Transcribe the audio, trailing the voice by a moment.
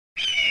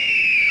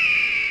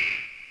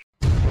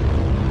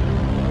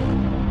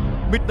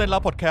Midnight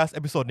Love Podcast เอ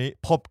พิโซดนี้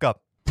พบกับ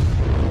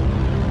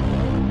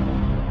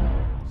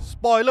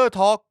Spoiler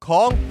Talk ข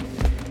อง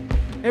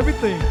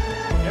Everything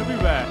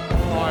Everywhere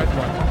All at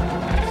Once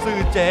สื่อ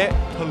เจ๊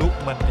ทะลุ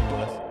มัลติเ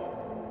วิร์ส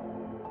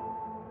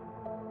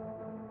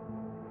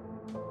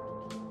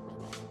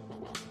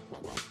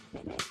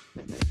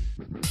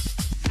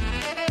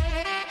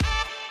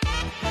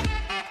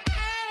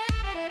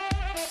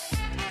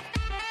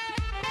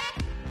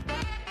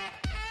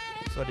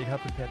สวัสดีครับ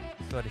คุณเพชร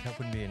สวัสดีครับ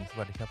คุณมีนส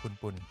วัสดีครับคุณ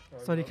ปุณ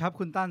สวัสดีครับ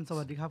คุณตั้นส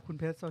วัสดีครับคุณ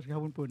เพชรสวัสดีครั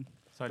บคุณปุณ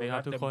สวัสดีครั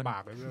บทุกคน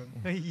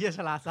เฮ้ยเหี้ยฉ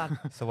ลาดสัตว์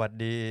สวัส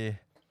ดี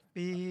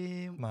ปี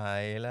ใหม่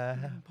แล้ว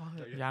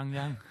ยัง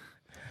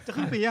จะ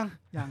ขึ้นปียัง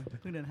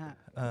เพิ่งเดือน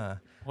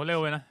5โหเร็ว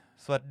เลยนะ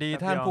สวัสดี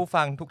ท่านผู้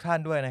ฟังทุกท่าน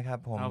ด้วยนะครับ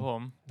ผม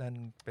นั่น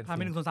เป็นผ่านไ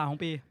ป1/3ของ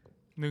ปี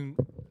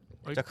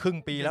1จะครึ่ง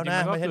ปีแล้วนะ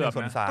ไม่ใช่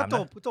1/3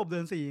ก็จบเดื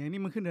อน4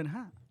นี่มันขึ้นเดือน5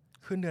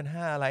ขึ้นเดือน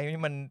5อะไร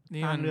นี่มัน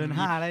เดือน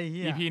5อะไรเ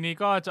หี้ย EP นี้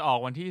ก็จะออก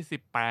วันที่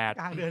18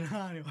กลางเดือน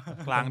5นี่ว่า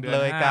กลางเดือนเล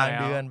ยกลาง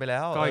เดือนไปแล้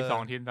วก็อีก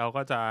2อาทิตย์เรา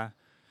ก็จะ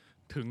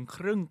ถึงค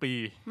รึ่งปี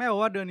แม่บอก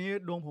ว่าเดือนนี้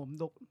ดวงผม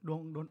โ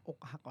ดนอก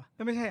หักว่ะ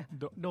ไม่ใช่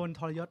โดน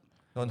ทรยศ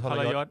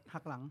หั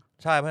กหลัง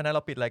ใช่เพราะนั้นเร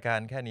าปิดรายการ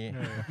แค่นี้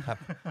ครับ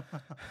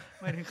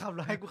ไม่ถึงขับร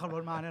ถให้กูขับร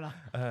ถมาเนี่ยหรอ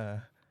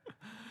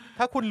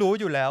ถ้าคุณรู้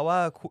อยู่แล้วว่า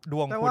ด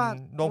วง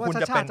คุณ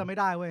จะเป็นจะไม่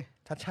ได้เว้ย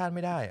ชัดชาติไ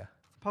ม่ได้อะ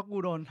เพราะกู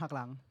โดนหัก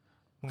หลัง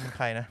มึงเป็นใ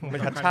ครนะมึงเป็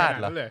นชัดชาติ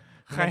เหรอ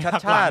มึงชัด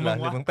ชาติเหรอ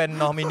หรือมึงเป็น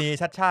นอมินี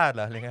ชัดชาติเห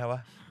รอหรือไงว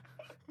ะ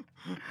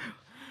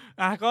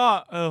ก็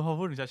พอ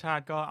พูดถึงชัดชา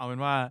ติก็เอาเป็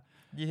นว่า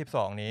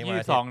22นี้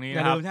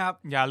นะครับ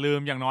อย่าลืม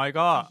อย่างน้อย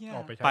ก็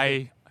ไป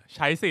ใ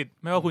ช้สิทธิ์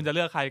ไม่ว่าคุณจะเ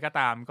ลือกใครก็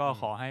ตามก็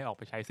ขอให้ออกไ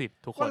ปใช้สิทธิ์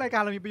ทุกคนก็รายกา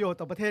รเรามีประโยชน์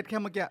ต่อประเทศแค่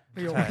เมื่อกี้ป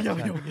ระโยชน์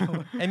เดียว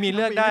ไอ้มีเ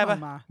ลือกได้ปะ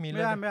มีเ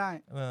ลือกไม่ได้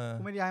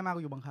กูไม่ได้ย้ายมากู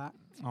อยู่บางคล้า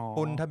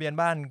ปุณทะเบียน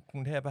บ้านก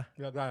รุงเทพปะ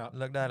เลือกไ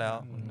ด้แล้ว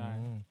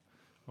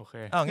โอเค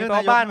งี้เพร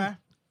าะบ้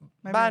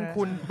า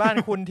น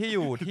คุณที่อ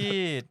ยู่ที่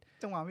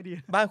จังหวะไม่ดี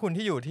บ้านคุณ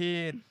ที่อยู่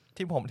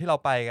ที่ผมที่เรา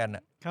ไปกันอ่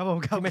ะครับผม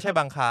ที่ไม่ใช่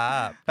บางค้า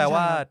แปล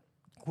ว่า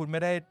คุณไม่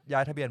ได้ย้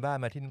ายทะเบียนบ้าน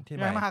มาที่ไห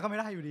นย้ายมาก็ไม่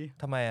ได้อยู่ดี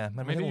ทำไมอ่ะ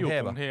มันไม่ได้อยู่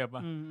กรุงเทพอ่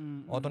ะ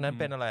อ๋อตรงนั้น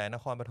เป็นอะไรน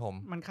ครปฐม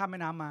มันข้ามแม่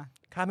น้ำมา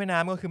ข้ามแม่น้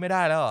ำก็คือไม่ไ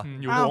ด้แล้วเหรอ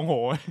อยู่หลวงโห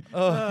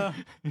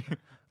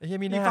ไอ้เหี้ย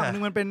มีหน้าอีกฝั่งนึ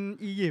งมันเป็น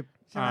อียิปต์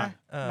ใช่ไหม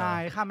นา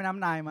ยข้ามแม่น้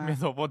ำนายมาเม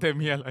โสโปเตเ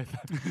มียอะไร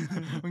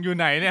มึงอยู่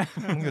ไหนเนี่ย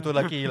มึงอยู่ตุร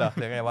กีเหรอ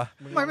หรือไงวะ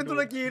มันเป็นตุ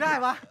รกีได้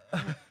ปะ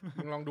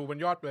มึงลองดูบน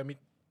ยอดเลยมี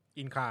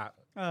อินคา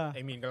ไอ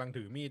มีนกำลัง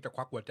ถือมีดจะค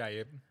วักหัวใจ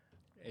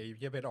ไอ้เ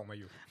หี้ยเพชรออกมา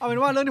อยู่เอาเป็น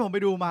ว่าเรื่องที่ผมไป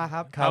ดูมาค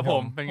รับผ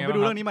มเป็นไงไป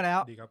ดูเรื่องนี้มาแล้ว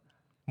ดีครับ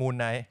มูน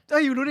ไนท์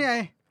อยู่รู้ได้ไง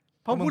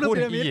เพราะพูด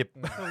ถึงอียิปต์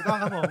ถูกต้อง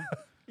ครับผม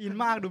อิน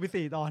มากดูไป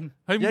4 ตอน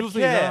เฮ้ยมึงดู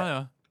4 ตอนเหร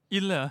ออิ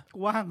นเหรอกู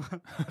ว่าง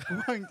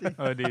จริ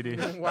งดี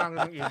ว่างเ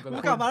รื่องอินกู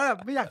กลับมาแล้วแบบ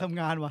ไม่อยากทำ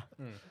งานว่ะ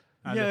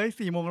เฮ้ย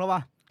4 โมงแล้วว่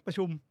ะประ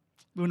ชุม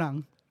ดูหนัง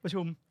ประ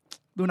ชุม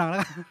ดูหนังแล้ว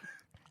กัน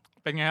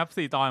เป็นไงครับ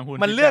4 ตอนคุณ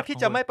มันเลือกที่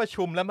จะไม่ประ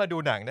ชุมแล้วมาดู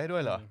หนังได้ด้ว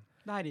ยเหรอ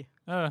ได้ดิ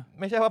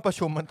ไม่ใช่ว่าประ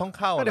ชุมมันต้อง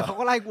เข้าเดี๋ยวเขา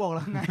ก็ไล่กูออกแ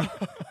ล้วไง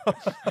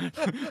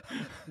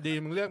ดี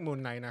มึงเลือกมูน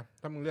ไนท์นะ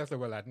ถ้ามึงเลือกเซ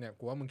เวอรัสเนี่ย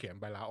กูว่ามึงเขียน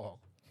ใบลาออก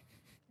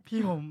พี่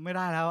ผมไม่ไ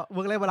ด้แล้วเ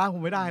วิร์กไลฟ์บาลานซ์ผ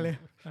มไม่ได้เลย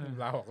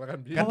ลาออกแล้วกัน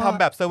พี่งั้นทำ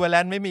แบบเซเวอร์แล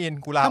นด์ไม่มี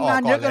กูลาออกก่อนเลยทำงา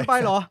นเยอะเกินไป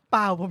เหรอเป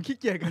ล่าผมขี้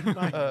เกียจเกินไ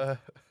ป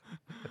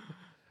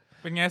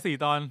เป็นไง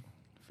4 ตอน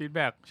ฟีดแ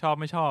บ็กชอบ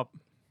ไม่ชอบ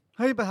เ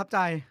ฮ้ยประทับใจ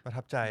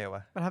ว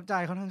ะประทับใจ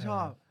เขาทั้งช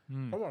อบ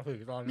เขาบอก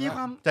4 ตอนมีค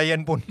วามใจเย็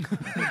นปุ่น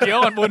เกี่ยว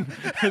กันปุ่น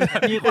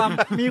มีค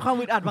วาม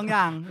อึดอัดบางอ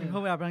ย่างควา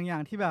มอึดอัดบางอย่า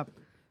งที่แบบ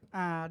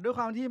ด้วยค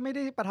วามที่ไม่ไ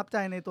ด้ประทับใจ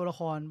ในตัวละ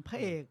ครพระ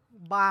เอก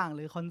บ้างห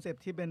รือคอนเซป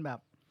ต์ที่เป็นแบบ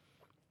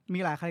มี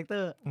หลายคาแรคเต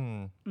อร์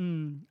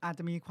อาจ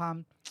จะมีความ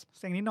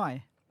เซ็งนิดหน่อย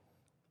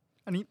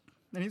อัน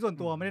นี้ส่วน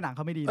ตัวไม่ได้หนังเข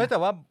าไม่ดีนะแต่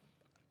ว่า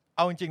เอ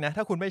าจริงๆนะ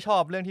ถ้าคุณไม่ชอ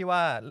บเรื่องที่ว่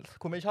า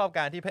คุณไม่ชอบก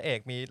ารที่พระเอก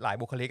มีหลาย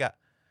บุคลิกอะ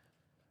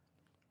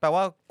แปล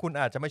ว่าคุณ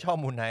อาจจะไม่ชอบ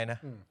มูนไนท์นะ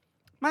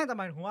ไม่แต่ห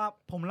มายถึงว่า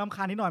ผมรำค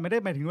าญนิดหน่อยไม่ได้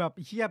หมายถึงแบบ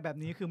เหี้ยแบบ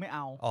นี้คือไม่เอ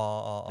า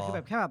คือแบ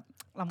บแค่แบบ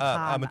รำค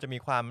าญมันจะมี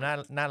ความ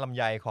หน้าลำ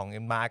ไยของ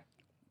มาร์ค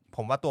ผ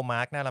มว่าตัวมา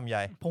ร์คหน้าลำไย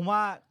ผมว่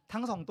า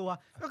ทั้ง2ตัว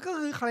ก็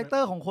คือคาแรคเตอ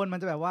ร์ของคนมัน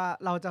จะแบบว่า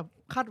เราจะ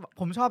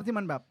ผมชอบที่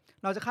มันแบบ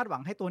เราจะคาดหวั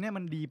งให้ตัวเนี้ย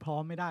มันดีพร้อ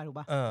มไม่ได้ถูก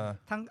ป่ะ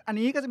ทั้งอัน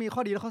นี้ก็จะมีข้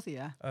อดีและข้อเสีย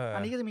อั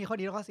นนี้ก็จะมีข้อ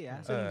ดีและข้อเสีย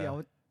ซึ่งเดี๋ยว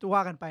จะว่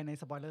ากันไปใน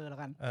สปอยเลอร์แล้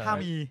วกันถ้า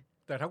มี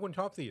แต่ถ้าคุณช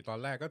อบ4 ตอน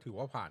แรกก็ถือ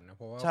ว่าผ่านนะเ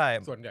พราะว่า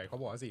ส่วนใหญ่เขา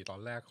บอกว่า4 ตอ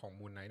นแรกของ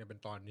มูนไนท์เนี่ยเป็น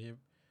ตอนที่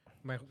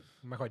ไ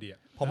ม่ค่อยดีอ่ะ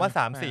ผมว่า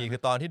 3-4 คื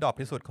อตอนที่ดรอป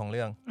ที่สุดของเ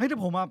รื่องเฮ้ยแต่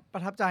ผมปร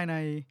ะทับใจใน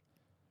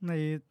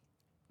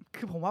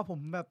คือผมว่าผม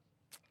แบบ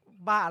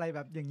บ้าอะไรแบ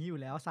บอย่างนี้อยู่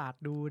แล้วศาสต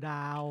ร์ดูด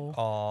าว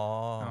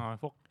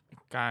พวก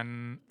การ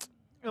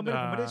ผม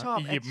ไม่ได้ชอบ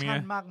แอคชั่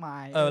นมากมา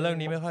ยเรื่อง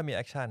นี้ไม่ค่อยมีแ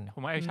อคชั่นผ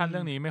มว่าแอคชั่นเ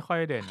รื่องนี้ไม่ค่อย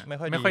เด่นไม่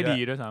ค่อยดี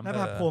ด้วยซ้ำแล้ว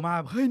แบบโผล่มา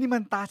เฮ้ยนี่มั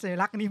นตาสัญ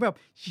ลักษณ์นี้แบบ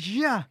เ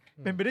ชี่ย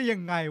เป็นไปได้ยั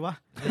งไงวะ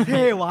เ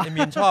ท่วะ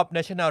มีนชอบ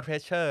National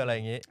Treasure อะไรอ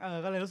ย่างงี้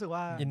ก็เลยรู้สึก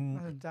ว่า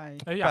น่าสนใจ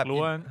อยากรู้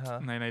ว่า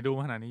ไหนดูม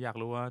าขนาดนี้อยาก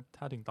รู้ว่า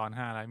ถ้าถึงตอน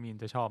5แล้วมีน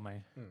จะชอบไหม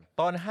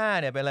ตอน5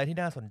เนี่ยเป็นอะไรที่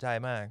น่าสนใจ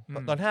มาก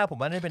ตอน5ผม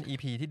ว่านี่เป็น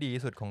EP ที่ดี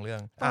ที่สุดของเรื่อ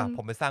งผ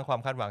มไปสร้างความ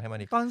คาดหวังให้มัน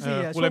อีกตอน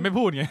4กูเลยไม่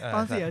พูดไงต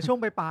อน4ช่วง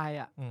ปลาย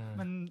ๆ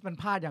มัน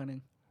พลาดอย่างนึ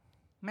ง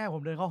แม่ผ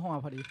มเดินเข้าห้องม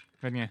าพอดี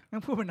เป็นไงงั้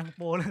นพูดเป็นหนังโ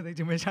ป๊เลยจ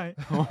ริงๆไม่ใช่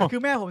คื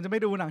อแม่ผมจะไม่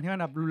ดูหนังที่มั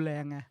นแบบรุนแร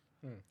งไง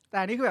แต่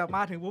อันนี้คือแบบม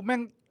าถึงปุ๊บแม่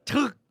ง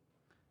ชึก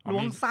ล้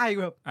วงไส้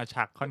แบบฉ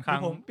ากค่อนข้าง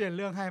ผมเปลี่ยนเ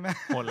รื่องให้แม่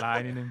โหดร้าย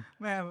นิดนึง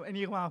แม่ไอ้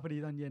นี่เข้ามาพอดี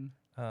ตอนเย็น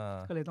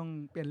ก็เลยต้อง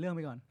เปลี่ยนเรื่องไ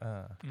ปก่อน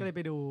ก็เลยไป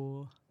ดู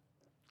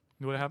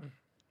เลยครับ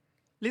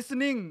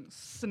Listening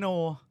Snow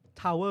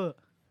Tower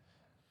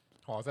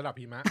หอสลับ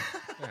หิมะ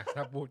ถ้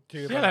าพูด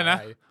ชื่ออะไรนะ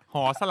ห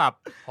อสลับ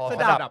ส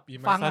ดับหิ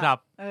มะสดับ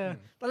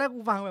ตอนแรก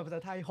กูฟังแบบภาษา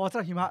ไทยหอส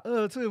ลับหิมะ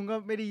ชื่อมันก็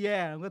ไม่ได้แย่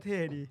มันก็เท่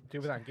ดีชื่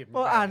อภาษาอังกฤษพ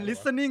ออ่าน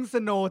Listening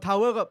Snow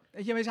Tower กับไ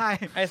อ้เหี้ยไม่ใช่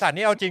ไอ้สัตว์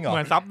นี่เอาจริงเหรอเห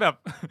มือนซับแบบ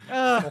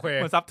โอเคเ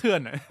หมือนซับเถื่อ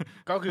น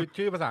ก็คือ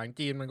ชื่อภาษาอัง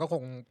กฤษมันก็ค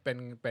งเป็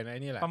นไอ้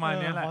นี่แหละประมาณ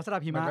นี้แหละหอสลั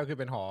บหิมะมันก็คือ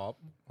เป็นหอ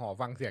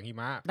ฟังเสียงหิ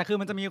มะแต่คือ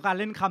มันจะมีการ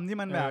เล่นคำที่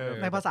มันแบบ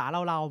ในภาษา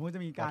เราๆมันจ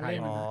ะมีการเล่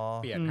น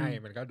เปลี่ยนให้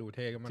มันก็ดูเ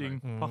ท่ขึ้นมาจริง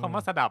เพราะคำว่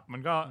าสดับมั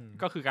น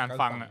ก็คือการ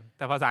ฟังอ่ะแ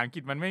ต่ภาษาอังกฤ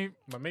ษมัน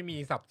ไม่มี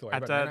ศัพท์สวยอา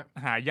จจะ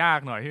หายาก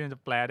หน่อยที่มันจะ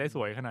แปลได้ส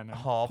วยขนาดนั้น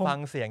หอฟัง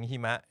เสียงหิ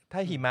มะถ้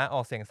าหิมะอ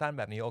อกเสียงสั้น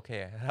แบบนี้โอเค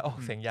ถ้าออก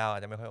เสียงยาวอา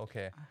จจะไม่ค่อยโอเค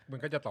มัน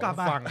ก็จะต่อ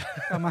ฟัง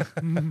กลับมา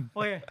โอ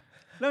เค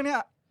เรื่องเนี้ย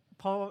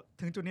พอ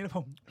ถึงจุดนี้แล้วผ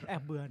มแอ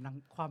บเบื่อหนัง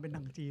ความเป็นห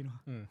นังจีนว่ะ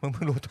มึงเ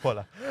พิ่งรู้ตัวเห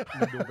รอ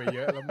มึงดูไปเย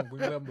อะแล้วมึงเพิ่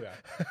งเริ่มเบื่อ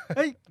เ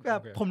ฮ้ยแบ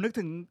บผมนึก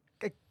ถึง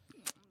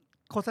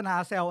โฆษณา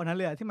เซลอันนั้น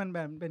เลยที่มันแบ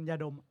บเป็นยา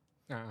ดม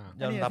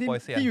ยาดมโปรย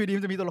เสียงที่อยู่ดี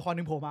มันจะมีตัวละครห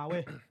นึ่งโผล่มาเว้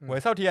ยหวย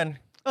เศร้าเทียน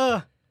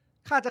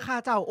ข้าจะฆ่า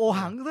เจ้าโอ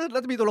หังแล้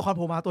วจะมีตัวละครโ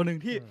ผล่มาตัวหนึ่ง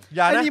ที่ไ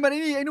อ้นี่มันไอ้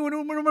นี่ไอ้นู่น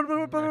มัน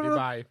อธิ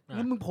บายแ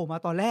ล้วมึงโผล่มา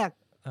ตอนแรก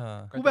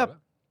กูแบบ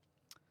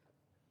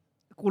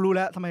กูรู้แ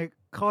ล้วทำไม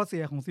ข้อเสี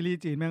ยของซีรี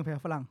ส์จีนแม่งแพ้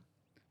ฝรั่ง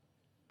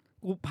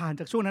กูผ่าน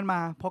จากช่วงนั้นมา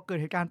พอเกิด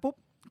เหตุการณ์ปุ๊บ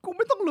กูไ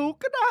ม่ต้องรู้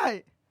ก็ได้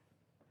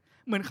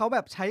เหมือนเขาแบ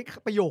บใช้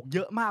ประโยคเย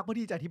อะมากเพื่อ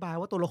ที่จะอธิบาย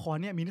ว่าตัวละคร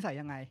เนี่ยมีนิสัย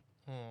ยังไง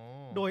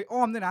โดยอ้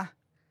อมด้วยนะ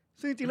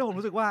ซึ่งจริงแล้วผม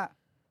รู้สึกว่า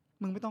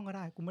มึงไม่ต้องก็ไ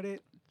ด้กูไม่ได้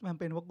มัน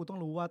เป็นว่ากูต้อง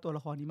รู้ว่าตัวล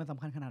ะครนี้มันส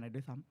ำคัญขนาดไหนด้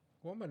วยซ้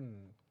ำว่ามัน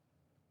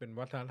เป็น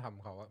วัฒนธรรม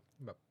เขาอะ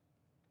แบบ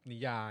นิ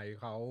ยาย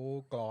เขา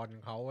กลอน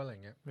เขาอะไร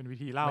เงี้ยเป็นวิ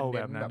ธีเล่าแ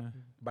บบนั้น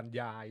บรร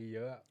ยายเย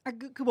อะ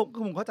คือ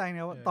ผมเข้าใจน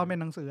ะว่าตอนเป็น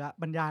หนังสือ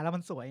บรรยายแล้วมั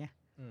นสวยไง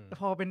แต่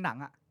พอเป็นหนัง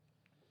อะ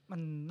มัน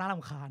น่าร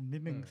ำคาญนิ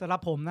ดนึงสำหรั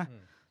บผมนะ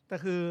แต่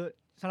คือ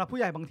สำหรับผู้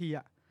ใหญ่บางที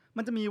อ่ะ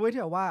มันจะมีไว้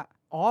ที่แบบว่า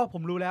ผ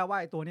มรู้แล้วว่า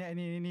ไอ้ตัวนี้ไอ้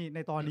นี่ใน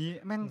ตอนนี้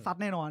แม่งซัด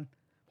แน่นอน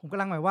ผมก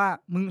ำลังหมายว่า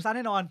มึงซัดแ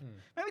น่นอน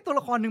แม่งมีตัว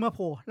ละครนึงมาโผ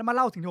ล่แล้วมาเ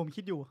ล่าสิ่งที่ผม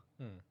คิดอยู่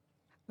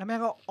แล้วแม่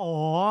ก็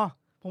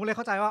ผมเลยเ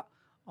ข้าใจว่า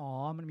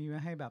มันมีไว้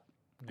ให้แบบ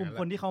กลุ่ม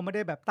คนที่เขาไม่ไ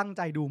ด้แบบตั้งใ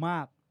จดูมา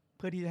กเ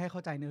พื่อที่จะให้เข้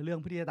าใจเนื้อเรื่อง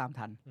เพื่อที่จะตาม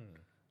ทัน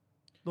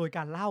โดยก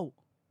ารเล่า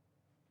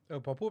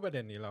พอพูดประเ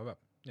ด็นนี้แล้วแบบ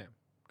เนี่ย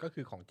ก็คื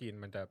อของจีน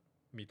มันจะ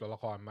มีตัวละ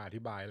ครมาอ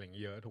ธิบายอะไรอย่าง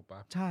เยอะถูกป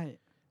ะใช่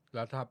แ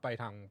ล้วถ้าไป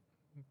ท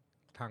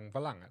างฝ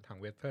รั่งทาง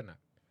เวสเทิร์น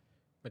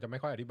มันจะไม่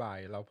ค่อยอธิบาย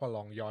แล้วพอล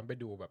องย้อนไป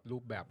ดูแบบรู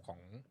ปแบบของ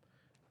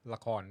ละ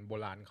ครโบ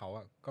ราณเขา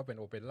ก็เป็น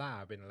โอเปร่า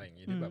เป็นอะไรอย่าง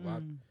งี้ที่แบบว่า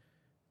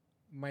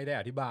ไม่ได้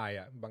อธิบาย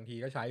บางที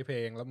ก็ใช้เพล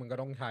งแล้วมึงก็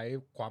ต้องใช้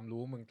ความ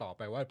รู้มึงต่อไ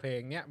ปว่าเพลง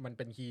เนี้ยมันเ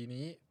ป็นคีย์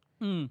นี้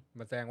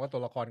มันแสดงว่าตั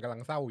วละครกำลั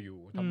งเศร้าอยู่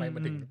ทำไมมั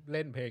นถึงเ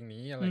ล่นเพลง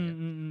นี้อะไรเงี้ย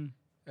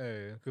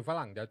คือฝ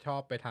รั่งจะชอ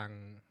บไปทาง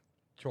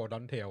โชว์ด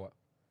อนเทล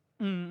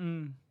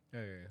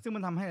ซึ่งมั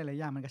นทำให้หลายๆ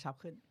อย่างมันกระชับ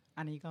ขึ้น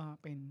อันนี้ก็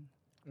เป็น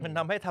มันท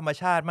ำให้ธรรม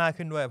ชาติมาก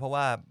ขึ้นด้วยเพราะ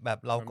ว่าแบบ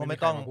เราก็ไม่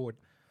ต้องพูด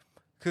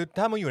คือ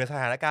ถ้ามึงอยู่ในส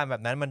ถานการณ์แบ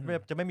บนั้นมัน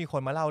จะไม่มีค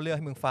นมาเล่าเรื่องใ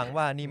ห้มึงฟัง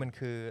ว่านี่มัน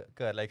คือ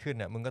เกิดอะไรขึ้น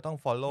เนี่ยมึงก็ต้อง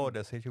follow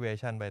the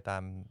situation ไปตา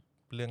ม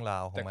เรื่องรา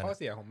วของมันแต่ข้อ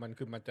เสียของมัน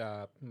คือมัน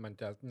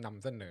จะน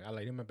ำเสนออะไร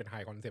ที่มันเป็น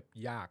high concept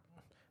ยาก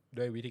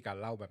ด้วยวิธีการ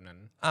เล่าแบบนั้น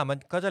มัน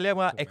ก็จะเรียก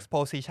ว่า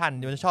exposition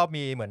มันจะชอบ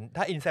มีเหมือน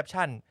ถ้า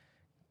inception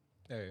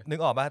นึก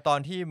ออกป่ะตอน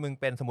ที่มึง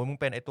เป็นสมมุติมึง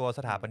เป็นไอตัวส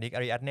ถาปนิกอา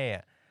ริอัตเน่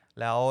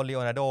แล้วลีโ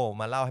อนาร์โด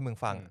มาเล่าให้มึง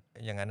ฟัง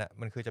อย่างนั้น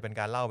มันคือจะเป็น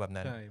การเล่าแบบ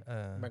นั้น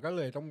มันก็เ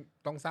ลย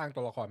ต้องสร้างตั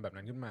วละครแบบ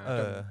นั้นขึ้นมา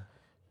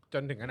จ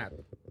นถึงขนาด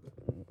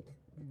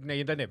ใน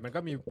อินเทอร์เน็ตมันก็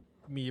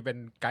มีเป็น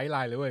ไกด์ไล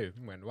น์เลยเว้ย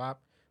เหมือนว่า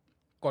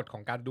กฎขอ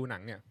งการดูหนั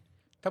งเนี่ย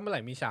ถ้าเมื่อไห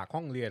ร่มีฉากห้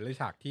องเรียนหรือ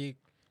ฉาก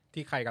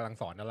ที่ใครกำลัง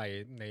สอนอะไร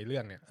ในเรื่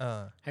องเนี่ย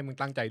ให้มึง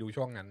ตั้งใจดู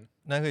ช่วงนั้น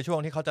นั่นคือช่วง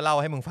ที่เขาจะเล่า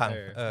ให้มึงฟัง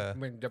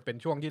มันจะเป็น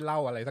ช่วงที่เล่า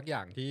อะไรสักอย่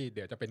างที่เ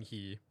ดี๋ยวจะเป็น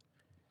คีย์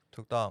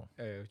ถูกต้อง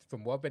สม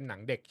มติว่าเป็นหนั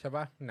งเด็กใช่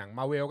ป่ะหนังม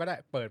าเวลก็ได้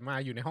เปิดมา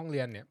อยู่ในห้องเ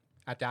รียนเนี่ย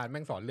อาจารย์แ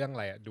ม่งสอนเรื่องอะ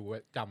ไรดู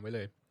จำไว้เล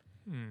ย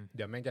เ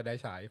ดี๋ยวแม่งจะได้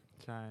ใช้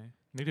ใช่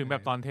นึกถึงแบ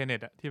บตอนเทเน็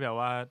ตที่แบบ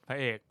ว่าพระ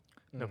เอก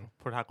แบบ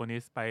โปรทากอนิ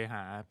สต์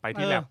ไป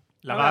ที่แลบ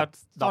แล้วก็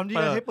สอนวิธี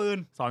การใช้ปืน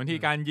สอนวิธี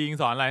การยิง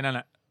สอนอะไรนั่นแห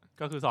ละ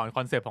ก็คือสอนค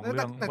อนเซปต์ของเรื่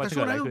องว่าจะเ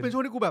กิดอะไรขึ้นเป็นช่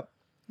วงที่กูแบบ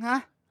นะ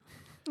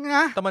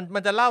แต่มั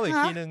นจะเล่าอีก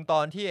ทีนึงต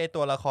อนที่ไอ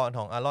ตัวละครข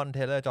องอารอนเท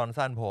เลอร์จอห์น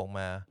สันโผล่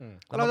มา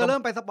เราจะเริ่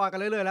มไปสปอยกัน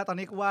เรื่อยๆแล้วตอน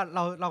นี้กูว่าเ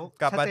รา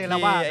กลับมาที่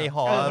ไอห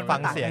อฟั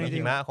งเสียงหิ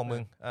มะของมึ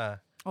ง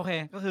โอเค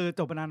ก็คือจ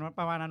บประ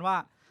มาณนั้นว่า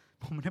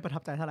ผมไม่ได้ประทั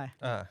บใจเท่าไหร่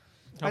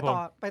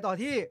ไปต่อ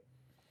ที่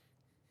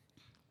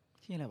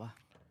อะไรวะ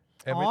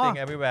Everything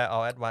Everywhere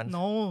All at Once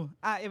No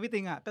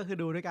Everything ก็คือ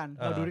ดูด้วยกัน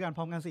เราดูด้วยกันพ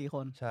ร้อมกัน4ค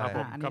นครับผ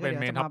มก็เป็น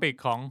เมนท็อปิก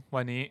ของ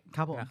วันนี้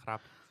นะครับ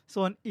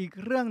ส่วนอีก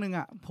เรื่องนึง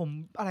ผม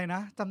อะไรน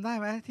ะจำได้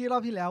ไหมที่รอ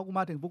บที่แล้วกู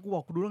มาถึงปุ๊บกูบ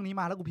อกกูดูเรื่องนี้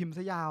มาแล้วกูพิมพ์ซ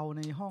ะยาวใ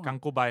นห้องคัง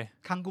กูไ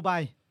บ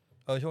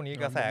ช่วงนี้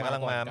กระแสกำลั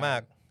งมามา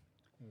ก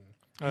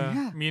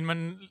มีนมัน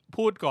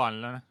พูดก่อน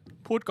แล้วนะ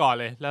พูดก่อน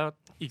เลยแล้ว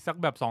อีกสัก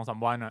แบบ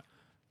 2-3 วัน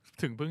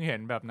ถึงเพิ่งเห็น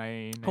แบบใน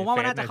ผมว่า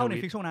มันน่าจะเข้าใน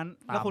ฟิกช่วงนั้น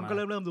แล้วคนก็เ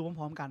ริ่มดู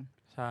พร้อมๆกัน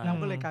แล้ว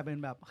ก็เลยกลายเป็น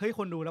แบบเฮ้ยค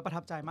นดูแล้วประ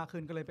ทับใจมากขึ้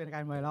นก็เลยเป็นกา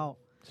รไวรัล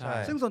ใช่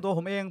ซึ่งส่วนตัวผ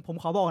มเองผม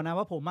ขอบอกนะ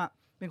ว่าผมอ่ะ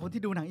เป็นคน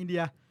ที่ดูหนังอินเดี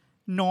ย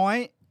น้อย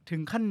ถึ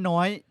งขั้นน้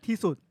อยที่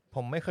สุดผ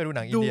มไม่เคยดูห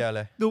นังอินเดียเล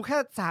ยดูแค่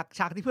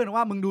ฉากที่เพื่อน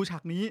ว่ามึงดูฉา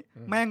กนี้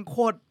แม่งโค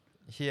ตร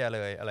เชี่ยเล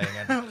ยอะไรเ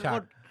งี้ย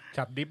ฉ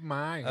ากดิฟม้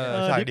า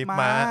ฉากดิฟ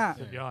ม้า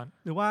สุดยอด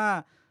หรือ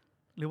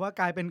ว่า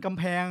กลายเป็นกำ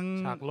แพง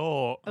ฉากโล่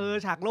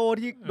ฉากโล่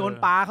ที่โดน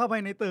ปาเข้าไป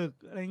ในตึก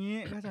อะไรอย่างงี้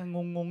ก็จะง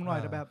งหน่อย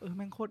แต่แบบแ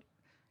ม่งโคตร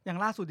อย่าง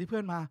ล่าสุดที่เพื่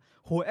อนมา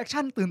โหแอค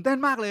ชั่นตื่นเต้น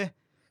มากเลย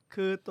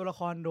คือตัวละค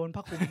รโดนผ้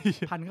าคลุม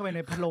พันเข้าไปใน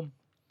พัดลม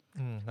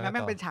แล้วแ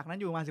ม่งเป็นฉากนั้น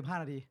อยู่ประมาณ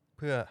15 นาที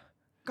เพื่อ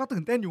ก็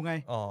ตื่นเต้นอยู่ไง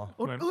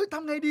ท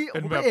ำไงดีเ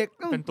ป็นแบบ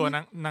เป็นตัว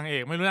นางเอ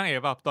กไม่รู้นางเอก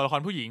แบบตัวละคร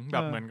ผู้หญิงแบ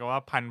บเหมือนกับว่า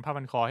พันผ้า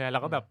พันคอใช่แล้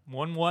วก็แบบ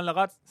ม้วนแล้ว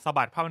ก็สะ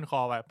บัดผ้าพันคอ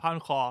ไปผ้าพั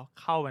นคอ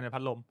เข้าไปในพั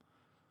ดลม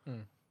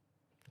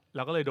แ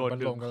ล้วก็เลยโดน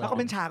ดึงแล้วก็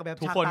เป็นฉากแบบ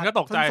ทุกคนก็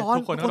ตกใจ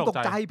ทุกคนก็ตก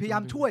ใจพยายา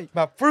มช่วยแ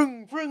บบฟึ่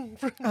ง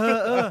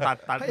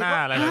ตัดหน้า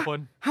อะไรหลายคน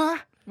ฮะ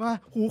มา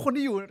หูคน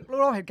ที่อยู่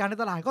รอบๆเหตุการณ์ใน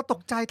ตลาดก็ต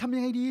กใจทำยั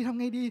งไงดี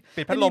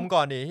ปิดพัดลมก่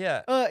อนดิเฮีย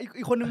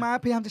อีกคนนึงมา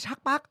พยายามจะชัก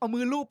ปลั๊กเอามื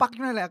อลูบปลั๊ก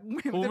นั่นแหละ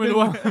กูไม่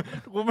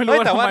รู้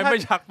แต่ว่าไม่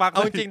ชักปลั๊กเอ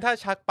าจริงถ้า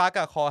ชักปลั๊ก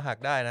อะคอหัก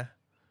ได้นะ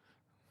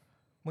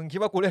มึงคิด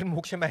ว่ากูเล่นมุ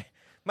กใช่ไหม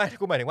ไม่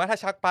กูหมายถึงว่าถ้า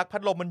ชักปลั๊กพั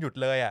ดลมมันหยุด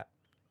เลยอะ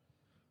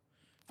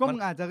ก็มึ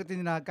งอาจจะจิน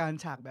ตนาการ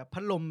ฉากแบบพั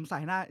ดลมใส่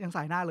หน้ายังใ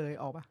ส่หน้าเลย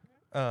ออกป่ะ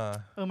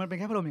มันเป็นแ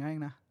ค่พัดลมอย่างนั้นเอ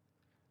งนะ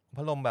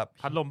พัดลมแบบ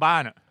พัดลมบ้า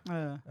นอ่ะ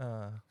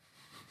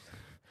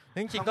จ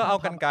ริงๆก็เอา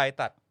กรรไกร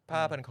ตัดผ้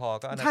าพันคอ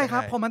ก็ใช่ครั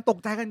บพอมันตก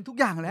ใจกันทุก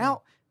อย่างแล้ว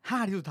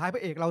5 นาทีสุดท้ายพร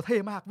ะเอกเราเท่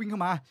มากวิ่งเข้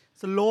ามา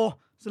สโ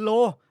ล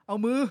เอา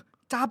มือ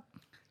จับ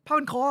ผ้า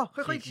พันคอ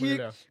ค่อยๆฉีก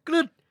กลื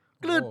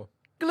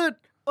ด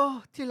โอ้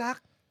ที่รัก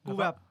กู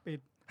แบบปิด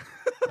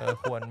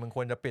มึงค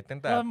วรจะปิดตั้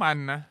งแต่มัน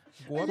นะ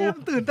กูว่า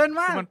ตื่นเต้น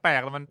มากมันแปล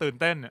กแล้วมันตื่น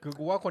เต้นคือ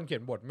กูว่าคนเขีย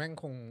นบทแม่ง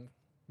คง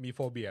มีโฟ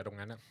เบียตรง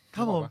นั้นค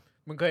รับผม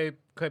มึง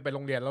เคยไปโร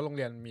งเรียนแล้วโรงเ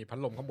รียนมีพัด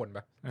ลมข้างบนป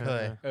ะเค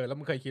ยแล้ว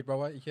มึงเคยคิดป่ะ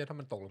ว่าไอ้เหี้ยถ้า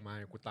มันตกลงมา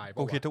กูตายป่ะ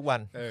กูคิดทุกวั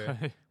น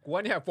กูว่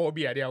าเนี่ยโฟเ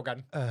บียเดียวกัน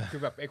คื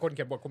อแบบไอ้คนเ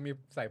ขียนบทคงมี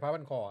ใส่ผ้าพั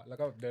นคอแล้ว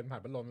ก็เดินผ่า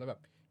นพัดลมแล้วแบบ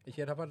ไอ้เ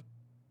หี้ยถ้าผ้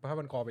า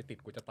พันคอไปติด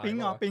กูจะตายปิ๊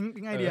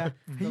งไอเดีย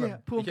เหี้ย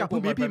พูดกับ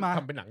พี่มาท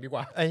ำเป็นหนังดีก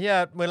ว่าไอ้เหี้ย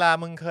เวลา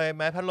มึงเคยไ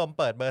หมพัดลม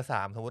เปิดเบอร์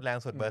3สมมติแรง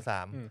สุดเบอร์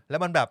3แล้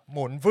วมันแบบห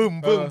มุนฟึ่ม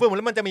แ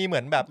ล้วมันจะมีเหมื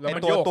อนแบบเป็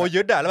นตัว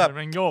ยึดอะแล้วแบบ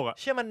มันโยกอะ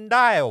เชื่อมันไ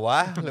ด้เหรอว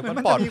ะหรือมัน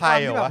ปลอดภัย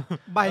เหรอวะ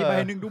ใบ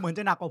นึงดูเหมือนจ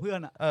ะหนักกว่าเพื่อน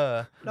อะ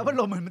แล้วพัด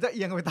ลมเหมือนมันจะเ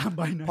อียงไปตามใ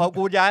บนะพอ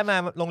กูย้ายมา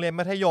โรงเรียน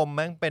มัธยมแ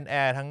ม่งเป็นแอ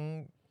ร์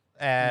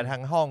ทั้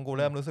งห้องกู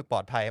เริ่มรู้สึกปล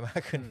อดภัยมา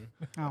กขึ้น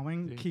แม่ง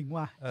ขิง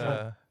ว่ะ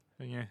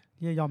เป็นไง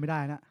ยอมไม่ได้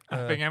นะ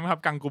เป็นไงครั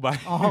บกังกูไบ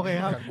โอเค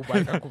ครับกังกูไบ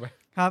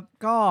ครับ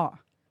ก็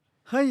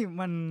เฮ้ย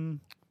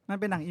มัน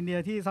เป็นหนังอินเดีย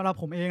ที่สำหรับ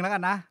ผมเองแล้วกั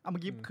นนะเอาเมื่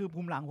อกี้คือภู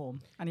มิหลังผม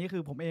อันนี้คื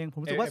อผมเองผ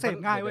มรู้สึกว่าเสพ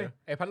ง่ายเว้ย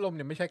ไอ้พัดลมเ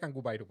นี่ยไม่ใช่กัง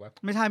กูไบถูกป่ะ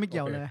ไม่ใช่ไม่เ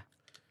กี่ยวเลย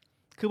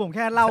คือผมแ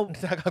ค่เล่า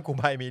ถ้ากังกู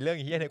ไบมีเรื่อง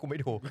เหี้ยเนี่ยกูไม่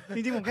ถูกจ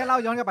ริงๆผมแค่เล่า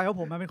ย้อนกลับไปว่า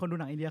ผมเป็นคนดู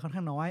หนังอินเดียค่อนข้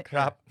างน้อยค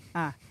รับ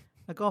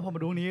แล้วก็พอมา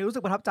ดูนี้รู้สึ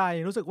กประทับใจ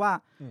รู้สึกว่า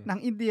หนัง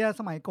อินเดีย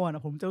สมัยก่อน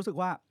ผมจะรู้สึก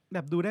ว่าแบ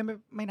บดูได้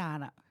ไม่นาน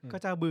ก็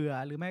จะเบื่อ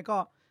หรือไม่ก็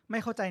ไ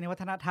ม่เข้าใจในวั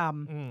ฒนธรรม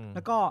แ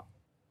ล้วก็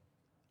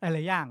หล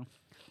ายๆอย่าง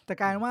แต่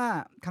กลายว่า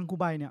กังกู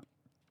ไบเนี่ย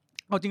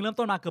เอาจริงเริ่ม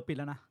ต้นมาเกือบปิด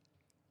แล้วนะ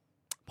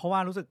เพราะว่า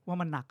รู้สึกว่า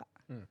มันหนัก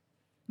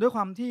ด้วยค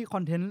วามที่ค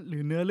อนเทนต์หรื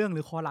อเนื้อเรื่องห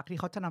รือคอหลักที่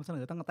เขาจะนำเสน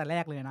อตั้งแต่แร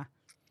กเลยนะ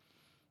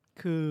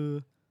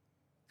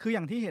คืออ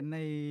ย่างที่เห็นใน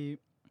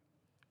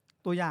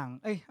ตัวอย่าง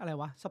อะไร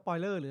วะสปอย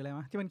เลอร์หรืออะไร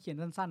วะที่มันเขียน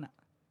สั้น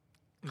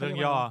ๆเรื่อง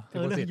ย่อเ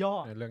รื่อง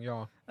ย่อ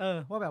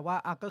ว่าแบบว่า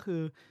ก็คือ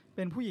เ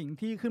ป็นผู้หญิง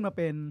ที่ขึ้นมาเ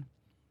ป็น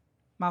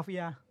มาเฟี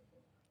ย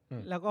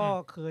แล้วก็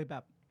เคยแบ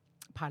บ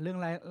ผ่านเรื่อง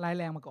ร้าย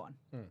แรงมาก่อน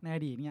ในอ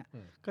ดีตเนี่ย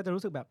ก็จะ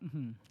รู้สึกแบบ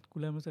กู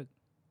เริ่มรู้สึก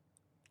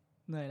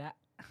เหนื่อยแล้ว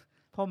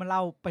เพราะมันเล่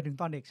าไปถึง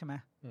ตอนเด็กใช่ไหม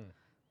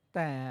แ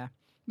ต่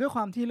ด้วยคว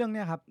ามที่เรื่องเ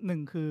นี้ยครับ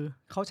1คือ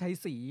เขาใช้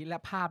สีและ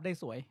ภาพได้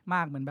สวยม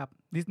ากเหมือนแบบ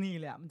ดิสนีย์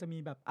เลยมันจะมี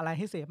แบบอะไรใ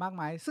ห้เสพมาก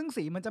มายซึ่ง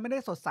สีมันจะไม่ได้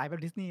สดใสแบ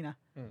บดิสนีย์นะ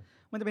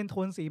มันจะเป็นโท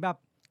นสีแบบ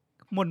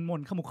หม่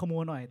นขมุกขมั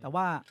วหน่อยแต่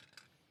ว่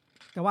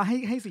า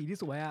ให้สีที่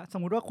สวยส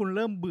มมุติว่าคุณเ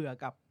ริ่มเบื่อ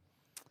กับ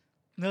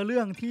เนื้อเรื่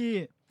องที่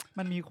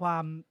มันมีควา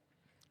ม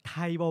ไท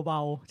ยเบ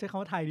าๆใช้ค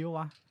ำว่าไทยดี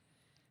วะ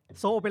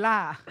โซโอเปร่า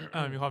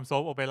มีความโซ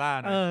โอเปร่า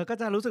นะก็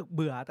จะรู้สึกเ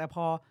บื่อแต่พ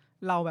อ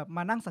เราแบบม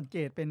านั่งสังเก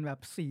ตเป็นแบบ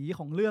สีข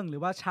องเรื่องหรื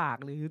อว่าฉาก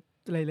หรือ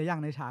อะไรหลายอย่า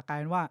งในฉากกลาย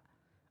เป็นว่า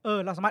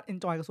เราสามารถเอน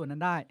จอยกับส่วนนั้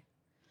นได้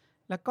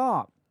แล้วก็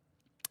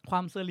ควา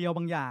มเซอร์เรียลบ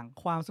างอย่าง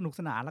ความสนุก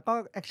สนานแล้วก็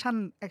แอค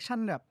ชั่น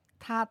แบบ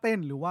ท่าเต้น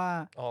หรือว่า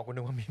คุณนึ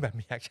กว่ามีแบบ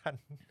มีแอคชั่น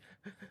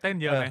เต้น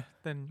เยอะไหม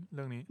เต้นเ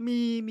รื่องนี้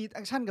มีแอ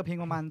คชั่นกับเพลง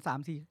ประมาณ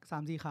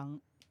 3-4 ครั้ง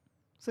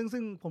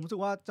ซึ่งผมรู้สึ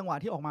กว่าจังหวะ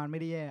ที่ออกมาไ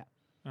ม่ได้แย่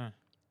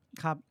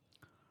ครับ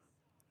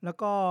แล้ว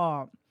ก็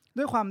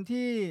ด้วยความ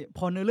ที่พ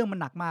อเนื้อเรื่องมัน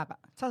หนักมาก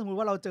ถ้าสมมติ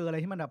ว่าเราเจออะไร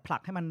ที่มันแบบผลั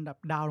กให้มันแบบ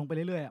ดาวลงไปเ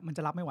รื่อยๆมันจ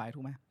ะรับไม่ไหวถู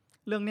กไหม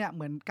เรื่องเนี้ยเห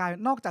มือนกลาย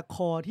นอกจากค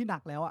อที่หนั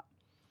กแล้ว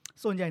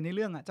ส่วนใหญ่ในเ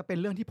รื่องจะเป็น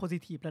เรื่องที่โพซิ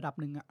ทีฟระดับ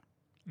นึง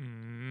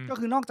ก็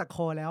คือนอกจากค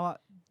อแล้ว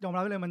ยอมรั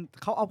บเลยมัน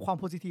เขาเอาความ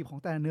โพซิทีฟของ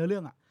แต่ละเนื้อเรื่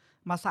อง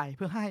มาใส่เ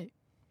พื่อให้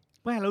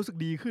เรารู้สึก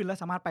ดีขึ้นและ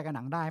สามารถไปกับห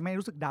นังได้ไม่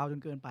รู้สึกดาวจ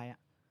นเกินไป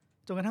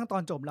จนกระทั่งตอ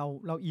นจบ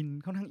เราอิน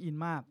ค่อนข้างอิน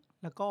มาก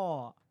แล้วก็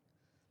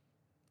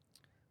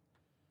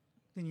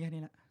อย่างนี้แค่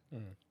นี้แหละ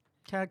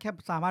แค่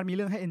สามารถมีเ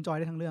รื่องให้เอนจอย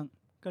ได้ทั้งเรื่อง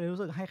ก็เลยรู้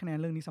สึกให้คะแนน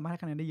เรื่องนี้สามารถใ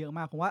ห้คะแนนได้เยอะม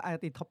ากผมว่าอาจจ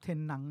ะติดท็อป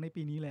 10 หนังใน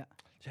ปีนี้เลยอะ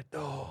เจ็ดโต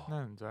น่า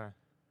สนใจ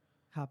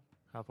ครับ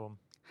ครับผม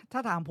ถ้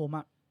าถามผมอ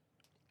ะ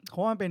เพรา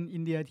ะว่ามันเป็นอิ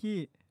นเดียที่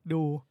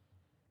ดู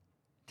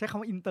ใช้คำ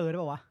ว่าอินเตอร์ได้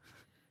ป่าวะ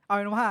เอาเ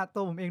ป็นว่าตั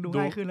วผมเองดู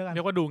ง่ายขึ้นแล้วกัน เ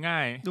รียกว่าดูง่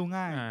าย ดู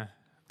ง่าย อ่า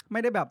ไ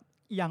ม่ได้แบบ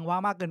อย่างว้า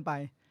มากเกินไป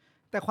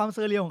แต่ความเซ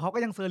อร์เรียลของเขาก็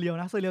ยังเซอร์เรียล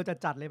นะเซอร์เรียล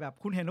จัดๆเลยแบบ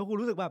คุณเห็นแล้วคุณ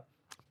รู้สึกแบบ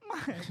ไม่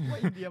ว่า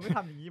อินเดียไม่ท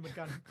ำอย่างนี้เหมือน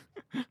กัน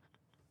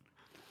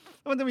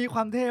มันจะมีคว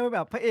ามเท่ไว้แบ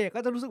บพระเอกก็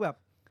จะรู้สึกแบบ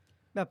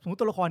สมมติ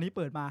ตัวละครนี้เ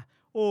ปิดมา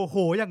โอ้โห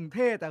อย่างเ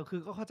ท่แต่คื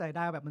อก็เข้าใจไ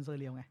ด้แบบมันเซอร์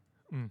เรียลไง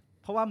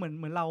เพราะว่าเห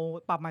มือนเรา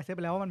ปรับไมซ์เซ็ตไ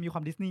ปแล้วว่ามันมีคว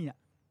ามดิสนีย์อ่ะ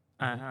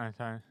ใ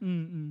ช่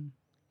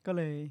ก็เ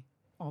ลย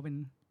ออกเป็น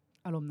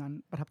อารมณ์นั้น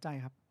ประทับใจ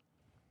ครับ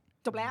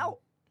จบแล้ว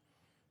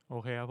โอ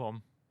เคครับผม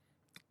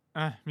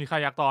มีใคร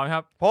อยากต่อไหมค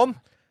รับผม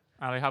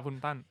อะไรครับคุณ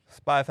ตั้น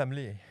Spy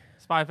Family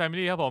Spy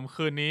Family ครับผม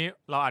คืนนี้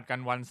เราอัดกัน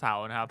วันเสา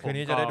ร์นะครับคืน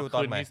นี้จะได้ดูตอ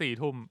นใหม่ คืนนี้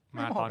 4 ทุ่มม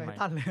าตอนใหม่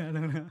ทันเลยน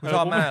ะช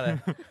อบมากเลย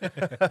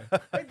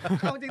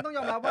เอาจริงต้องย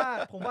อมรับว่า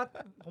ผม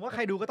ว่าใค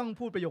รดูก็ต้อง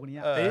พูดประโยคนี้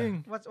จริง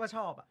ว่าช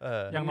อบอ่ะ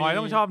อย่างน้อย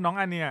ต้องชอบน้อง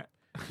อันเนี้ย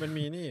มัน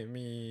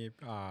มี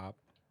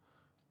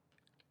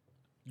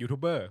ยูทูบ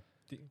เบอร์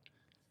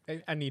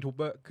อันนี้ทูบเ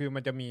บอร์คือมั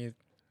นจะมี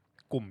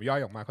กลุ่มย่อย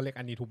ออกมาเขาเรียก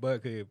อันนี้ทูบเบอร์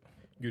คือ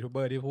ยูทูบเบ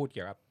อร์ที่พูดเ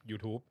กี่ยวกับ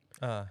YouTube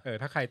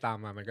ถ้าใครตาม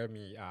มามันก็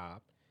มี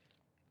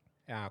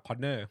คอน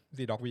เนอร์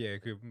ซีด็อกวีเอ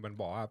คือมัน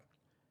บอกว่า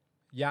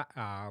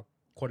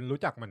คนรู้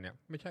จักมันเนี่ย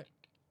ไม่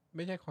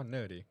ใช่คอนเนอ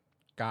ร์ดิ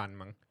การ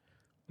มั้ง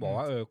บอก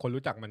ว่าคน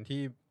รู้จักมัน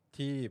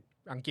ที่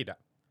อังกฤษอ่ะ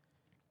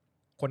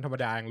คนธรรม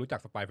ดายังรู้จัก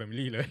Spy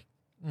Family เลย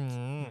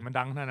มัน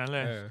ดังขนาดนั้นเล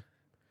ย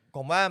ผ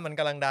มว่ามัน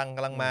กำลังดังก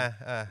ำลังมา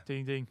จ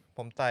ริงผ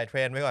มไต่เทร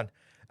นไว้ก่อน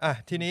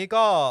ทีนี้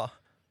ก็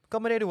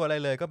ไม่ได้ดูอะไร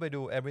เลยก็ไป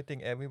ดู Everything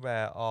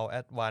Everywhere All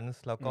at Once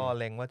แล้วก็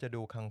เล็งว่าจะ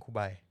ดูคังคูไ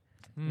บ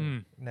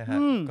นะฮะ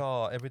ก็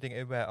Everything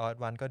Everywhere All at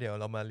Once ก็เดี๋ยว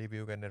เรามารีวิ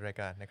วกันในราย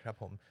การนะครับ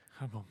ผม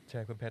เชิ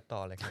ญคุณเพชรต่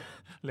อเลยครับ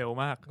เร็ว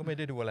มากก็ไม่ไ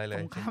ด้ดูอะไรเลย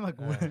ผมข้ามมา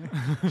กู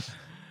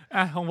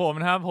ของผม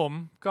นะครับผม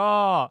ก็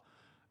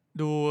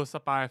ดู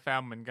Spy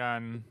Fam เหมือนกัน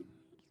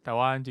แต่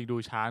ว่าจริงๆดู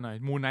ช้าหน่อย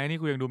Moon Knight นี่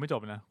กูยังดูไม่จ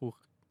บนะกู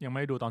ยังไม่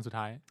ได้ดูตอนสุด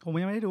ท้ายผม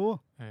ยังไม่ได้ดู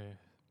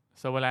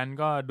Severance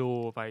ก็ดู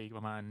ไปอีกป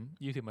ระมาณ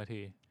20 นา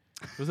ที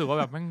รู้สึกว่า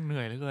แบบแม่งเห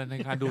นื่อยเหลือเกินใน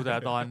การดูแต่ล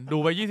ะตอนดู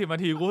ไป20 นา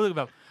ทีกูรู้สึก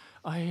แบบ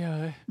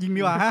ยิง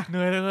ดีกว่าเห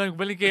นื่อยเหลือเกินกู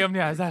เป็นเกมเ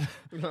นี่ยสัตว์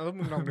แล้ว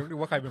มึงลองนึกดู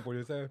ว่าใครเป็นโปร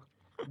ดิวเซอร์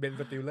เบน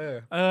สติลเลอร์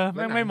แ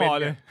ม่งไม่เหมาะ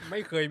เลยไ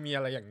ม่เคยมีอ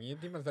ะไรอย่างนี้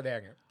ที่มันแสดง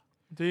อ่ะ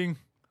จริง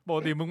ปก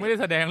ติมึงไม่ได้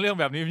แสดงเรื่อง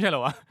แบบนี้ไม่ใช่เหร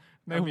อวะ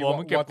ในหัว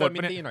มึงเก็บกดไป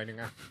หน่อยนึง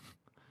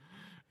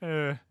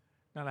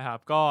นั่นแหละครับ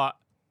ก็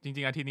จ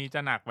ริงๆอาทิตย์นี้จ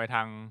ะหนักไปท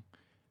าง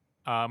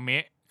เม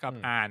ะกับ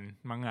อ่าน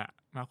มังงะ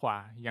มากกว่า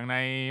อย่างใน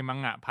มัง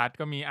งะพัท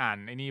ก็มีอ่าน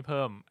ไอ้นี่เ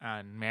พิ่มอ่า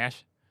นแมช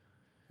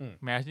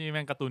นี่แ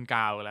ม่งการ์ตูนก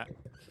าวแล้ว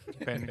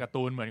เป็นการ์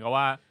ตูนเหมือนกับ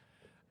ว่า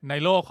ใน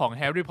โลกของแ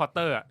ฮร์รี่พอตเต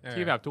อร์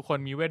ที่แบบทุกคน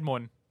มีเวทม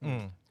นต์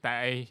แต่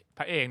ไอ้พ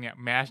ระเอกเนี่ย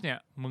แมชเนี่ย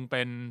มึงเ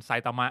ป็นไซ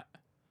ตามะ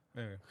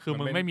คือ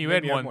มึงไม่มีเว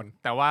ทมนต์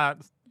แต่ว่า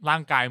ร่า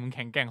งกายมึงแ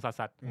ข็งแกร่งสั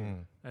ส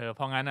เพ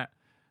ราะงั้นอ่ะ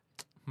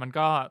มัน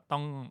ก็ต้อ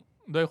ง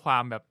ด้วยควา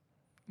มแบบ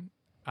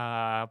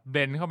เบ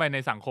นเข้าไปใน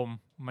สังคม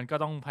มันก็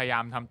ต้องพยายา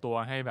มทำตัว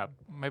ให้แบบ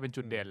ไม่เป็น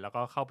จุดเด่นแล้ว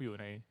ก็เข้าไปอยู่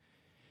ใน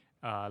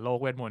โลก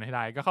เวทมนต์ให้ไ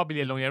ด้ก็เข้าไปเ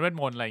รียนโรงเรียนเวท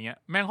มนต์อะไรเงี้ย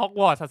แม่งฮอก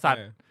วอตส์สัส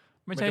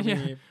ไม่ใช่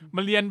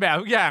มันเรียนแบบ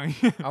ทุกอย่าง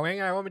เอาง่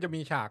ายๆว่ามันจะ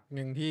มีฉาก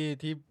นึง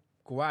ที่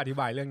กูว่าอธิ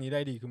บายเรื่องนี้ไ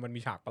ด้ดีคือมันมี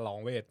ฉากประลอง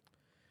เวท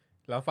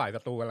แล้วฝ่ายศั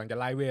ตรูกำลังจะ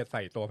ไล่เวทใ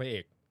ส่ตัวพระเอ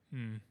ก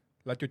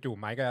แล้วจู่ๆ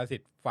ไม้กายสิ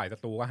ทธิ์ฝ่ายศั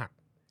ตรูก็หัก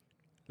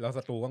แล้ว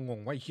ศัตรูก็งง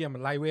ว่าไอ้เหี้ยมั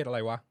นไล่เวทอะไร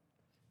วะ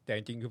แต่จ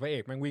ริงๆคือพระเอ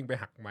กแม่งวิ่งไป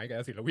หักไม้กาย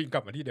สิทธิ์แล้ววิ่งก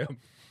ลับมาที่เดิม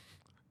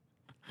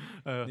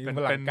เ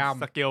ป็น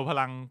สเกลพ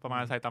ลังประมา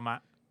ณไซตามะ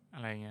อ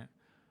ะไรเงี้ย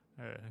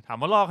ถาม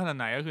ว่าลอกขนาด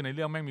ไหนก็คือในเ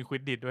รื่องแม่งมีควิ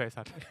ดดิดด้วย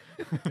สัตว์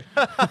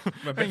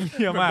มันเป็นเ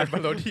หี้ยมากเป็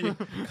นโรดี้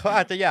เขาอ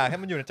าจจะอยากให้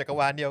มันอยู่ในจักร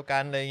วาลเดียวกั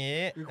นอะไรอย่าง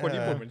งี้คือคน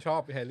ญี่ปุ่นมันชอ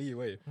บแฮร์รี่เ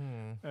ว้ย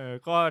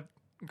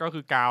ก็คื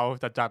อกาว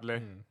จัดๆเลย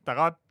แต่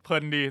ก็เพลิ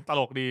นดีต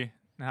ลกดี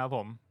นะครับผ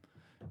ม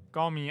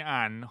ก็มี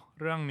อ่าน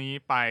เรื่องนี้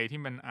ไปที่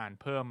มันอ่าน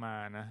เพิ่มมา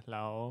นะแ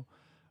ล้ว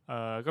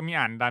ก็มี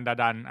อ่านดั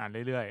นอ่าน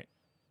เรื่อย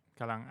ๆ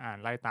กำลังอ่าน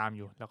ไล่ตามอ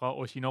ยู่แล้วก็โอ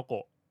ชิโนโก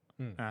ะ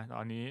ต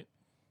อนนี้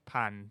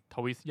ผ่านท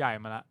วิสต์ใหญ่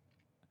มา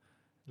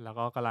แล้ว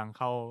ก็กำลัง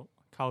เ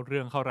ข้าเ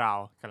รื่องเข้าราว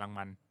กำลัง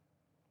มัน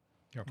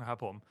นะครับ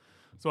ผม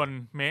ส่วน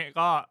เมะ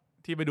ก็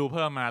ที่ไปดูเ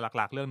พิ่มมาห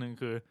ลักๆเรื่องนึง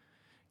คือ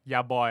ย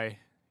าบอย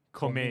โค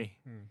เม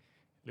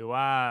หรือ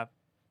ว่า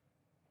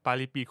ปา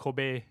ริปีโคเ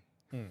บ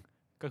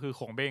ก็คือ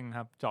ของเบ้งค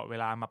รับเจาะเว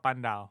ลามาปั้น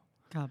ดาว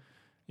ครับ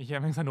นี่แค่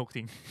แม่งสนุกจ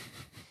ริง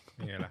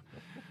นี่ไงล่ะ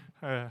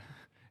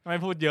ไม่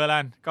พูดเยอะแล้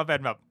วก็เป็น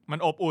แบบมัน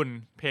อบอุ่น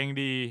เพลง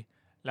ดี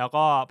แล้ว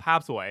ก็ภาพ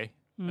สวย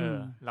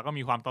แล้วก็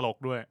มีความตลก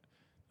ด้วย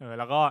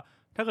แล้วก็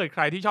ถ้าเกิดใค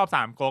รที่ชอบ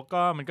3ก๊ก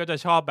ก็มันก็จะ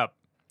ชอบแบบ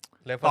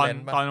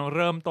ตอนเ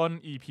ริ่มต้น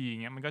EP เ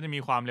งี้ยมันก็จะมี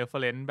ความ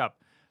reference แบบ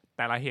แ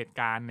ต่ละเหตุ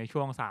การณ์ใน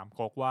ช่วง3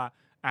ก๊กว่า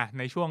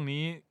ในช่วง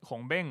นี้ขอ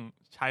งเบ้ง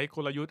ใช้ก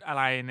ลยุทธ์อะ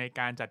ไรใน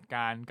การจัดก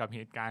ารกับเห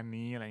ตุการณ์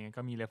นี้อะไรเงี้ย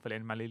ก็มี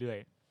reference มาเรื่อย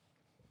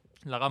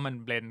ๆแล้วก็มัน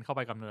เบลนด์เข้าไ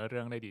ปกับเนื้อเ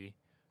รื่องได้ดี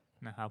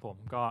นะครับผม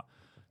ก็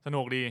ส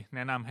นุกดีแน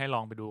ะนำให้ล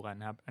องไปดูกัน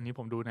นะครับอันนี้ผ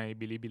มดูใน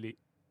บิลิบิลิ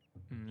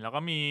แล้วก็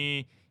มี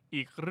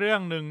อีกเรื่อ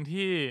งนึง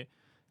ที่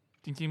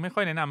จริงๆไม่ค่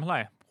อยแนะนำเท่าไห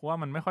ร่ ว่า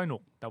มันไม่ค่อยหนุ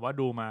กแต่ว่า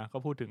ดูมาก็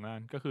พูดถึงแล้ว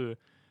ก็คือ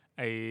ไ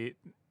อ้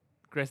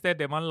Greatest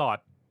Demon Lord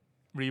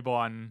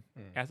Reborn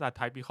as a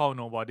Typical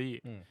Nobody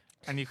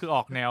อันนี้คืออ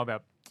อกแนวแบ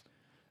บ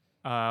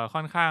ค่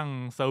อนข้าง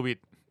เซอร์วิส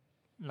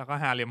แล้วก็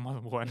ฮาเลมพอส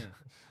มควร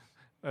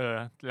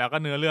แล้วก็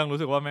เนื้อเรื่องรู้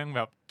สึกว่าแม่งแ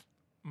บบ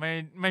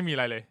ไม่มีอะ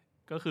ไรเลย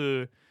ก็คือ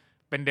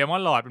เป็นเดมอ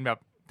นลอร์ดเป็นแบบ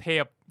เท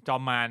พจอ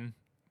มมาร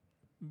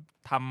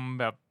ทำ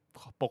แบบ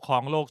ปกครอ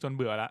งโลกจนเ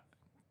บื่อแล้ว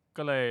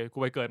ก็เลยกู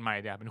ไปเกิดใหม่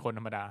เนี่ยเป็นคนธ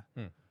รรมดา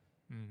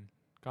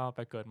ก็ไป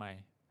เกิดใหม่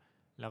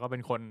แล้วก็เป็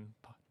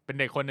น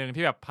เด็กคนหนึ่ง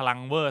ที่แบบพลัง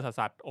เวอร์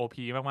สัสๆ OP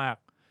มาก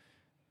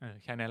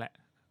ๆแค่นั้นแหละ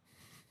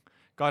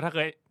ก็ถ้า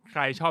ใค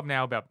รชอบแน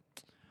วแบบ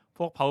พ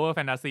วก power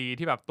fantasy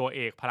ที่แบบตัวเอ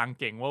กพลัง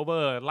เก่งเวอ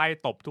ร์ไล่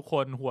ตบทุกค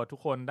นหัวทุก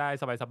คนได้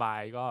สบา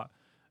ยๆก็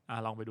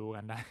ลองไปดูกั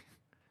นได้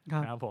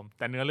นะครับผมแ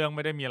ต่เนื้อเรื่องไ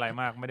ม่ได้มีอะไร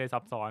มากไม่ได้ซั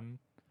บซ้อน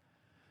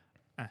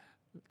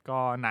ก็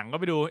หนังก็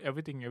ไปดู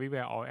Everything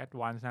Everywhere All at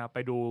Once นะครับไป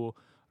ดู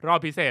รอบ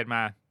พิเศษม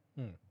า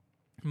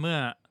เมื่อ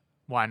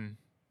วัน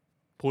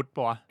พุธป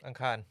ะอัง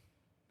คาร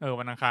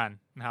วันอังคาร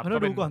นะครับก็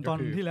ดูก่อนตอน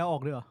ที่แล้วออ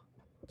กด้วยเหรอ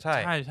ใช่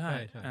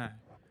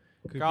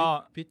คือก็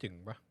พี่จึง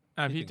ปะ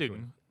พี่จึง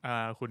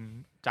คุณ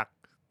จาก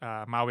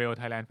Marvel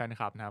Thailand Fan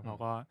Club นะครับเขา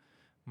ก็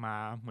มา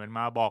เหมือนม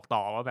าบอกต่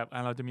อว่าแบบ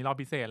เราจะมีรอบ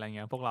พิเศษอะไรเ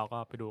งี้ยพวกเราก็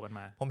ไปดูกันม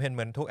าผมเห็นเห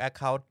มือนทุก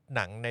account ห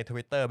นังใน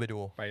Twitter ไปดู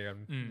ไปกัน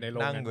ในโร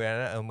งนั่งอยู่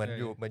นะเหมือน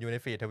อยู่ใน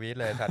ฟีดทวีต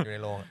เลยสัตว์อยู่ใน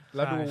โรงแ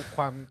ล้วดูค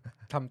วาม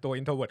ทำตัว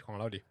introvert ของ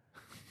เราดิ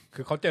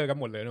คือเขาเจอกัน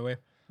หมดเลยนะเว้ย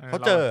เขา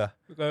เจอ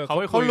เ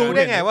ขารู้ไ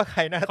ด้ไงว่าใค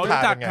รหน้าตาเ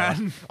ป็นไง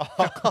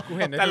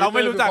แต่เราไ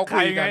ม่รู้จักใค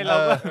รไง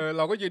เ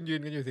ราก็ยื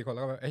นกันอยู่4 คนแ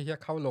ล้วก็เอ้ย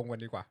เข้าลงวัน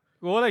ดีกว่า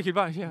กูก็เลยคิด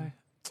ว่าใช่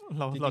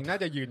เราจริงๆน่า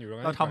จะยืนอยู่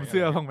เราทำเ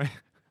สื้อบ้างไหม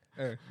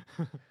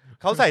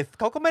เข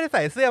าก็ไม่ได้ใ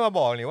ส่เสื้อมาบ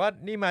อกนี่ว่า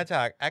นี่มาจ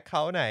าก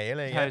account ไหนอะไ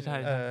รเงี้ยใช่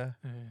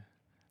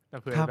แต่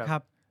เผื่อแบบ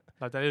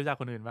เราจะได้รู้จัก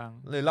คนอื่นบ้าง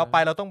หรือเร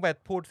าต้องไป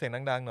พูดเสียง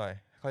ดังๆหน่อย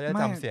เขาจะ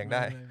จำเสียงไ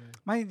ด้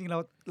ไม่จริงๆเรา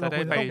ค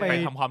วรไป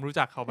ทำความรู้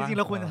จักเขาบ้างจริงๆ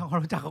เราควรจะทำควา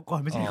มรู้จักเขาก่อ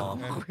นไม่ใช่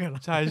คุยกับเร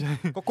าใช่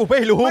ก็กูไ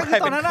ม่รู้ใคร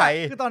เป็นใคร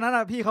คือตอนนั้น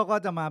พี่เขาก็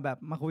จะมาแบบ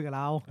มาคุยกับเ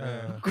รา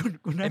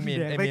คุณได้มี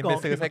ไป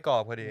ซื้อไส้กรอ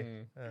กพอดี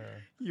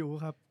อยู่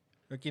ครับ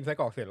กินไส้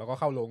กรอกเสร็จแล้วก็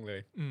เข้าลงเลย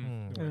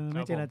ไ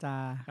ม่เจรจา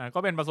ก็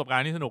เป็นประสบการ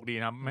ณ์ที่สนุกดี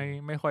นะครับ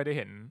ไม่ค่อยได้เ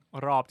ห็น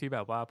รอบที่แบ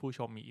บว่าผู้ช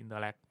มมีอินเตอ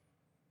ร์แอค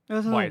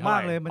สนุกมา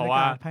กเลยบรรยา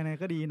กาศภายใน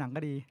ก็ดีหนังก็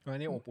ดีอัน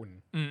นี้อบอุ่น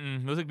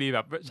รู้สึกดีแบ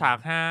บฉาก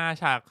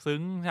5ฉากซึ้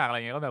งฉากอะไรเ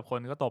งี้ยก็แบบค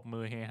นก็ตบมื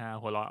อเฮฮา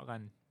หัวเราะกั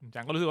นจั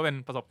งก็รู้สึกว่าเป็น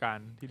ประสบการ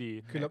ณ์ที่ดี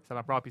คือสำห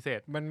รับรอบพิเศษ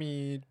มันมี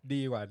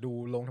ดีกว่าดู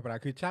โรงธรรมดา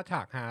คือฉ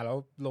ากฮาแล้ว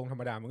โรงธรร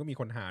มดามันก็มี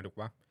คนหาถูก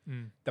ปะ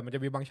แต่มันจะ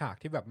มีบางฉาก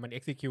ที่แบบมัน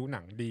execute ห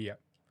นังดีอะ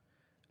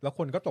แล้วค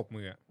นก็ตบ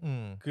มือ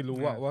คือรู้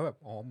ว่าแบบ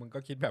อ๋อมึงก็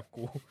คิดแบบ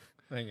กู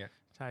อะไรเงี้ย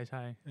ใ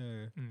ช่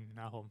น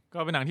ะครับผมก็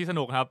เป็นหนังที่ส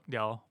นุกครับเ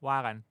ดี๋ยวว่า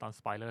กันตอน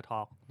Spoiler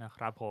Talk นะค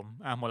รับผม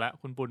หมดแล้ว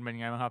คุณปุณเป็น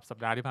ไงบ้างครับสัป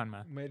ดาห์ที่ผ่านมา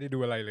ไม่ได้ดู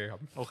อะไรเลยครั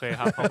บโอเค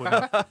ครับขอบคุณค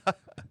รับ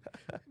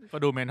ก็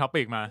ดูเมนท็อ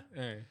ปิกมา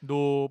ดู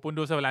ปุณ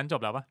ดู Severance จ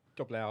บแล้วปะ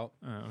จบแล้ว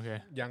โอเค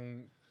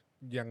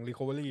ยัง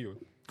recovery อยู่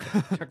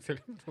จากเซ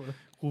รี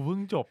กูเพิ่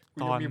งจบ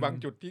ตอนมีบาง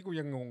จุดที่กู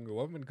ยังงงอยู่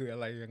ว่ามันคืออะ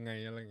ไรยังไง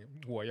อะไรเงี้ย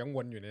หัวยังว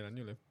นอยู่ในนั้นอ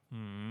ยู่เลย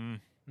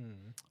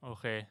โอ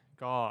เค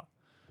ก็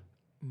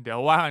เดี๋ยว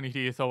ว่ากันอีก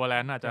ทีโซเวอร์แล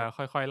นด์อาจจะ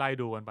ค่อยๆไล่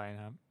ดูกันไปน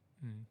ะครับ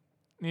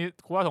นี่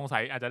คุณว่าสงสั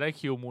ยอาจจะได้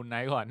คิวมูนไน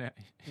ท์ก่อนเนี่ย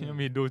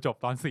มีดูจบ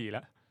ตอน4แ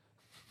ล้ว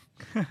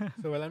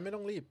โซเวอร์แลนด์ไม่ต้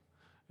องรีบ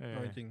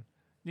จริง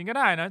ยิงก็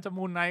ได้นะจะ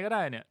มูนไนท์ก็ไ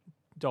ด้เนี่ย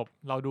จบ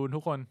เราดูทุ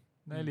กคน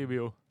ได้รี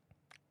วิว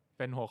เ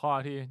ป็นหัวข้อ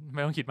ที่ไ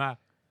ม่ต้องคิดมาก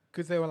คื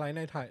อเซเวอร์แลนด์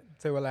ใน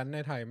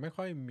ไทยไม่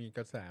ค่อยมีก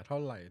ระแสเท่า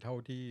ไหร่เท่า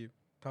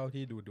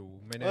ที่ดู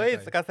ไม่แน่ใจ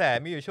กระแส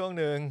มีอยู่ช่วง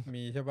นึง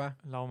มีใช่ปะ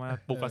เรามา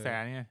ปลุกกระแส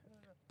นี่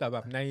แต่แบ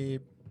บใน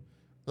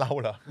เรา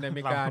เหรอในอเม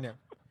ริกาเนี่ย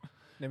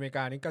ในอเมริก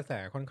านี่กระแส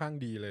ค่อนข้าง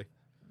ดีเลย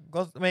ก็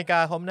อเมริกา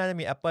เขาน่าจะ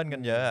มีแอปเปิลกั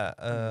นเยอะ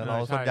เรา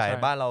ส่วนใหญ่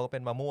บ้านเราก็เป็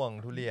นมะม่วง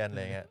ทุเรียนอะไ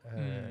รเงี้ย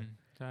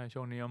ใช่ช่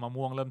วงนี้มะ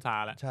ม่วงเริ่มซา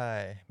แล้วใช่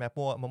ม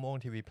ะม่วง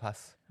ทีวีพลัส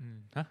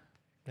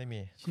ไม่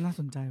มีน่า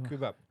สนใจว่ะคือ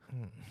แบบ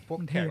พวก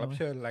แขกรับเ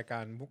ชิญราย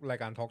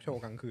การทอล์กโช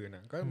ว์กลางคืนน่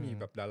ะก็มี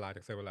แบบดาราจ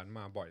ากเซเวอร์แลนด์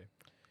มาบ่อย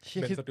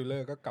เบนสตูเลอ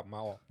ร์ก็กลับม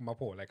าโ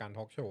ผล่รายการท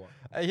อล์กโชว์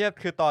ไอ้เหี้ย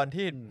คือตอน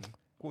ที่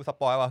กูส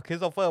ปอยว่าคริส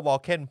โตเฟอร์วอล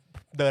เคน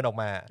เดินออก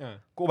มา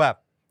กูแบบ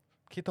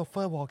คริสโตเฟ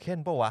อร์วอลเคน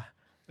ป่ะวะ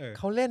เ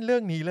ขาเล่นเรื่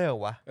องนี้เลยเหร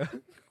อวะ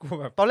กู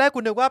แบบตอนแรกกู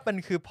นึกว่ามัน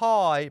คือพ่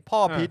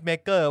อพีทเม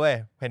เกอร์เว้ย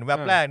เห็นแว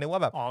บแรกนึกว่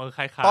าแบบ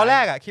ตอนแร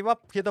กอ่ะคิดว่า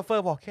คริสโตเฟอ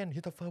ร์วอลเคน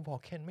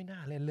ไม่น่า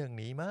เล่นเรื่อง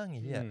นี้มั้งไ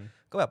อ้เหี้ย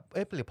ก็แบบ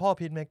หรือพ่อ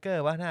พีทเมเกอ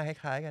ร์ว่าหน้าค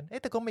ล้ายๆกัน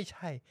แต่ก็ไม่ใ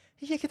ช่ไ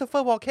อ้เหี้ยคริสโตเฟอ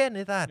ร์วอลเคนไ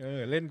อ้สัส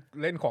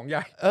เล่นของให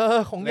ญ่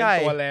ของใหญ่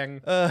ตัวแรง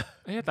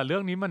แต่เรื่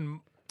องนี้มัน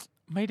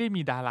ไม่ได้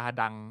มีดารา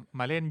ดัง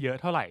มาเล่นเยอะ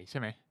เท่าไหร่ใช่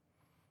ไหม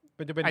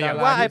มันจะเป็นดาร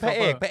าว่าไอ้พระ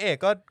เอก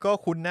ก็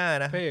คุ้นหน้า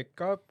นะพระเอ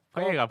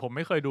กอะผมไ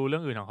ม่เคยดูเรื่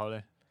องอื่นของเขาเล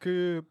ยคื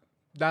อ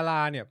ดาร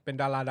าเนี่ยเป็น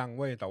ดาราดังเ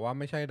ว้ยแต่ว่า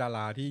ไม่ใช่ดาร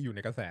าที่อยู่ใน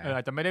กระแสอ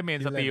าจจะไม่ได้เม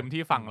นสตรีม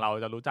ที่ฝั่งเรา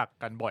จะรู้จัก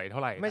กันบ่อยเท่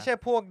าไหร่ไม่ใช่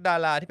พวกดา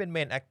ราที่เป็นเม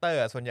นแอคเตอ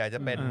ร์ส่วนใหญ่จะ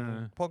เป็น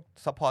พวก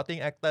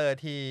supporting actor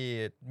ที่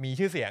มี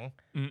ชื่อเสียง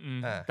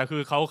แต่คื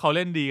อเขาเ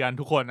ล่นดีกัน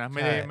ทุกคนนะไ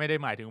ม่ได้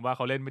หมายถึงว่าเ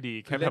ขาเล่นไม่ดี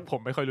แค่แบบผ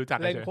มไม่ค่อยรู้จัก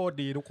เล่นโคตร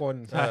ดีทุกคน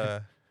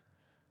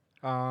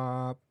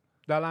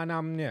ดาราน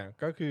ำเนี่ย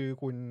ก็คือ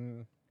คุณ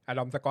อ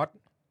ดัมสกอต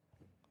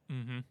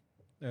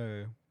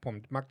ผม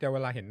มักจะเว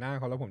ลาเห็นหน้า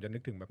เขาแล้วผมจะนึ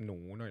กถึงแบบหนู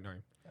หน่อย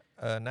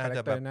ๆน่าจ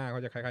ะแบบหน้าเขา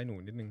จะคล้ายๆหนู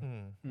นิดนึง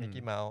มิก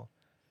กี้เมาส์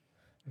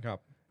ครับ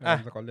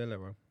สกอตเล่นอะไร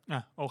วะ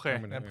โอเค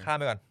งั้นข้าม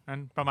ไปก่อนงั้น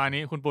ประมาณ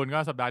นี้คุณปุณก็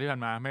สัปดาห์ที่ผ่า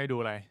นมาไม่ได้ดู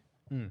อะไร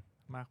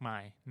มากมา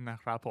ยนะ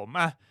ครับผม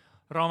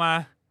เรามา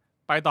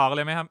ไปต่อกันเ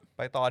ลยไหมครับไ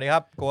ปต่อดีค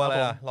รับกลัวอะไร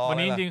อ่ะวัน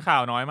นี้จริงๆข่า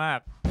วน้อยมาก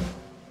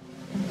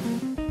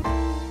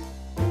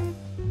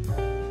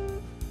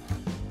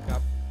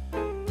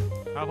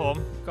ครับผม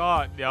ก็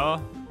เดี๋ยว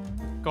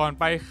ก่อน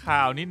ไปข่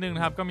าวนิดนึงน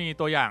ะครับก็มี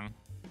ตัวอย่าง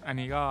อัน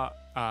นี้ก็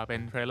เป็น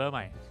เทรลเลอร์ให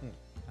ม่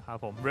นะครับ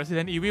ผม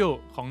Resident Evil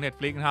ของ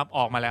Netflix นะครับอ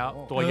อกมาแล้ว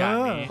ตัวอย่าง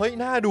นี้เฮ้ย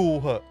น่าดู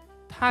เหอะ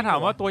ถ้าถาม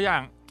ว่าตัวอย่า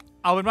ง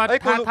เอาเป็นว่า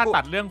ถ้า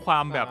ตัดเรื่องควา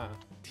มแบบ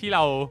ที่เร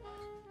า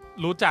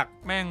รู้จัก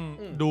แม่ง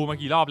ดูมา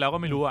กี่รอบแล้วก็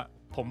ไม่รู้อ่ะ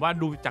ผมว่า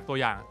ดูจากตัว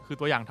อย่างคือ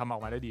ตัวอย่างทำออ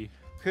กมาได้ดี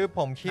คือผ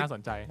มคิดน่าส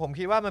นใจผม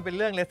คิดว่ามันเป็น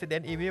เรื่อง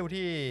Resident Evil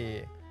ที่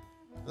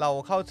เรา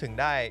เข้าถึง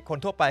ได้คน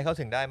ทั่วไปเข้า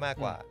ถึงได้มาก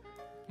กว่า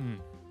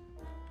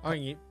เอาอ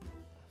ย่างนี้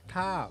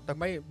ถ้า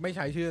ไม่ใ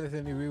ช้ชื่อ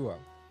Resident Evil อ่ะ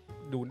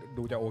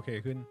ดูจะโอเค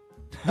ขึ้น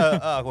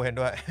กูเห็น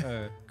ด้วย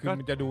คือ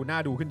มันจะดูน่า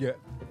ดูขึ้นเยอะ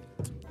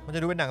มันจะ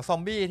ดูเป็นหนังซอ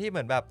มบี้ที่เห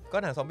มือนแบบก็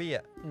หนังซอมบี้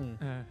อ่ะ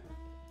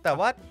แต่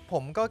ว่าผ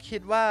มก็คิ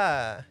ดว่า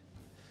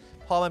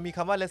พอมันมีค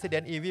ำว่า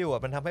Resident Evil อ่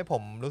ะมันทำให้ผ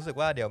มรู้สึก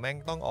ว่าเดี๋ยวแม่ง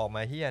ต้องออกม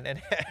าเฮี้ยแน่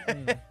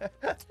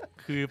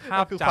ๆคือภา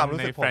พจำ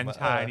ในแฟรนไ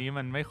ชส์นี้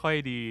มันไม่ค่อย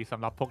ดีส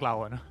ำหรับพวกเรา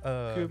อะเนาะ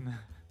คือ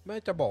ไม่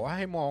จะบอกว่าใ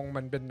ห้มอง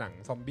มันเป็นหนัง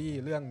ซอมบี้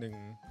เรื่องนึง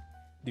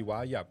ดีว่า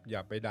อย่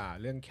าไปด่า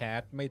เรื่องแค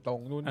สไม่ตรง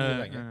นู่นนี่อะ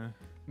ไรเงี้ย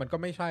มันก็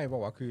ไม่ใช่บอ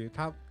กว่าคือ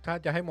ถ้า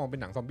จะให้มองเป็น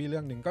หนังซอมบี้เรื่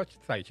องนึงก็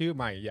ใส่ชื่อใ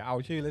หม่อย่าเอา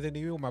ชื่อ Resident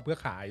Evil มาเพื่อ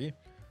ขาย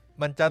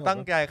มันจะตั้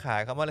งใจขา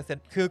ยคำว่า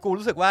Resident คือกู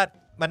รู้สึกว่า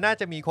มันน่า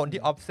จะมีคน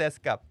ที่ obsess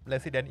กับ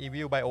Resident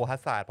Evil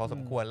Biohazard พอส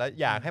มควรแล้ว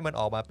อยากให้มัน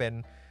ออกมาเป็น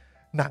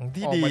หนัง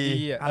ที่ดี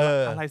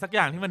อะไรสักอ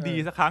ย่างที่มันดี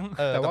สักครั้ง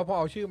แต่ว่าพอ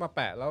เอาชื่อมาแป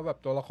ะแล้วแบบ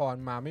ตัวละคร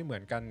มาไม่เหมื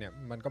อนกันเนี่ย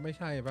มันก็ไม่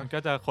ใช่ป่ะ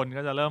คน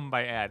ก็จะเริ่มไบ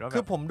แอดว่าคื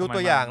อผมดูตั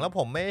วอย่างแล้วผ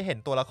มไม่เห็น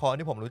ตัวละคร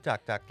ที่ผมรู้จัก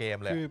จากเกม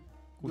เลย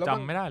กูจ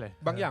ำไม่ได้เลย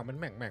บางอย่างมัน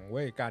แหม่งเ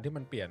ว้ยการที่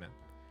มันเปลี่ยนอะ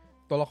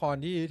ตัวละคร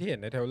ที่เห็น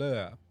ในเทรลเลอ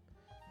ร์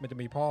มันจะ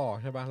มีพ่อ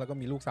ใช่ป่ะแล้วก็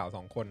มีลูกสาว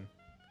2คน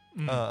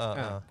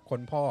ค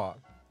น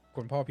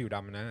พ่อผิวด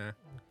ำนะ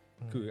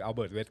คืออัลเ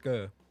บิร์ตเวสเกอ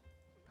ร์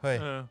เฮ้ย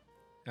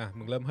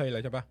มึงเริ่มเฮ้ยแล้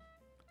วใช่ป่ะ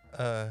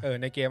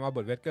ในเกมอัลเบิ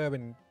ร์ตเวสเกอร์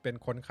เป็น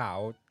คนขาว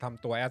ท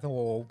ำตัวแอสโฮ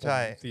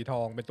สีท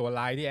องเป็นตัว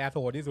ร้ายที่แอสโ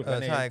ฮที่สุดใ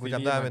นใช่กูจ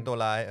ำได้เป็นตัว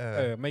ร้าย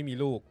ไม่มี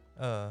ลูก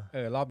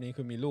รอบนี้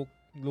คือมี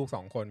ลูก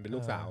2คนเป็นลู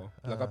กสาว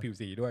แล้วก็ผิว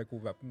สีด้วยกู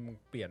แบบ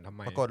เปลี่ยนทำไ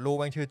มปรากฏลูก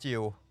แม่งชื่อจิ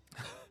ว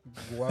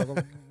กูว่าก็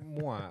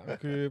มั่ว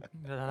คือ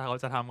ถ้าเขา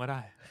จะทำก็ไ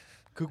ด้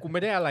คือกูไ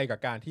ม่ได้อะไรกับ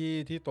การ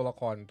ที่ตัวละ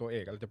ครตัวเอ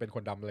กจะเป็นค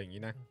นดำอะไรอย่าง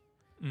นี้นะ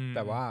แ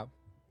ต่ว่า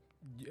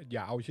อ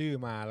ย่าเอาชื่อ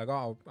มาแล้วก็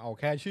เอา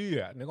แค่ชื่อ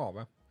นึกออก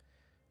ปะ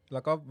แล้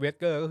วก็เวส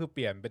เกอร์ก็คือเป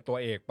ลี่ยนเป็นตัว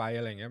เอกไป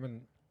อะไรเงี้ยมั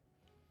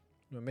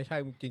นไม่ใช่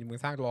จริงมึง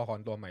สร้างตัวละคร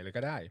ตัวใหม่เลย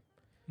ก็ได้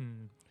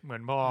เหมือ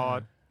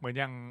น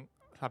อย่าง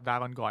สัปดาห์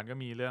ก่อนๆก็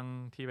มีเรื่อง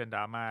ที่เป็นด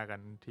ราม่ากัน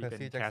ที่เป็น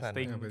แคส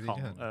ติ้งของ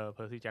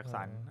Percy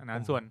Jackson อันนั้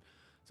นส่ว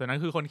นนั้น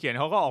คือคนเขียน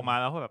เขาก็ออกมา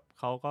แล้วแบบ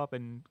เขาก็เ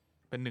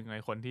ป็นหนึ่งใน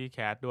คนที่แค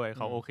สด้วยเ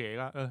ขาโอเค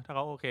ก็ถ้าเข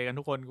าโอเคกัน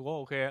ทุกคนกูก็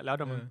โอเคแล้ว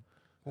แต่มึง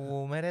กู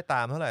ไม่ได้ต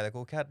ามเท่าไหร่แต่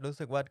กูแค่รู้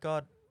สึกว่าก็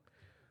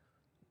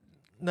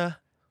นะ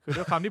คือ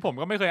ด้วยความที่ผม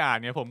ก็ไม่เคยอ่าน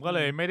เนี่ยผมก็เล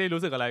ยไม่ได้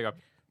รู้สึกอะไรกับ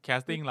แค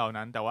สติ้งเหล่า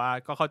นั้นแต่ว่า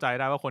ก็เข้าใจ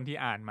ได้ว่าคนที่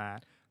อ่านมา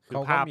คือ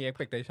ภาพมี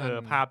expectation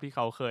ภาพที่เข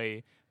าเค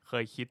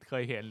ยคิดเค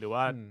ยเห็นหรือ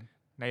ว่า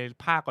ใน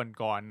ภาค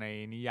ก่อนๆใน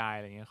นิยายอ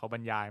ะไรเงี้ยเขาบร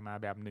รยายมา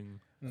แบบนึง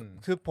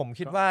คือผม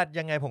คิดว่า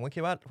ยังไงผมก็คิ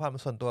ดว่าความ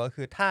ส่วนตัวก็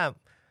คือถ้า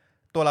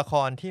ตัวละค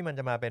รที่มัน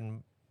จะมาเป็น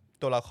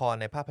ตัวละคร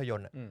ในภาพยน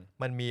ตร์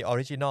มันมีออ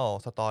ริจินอล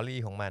สตอรี่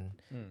ของมัน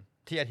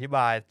ที่อธิบ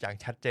ายอย่าง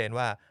ชัดเจน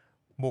ว่า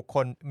บุคค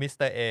ลมิสเ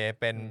ตอร์เอ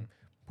เป็น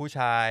ผู้ช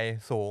าย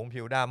สูง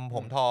ผิวดำผ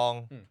มทอง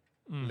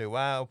หรือ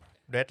ว่า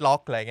เรดล็อ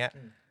กอะไรเงี้ย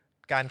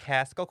การแค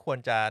สก็ควร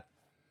จะ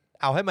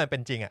เอาให้มันเป็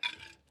นจริงอ่ะ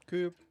คื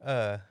อ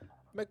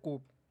ไม่กู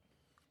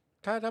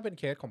ถ้าเป็น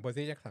เคสของ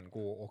Percy Jackson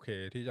กูโอเค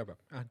ที่จะแบบ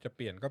จะเป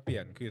ลี่ยนก็เปลี่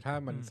ยนคือถ้า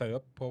มันเซิร์ฟ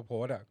โพ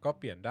สอ่ะก็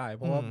เปลี่ยนได้เ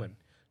พราะว่าเหมือน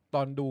ต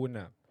อนดู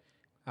น่ะ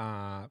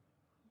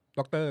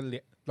ด็อกเต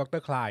อ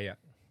ร์คลายอ่ะ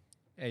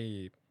ไอ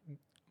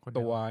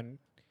ตัว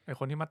ไอ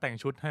คนที่มาแต่ง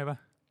ชุดให้ปะ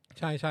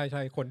ใ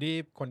ช่คน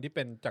ที่เ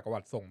ป็นจักรวร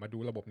รดิส่งมาดู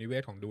ระบบนิเว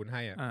ศของดูนใ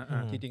ห้อ่ะ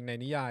จริงๆใน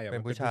นิยายเป็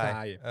นผู้ชา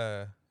ย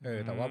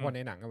แต่ว่าพอใน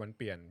หนังมัน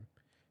เปลี่ยน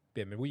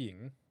เป็นผู้หญิง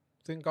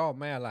ซึ่งก็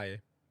ไม่อะไร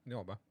นึก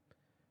ออกปะ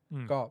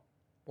ก็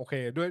โอเค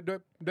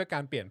ด้วยกา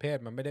รเปลี่ยนเพศ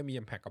มันไม่ได้มี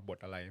impact กับบท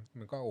อะไร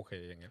มันก็โอเค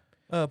อย่างเงี้ย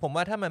ผม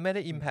ว่าถ้ามันไม่ไ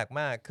ด้ impact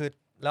มากคือ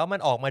แล้วมัน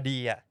ออกมาดี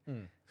อ่ะ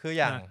คือ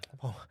อย่าง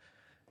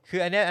คือ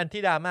อันนี้อัน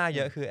ที่ดราม่าเย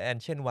อะคือ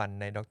Ancient One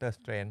ใน Doctor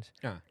Strange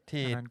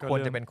ที่ควร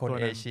จะเป็นคน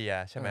เอเชีย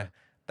ใช่ไหม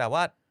แต่ว่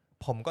า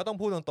ผมก็ต้อง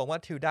พูดตรงๆว่า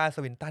ทิลดาส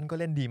วินตันก็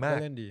เล่นดีมาก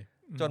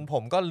จนผ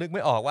มก็ลึกไ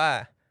ม่ออกว่า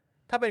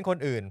ถ้าเป็นคน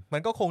อื่นมั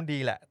นก็คงดี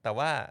แหละแต่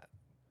ว่า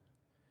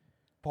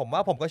ผ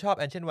มก็ชอบ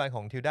Ancient One ข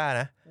องทิลดา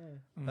นะ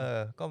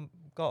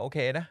ก็โอเค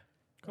นะ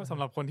ก็สำ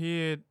หรับคนที่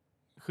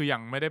คืออย่า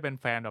งไม่ได้เป็น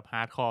แฟนแบบฮ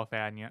าร์ดคอร์แฟ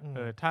นเงี้ย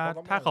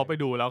ถ้าเขาไป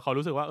ดูแล้วเขา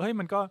รู้สึกว่าเฮ้ย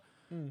มัน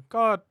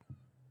ก็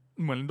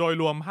เหมือนโดย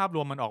รวมภาพร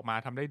วมมันออกมา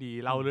ทำได้ดี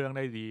เล่าเรื่องไ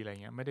ด้ดีอะไร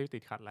เงี้ยไม่ได้ติ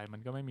ดขัดอะไรมั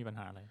นก็ไม่มีปัญ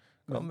หาอะไร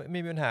ก็ไ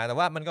ม่มีปัญหาแต่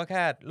ว่ามันก็แ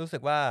ค่รู้สึ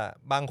กว่า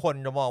บางคน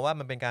จะมองว่า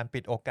มันเป็นการปิ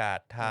ดโอกาส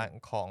ทาง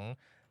ของ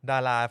ดา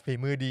ราฝี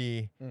มือดี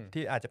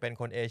ที่อาจจะเป็น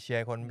คนเอเชีย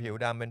คนผิว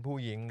ดำเป็นผู้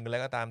หญิงแล้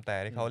วก็ตามแต่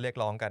ที่เขาเรียก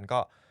ร้องกัน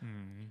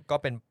ก็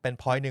เป็น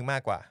พอยต์นึงมา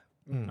กกว่า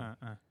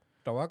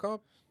แต่ว่าก็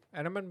อั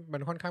นนั้นมั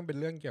นค่อนข้างเป็น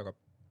เรื่องเกี่ยวกับ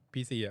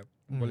PC อ่ะ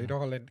political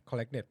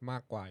correctness มา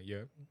กกว่าเยอ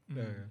ะ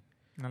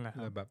นั่นแหละ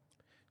แบบ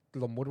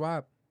สมมุติว่า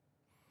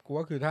กู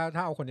ก็คือถ้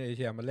าเอาคนเอเ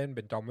ชียมาเล่นเ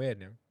ป็นจอมเวท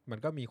เนี่ยมัน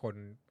ก็มีคน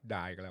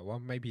ด่ากันแหละว่า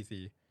ไม่ PC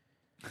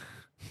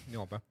นี่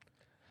ออกปะ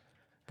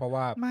เพราะ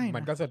ว่า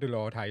มันก็สตูดิโอ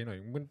ไทยหน่อย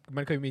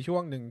มันเคยมีช่ว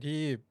งหนึ่ง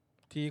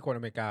ที่คน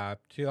อเมริกา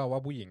เชื่อว่า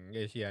ผู้หญิงเ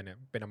อเชียเนี่ย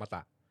เป็นอมต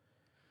ะ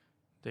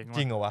จ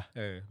ริงเหรอวะ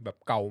แบบ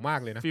เก่ามาก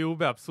เลยนะฟิล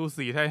แบบซู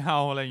สีไทเฮา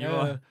อะไรอย่างเงี้ย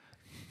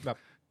แบบ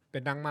เป็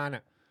นดังมาเ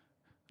นี่ย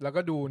แล้ว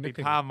ก็ดูนึก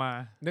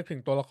ถึ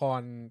งตัวละคร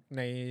ใ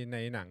น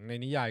หนังใน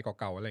นิยายเก่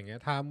าๆอะไรเงี้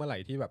ยถ้าเมื่อไหร่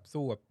ที่แบบ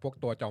สู้กับพวก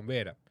ตัวจอมเว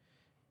ทอ่ะ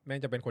แม่ง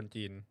จะเป็นคน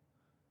จีน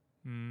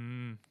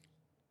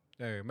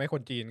ไม่ค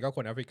นจีนก็ค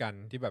นแอฟริกัน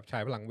ที่แบบใช้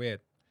พลังเวท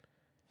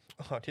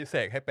ที่เส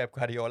กให้เป๊ป ก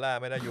วาร์ดิโอลา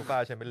ไม่ได้ยูฟ่า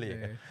แชมเปี้ยนลีก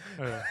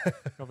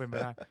ก็เป็นไป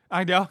ได้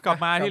เดี๋ยวกลับ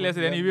มาที่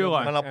Resident Evil ก่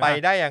อนเราไป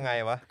ได้ยังไง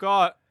วะก็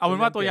เอาเป็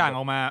นว่าตัวอย่างอ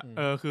อกมา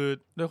คือ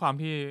ด้วยความ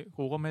ที่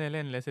กูก็ไม่ได้เ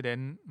ล่น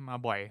Resident มา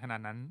บ่อยขนา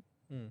ดนั้น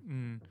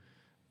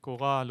กู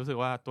ก็รู้สึก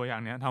ว่าตัวอย่า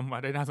งเนี้ยทำมา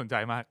ได้น่าสนใจ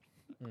มาก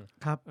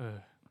ครับ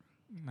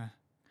นะ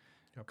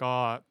ก็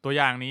ตัวอ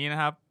ย่างนี้นะ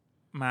ครับ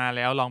มาแ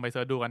ล้วลองไปเ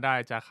สิร์ชดูกันได้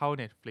จะเข้า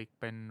Netflix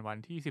เป็นวัน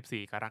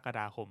ที่14กรกฎ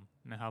าคม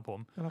นะครับผม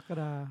กรก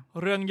ฎา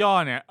เรื่องย่อ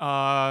เนี่ย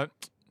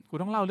กู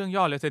ต้องเล่าเรื่อง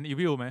ย่อ Resident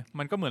Evil ไหม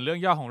มันก็เหมือนเรื่อง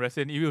ย่อของ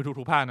Resident Evil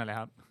ทุกๆภาคนั่นแหละ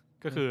ครับ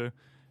ก็คือ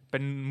เป็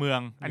นเมือง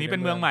อันนี้เป็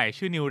นเมืองใหม่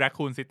ชื่อ New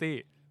Raccoon City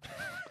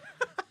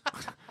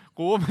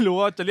กูไม่รู้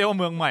ว่าจะเรียกว่า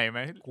เมืองใหม่ไห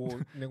มกู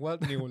นึกว่า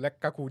New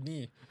Raccoon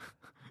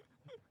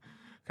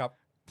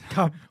ค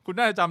รับคุณ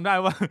น่าจะจำได้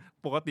ว่า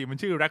ปกติมัน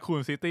ชื่อ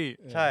Raccoon City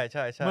ใช่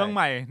เมืองใ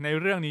หม่ใน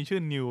เรื่องนี้ชื่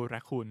อ New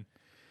Raccoon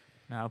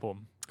นะครับผม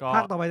ภ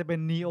าคต่อไปจะเป็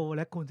น Neo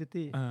Raccoon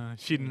City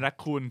Shin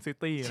Raccoon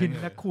City Shin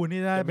Raccoon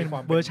นี่ได้เป็น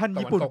เวอร์ชัน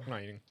ญี่ปุ่น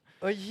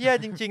เฮีย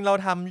จริงๆเรา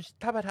ท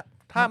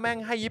ำถ้าแม่ง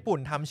ให้ญี่ปุ่น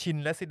ทำ Shin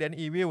Resident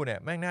Evil เนี่ย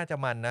แม่งน่าจะ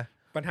มันนะ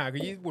ปัญหาคื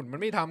อญี่ปุ่นมัน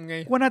ไม่ทำไง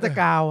ว่าน่าจะ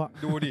กาวอ่ะ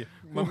ดูดิ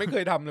มันไม่เค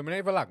ยทำเลยมันใ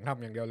ห้ฝรั่งท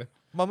ำอย่างเดียวเลย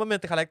มันเป็น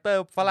คาแรคเตอ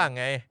ร์ฝรั่ง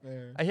ไง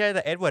ไอ้เหี้ยแ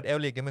ต่เอ็ดเวิร์ดเอล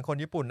ริกยังเป็นคน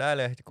ญี่ปุ่นได้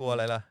เลยจะกลัวอะ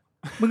ไรล่ะ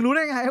มึงรู้ไ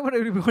ด้ไงว่าเ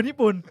ป็นคนญี่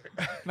ปุ่น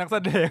นักแส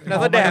ดง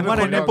ว่าใ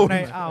นญี่ปุ่น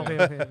โอเค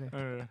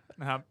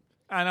นะครับ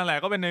นั่นแหละ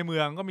ก็เป็นในเมื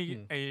องก็มี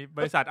ไอ้บ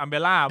ริษัทอัมเบ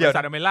ล่าบริ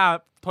ษัทอัมเบล่า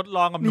ทดล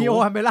องกับหนูนีโอ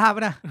อัมเบล่าป่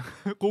ะนะ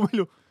กูไม่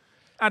รู้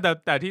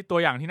แต่ที่ตัว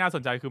อย่างที่น่าส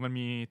นใจคือมัน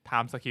มีไท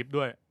ม์สคริปต์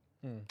ด้วย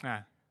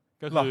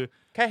ก็คือ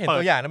แค่เห็น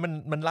ตัวอย่างนั้น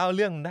มันเล่าเ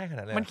รื่องได้ข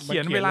นาดนั้นมันเขี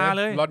ยนเวลา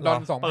เลยลอนดอ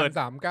น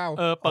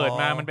2039เปิด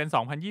มามันเป็น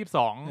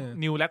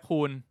2022 New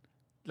Raccoon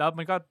แล้ว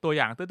มันก็ตัวอ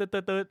ย่าง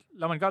ตืดๆๆ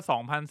แล้วมันก็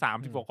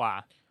2030กว่า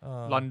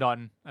ลอนดอน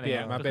อะไรอย่างเ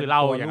งี้ยก็คือเล่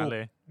าอย่างนั้นเล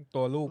ย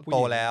ตัวลูกโต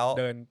แล้ว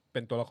เดินเป็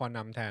นตัวละครน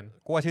ำแทน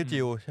กูว่าชื่อ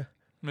จิว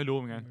ไม่รู้เ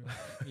หมือนกัน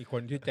อีกค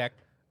นชื่อแจ็ค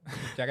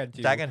แอน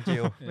จิ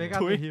วเวกั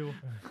สฮิล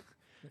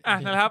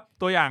นะครับ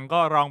ตัวอย่างก็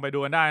ลองไปดู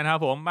กันได้นะครั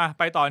บผมมา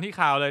ไปต่อที่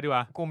ข่าวเลยดีก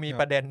ว่ากูมี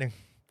ประเด็นหนึ่ง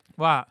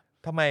ว่า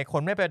ทำไมค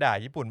นไม่ไปด่า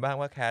ญี่ปุ่นบ้าง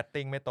ว่าแคส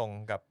ติ้งไม่ตรง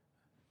กับ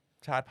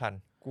ชาติพัน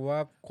ธุ์กูว่า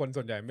คน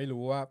ส่วนใหญ่ไม่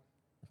รู้ว่า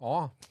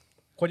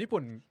คนญี่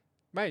ปุ่น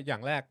ไม่อย่า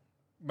งแรก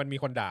มันมี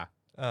คนด่า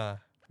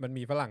มัน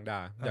มีฝรั่งด่า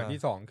อย่างที่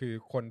สองคือ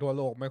คนทั่วโ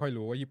ลกไม่ค่อย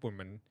รู้ว่าญี่ปุ่น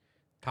มัน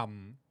ท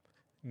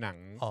ำหนัง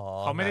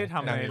เขาไม่ได้ท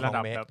ำในระ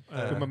ดับแบบ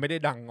คือมันไม่ได้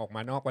ดังออกม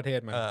านอกประเทศ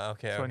มัน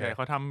ส่วนใหญ่เข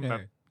าทำแบ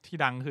บที่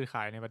ดังคือข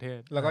ายในประเทศ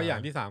แล้วก็อย่า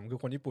งที่สามคือ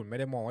คนญี่ปุ่นไม่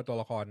ได้มองว่าตัว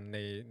ละคร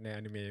ในอ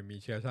นิเมะมี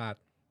เชื้อชาติ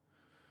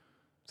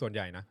ส่วนให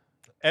ญ่นะ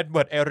เอ็ดเ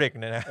วิร์ดเอริก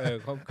เนี่ยนะ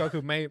ก็คื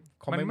อ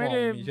เขาไม่มอง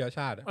มีเชื้อช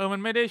าติมั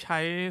นไม่ได้ใช้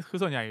คือ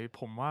ส่วนใหญ่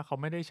ผมว่าเขา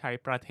ไม่ได้ใช้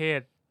ประเทศ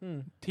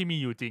ที่มี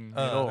อยู่จริงใ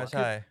นโลก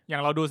อย่า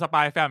งเราดูสป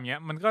ายแฟมเงี้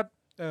ยมันก็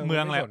เมื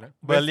องอะไร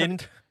เบอร์ลิน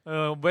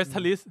เวส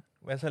ต์ลิส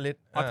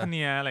ออเทเ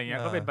นียอะไรเงี้ย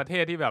ก็เป็นประเท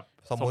ศที่แบบ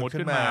สมมติ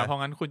ขึ้นมาเพราะ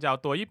งั้นคุณจะเอา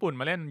ตัวญี่ปุ่น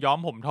มาเล่นย้อม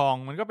ผมทอง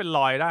มันก็เป็นร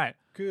อยได้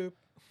คือ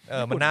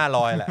มันหน้าล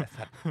อยแหละ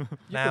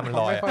หน้ามัน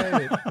ลอย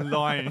ล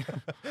อย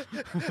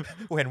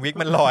กูเห็นวิก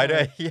มันลอยด้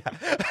วยเฮีย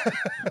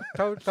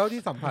เท่า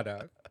ที่สัมผัสอ่ะ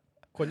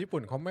คนญี่ปุ่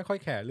นเขาไม่ค่อย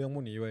แคร์เรื่องพ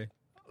วกนี้เว้ย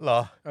เหร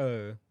อ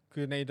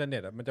คือในอินเทอร์เน็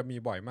ตมันจะมี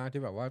บ่อยมาก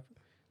ที่แบบว่า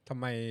ทำ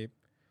ไม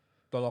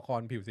ตัวละค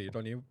รผิวสี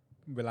ตัวนี้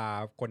เวลา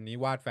คนนี้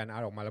วาดแฟนอา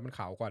ร์ตออกมาแล้วมันข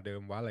าวกว่าเดิ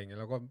มวะอะไรเงี้ย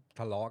แล้วก็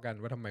ทะเลาะกัน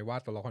ว่าทำไมวา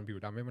ดตัวละครผิว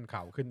ดำให้มันข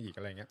าวขึ้นอีกอ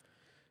ะไรเงี้ย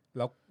แ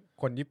ล้ว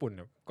คนญี่ปุ่น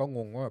ก็ง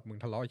งว่าแบบมึง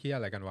ทะเลาะเหี้ยอ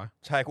ะไรกันวะ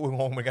ใช่กู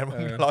งงเหมือนกันมึง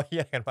ทะเลาะเหี้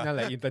ยกันวะนั่นแห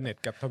ละอินเทอร์เน็ต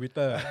กับ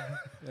Twitter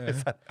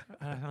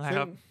ซึ่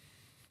ง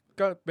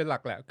ก็เป็นหลั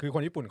กแหละคือค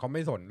นญี่ปุ่นเขาไ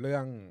ม่สนเรื่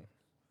อง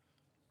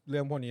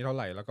พวกนี้เท่าไ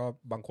หร่แล้วก็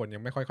บางคนยั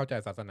งไม่ค่อยเข้าใจ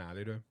ศาสนาเล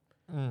ยด้วย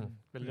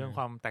เป็นเรื่องค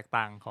วามแตก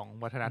ต่างของ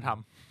วัฒนธรรม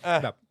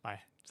แบบไป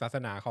ศาส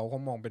นาเขา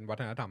มองเป็นวั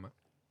ฒนธรรม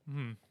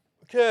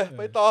โอเค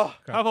ไปต่อ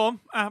ครับผม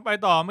ไป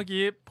ต่อเมื่อ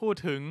กี้พูด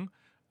ถึง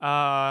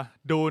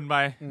ดูนไป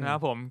นะครั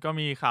บผมก็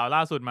มีข่าวล่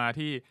าสุดมา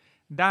ที่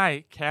ได้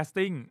แคส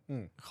ติ้ง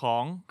ขอ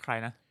งใคร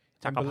นะ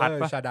จักรพรร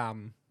ดิชาดาม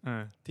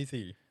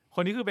ที่4ค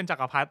นนี้คือเป็นจั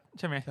กรพรรดิ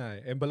ใช่ไหมใช่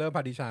เอ็มเบอร์เลอร์พ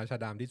าดิชาชา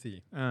ดามที่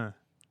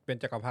4 เป็น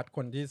จักรพรรดิค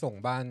นที่ส่ง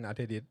บ้านอาร์เ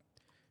ทดิส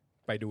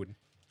ไปดูน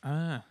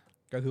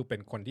ก็คือเป็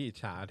นคนที่อิจ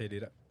ฉาอาร์เทดิ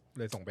สเ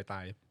ลยส่งไปตา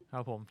ยค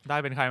รับผมได้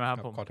เป็นใครมาครับ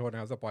ผมขอโทษนะ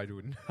ครับสปอยดู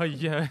นเฮ้ยเ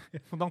หี้ย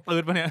มึงต้องตื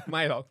ดปะเนี่ยไ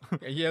ม่หรอก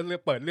ไอ้เหี้ย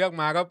เปิดเรื่อง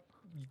มาก็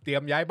เตรีย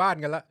มย้ายบ้าน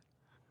กันละ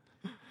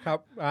ครับ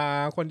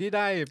คนที่ไ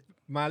ด้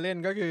มาเล่น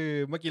ก็คือ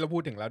เมื่อกี้เราพู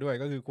ดถึงแล้วด้วย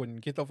ก็คือคุณ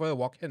คริสโตเฟอร์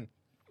วอล์กเคน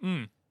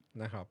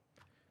นะครับ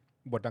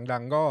บทดั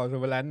งๆก็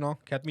Severance เนาะ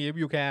Catch Me If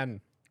You Can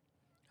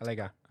อะไร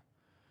กัน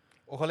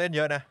โอ้เขาเล่นเ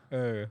ยอะนะ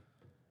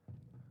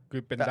คื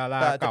อเป็นดารา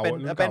เก่าเ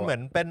ป็นเหมือ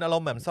นเป็นอาร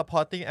มณ์แบบ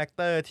supporting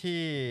actor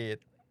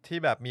ที่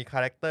แบบมีคา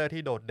แรคเตอร์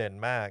ที่โดดเด่น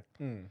มาก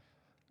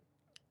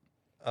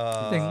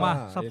เจ๋งว่ะ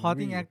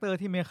supporting actor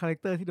ที่มีคาแรค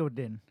เตอร์ที่โดดเ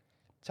ด่น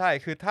ใช่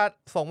คือถ้า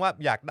ทรงว่า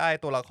อยากได้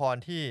ตัวละคร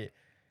ที่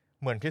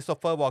เหมือนคริสโต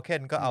เฟอร์วอลเค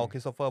นก็เอาคริ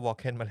สโตเฟอร์วอล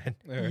เคนมาเล่น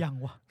ยัง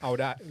วะเอา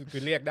ได้คื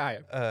อเรียกได้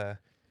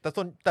แ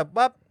ต่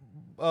ว่า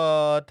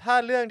ถ้า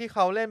เรื่องที่เข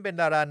าเล่นเป็น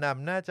ดาราน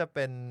ำน่าจะเ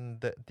ป็น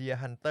The Deer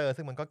Hunter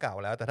ซึ่งมันก็เก่า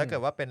แล้วแต่ถ้าเกิ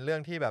ดว่าเป็นเรื่อ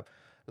งที่แบบ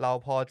เรา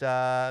พอจะ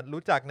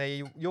รู้จักใน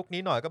ยุค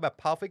นี้หน่อยก็แบบ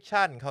Pulp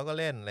Fiction เขาก็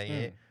เล่นอะไรอย่าง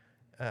งี้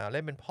เ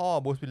ล่นเป็นพ่อ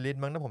บูสวิลลิส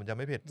มั้งถ้าผมจำ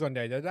ไม่ผิดส่วนให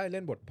ญ่จะได้เ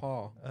ล่นบทพ่อ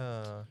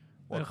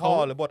บทพ่อ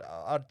หรือบท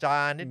อาจา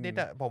รย์นิด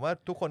ๆอ่ะผมว่า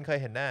ทุกคนเคย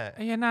เห็นหน้าไ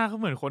อ้หน้าเขา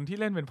เหมือนคนที่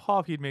เล่นเป็นพ่อ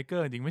พีทเมเกอ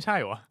ร์จริงไม่ใช่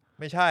หรอ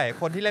ไม่ใช่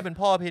คนที่เล่นเป็น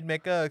พ่อพีทเม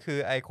เกอร์คือ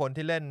ไอคน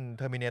ที่เล่น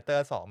Terminator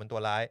 2มันตั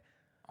วร้าย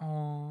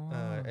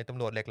ไอต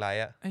ำรวจเหล็กไหล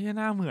อ่ะไอ้ห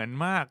น้าเหมือน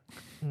มาก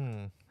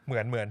เหมื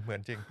อ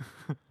นจริง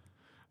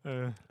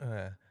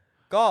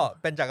ก็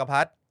เป็นจักรพร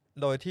รดิ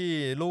โดยที่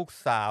ลูก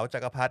สาวจั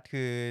กรพรรดิ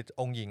คือ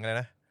องค์หญิงอะไร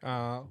นะ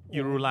อิ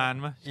รูลาน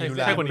มั้ย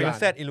ใช่คนนี้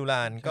เซตอิรูล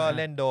านก็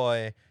เล่นโดย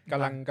ก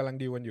ำลัง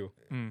ดีกันอยู่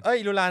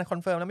อิรูลานคอน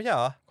เฟิร์มแล้วไม่ใช่เ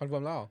หรอคอนเฟิ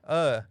ร์มแล้ว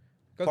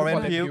ฟอร์เรน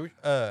พิว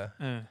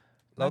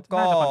แล้ว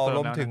ก็ร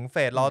วมถึงเฟ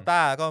ดลอต้า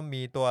ก็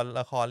มีตัว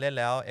ละครเล่น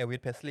แล้วเอลวิ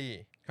สเพสลี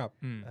ย์ครับ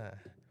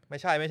ไม่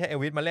ใช่เอล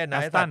วิสมาเล่นน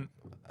ะแอส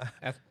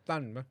ตั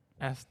นมั้ย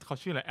เขา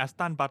ชื่ออะไรแอส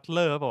ตันบัตเล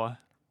อร์ป่ะวะ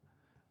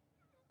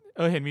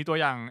เห็นมีตัว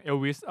อย่างเอล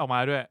วิสออกมา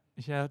ด้วย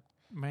ใช่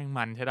แม่ง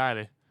มันใช้ได้เ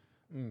ลย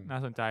น่า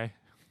สนใจ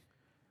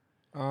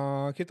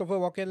คริสโตเฟอ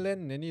ร์วอล์กเกนเล่น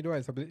ในนี่ด้วย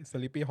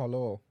Sleepy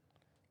Hollow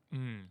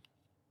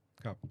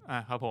ครับ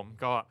ครับผม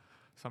ก็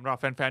สำหรับ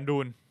แฟนๆดู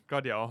นก็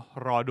เดี๋ยว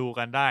รอดู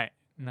กันได้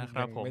นะค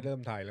รับผมไม่เริ่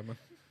มถ่ายแล้วมั้ง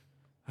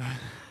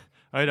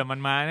เดี๋ยวมัน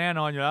มาแน่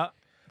นอนอยู่แล้ว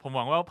ผมห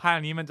วังว่าภาค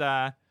นี้มันจะ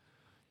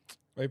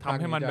ทำ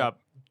ให้มันแบบ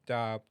จ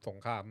ะสง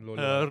คราม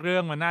เรื่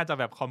องมันน่าจะ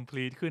แบบ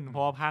complete ขึ้นเพร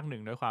าะว่าภาคหนึ่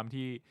งด้วยความ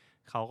ที่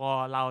เขาก็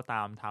เล่าต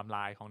ามไทม์ไล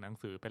น์ของหนัง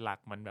สือเป็นหลัก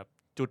มันแบบ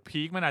จุด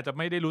พีคมันอาจจะไ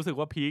ม่ได้รู้สึก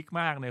ว่าพีค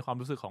มากในความ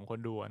รู้สึกของค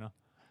นดูเนาะ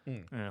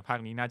ภาค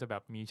นี้น่าจะแบ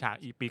บมีฉาก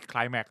อีพิกไคล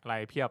แม็กซ์อะไร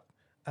เพียบ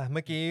เ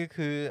มื่อกี้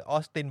คือออ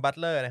สตินบัต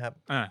เลอร์นะครับ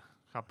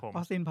ครับผมอ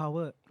อสตินพาวเว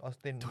อร์ออส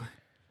ติน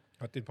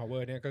พาวเวอ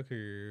ร์เนี่ยก็คื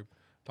อ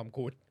ทอมค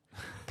รูซ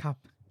ครับ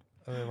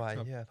วาย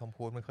เนี่ยทอมค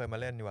รูซมันเคยมา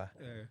เล่นอยู่ว่ะ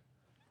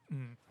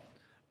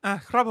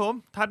ครับผม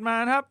ถัดมา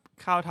นะครับ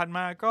ข่าวถัดม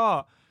าก็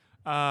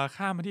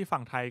ข้ามมาที่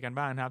ฝั่งไทยกัน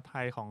บ้างนะครับไท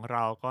ยของเร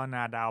าก็น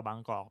าดาวบาง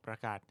กอกประ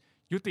กาศ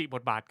ยุติบ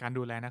ทบาทการ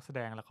ดูแลนักแสด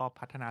งแล้วก็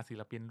พัฒนาศิ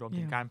ลปินรวม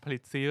ถึงการผลิ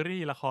ตซีรี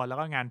ส์ละครแล้ว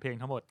ก็งานเพลง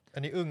ทั้งหมดอั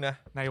นนี้อึ้งนะ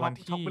ในวัน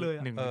ที่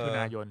1มิถุ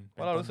นายนเพ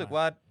ราะเรารู้สึก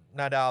ว่า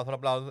นาดาวสำหรั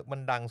บเรามั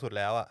นดังสุด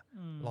แล้วอ่ะ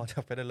รองจา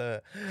กเฟเดอ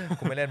ร์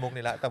กูไม่เล่นมุก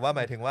นี้ละแต่ว่าห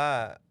มายถึงว่า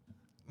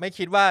ไม่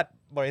คิดว่า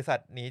บริษัท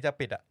นี้จะ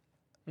ปิดอ่ะ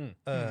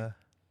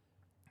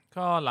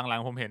ก็หลั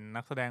งๆผมเห็น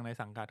นักแสดงใน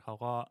สังกัดเขา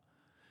ก็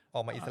อ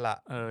อกมาอิสระ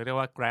เรียก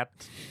ว่า grad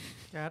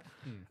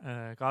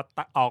ก็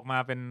ออกมา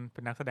เป็น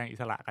นักแสดงอิ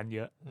สระกันเย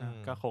อะ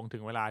ก็คงถึ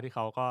งเวลาที่เ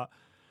ขาก็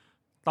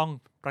ต้อง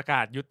ประก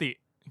าศยุติ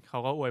เขา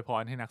ก็อวยพ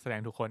รให้นักแสด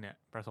งทุกคนเนี่ย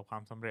ประสบควา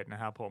มสำเร็จน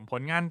ะครับผมผ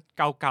ลงาน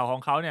เก่าๆขอ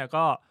งเขาเนี่ย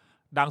ก็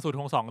ดังสุด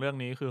ของ2เรื่อง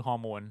นี้คือฮอ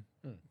ร์โมน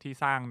ที่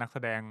สร้างนักแส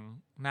ดง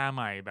หน้าใ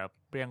หม่แบบ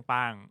เปรี้ยง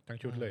ป้างทั้ง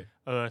ชุดเลย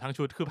ทั้ง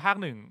ชุดคือภาค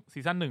1ซี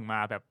ซั่น1มา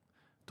แบบ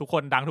ทุกค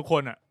นดังทุกค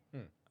นอ่ะ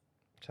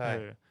ใช่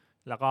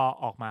แล้วก็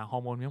ออกมาฮอ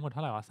ร์โมนมีทั้งหมดเท่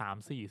าไหร่วะ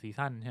 3-4 ซี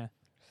ซั่นใช่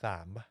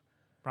3ป่ะ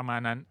ประมาณ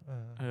นั้น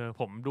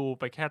ผมดู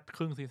ไปแค่ค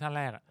รึ่งซีซั่นแ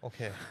รกอ่ะโอเค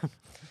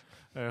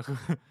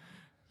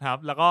ครับ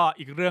แล้วก็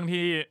อีกเรื่อง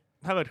ที่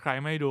ถ้าเกิดใคร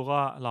ไม่ดูก็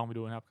ลองไป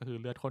ดูนะครับก็คือ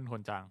เลือดข้นค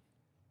นจาง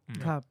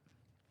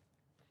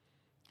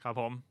ครับ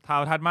ผมข่า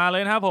วถัดมาเล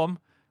ยนะครับผม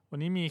วัน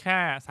นี้มีแค่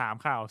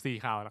3ข่าว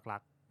4ข่าวหลั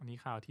กๆวันนี้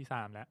ข่าวที่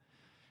3แล้ว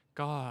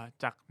ก็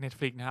จาก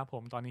Netflix นะครับผ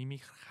มตอนนี้มี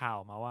ข่าว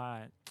มาว่า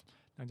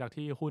หลังจาก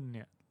ที่หุ้นเ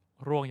นี่ย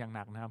ร่วงอย่างห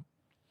นักนะครับ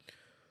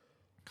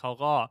เขา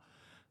ก็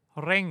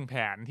เร่งแผ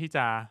นที่จ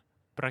ะ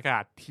ประกา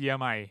ศเทียร์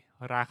ใหม่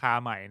ราคา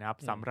ใหม่นะครับ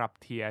สำหรับ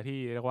เทียร์ที่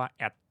เรียกว่า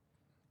แ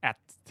อด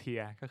เทีย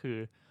ร์ก็คือ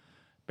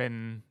เป็น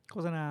โฆ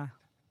ษณา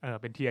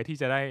เป็นเทียร์ที่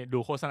จะได้ดู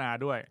โฆษณา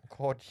ด้วยโค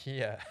ตรเที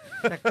ยร์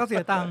แต่ก็เสี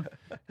ยตั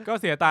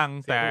งค์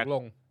แต่ถูกล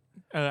ง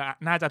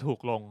น่าจะถูก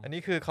ลงอัน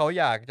นี้คือเขา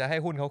อยากจะให้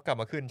หุ้นเขากลับ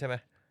มาขึ้นใช่ไหม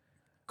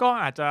ก็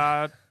อาจ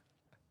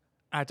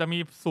จะมี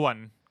ส่วน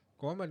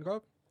ก็มันก็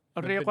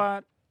เรียกว่า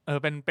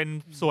เป็น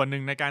ส่วนหนึ่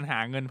งในการหา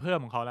เงินเพิ่ม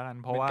ของเขาแล้วกัน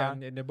เพราะว่าการ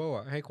enable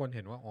ให้คนเ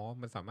ห็นว่า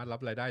มันสามารถรั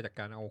บรายได้จาก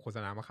การเอาโฆษ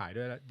ณามาขาย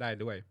ได้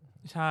ด้วย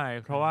ใช่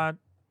เพราะว่า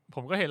ผ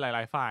มก็เห็นหล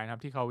ายๆฝ่ายนะครั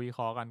บที่เขาวิเค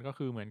ราะห์กันก็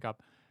คือเหมือนกับ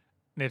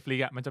Netflix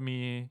อ่ะมันจะมี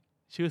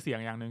ชื่อเสียง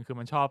อย่างนึงคือ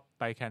มันชอบ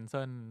ไปแคนเ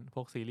ซิลพ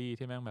วกซีรีส์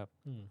ที่แม่งแบบ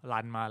รั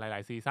นมาหล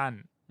ายๆซีซั่น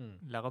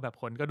แล้วก็แบบ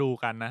คนก็ดู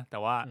กันนะแต่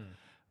ว่า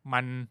มั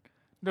น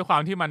ด้วยควา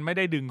มที่มันไม่ไ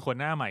ด้ดึงคน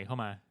หน้าใหม่เข้า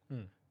มา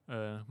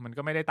มัน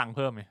ก็ไม่ได้ตังค์เ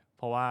พิ่มไงเ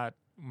พราะว่า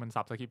มัน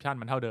subscription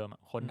มันเท่าเดิม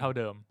คนเท่า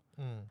เดิม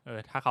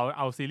ถ้าเขาเ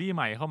อาซีรีส์ใ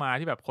หม่เข้ามา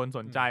ที่แบบคนส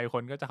นใจค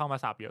นก็จะเข้ามา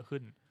สับเยอะขึ้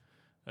น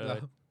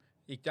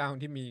อีกเจ้า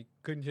ที่มี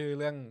ขึ้นชื่อ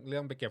เรื่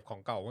องไปเก็บขอ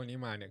งเก่าพวกนี้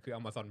มาเนี่ยคือ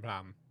Amazon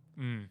Prime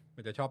มั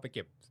นจะชอบไปเ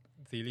ก็บ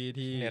ซีรีส์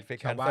ที่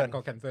ชาวบ้านเข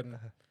าแคนเซิล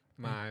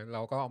มาเร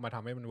าก็เอามาท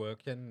ำให้มันเวิร์ก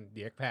เช่น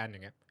The Expanse อย่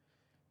างเงี้ย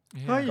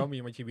ก็มี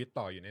มันชีวิต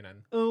ต่ออยู่ในนั้น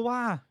ว่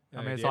า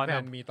Amazon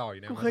มีต่ออ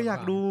ยู่ใน กูเคยอยา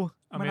กดู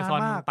Amazon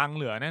ตังเ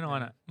หลือแน่นอน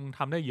อ่ะมึงท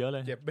ำได้เยอะเล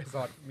ยเจ็บเบซ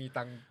อสมี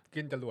ตัง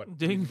ขึ้นจรวด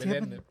จริงไปเ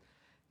ล่น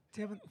เ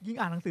จ็บยิ่ง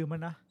อ่านหนังสือมั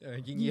นนะ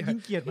ยิ่ง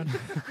เกลียดมัน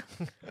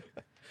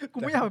กู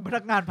ไม่อยากเป็นพ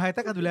นักงานภายใ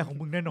ต้การดูแลของ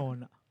มึงแน่นอน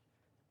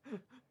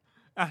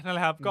นั่นแหล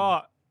ะครับก็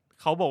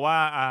เขาบอกว่า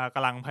ก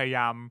ำลังพยาย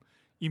าม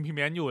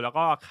implement อยู่แล้ว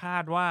ก็คา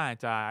ดว่า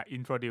จะ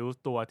introduce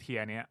ตัวเทีย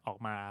ร์นี้ออก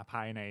มาภ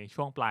ายใน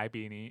ช่วงปลาย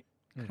ปีนี้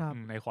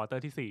ในควอเตอ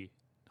ร์ที่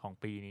4ของ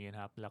ปีนี้น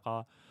ะครับแล้วก็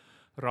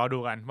รอดู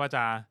กันว่าจ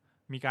ะ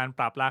มีการป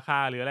รับราคา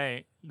หรืออะไร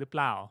หรือเป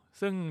ล่า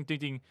ซึ่งจ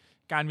ริง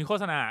ๆการมีโฆ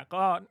ษณา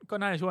ก็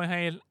น่าจะช่วยให้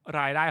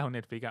รายได้ของ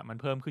Netflix มัน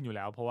เพิ่มขึ้นอยู่แ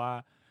ล้วเพราะว่า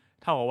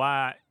เท่ากับว่า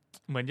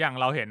เหมือนอย่าง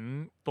เราเห็น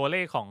ตัวเล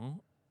ขของ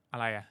อะ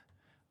ไร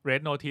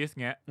Red Notice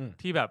เงี้ย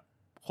ที่แบบ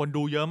คน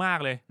ดูเยอะมาก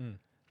เลย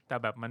แต่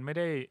แบบมันไม่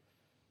ได้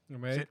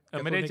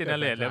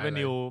generate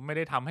revenue ไม่ไ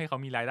ด้ทำให้เขา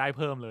มีรายได้เ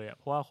พิ่มเลย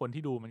เพราะว่าคน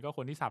ที่ดูมันก็ค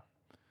นที่สับ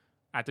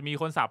อาจจะมี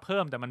คนสับเพิ่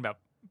มแต่มันแบบ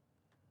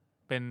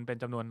เป็น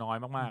จำนวนน้อย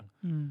มาก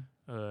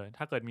ๆ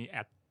ถ้าเกิดมีแอ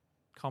ด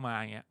เข้ามา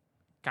อย่างเงี้ย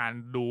การ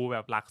ดูแบ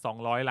บหลัก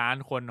200 ล้าน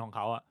คนของเข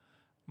า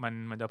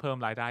มันจะเพิ่ม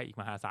รายได้อีก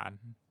มหาศาล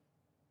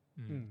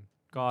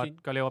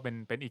ก็เรียกว่า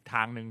เป็นอีกท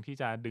างหนึ่งที่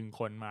จะดึง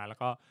คนมาแล้ว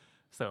ก็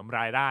เสริมร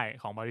ายได้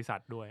ของบริษั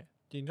ทด้วย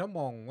จริงถ้าม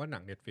องว่าหนั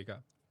ง Netflix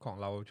ของ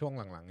เราช่วง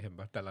หลังๆเห็น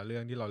ป่ะแต่ละเรื่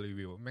องที่เรารี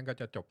วิวแม่งก็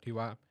จะจบที่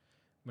ว่า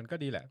มันก็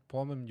ดีแหละเพราะ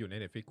มันอยู่ใน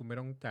Netflix กูไม่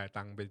ต้องจ่าย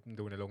ตังค์ไป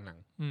ดูในโรงหนัง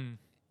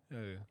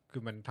คื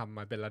อมันทำม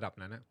าเป็นระดับ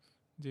นั้นนะ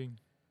จ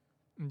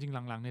ริง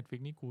หลังๆ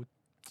Netflix นี่กู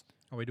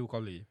เอาไปดูเก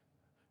าหลี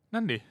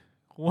นั่นดิ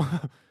กู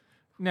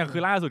เนี่ยคื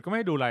อล่าสุดก็ไม่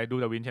ดูอะไรดู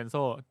แต่วินเชนโซ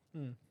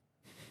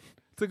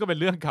ซึ่งก็เป็น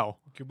เรื่องเก่า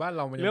คือบ้านเ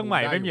ราเรื่องให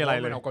ม่ไม่มีอะไร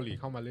เลยเอาเกาหลี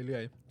เข้ามาเรื่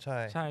อยๆใ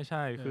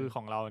ช่คือข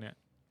องเราเนี่ย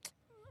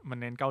มัน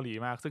เน้นเกาหลี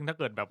มากซึ่งถ้า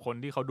เกิดแบบคน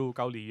ที่เขาดูเ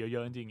กาหลีเยอ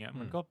ะๆจริงๆเนี่ย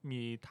มันก็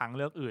มีทางเ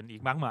ลือกอื่นอี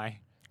กมากมาย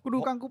กูดู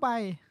กังกูไป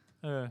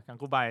กัง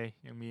กูไป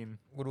ยังมี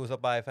กูดูส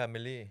ปายแฟมิ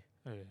ลี่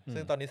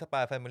ซึ่งตอนนี้สปา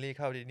ยแฟมิลี่เ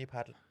ข้าดิสนีย์พ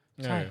ลัส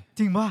ใช่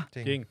จริงป่ะ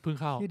จริงเพิ่ง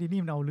เข้าที่ดิสนี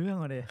ย์มันเอาเรื่อง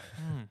อ่ะเด้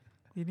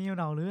ดิสนีย์มั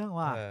นเอาเรื่อง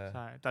ว่ะใ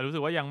ช่แต่รู้สึ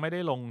กว่ายังไม่ได้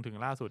ลงถึง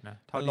ล่าสุดนะ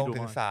เท่าที่ดูลง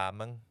ถึง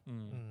3มั้ง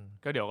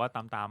ก็เดี๋ยวก็ต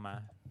ามมา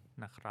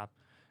นะครับ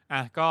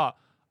ก็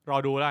รอ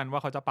ดูแล้วกันว่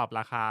าเขาจะปรับ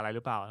ราคาอะไรห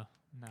รือเปล่า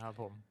นะครับ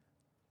ผม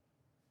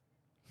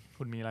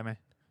คุณมีอะไรไหม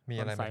มี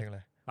อะไรมาถึงอะไร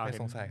ไม่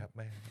สงสัยครับไ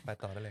ม่ไป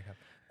ต่อได้เลยครับ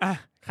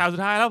ข่าวสุด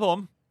ท้ายแล้วผม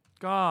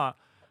ก็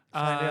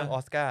ใช่เรื่องออ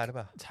สการ์หรือเป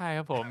ล่าใช่ค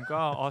รับผม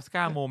ก็ออสก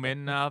าร์โมเมน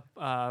ต์นะครับ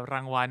ร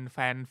างวัลแฟ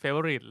นเฟเว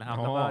อริตนะครับ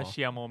แล้วก็เ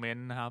ชียร์โมเมน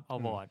ต์นะครับอ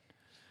วอร์ด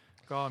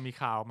ก็มี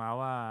ข่าวมา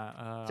ว่า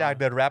จาก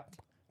The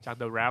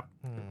Rap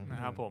นะ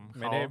ครับผม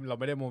เรา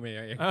ไม่ได้โมเมนต์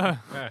เอง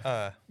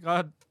ก็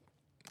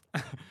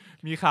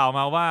มีข่าวม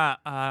าว่า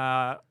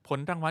ผล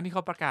รางวัลที่เข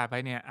าประกาศไป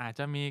เนี่ยอาจ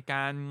จะมีก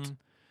าร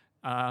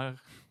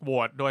โหว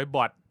ตโดยบ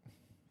อท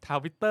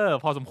Twitter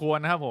พอสมควร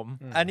นะครับผม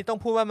อันนี้ต้อง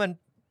พูดว่ามัน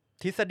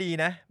ทฤษฎี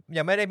นะ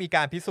ยังไม่ได้มีก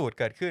ารพิสูจน์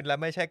เกิดขึ้นและ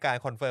ไม่ใช่การ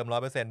คอนเฟิร์ม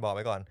 100% บอกไ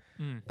ว้ก่อน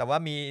แต่ว่า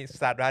มี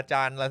ศาสตราจ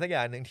ารย์อะไรสักอ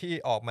ย่างนึงที่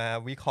ออกมา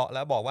วิเคราะห์แ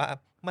ล้วบอกว่า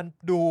มัน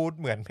ดู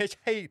เหมือนไม่ใ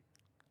ช่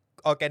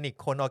ออร์แกนิก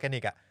คนออร์แกนิ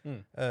ก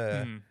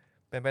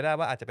เป็นไปได้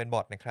ว่าอาจจะเป็นบ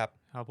อทนะครับ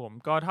ครับผม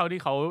ก็เท่าที่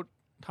เข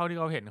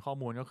าเห็นข้อ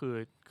มูลก็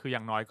คืออย่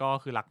างน้อยก็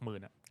คือหลักหมื่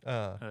น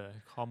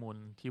ข้อมูล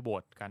ที่โหว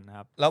ตกันนะค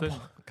รับแล้ว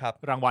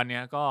รางวัลเนี้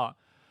ยก็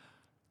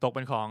ตกเ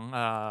ป็นของ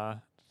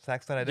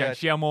Zack Snyder อย่างเ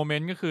ชียร์โมเมน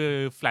ต์ก็คือ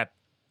แฟลช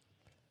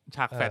ฉ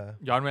ากแฟลช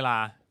ย้อนเวลา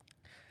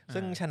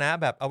ซึ่งชนะ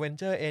แบบ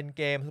Avenger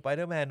Endgame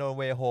Spider-Man No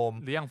Way Home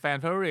หรืออย่างแฟน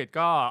เฟเวอริต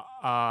ก็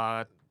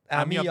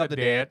Army of the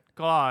Dead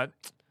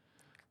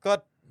ก็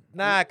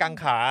หน้ากัง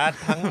ขา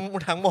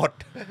ทั้งหมด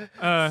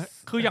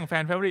คืออย่างแฟ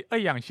นเฟเวอริต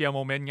อย่างเชียร์โม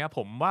เมนต์เงี้ยผ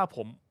มว่าผ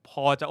มพ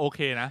อจะโอเค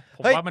นะผ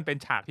มว่ามันเป็น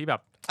ฉากที่แบ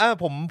บ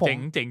ผมเจ๋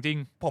งจริง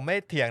ผมไม่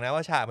เถียงนะว่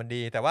าฉากมัน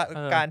ดีแต่ว่า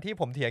การที่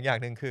ผมเถียงอย่า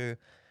งนึงคือ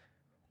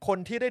คน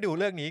ที่ได้ดู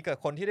เรื่องนี้กับ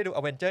คนที่ได้ดู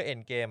Avenger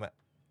Endgame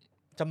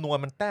จำนวน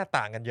มันแตก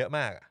ต่างกันเยอะม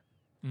าก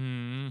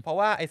เพราะ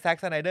ว่าไอ้ Zack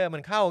Snyder มั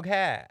นเข้าแ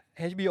ค่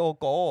HBO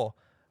Go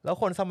แล้ว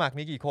คนสมัคร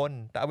มีกี่คน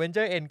แต่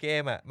Avenger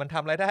Endgame มันท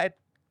ำรายได้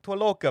ทั่ว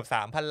โลกเกือบ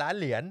 3,000 ล้าน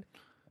เหรียญ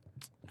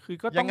คือ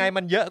ก็ยังไง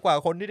มันเยอะกว่า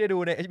คนที่ได้ดู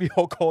ใน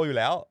HBO Go อยู่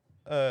แล้ว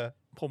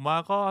ผมว่า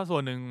ก็ส่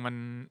วนหนึ่ง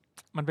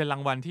มันเป็นรา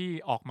งวัลที่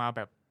ออกมาแ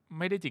บบ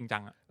ไม่ได้จริงจั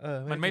ง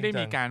มันไม่ได้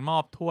มีการมอ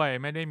บถ้วย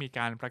ไม่ได้มีก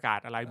ารประกาศ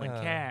อะไรเหมือน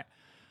แค่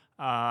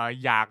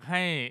อยากใ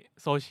ห้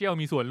โซเชียล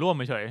มีส่วนร่วม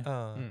เฉย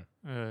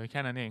แค่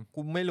นั้นเอง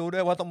กูไม่รู้ด้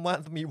วยว่าต้อง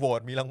มีโหว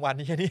ตมีรางวัล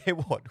ที่แค่นี้ให้โ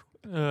หวต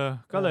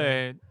ก็เลย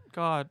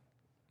ก็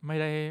ไม่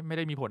ไ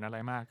ด้มีผลอะไร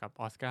มากกับ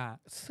ออสการ์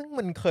ซึ่ง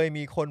มันเคย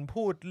มีคน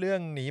พูดเรื่อ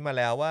งนี้มา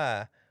แล้วว่า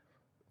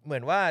เหมื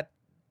อนว่า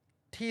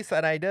ที่ส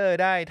ไนเดอร์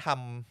ได้ท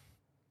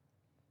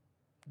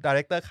ำ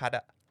Director Cut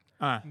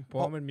เพ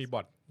ราะมันมีบ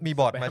อท มี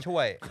บอทมาช่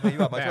วย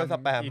ส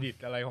แปม อีดิท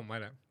อะไรของมั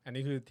นอ่ะอัน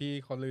นี้คือที่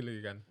เขาลือ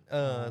กัน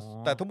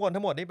แต่ทั้งหม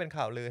ดนี่เป็น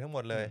ข่าวลือทั้งหม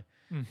ดเลย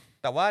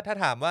แต่ว่าถ้า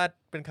ถามว่า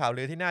เป็นข่าว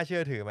ลือที่น่าเชื่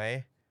อถือไหม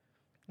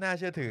น่าเ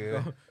ชื่อถือ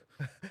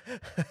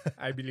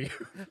I believe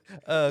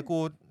กู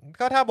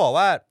ก็ถ้าบอก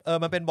ว่า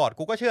มันเป็นบอท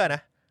กูก็เชื่อน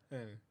ะ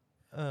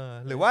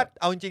หรือว่า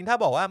เอาจริงๆถ้า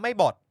บอกว่าไม่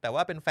บอทแต่ว่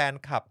าเป็นแฟน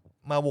คลับ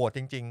มาโหวตจ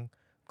ริง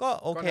ๆก็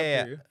โอเค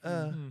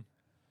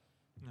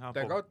แ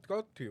ต่ก็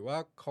ถือว่า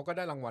เขาก็ไ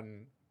ด้รางวัล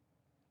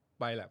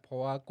ไปแหละเพราะ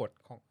ว่ากฎ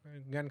ของ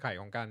เงื่อนไข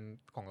ขอ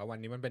งรางวัล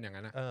นี้มันเป็นอย่าง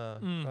นั้นนะ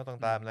ก็ต้อง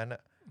ตามนั้นน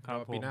ะ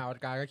ปีหน้าออส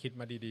การ์ก็คิด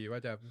มาดีๆว่า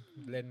จะ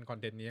เล่นคอน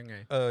เทนต์นี้ยังไง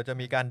จะ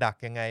มีการดัก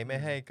ยังไงไม่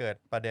ให้เกิด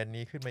ประเด็น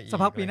นี้ขึ้นมาอีกส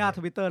ภาพปีหน้า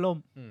Twitter ล่ม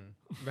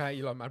ไม่ให้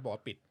อีลอนมัสก์บอก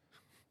ปิด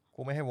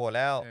กูไม่ให้โหวตแ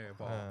ล้ว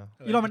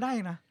อีลอนมันได้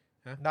นะ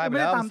ได้ไป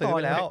แล้วซื้อไ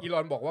ปแล้วอีล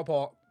อนบอกว่าพอ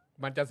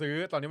มันจะซื้อ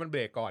ตอนนี้มันเบ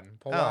รกก่อน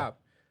เพราะว่า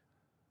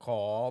ข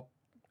อ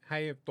ให้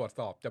ตรวจ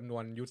สอบจำนว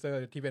นยูเซอ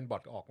ร์ที่เป็นบอ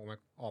ทออ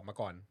กมา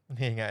ก่อน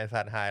นี่ไง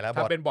สัตว์หายแล้ว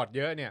ถ้าเป็นบอท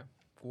เยอะเนี่ย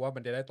กูว่ามั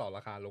นจะได้ต่อร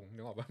าคาลง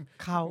นึกออกป่ะ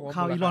ข่า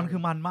วอีลอนคื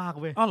อมันมาก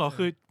เว้ยอ้าวเหรอ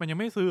คือมันยัง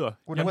ไม่ซื้อเหรอ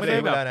ยังไม่ได้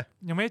แบบ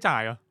ยังไม่จ่า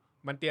ยเหรอ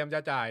มันเตรียมจ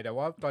ะจ่ายแต่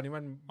ว่าตอนนี้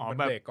มัน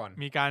เบรกก่อน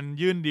มีการ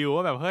ยื่นดีล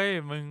ว่าแบบเฮ้ย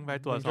มึงไป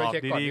ตรวจสอบ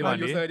ดีๆก่อน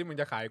ดิยูเซอร์ที่มึง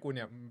จะขายกูเ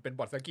นี่ยเป็น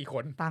บอทสักกี่ค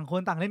นต่างค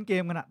นต่างเล่นเก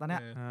มกันอะตอนเนี้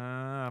ย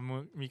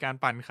มีการ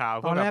ปั่นข่าว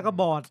ตอนแรกก็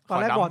บอ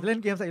ทเล่น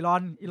เกมใส่อี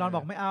ลอนบ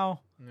อกไม่เอา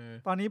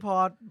ตอนนี้พอ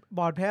บ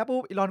อทแพ้ปุ๊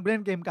บอีลอนเล่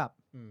นเกมกลับ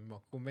บอ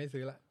กกูไม่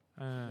ซื้อละ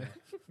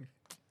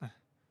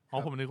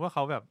ผมนึกว่าเข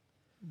าแบบ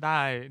ไ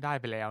ด้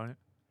ไปแล้วเนี่ย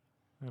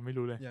ไม่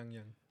รู้เลย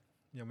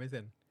ยังไม่เ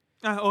ซ็น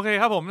โอเค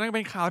ครับผมนั่นเ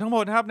ป็นข่าวทั้งหม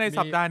ดนะครับใน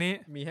สัปดาห์นี้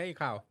มีให้อีก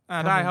ข่าว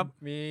ได้ครับ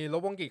มีล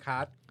บวงกิคา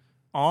ร์ด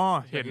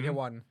เห็นอีเท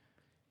วอน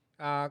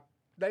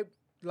ได้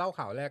เล่า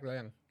ข่าวแรกแล้ว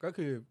ยังก็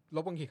คือล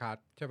บวงกิคาร์ด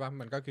ใช่ป่ะ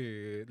มันก็คือ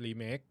รี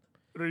เมค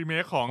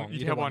ของอี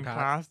เทวอนค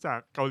ลาสจาก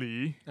เกาหลี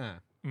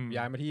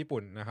ย้ายมาที่ญี่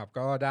ปุ่นนะครับ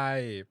ก็ได้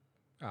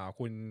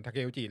คุณทาเค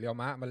อุจิเรียว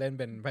มะมาเล่น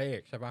เป็นพระเอ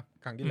กใช่ป่ะ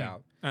ครั้งที่แล้ว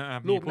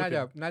รูป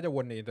น่าจะว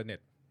นในอินเทอร์เน็ต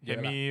เห็น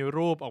มี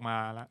รูปออกมา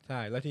แล้วใช่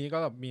แล้วทีนี้ก็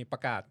มีปร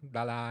ะกาศด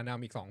าราน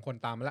ำอีก2คน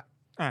ตามมาละ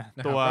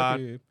ตัว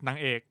นาง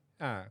เอก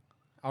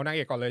เอานางเ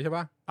อกก่อนเลยใช่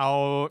ป่ะเอา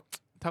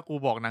ถ้ากู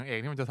บอกนางเอก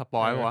นี่มันจะสป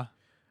อยล์ป่ะ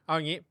เอาอ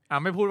ย่างงี้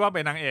ไม่พูดว่าเ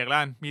ป็นนางเอกแล้ว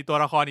มีตัว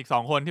ละครอีก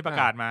2คนที่ประ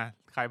กาศมา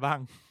ใครบ้าง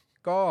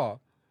ก็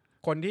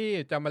คนที่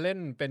จะมาเล่น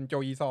เป็นโจ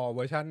อีซอเว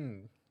อร์ชั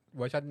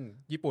น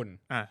ญี่ปุ่น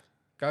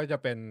ก็จะ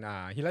เป็น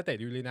ฮิราเตะ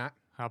ยูรินะ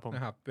ค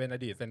รับเป็นอ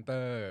ดีตเซนเตอ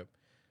ร์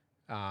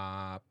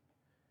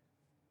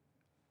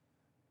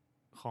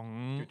ของ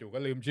จู่ๆก็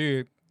ลืมชื่อ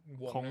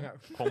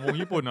ของวง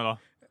ญี่ปุ่นเหรอ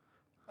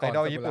ไอด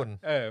อลญี่ปุ่น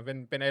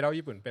เป็นไอดอล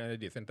ญี่ปุ่นเป็นอ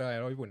ดีตเซนเตอร์ไอ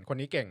ดอลญี่ปุ่นคน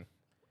นี้เก่ง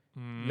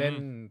เล่น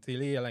ซี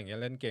รีส์อะไรอย่างเงี้ย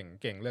เล่นเ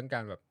ก่งเรื่องกา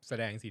รแบบแส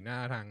ดงสีหน้า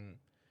ทาง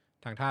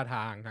ท่าท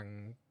างทาง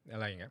อะ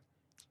ไรอย่างเงี้ย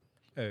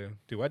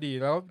ถือว่าดี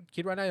แล้ว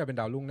คิดว่าน่าจะเป็น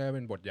ดาวรุ่งน่าจะเ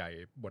ป็นบทใหญ่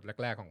บท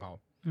แรกๆของเขา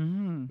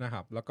นะค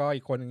รับแล้วก็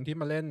อีกคนนึงที่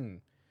มาเล่น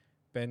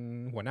เป็น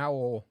หัวหน้า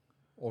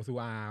โอซู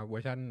อาเวอ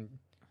ร์ชัน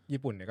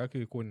ญี่ปุ่นเนี่ยก็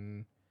คือคุณ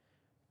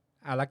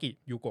อารากิ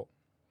ยูโกะ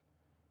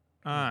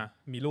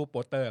มีรูปโป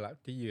สเตอร์แล้ว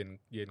ที่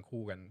ยืน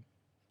คู่กัน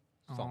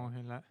เ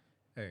ห็นแล้ว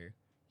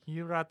ฮิ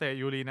ราเตะ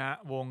ยูรินะ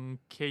วง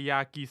เคยา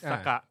กิส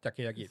กะจากเค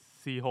ยากิ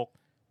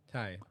46ใ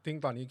ช่ซึ่ง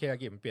ตอนนี้เคยา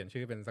กิมันเปลี่ยน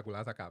ชื่อเป็นซากุร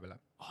ะสากะไปแล้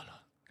วอ๋อเหรอ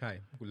ใช่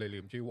กูเลยลื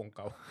มชื่อวงเ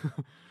ก่า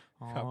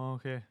โอ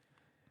เค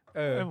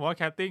ผมว่าแ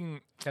คสติ้ง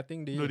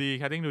ดี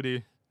แคสติ้งดูดี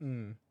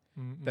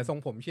แต่ทรง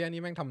ผมเชี่ย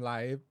นี่แม่งทำร้า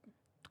ย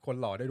คน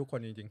หล่อได้ทุกค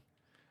นจริงๆ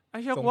ไอ้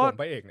เชี่ยทรงผม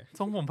พระเอกเนี่ย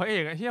ทรงผมพระเอ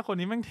กไอ้เชี่ยคน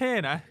นี้แม่งเท่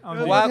นะ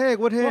กูว่า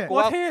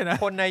เท่นะ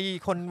ค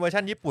นเวอร์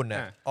ชันญี่ปุ่นเนี่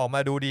ยออกมา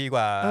ดูดีก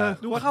ว่า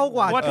ดูเข้าก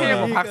ว่าว่าเท่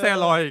กว่าพักแซ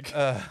ลอยอีก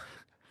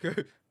คือ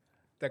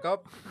แต่ก็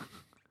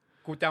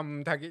กูจ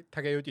ำท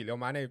าเคยุจิเรียว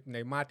มะใน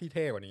มาดที่เ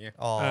ท่กว่านี้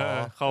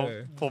เขา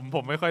ผ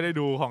มไม่ค่อยได้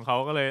ดูของเขา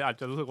ก็เลยอาจ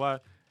จะรู้สึกว่า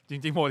จ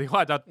ริงๆโมที่เขา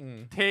อาจจะ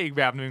เท่อีก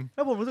แบบนึงแ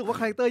ล้วผมรู้สึกว่า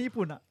คาแรคเตอร์ญี่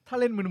ปุ่นอะถ้า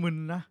เล่นมึน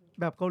ๆนะ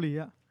แบบเกาหลี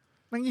อะ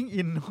แม่งยิ่ง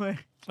อินเลย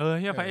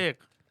เฮียพระเอก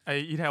ไอ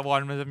อีเทวอ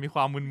นมันจะมีคว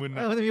ามมึน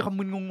ๆมันจะมีความ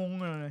มึนงง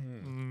ๆเลย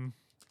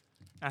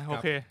โอ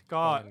เค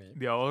ก็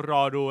เดี๋ยวร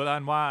อดูแล้ว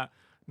กันว่า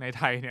ในไ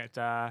ทยเนี่ยจ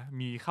ะ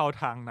มีเข้า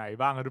ทางไหน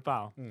บ้างหรือเปล่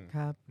าค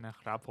รับนะ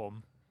ครับผม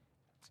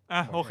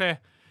โอเค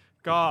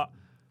ก็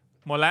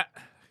หมดแล้ว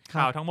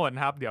ข่าวทั้งหมดน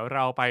ะครับเดี๋ยวเร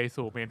าไป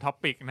สู่เมนท็อ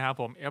ปิกนะครับ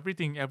ผม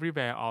everything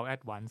everywhere all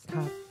at once ค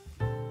รับ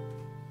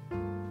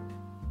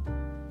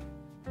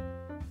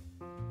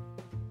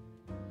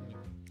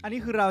อันนี้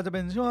คือเราจะเ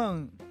ป็นช่วง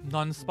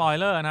non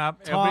spoiler นะครับ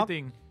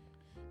everything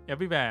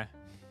everywhere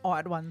all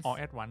at once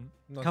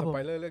non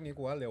spoiler เรื่องนี้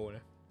กูว่าเร็วน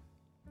ะ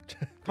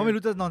เขาไม่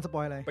รู้จะ non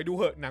spoil อะไรไปดู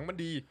เหอะหนังมัน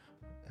ดี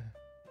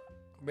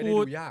ไม่ได้ดู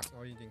ยากเอ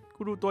าจริงๆ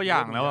กูดูตัวอย่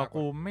างแล้ว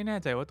กูไม่แน่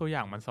ใจว่าตัวอย่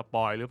างมันสป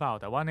อยหรือเปล่า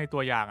แต่ว่าในตั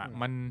วอย่าง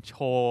มันโช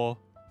ว์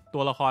ตั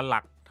วละครหลั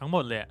กทั้งหม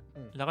ดเลย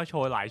แล้วก็โช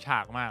ว์หลายฉา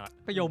กมาก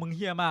ประโยคมึงเ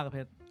ฮี้ยมากเพ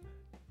ชร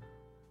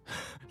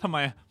ทำไม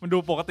มันดู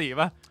ปกติ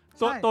ป่ะ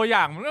ตัวอ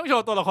ย่างมันต้องโช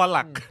ว์ตัวละครห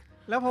ลัก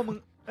แล้วพอมึง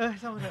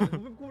ใช่ไหม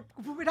กู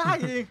พูดไม่ได้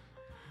จริง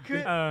คื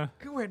อ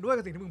กูเห็นด้วย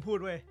กับสิ่งที่มึงพูด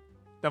เว้ย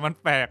แต่มัน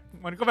แปลก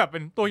มันก็แบบเป็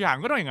นตัวอย่าง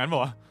ก็ต้องอย่างนั้นบอ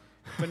กว่า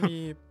มัน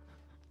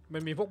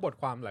มีพวกบท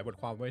ความหลายบท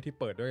ความไว้ที่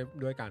เปิด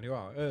ด้วยการที่ว่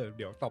าเ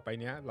ดี๋ยวต่อไป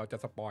เนี้ยเราจะ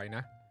สปอยน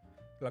ะ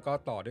แล้วก็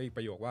ต่อด้วยอีกป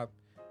ระโยคว่า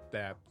แ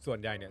ต่ส่วน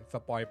ใหญ่เนี่ยส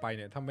ปอยไปเ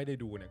นี่ยถ้าไม่ได้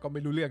ดูเนี่ยก็ไ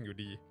ม่รู้เรื่องอยู่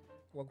ดี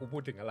ว่ากูพู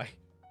ดถึงอะไร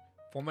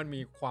เพราะมัน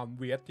มีความ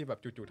เวียดที่แบบ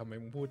จู่ๆทำไม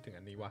มึงพูดถึง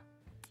อันนี้วะ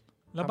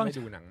แล้วบาง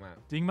ดูหนังมา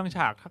จริงบางฉ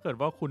ากถ้าเกิด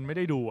ว่าคุณไม่ไ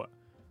ด้ดูอ่ะ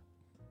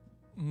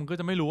มึงก็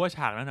จะไม่รู้ว่าฉ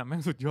ากนั้นน่ะแม่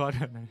งสุดยอดข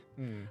นาดไหน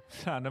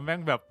ฉากนั้นแม่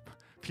งแบบ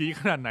พีค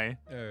ขนาดไหน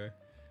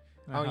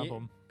เอางี้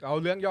เอา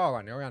เรื่องย่อก่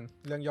อนแล้วกัน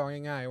เรื่องย่อ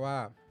ง่ายๆว่า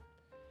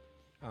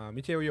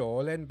มิเชลโย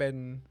เล่นเป็น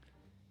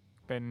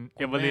เ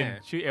อเวอร์ลิน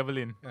ชื่อเอเวอร์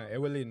ลินเอ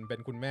เวอร์ลินเป็น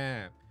คุณแม่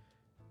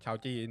ชาว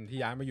จีนที่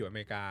ย้ายมาอยู่อเม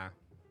ริกา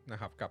นะ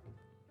ครับ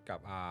กับ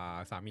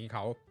สามีเข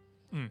า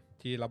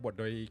ที่รับบท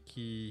โดย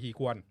คีฮีค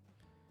วน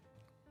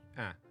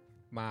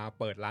มา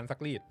เปิดร้านซัก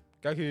รีด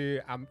ก็คือ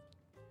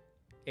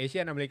เอเชี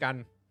ยนอเมริกัน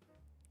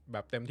แบ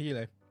บเต็มที่เ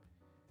ลย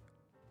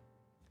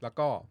แล้ว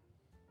ก็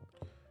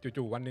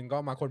จู่ๆวันหนึ่งก็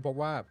มาค้นพบ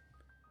ว่า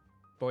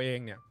ตัวเอง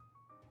เนี่ย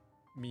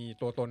มี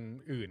ตัวตน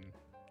อื่น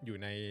อยู่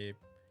ใน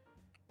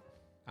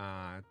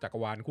จักร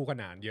วาลคู่ข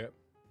นานเยอะ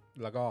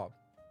แล้วก็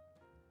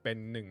เป็น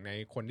หนึ่งใน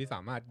คนที่ส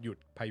ามารถหยุด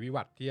ภัยพิ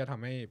บัติที่จะท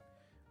ำให้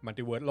มัล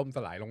ติเวิร์สล่มส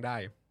ลายลงได้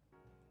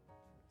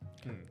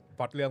พ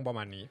ล็อตเรื่องประม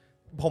าณนี้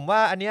ผมว่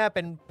าอันนี้เ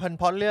ป็น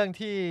พล็อตเรื่อง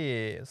ที่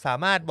สา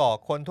มารถบอก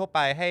คนทั่วไป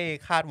ให้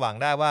คาดหวัง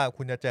ได้ว่า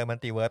คุณจะเจอมัล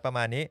ติเวิร์สประม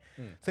าณนี้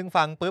ซึ่ง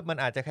ฟังปุ๊บมัน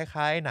อาจจะค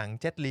ล้ายๆหนัง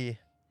เจ็ตลี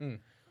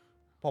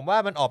ผมว่า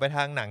มันออกไปท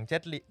างหนังเจ็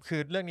ตลีคื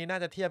อเรื่องนี้น่า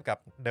จะเทียบกับ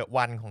เดอะ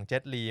วันของเจ็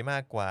ตลีมา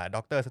กกว่าด็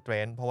อกเตอร์สเตร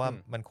นจ์เพราะว่า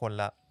มันคน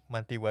ละมั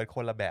ลติเวิร์สค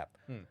นละแบบ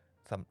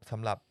ส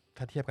ำหรับ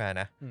ถ้าเทียบกัน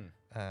นะ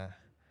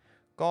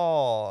ก็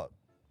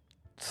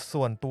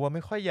ส่วนตัวไ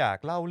ม่ค่อยอยาก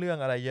เล่าเรื่อง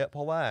อะไรเยอะเพ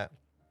ราะว่า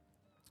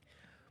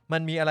มั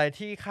นมีอะไร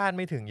ที่คาดไ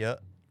ม่ถึงเยอะ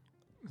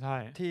ใช่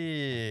ที่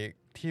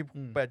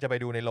จะไป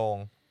ดูในโรง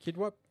คิด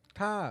ว่า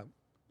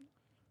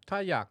ถ้า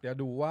อยากจะ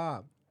ดูว่า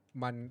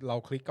มันเรา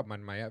คลิกกับมั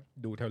นไหม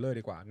ดูเทรลเลอร์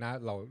ดีกว่า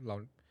เรา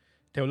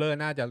เทรลเลอร์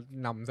น่าจะ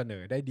นำเสน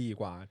อได้ดี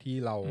กว่า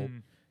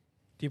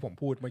ที่ผม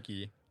พูดเมื่อ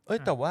กี้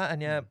แต่ว่าอัน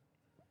เนี้ย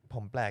ผ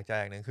มแปลกใจ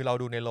อย่างหนึ่งคือเรา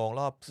ดูในโรง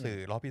รอบสื่อ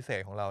รอบพิเศ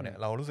ษของเราเนี่ย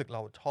เรารู้สึกเร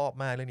าชอบ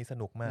มากเรื่องนี้ส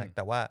นุกมากแ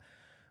ต่ว่า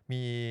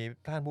มี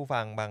ท่านผู้ฟั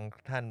งบาง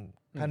ท่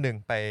านหนึ่ง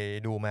ไป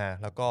ดูมา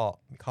แล้วก็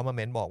เขามาเ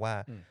ม้นบอกว่า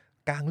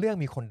กลางเรื่อง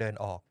มีคนเดิน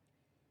ออก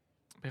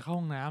ไปเข้า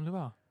ห้องน้ำหรือเป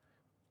ล่า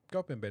ก็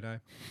เป็นไปได้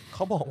เข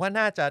าบอกว่า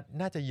น่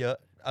าจะเยอะ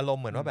อารม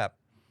ณ์เหมือนว่าแบบ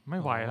ไม่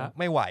ไหวแล้ว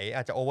ไม่ไหวอ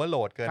าจจะโอเวอร์โหล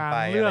ดเกินไป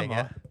อะไรเ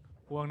งี้ย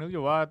พวงนึกอ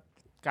ยู่ว่า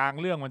กลาง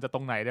เรื่องมันจะต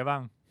รงไหนได้บ้า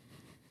ง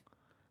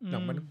หนั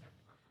งมัน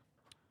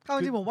เข้า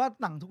จริงผมว่า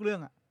หนังทุกเรื่อ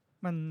งอ่ะ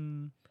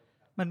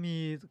มันมี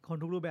คน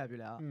ทุกรูปแบบอยู่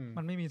แล้ว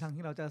มันไม่มีทาง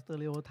ที่เราจะสเตอ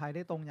ริโอไทป์ไ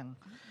ด้ตรงอย่าง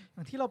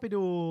ที่เราไป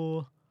ดู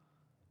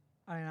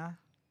อะไรนะ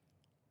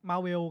มา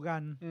เวลกั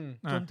น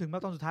จนถึงมา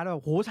ตอนสุดท้ายแล้วแบ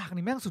บโหฉาก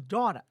นี้แม่งสุดย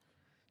อดอ่ะ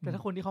แต่ถ้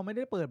าคนที่เขาไม่ไ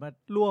ด้เปิดมา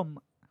ร่วม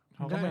เข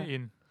าก็ไม่อิ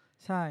น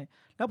ใช่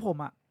แล้วผม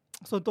อ่ะ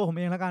ส่วนตัวผม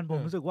เองแล้วกันผม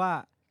รู้สึกว่า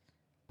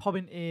พอเ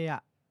ป็น A อ่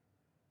ะ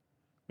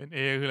เป็น A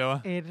คืออะไรวะ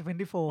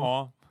A24 อ๋อ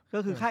ก็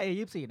คือค่า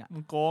A24 น่ะมึ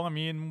งโกงอ่ะ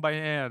มีนมึงใบ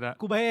แอดอ่ะ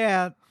กูใบแอ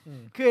ด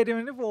คือ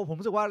A24 ผม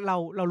รู้สึกว่าเ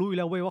รารู้อยู่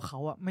แล้วเว้ยว่าเขา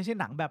อ่ะไม่ใช่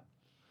หนังแบบ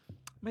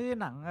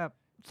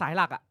สายห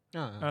ลักอ่ะ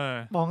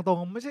บอกตรง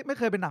ไม่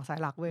เคยเป็นหนังสาย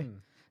หลักเว้ย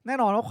แน่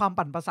นอนว่าความ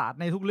ปั่นประสาท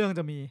ในทุกเรื่อง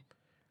จะมี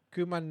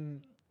คือ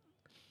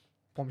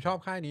ผมชอบ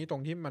ค่ายนี้ตร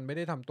งที่มันไม่ไ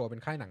ด้ทำตัวเป็น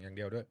ค่ายหนังอย่างเ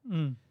ดียวด้วย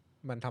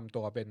มันทำ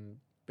ตัวเ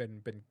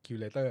ป็นคิว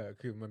เรเตอร์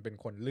คือมันเป็น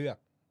คนเลือ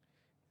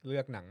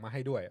กหนังมาใ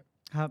ห้ด้วย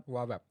ครับ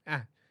ว่าแบบ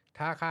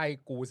ถ้าค่าย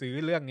กูซื้อ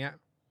เรื่องเนี้ย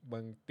มึ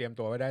งเตรียม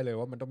ตัวไว้ได้เลย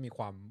ว่ามันต้องมีค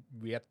วาม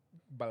เวียด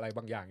อะไรบ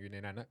างอย่างอยู่ใน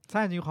นั้นนะใ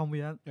ช่มีความเ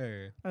วียด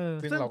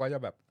ซึ่งเราก็จะ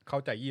แบบเข้า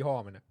ใจยี่ห้อ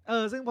มันนะ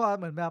ซึ่งพอ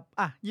เหมือนแบบ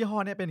ยี่ห้อ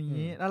เนี้ยเป็นอย่าง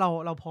นี้แล้ว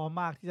เราพร้อม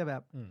มากที่จะแบ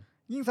บ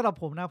ยิ่งสำหรับ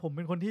ผมนะผมเ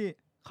ป็นคนที่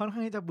ค่อนข้า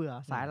งที่จะเบื่อ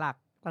สายหลัก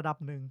ระดับ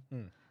นึง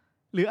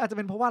หรืออาจจะเ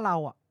ป็นเพราะว่าเรา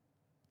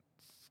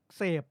เ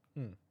สพ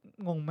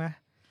งงไหม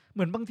เห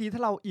มือนบางทีถ้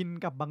าเราอิน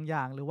กับบางอ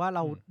ย่างหรือว่าเร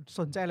า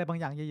สนใจอะไรบาง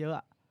อย่างเยอ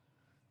ะ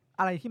ๆ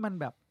อะไรที่มัน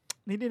แบบ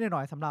นิดๆหน่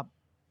อยๆสำหรับ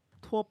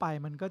ทั่วไป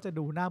มันก็จะ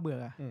ดูน่าเบื่อ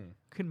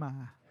ขึ้นมา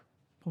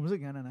ผมรู้สึก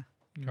อย่างนั้นนะ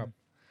ครับ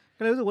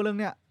ก็เลยรู้สึกว่าเรื่อง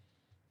เนี้ย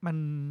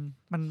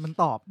มัน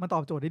ต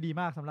อบโจทย์ได้ดี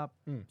มากสำห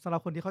รับ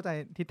คนที่เข้าใจ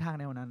ทิศทาง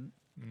แนวนั้น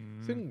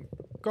ซึ่ง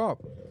ก็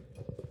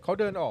เขา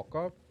เดินออก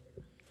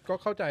ก็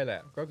เข้าใจแหล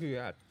ะก็คือ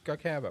ก็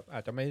แค่แบบอา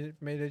จจะไ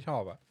ม่ได้ชอ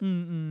บ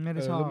ไม่ไ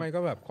ด้ชอบหรือไม่ก็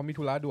แบบเขามี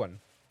ธุระด่วน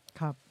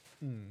ครับ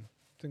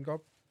ซึ่งก็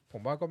ผ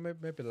มว่าก็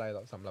ไม่เป็นไรหร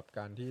อกสำหรับก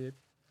ารที่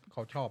เข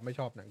าชอบไม่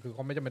ชอบหนังคือเข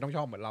าไม่จำเป็นต้องช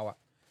อบเหมือนเราอะ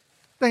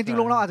แต่จริงๆ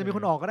ลงเราอาจจะมีค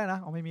นออกก็ได้นะ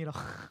ไม่มีหรอก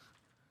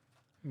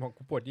บอก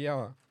กูปวดเยี่ยว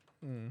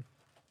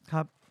ค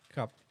รั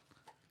บ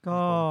ก็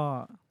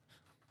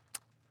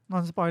นอ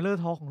นสปอยเลอ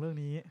ร์ทอล์กของเรื่อง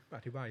นี้อ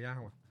ธิบายยาก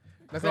ว่ะ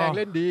นักแสดงเ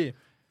ล่นดี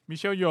มิ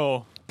เชลโย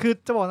คือ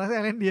จะบอกนักแสด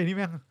งเล่นดีนี่แ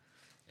ม่ง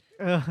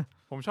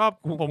ผมชอบ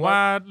ผมว่า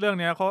เรื่อง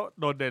นี้เขา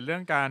โดดเด่นเรื่อ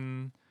งการ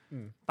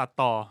ตัด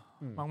ต่อ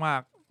มา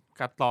ก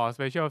ๆตัดต่อ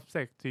Special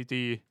Effects CG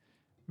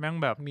แม่ง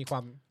แบบมีควา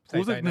ม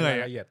รู้สึกเหนื่อย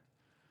ละเอียด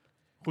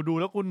กูดู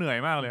แล้วกูเหนื่อย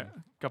มากเลย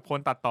กับคน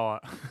ตัดต่อ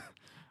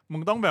มึ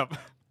งต้องแบบ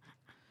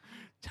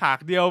ฉาก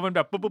เดียวมันแบ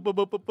บปึ๊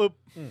บ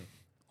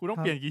กูต้อง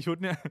เปลี่ยนกี่ชุด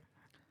เนี่ย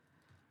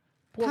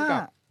พวกกั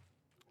บ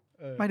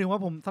หมายถึงว่า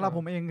ผมสำหรับผ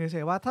มเองเฉ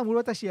ยๆว่าถ้าสมมติ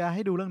ว่าจะเชียร์ใ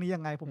ห้ดูเรื่องนี้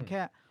ยังไงผมแ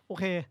ค่โอ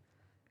เค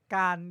ก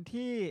าร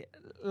ที่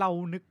เรา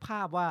นึกภ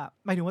าพว่า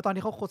หมายถึงว่าตอน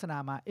ที่เขาโฆษณา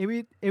มา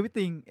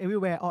everything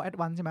everywhere all at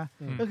once ใช่ไหม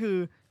ก็คือ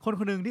คน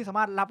คนหนึ่งที่สาม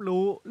ารถรับ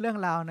รู้เรื่อง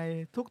ราวใน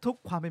ทุก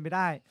ๆความเป็นไปไ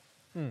ด้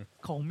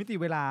ของมิติ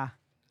เวลา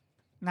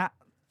ณ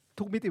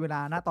ทุกมิติเวลา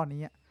ณตอน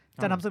นี้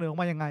จะนำเสนอออก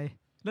มายังไง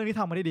เรื่องนี้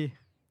ทำมาได้ดี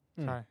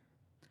ใช่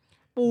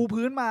ปู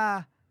พื้นมา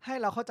ให้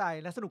เราเข้าใจ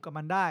และสนุกกับ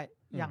มันได้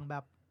อย่างแบ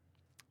บ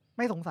ไ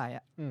ม่สงสัย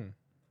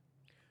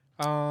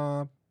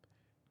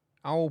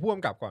เอาผู้ก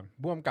ำกับก่อน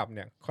ผู้กำกับเ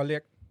นี่ยเขาเรีย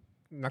ก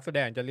นักแสด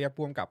งจะเรียก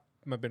ผู้กำกับ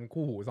มันเป็น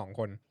คู่หู2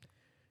คน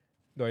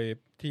โดย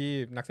ที่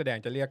นักแสดง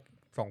จะเรียก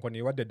2คน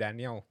นี้ว่า The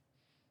Daniel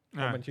เพ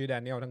ราะมันชื่อ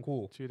Daniel ทั้งคู่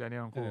ชื่อ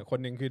Daniel ทั้งคู่คน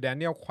หนึ่งคือ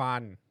Daniel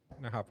Kwan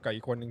นะครับกับ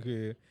อีกคนหนึ่งคื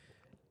อ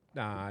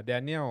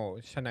Daniel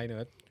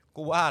Schneider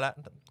กูว่าแล้ว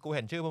กูเ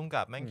ห็นชื่อผู้กำ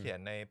กับแม่งเขียน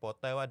ในโปส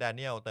เตอร์ว่า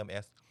Daniel เติม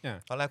S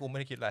ตอนแรกกูไม่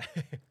ได้คิดอะไร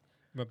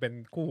มันเป็น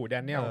คู่หู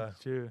Daniel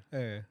ชื่อ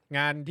ง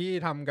านที่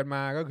ทำกันม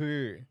าก็คือ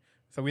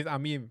Swiss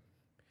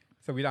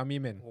Army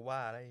Men กูว่า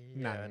อะไร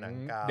หนัง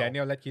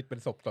Daniel Radcliffe เป็น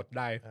ศพสดไ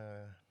ด้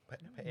พ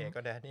ระเอก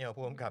ก็ Daniel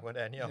ผู้กำกับก็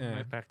Daniel ไ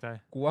ม่แปลกใจ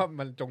กูว่า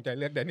มันจงใจ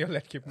เลือก Daniel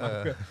Radcliffe มาเ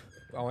พื่อ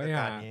เอาให้ห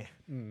า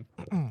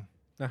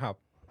นะครับ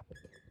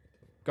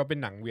ก็เป็น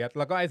หนังเวียด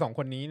แล้วก็ไอ้2ค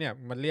นนี้เนี่ย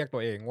มันเรียกตั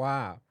วเองว่า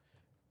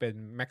เป็น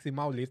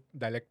Maximalist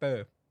Director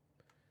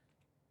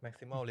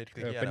Maximalist คื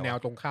อเป็นแนว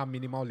ตรงข้าม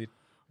Minimalist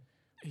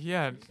เฮี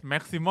ย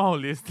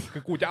Maximalist คื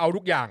อกูจะเอา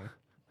ทุกอย่าง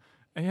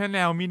ไอ้แน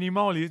ว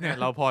Minimalist เนี่ย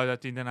เราพอจะ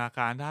จินตนาก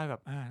ารได้แบ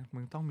บมึ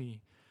งต้องมี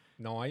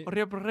น้อยเ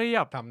รีย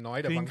บทำน้อย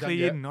แต่ฟังก์ชัน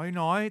เยอะ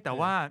น้อยแต่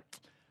ว่า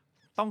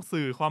ต้อง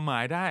สื่อความหมา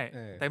ยได้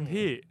เต็ม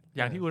ที่อ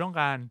ย่างที่กูต้อง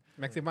การ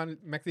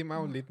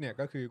Maximalist เนี่ย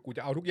ก็คือกูจ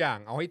ะเอาทุกอย่าง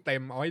เอาให้เต็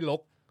มเอาให้ล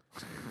ก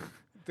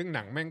ซึ่งห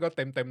นังแม่งก็เ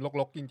ต็ม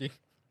ลกจริง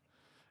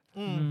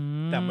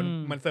ๆแต่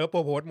มันเซิร์ฟ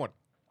โพสหมด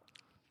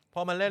พ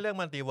อมันเล่นเรื่อง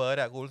มัลติเวิร์ส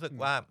กูรู้สึก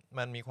ว่า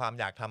มันมีความ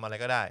อยากทำอะไร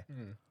ก็ได้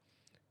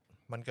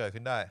มันเกิด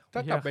ขึ้นได้ถ้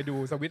ากลับไปดู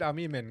Swiss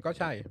Army Men ก็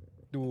ใช่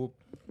ดู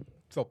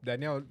ศพ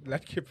Daniel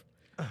Radcliffe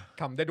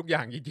ทำได้ทุกอย่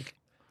างจริง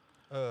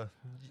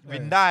วิ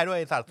นได้ด้วย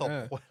สัตว์ศพ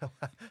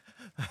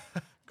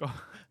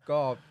ก็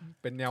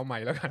เป็นแนวใหม่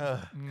แล้วกัน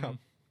ครับ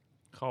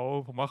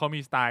ผมว่าเขา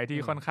มีสไตล์ที่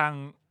ค่อนข้าง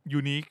ยู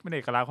นิคเป็นเอ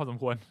กลักษณ์พอสม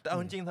ควรแต่เอา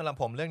จริงๆสำหรับ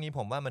ผมเรื่องนี้ผ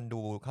มว่ามัน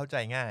ดูเข้าใจ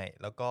ง่าย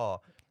แล้วก็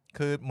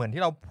คือเหมือน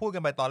ที่เราพูดกั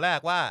นไปตอนแรก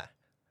ว่า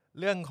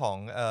เรื่องของ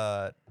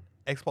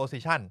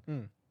exposition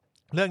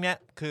เรื่องนี้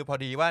คือพอ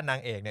ดีว่านาง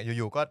เอกเนี่ย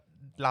อยู่ๆก็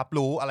รับ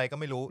รู้อะไรก็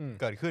ไม่รู้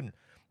เกิดขึ้น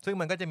ซึ่ง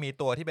มันก็จะมี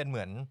ตัวที่เป็นเห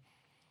มือน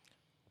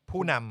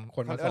ผู้นำค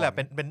นนั่นแหละเ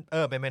ป็นเ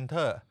มนเท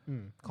อร์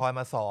คอย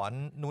มาสอน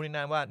นู่นนี่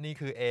นั่นว่านี่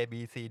คือ A B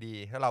C D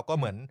แล้วเราก็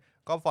เหมือน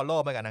ก็ follow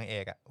ไปกับนางเอ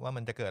กอะว่า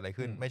มันจะเกิดอะไร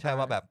ขึ้นไม่ใช่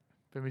ว่าแบบ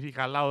เป็นวิธีก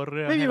ารเล่าเ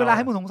รื่องไม่มีเวลาใ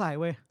ห้มึงสงสัย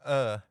เว้ย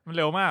มัน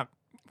เร็วมาก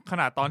ข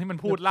นาดตอนที่มัน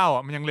พูดเล่าอ่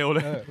ะมันยังเร็วเล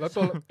ยแล้ว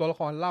ตัวละ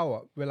ครเล่าอ่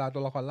ะเวลาตั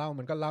วละครเล่า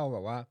มันก็เล่าแบ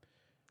บว่า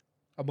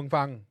เอามึง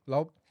ฟังแล้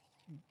ว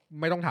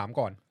ไม่ต้องถาม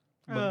ก่อน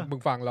มึ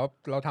งฟังแล้ว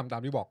เราทำตา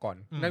มที่บอกก่อน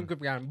นั่นคือ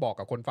การบอก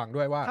กับคนฟัง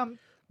ด้วยว่า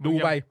ดู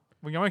ไป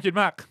มึงยังไม่คิด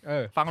มาก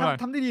ฟังก่อน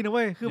ทำได้ดีนะเ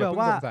ว้ยคือแบบ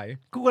ว่า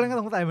กูกำลัง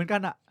สงสัยเหมือนกั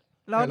นอ่ะ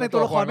แล้วในตั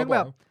วละครมันแบ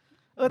บ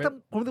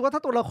ผมรู้สึกว่าถ้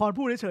าตัวละคร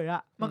พูดเฉยๆอ่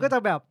ะมันก็จะ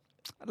แบบ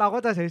เราก็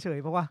จะเฉย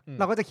ๆเพราะว่า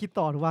เราก็จะคิด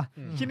ต่อถูกป่ะ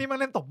ชิ้นนี้มัน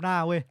เล่นตบหน้า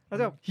เว้ยแล้ว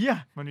จะแบบเฮีย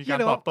มันมีการ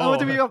ตอบโต้มัน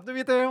จะ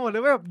มีเต็มไปหมดเล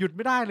ยแบบหยุดไ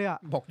ม่ได้เลยอ่ะ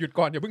บอกหยุด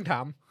ก่อนอย่าเพิ่งถา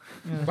ม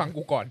ฟัง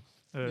กูก่อน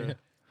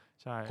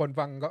ใช่คน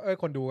ฟังก็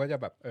คนดูก็จะ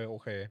แบบโอ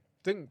เค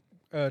ซึ่ง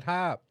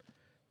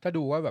ถ้า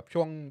ดูว่าแบบ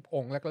ช่วงอ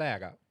งค์แรก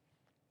ๆอ่ะ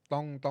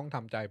ต้องท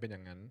ำใจเป็นอย่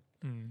างนั้น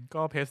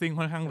ก็เพซซิ่ง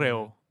ค่อนข้างเร็ว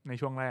ใน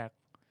ช่วงแรก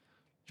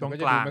ช่วง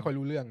กลางไม่ค่อย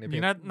รู้เรื่อง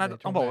นี่น่า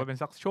ต้องบอกว่าเป็น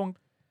สักช่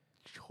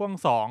วง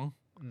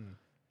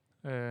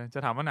2จะ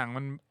ถามว่าหนัง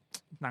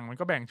มัน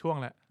ก็แบ่งช่วง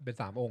แหละเป็น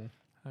3องค์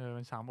เ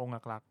ป็น3องค์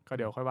หลักๆก็เ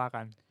ดี๋ยวค่อยว่า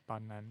กันตอ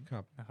นนั้น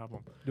นะครับผ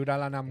มดูดา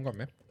รานำก่อนไ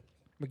หม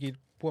เมื่อกี้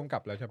พ่วงกั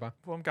บแล้วใช่ปะ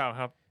พ่วงกับ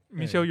ครับ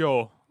มิเชลโย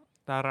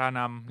ดาราน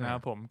ำนะครั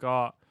บผมก็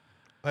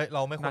เร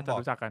าไม่ควรบอก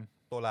รู้จักกัน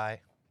ตัวร้าย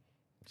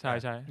ใ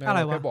ช่อะไร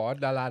วะบอก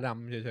ดาราน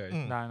ำเฉย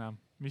ๆดาราน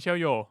ำมิเชล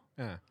โย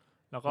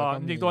แล้วก็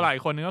จริงตัวหลาย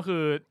คนนึงก็คื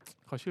อ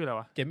เขาชื่ออะไร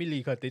วะเจมี่ลี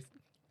เคอร์ติส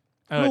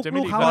เจ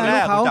มี่ลีตอนแร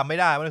กจำไม่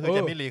ได้ว่าคือเจ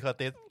มี่ลีเคอร์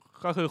ติส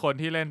ก็คือคน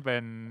ที่เล่นเป็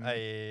น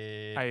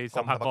ไอ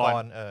สัมภาก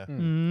ร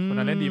คน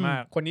นั้นเล่นดีมา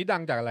กคนนี้ดั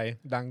งจากอะไร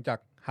ดังจาก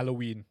ฮาโล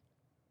วีน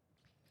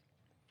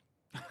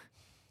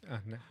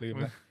ลืม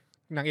แล้ว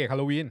นางเอกฮา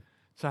โลวีน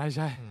ใช่ใ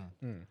ช่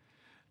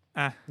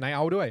ไนท์เอ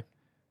าท์ด้วย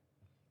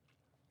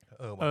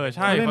ใ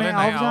ช่เขาเล่นไ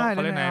นท์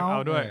เอา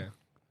ท์ด้วย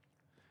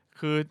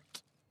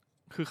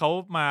คือเขา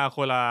มาค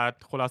น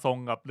ละทรง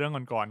กับเรื่อง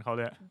ก่อนๆเขาเ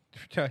ลย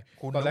ใช่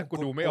ตอนแรกกู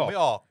ดูไม่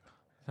ออก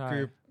คื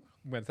อ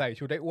เหมือนใส่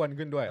ชุดได้อ้วน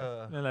ขึ้นด้วย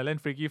นั่นแหละเล่น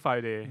Freaky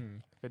Friday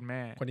เป็นแ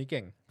ม่คนนี้เ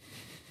ก่ง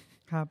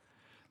ครับ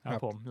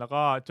ผมแล้ว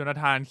ก็โจนา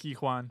ธานคี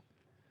ควาน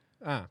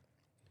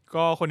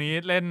ก็คนนี้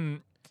เล่น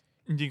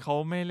จริงๆเขา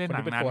ไม่เล่นห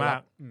นังนานมา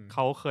กเข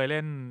าเคยเ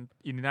ล่น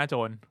อินดินาโจ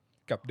น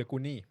กับเดอะกู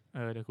นี่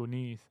เดอะกู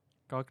นี่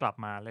ก็กลับ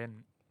มาเล่น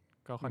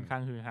ก็ค่อนข้า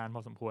งฮือฮาพ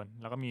อสมควร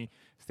แล้วก็มี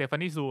สเตฟา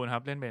นีซูนะค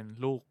รับเล่นเป็น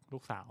ลู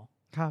กสาว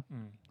ครับ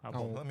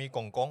ผมก็มีก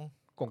ง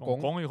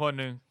อีกคน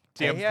นึงเ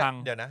จียมทัง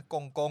เดี๋ยวนะ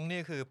กงนี่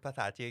คือภาษ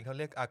าจีนเขาเ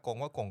รียกอากง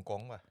ว่าก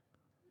งป่ะ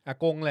อา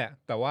กงแหละ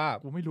แต่ว่า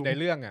กูไม่รู้ ใน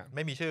เรื่องอ่ะ ไ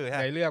ม่มีชื่อใช่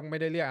ในเรื่องไม่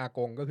ได้เรียกอาก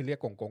งก็คือเรียก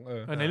กงกง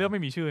ในเรื่องไ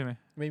ม่มีชื่อไหม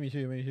ไม่มี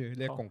ชื่อ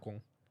เรียกกงกง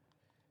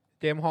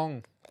เจมส์ฮอง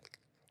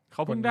เข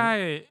าเพิ่งไ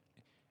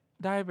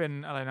ด้เป็น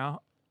อะไรนะ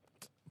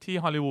ที่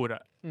ฮอลลีวูดอ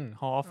ะ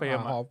Hall of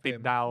Fame ติด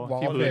ดาว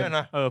ที่พื้น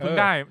เพิ่ง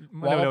ได้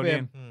เร็วๆนี้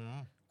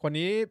คน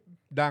นี้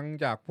ดัง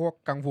จากพวก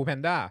กังฟูแพ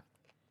นด้า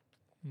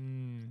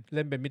เ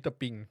ล่นเป็นมิสเตอร์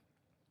ปิง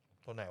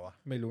ตัวไหนวะ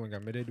ไม่รู้เหมือนกั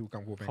นไม่ได้ดูกั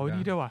งฟูแพนด้าเขา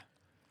นี่ด้วยว่ะ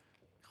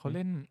เขาเ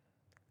ล่น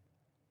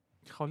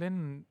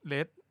เ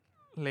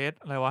ลด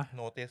อะไรวะ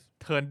Notice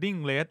Turning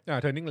Red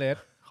Turning Red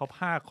เขาพ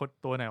ากคน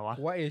ตัวไหนวะ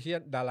ว่าเอเชีย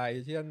นดาราเอ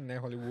เชียนใน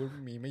ฮอลลีวูด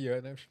มีไม่เยอะ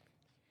นะ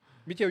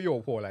มิเชลโย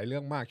โผล่หลายเรื่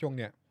องมากช่วงเ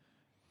นี้ย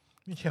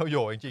มิเชลโย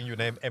จริงๆอยู่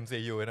ใน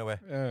MCU นะเว้ย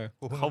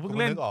เขาเพิ่ง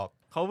เ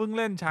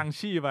ล่นชาง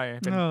ชี่ไป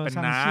เป็น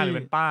น้าหรือเ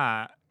ป็นป้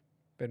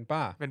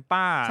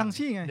าชาง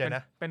ชี่ไง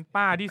เป็น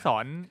ป้าที่สอ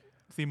น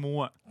ซีมู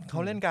อ่ะเขา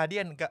เล่น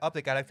Guardian of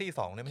the Galaxy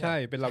 2เนี่ยไม่ใช่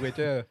เป็นลาเวเ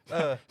จอร์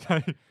ใช่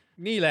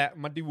นี่แหละ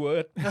มัลติเวิ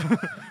ร์ส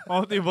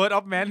Multiverse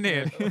of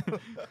Madness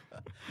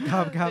ค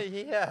รับ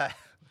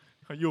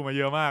เขาอยู่มาเ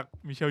ยอะมาก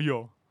มิเชลโย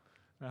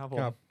นะครับผม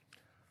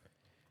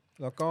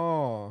แล้วก็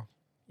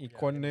อีก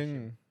คนนึง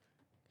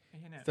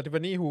สเตฟา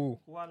นีฮู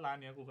กูว่าร้าน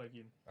เนี้ยกูเคย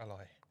กินอร่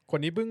อยคน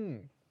นี้เพิ่ง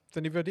ส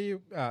เต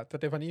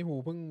ฟานีฮู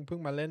เพิ่ง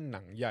มาเล่นห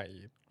นังใหญ่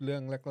เรื่อ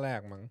งแรก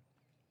ๆมั้ง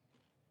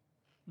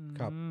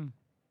ครับ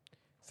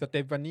สเต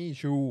ฟานี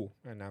ชู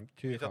นะ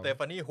ชื่อสเตฟ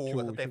านีฮู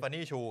กับสเตฟานี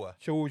ชูอ่ะ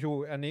ชู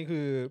อันนี้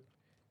คือ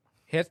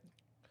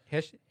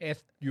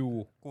HSU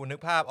กูนึก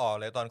ภาพออก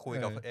เลยตอนคุย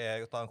กับ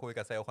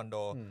เซลล์คอนโด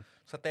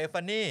สเตฟ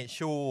านี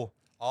ชู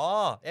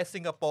สิ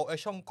งคโปร์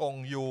ช่องกง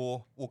ยู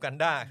อูกัน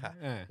ดาค่ะ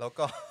แล้ว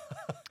ก็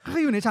เขา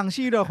อยู่ในชัง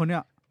ชี่ด้วยคนเนี้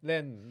ยเ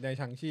ล่นใน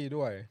ชังชี่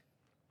ด้วย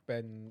เป็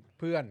น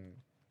เพื่อ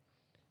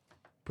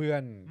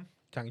น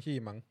ชังชี่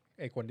มั้ง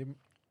ไอคนที่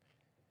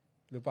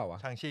หรือเปล่าวะ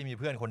ชังชี่มี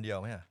เพื่อนคนเดียว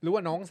ไหมหรือว่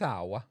าน้องสา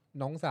ววะ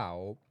น้องสาว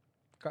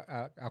ก็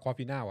อาควา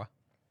ฟิน่าวะ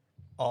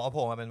โผ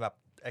ล่มาเป็นแบบ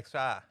เอ็กซ์ต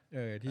ร้า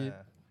ที่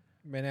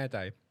ไม่แน่ใจ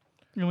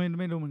ยัง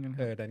ไม่รู้เหมือนกัน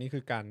แต่นี่คื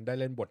อการได้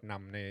เล่นบทน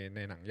ำใน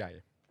หนังใหญ่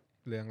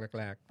เรื่อง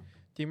แรก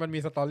ๆจริงมันมี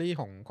สตอรี่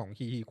ของ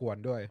ฮีควร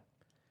ด้วย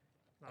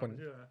คน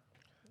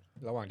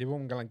ระหว่างที่พวก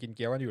มึงกำลังกินเ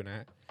กี๊ยวกันอยู่นะฮ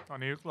ะตอน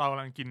นี้เราก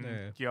ำลังกิน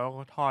เกี๊ยว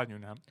ทอดอยู่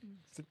นะครับ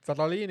ส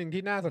ตอรี่หนึ่ง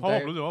ที่น่าสนใจเพราะผ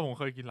มรู้สึกว่าผม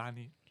เคยกินร้าน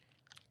นี้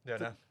เดี๋ยว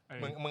นะ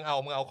มึงเอ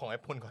าของไอ้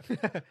พุ่นก่อน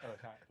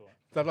ใช่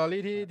สตอ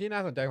รี่ที่น่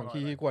าสนใจของ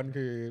ฮีควร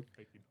คือ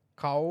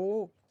เ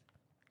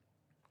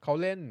ขา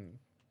เล่น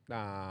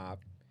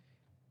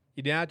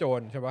อินเดียนาโจ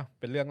นใช่ปะ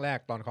เป็นเรื่องแรก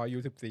ตอนเขาอายุ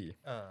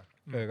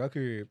14ก็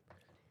คือ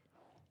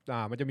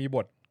มันจะมีบ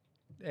ท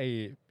ไอ้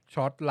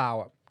ช็อตลาว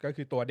อ่ะก็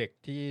คือตัวเด็ก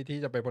ที่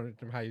จะไปผ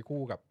จญภัย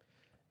คู่กับ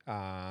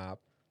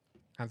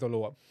ฮันโซโล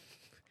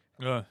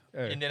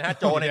อินเดียนา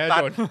โจนในตั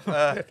ด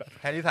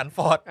แฮร์ริสันฟ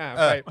อร์ด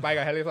ไป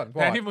กับแฮร์ริสันฟอ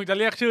ร์ดแทนที่มึงจะ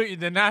เรียกชื่ออิน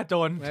เดียนาโจ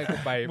น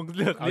มึงเ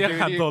รียก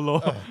ฮันโซโล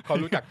เขา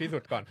รู้จักที่สุ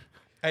ดก่อน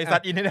ไอสั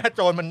ตว์อินเดียนาโ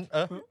จนมัน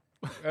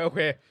โอเค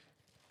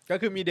ก็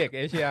คือมีเด็กเ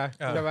อเชีย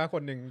ใช่ไหมค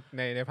นหนึ่ง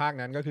ในภาค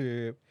นั้นก็คือ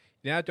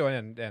อินเดียนาโจน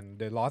and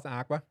the Lost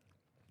Ark ปะ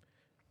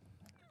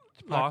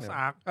Lost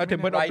Ark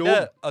Temple of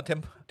Doom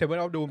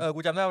Temple of Doom กู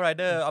จำได้ว่า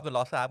Rider of the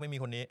Lost Ark ไม่มี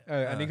คนนี้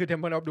อันนี้คือ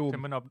Temple of Doom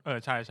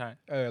ใช่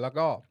แล้ว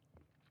ก็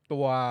ตั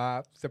ว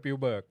สปิล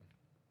เบิร์ก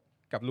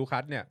กับลูคั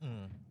สเนี่ย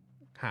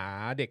หา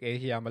เด็กเอ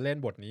เชียมาเล่น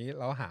บทนี้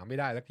แล้วหาไม่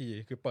ได้สักที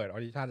คือเปิดออ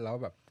ดิชั่นแล้ว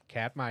แบบแค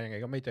สมายังไง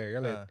ก็ไม่เจอก็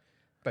เลย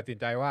ตัดสิน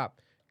ใจว่า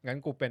งั้น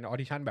กูเป็นออ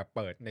ดิชั่นแบบเ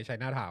ปิดในไช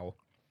น่าทาวน์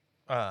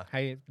ใ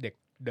ห้เด็ก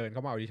เดินเข้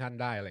ามาออดิชั่น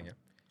ได้อะไรเงี้ย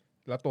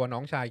แล้วตัวน้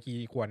องชายคี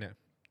ควรเนี่ย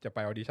จะไป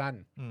ออดิชั่น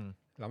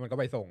แล้วมันก็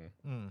ไปส่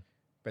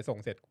ง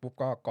เสร็จปุ๊บ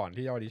ก็ก่อน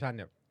ที่ออดิชั่นเ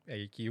นี่ยไอ้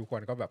คีคว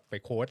รก็แบบไป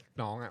โค้ช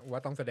น้องอะว่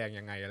าต้องแสดง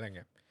ยังไงอะไรเ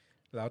งี้ย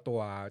แล้วตัว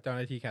เจ้าห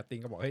น้าที่แคสติ้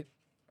งก็บอกเฮ้ย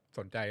ส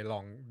นใจล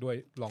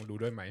องดู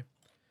ด้วยไหม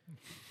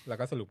แล้ว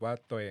ก็สรุปว่า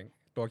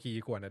ตัวคี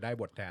ควรจะได้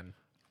บทแทน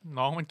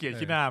น้องมันเกลียด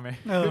ขี้หน้าไหม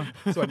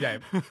ส่วนใหญ่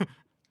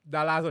ด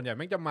าราส่วนใหญ่แ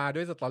ม่งจะมาด้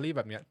วยสตอรี่แ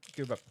บบเนี้ย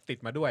คือแบบติด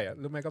มาด้วย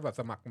หรือไม่ก็แบบ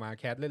สมัครมา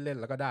แคสเล่นๆ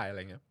แล้วก็ได้อะไร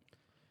เงี้ย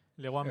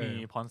เรียกว่ามี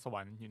พรสว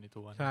รรค์อยู่ใน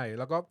ตัวใช่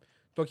แล้วก็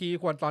ตัวคี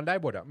ควรตอนได้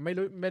บทอ่ะไ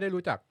ม่ได้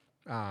รู้จัก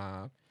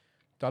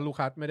จอห์นลู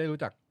คัสไม่ได้รู้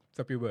จักส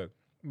ปิลเบิร์ก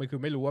มันคือ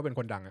ไม่รู้ว่าเป็นค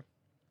นดังอ่ะ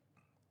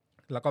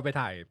แล้วก็ไป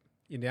ถ่าย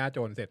อินเดียนาโจ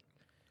นเสร็จ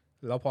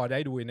แล้วพอได้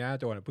ดูอินเดียนา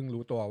โจนเพิ่ง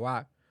รู้ตัวว่า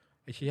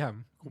ไอ้เชี่ย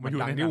มัน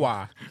ดังนี่หว่า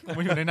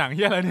มันอยู่ในหนังเ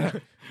หี้ยอะไรเนี่ย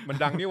มัน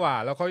ดังนี่หว่า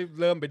แล้วค่อย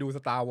เริ่มไปดู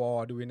Star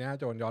Wars ดูอินเดียนา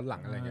โจนย้อนหลั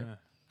งอะไรเงี้ย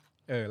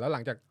แล้วหลั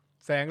งจาก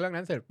แซงเรื่อง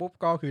นั้นเสร็จปุ๊บ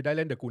ก็คือได้เ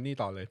ล่นเดอะกูนี่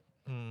ต่อเลย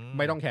ไ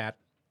ม่ต้องแคส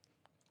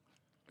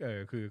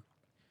คือ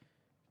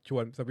ชว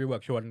นสปิลเบิ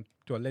ร์ก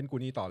ชวนเล่นกู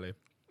นี่ต่อเลย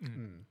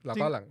แล้ว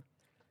ก็หลัง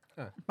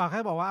ปากแค่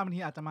บอกว่าบางที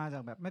อาจจะมาจา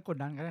กแบบไม่กด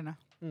ดันก็ได้นะ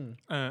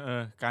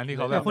การที่เ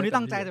ขาแบบคนที่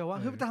ตั้งใจแต่ว่า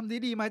เฮ้ยทำ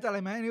ดีไหมจะอะไร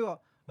ไหมนี่บอก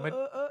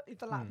อิ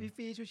สระฟ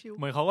รีๆชิวๆ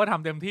เหมือนเขาก็ท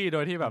ำเต็มที่โด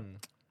ยที่แบบ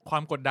ควา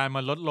มกดดัน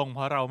มันลดลงเพ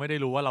ราะเราไม่ได้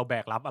รู้ว่าเราแบ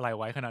กรับอะไร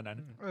ไว้ขนาดนั้น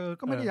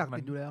ก็ไม่ได้อยาก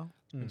ติดอยู่แล้ว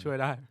ช่วย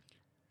ได้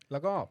แล้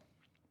วก็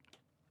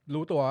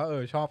รู้ตัว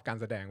ชอบการ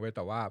แสดงเว้ยแ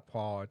ต่ว่าพ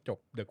อจบ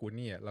เดอะกู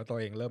นี่แล้วตัว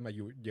เองเริ่มอา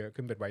ยุเยอะ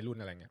ขึ้นเป็นวัยรุ่น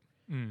อะไรเงี้ย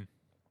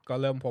ก็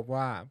เริ่มพบ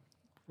ว่า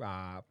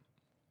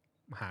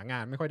หางา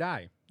นไม่ค่อยได้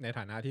ในฐ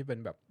านะที่เป็น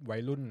แบบวั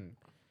ยรุ่น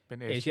เป็น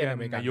เอเชีย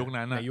ในยุค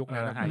นั้น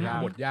หายาก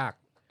บทยาก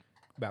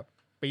แบบ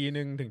ปี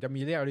นึงถึงจะ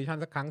มีเรียกออดิชั่น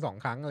สักครั้ง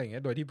2 ครั้งอะไรเ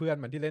งี้ยโดยที่เพื่อน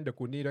มันที่เล่น The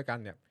Goonies ด้วยกัน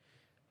เนี่ย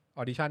อ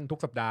อดิชั่นทุก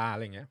สัปดาห์อะไ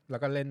รเงี้ยแล้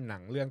วก็เล่นหนั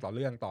งเรื่องต่อเ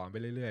รื่องต่อไป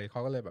เรื่อยๆเข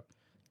าก็เลยแบบ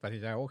ตัดสิ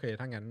นใจโอเค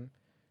ถ้างั้น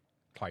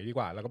ถอยดีก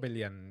ว่าแล้วก็ไปเ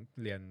รียน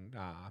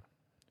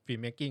ฟิล์ม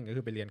เมคกิ้งก็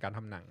คือไปเรียนการท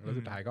ำหนังแล้ว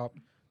สุดท้ายก็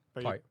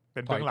ถ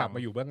อยกลับม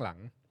าอยู่เบื้องหลัง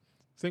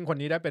ซึ่งคน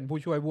นี้ได้เป็นผู้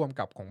ช่วยผู้กำ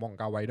กับของหม่อง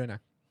กาไว้ด้วยนะ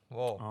โ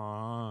อ้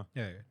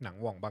หนัง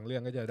หว่องบางเรื่อ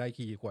งก็จะได้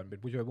คีย์ควรเป็น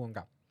ผู้ช่วยผู้กำ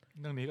กับ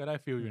เรื่องนี้ก็ได้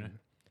ฟิลอยู่นะ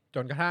จ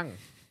นกระทั่ง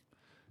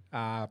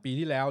ปี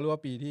ที่แล้วหรือว่า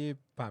ปีที่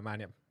ผ่านมาเ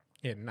นี่ย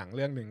เห็นหนังเ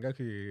รื่องหนึ่งก็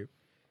คือ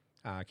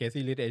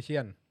Crazy Rich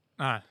Asian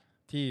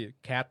ที่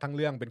แคสทั้งเ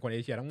รื่องเป็นคนเอ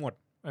เชียทั้งหมด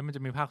มันจ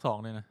ะมีภาค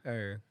2เลยนะ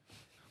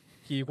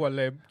คีย์ควรเ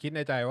ลยคิดใน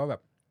ใจว่าแบ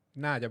บ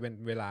น่าจะเป็น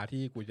เวลา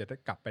ที่กูจะ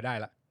กลับไปได้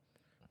ละ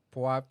เพรา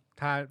ะว่า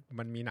ถ้า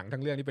มันมีหนังทั้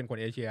งเรื่องที่เป็นคน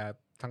เอเชีย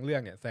ทั้งเรื่อ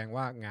งเนี่ยแสดง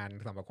ว่างาน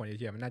สำหรับคนเอเ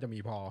ชียมันน่าจะมี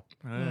พอ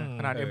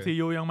ขนาด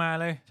MCU ยังมา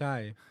เลยใช่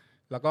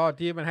แล้วก็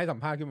ที่มันให้สัม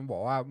ภาษณ์คือมันบอ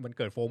กว่ามันเ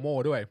กิดโฟโม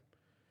ด้วย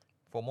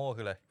โฟโม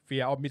คืออะไร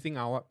Fear of Missing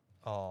Out อ่ะ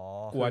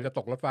กลัวจะต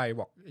กรถไฟ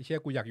บอกไอ้เชี่ย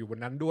กูอยากอยู่บน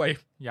นั้นด้วย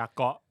อยากเ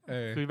กาะ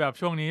คือแบบ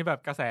ช่วงนี้แบบ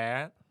กระแส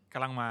ก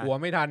ำลังมากลัว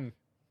ไม่ทัน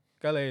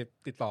ก็เลย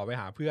ติดต่อไป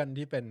หาเพื่อน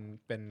ที่เ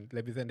ป็น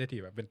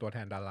representative แบบเป็นตัวแท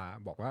นดารา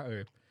บอกว่า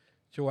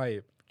ช่ว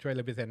ย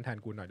represent แทน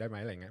กูหน่อยได้ไหม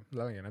อะไรเงี้ยแ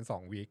ล้วหลังจากนั้น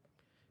2 วีค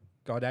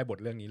ก็ได้บท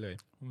เรื่องนี้เลย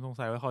ผมสง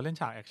สัยว่าเขาเล่น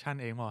ฉากแอคชั่น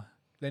เองมั้ย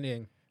เล่นเอง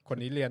คน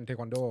นี้เรียนเท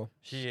ควันโด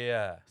เชีย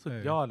สุด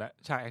ยอดแหละ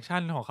ฉากแอคชั่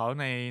นของเขา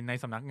ใน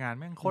สำนักงาน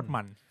แม่งโคตร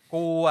มัน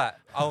กูอ่ะ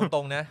เอาต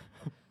รงนะ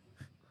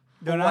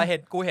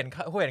กูเห็น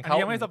เขา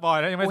ยังไม่สปอย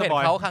แล้วยังไม่สปอ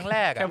ยเขาครั้งแร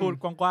กแค่พูด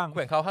กว้างๆกู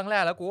เห็นเขาครั้งแร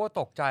กแล้วกูก็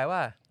ตกใจว่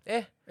าเอ๊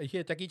ะไอ้เหี้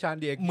ยแจ็คกี้ชาน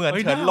เด็กเหมือน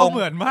เฉินหลงเ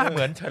หมือนมากเห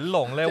มือนเฉินหล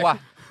งเลยว่ะ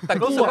แต่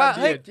รู้สึกว่าเ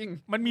ฮ้ย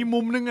มันมีมุ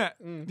มนึงอ่ะ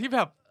ที่แบ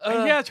บไอ้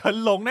เหี้ยเฉิน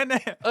หลงแ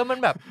น่ๆมัน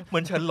แบบเหมื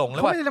อนเฉินหลงเล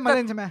ยว่ะเขาไม่ได้มาเ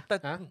ล่นใช่ไหมแต่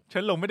เฉิ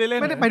นหลงไม่ได้เล่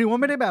นไม่ได้หมายถึงว่า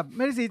ไม่ได้แบบไ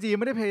ม่ได้ CG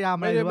ไม่ได้พยายาม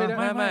อะไร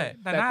ไม่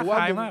แต่หน้าค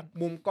ล้ายมาก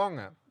มุมกล้อง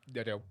อ่ะเ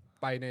ดี๋ยว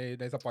ไป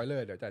ในสปอยเลอ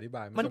ร์เดี๋ยวจะอธิบ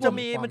ายมันจ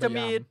ะ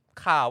มี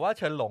ข่าวว่าเ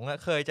ฉินหลงอ่ะ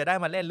เคยจะได้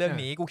มาเล่นเรื่อง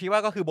นี้กูคิดว่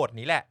าก็คือบท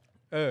นี้แหละ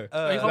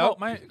เขาบอก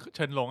ไม่เ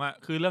ฉินหลงอ่ะ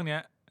คือเรื่องเนี้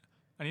ย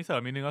อันนี้เสริ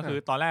มนิดนึงก็คือ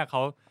ตอนแรกเข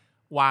า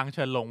วางเ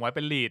ฉินหลงไว้เ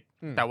ป็นลีด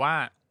แต่ว่า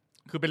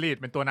คือเป็นลีด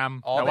เป็นตัวน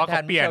ำแต่ว่าเข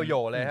าเปลี่ยน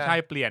ใช่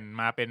เปลี่ยน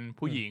มาเป็น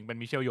ผู้หญิงเป็น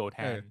มิเชลโยแท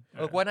น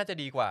กูว่าน่าจะ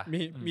ดีกว่า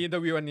มีอินเตอ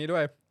ร์วิวอันนี้ด้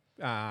วย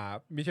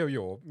มิเชลโย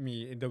มี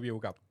อินเตอร์วิว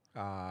กับ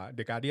เด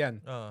อะการ์เดียน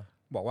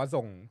บอกว่า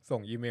ส่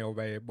งอีเมลไ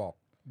ป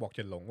บอกเ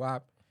ฉินหลงว่า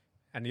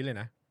อันนี้เลย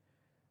นะ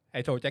ไอ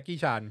โทแจ็คกี้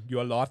ชาน you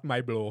lost my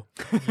bro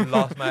you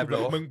lost my bro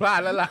มึงพลา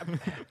ดแล้วล่ะ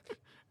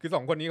คือ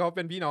2 คนนี้เขาเ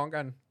ป็นพี่น้อง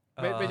กัน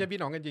ไม่ใช่พี่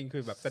น้องกันจริงคื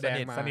อแบบแสดง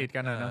มาสนิทกั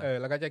นนะ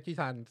แล้วก็แจ็คกี้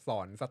ชานสอ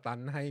นสตัน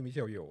ให้มิเช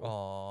ลโย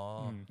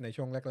ใน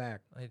ช่วงแรก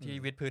ๆที่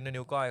วิดพื้นใน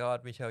นิ้วก้อยก็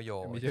มิเชลโย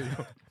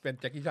เป็น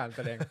แจ็คกี้ชานแ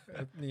สดง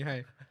นี่ให้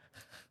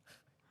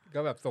ก็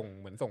แบบ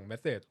เหมือนส่งเมส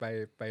เสจ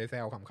ไปแซ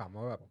วขำๆ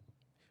ว่าแบบ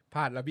พ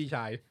ลาดแล้วพี่ช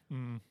าย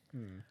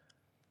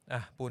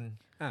ปุน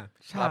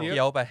ชาเ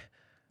คี้ยวไป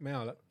ไม่เอ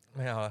าแล้วไ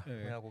ม่เอ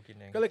ากูกิน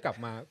เองก็เลยกลับ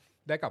ม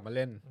าเ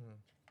ล่น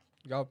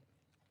ก็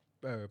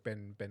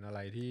เป็นอะไ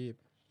รที่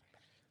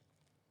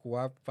กู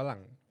ว่าฝรั่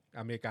ง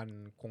อเมริกัน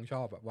คงช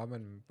อบแบบว่า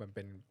มันเ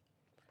ป็น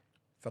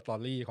สตอ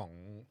รี่ของ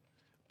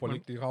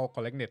political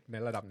correctness ใน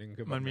ระดับหนึ่ง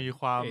คือมันมี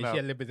ความแบบ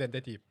Asian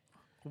representative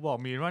กูบอก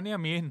มีนว่าเนี่ย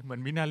มีนเหมือ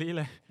นมินาริ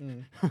เลย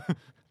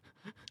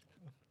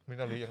มิ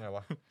นาริยังไงว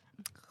ะ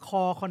ค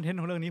อคอนเทนต์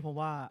ของเรื่องนี้ผม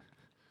ว่า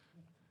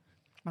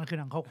มันคือ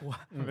หนังครอบครัว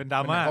มันเป็นดร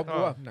าม่า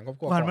หนังครอบ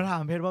ครัววันมาถา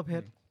มเพชรว่าเพ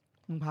ชร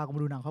มึงพากูม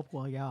าดูหนังครอบครัว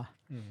อีกแล้ว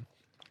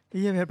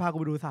ที่เพชรพากู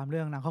ไปดู3 เ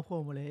รื่องหนังครอบครัว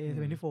หมดเลย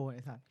A24ไ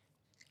อ้สัส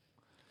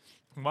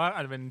ผมว่าอ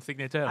าจจะเป็นซิก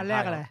เนเจอร์อันแร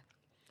กอะไร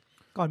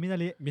ก่อนมินา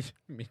ริ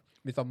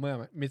มีซัมเมอร์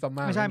มั้ยมีซัมม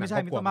าไม่ใช่มี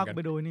ซัมมากูไ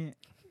ปดูนี่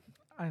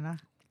อะไรนะ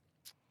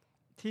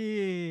ที่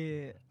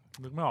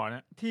นึกไม่ออกเ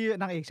นี่ยที่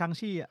นางเอกชัง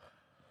ชี่อ่ะ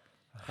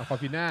คอ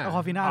ฟิน่า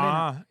เล่น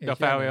The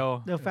Farewell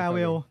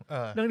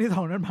เรื่องที่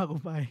2นั้นพากู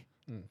ไป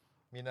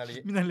มินาริ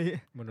เ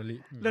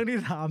รื่องที่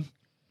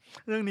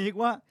3เรื่องนี้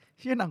ว่า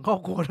เชี่ยหนังครอบ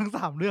ครัวทั้ง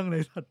3เรื่องเล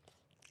ยสัส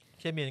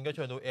เชี่ยมินก็ช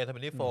วนดู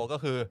A24ก็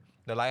คือ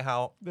The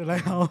Lighthouse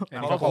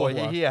ครอบครัว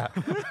เหี้ย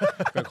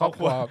เป็นครอบค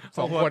รัว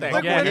2 คนคร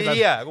อบครัวเ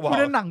หี้ยกูบอกเ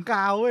รื่องหนังก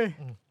าวเว้ย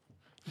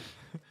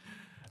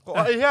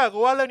ไอ้เหี้ยกู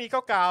ว่าเรื่องนี้ก็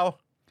กาว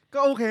ก็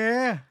โอเค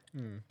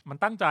มัน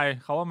ตั้งใจ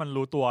เขาว่ามัน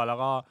รู้ตัวแล้ว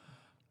ก็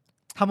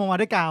ทำออกมา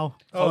ได้กาว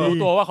เขารู้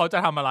ตัวว่าเขาจะ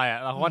ทำอะไรอ่ะ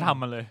แล้วเขาก็ท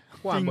ำมันเลย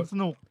จริงส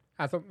นุก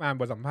อ่าน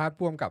บทสัมภาษณ์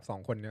พ่วงกับ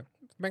2 คนเนี้ย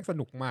แม่งส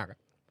นุกมากอ่ะ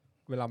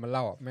เวลามันเ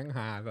ล่าแม่งฮ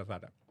าสั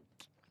สๆอ่ะ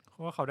เพร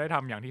าะว่าเขาได้ท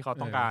ำอย่างที่เขา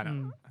ต้องการอ่ะ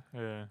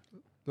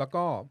แล้ว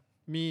ก็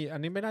มีอั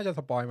นนี้ไม่น่าจะส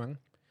ปอยมั้ง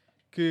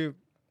คือ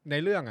ใน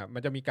เรื่องอ่ะมั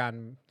นจะมีการ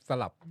ส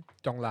ลับ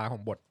จองลาขอ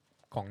งบท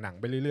ของหนัง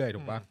ไปเรื่อยๆถู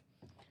กป่ะ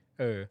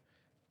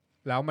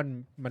แล้ว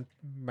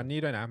มันนี่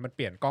ด้วยนะมันเป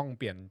ลี่ยนกล้อง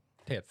เปลี่ยน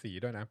เทรดสี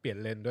ด้วยนะเปลี่ยน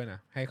เลนด้วยนะ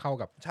ให้เข้า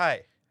กับใช่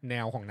แน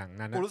วของหนัง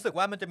นั้นกูรู้สึก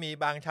ว่ามันจะมี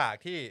บางฉาก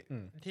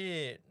ที่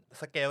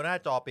สเกลหน้า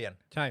จอเปลี่ยน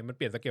ใช่มันเ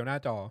ปลี่ยนสเกลหน้า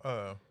จอ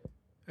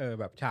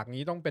แบบฉาก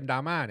นี้ต้องเป็นดรา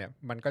ม่าเนี่ย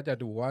มันก็จะ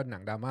ดูว่าหนั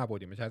งดราม่าปก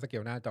ติมันใช้สเก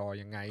ลหน้าจอ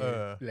ยังไง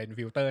เลนส์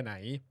ฟิลเตอร์ไหน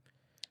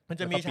มัน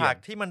จะมีฉาก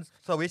ที่มัน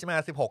สวิตช์มา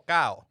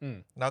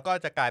 16:9 แล้วก็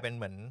จะกลายเป็นเ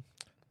หมือน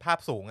ภาพ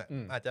สูงอ่ะ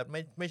อาจจะ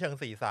ไม่เชิง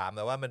 4:3 แ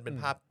ต่ว่ามันเป็น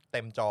ภาพเ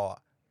ต็มจอ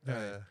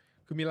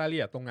คือมีรายละเ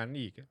อียดตรงนั้น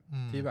อีก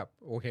ที่แบบ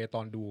โอเคต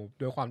อนดู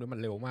ด้วยความที่มัน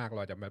เร็วมากเร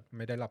าจะแบบไ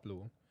ม่ได้รับ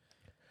รู้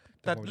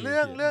แต่เ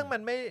รื่องมั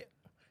นไม่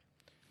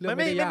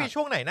มี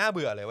ช่วงไหนน่าเ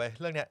บื่อเลยเว้ย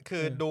เรื่องเนี้ยคื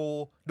อ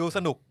ดูส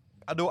นุก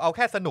ดูเอาแ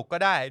ค่สนุกก็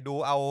ได้ดู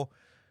เอา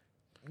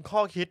ข้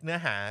อคิดเนื้อ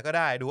หาก็ไ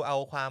ด้ดูเอา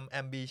ความ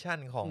ambition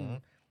ของ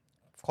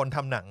คนท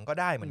ำหนังก็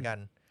ได้เหมือนกัน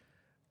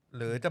ห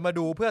รือจะมา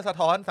ดูเพื่อสะ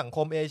ท้อนสังค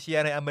มเอเชีย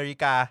ในอเมริ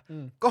กา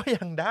ก็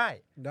ยังได้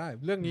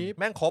เรื่องนี้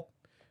แม่งครบ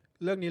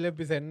เรื่องนี้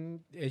represent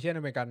เอเชีย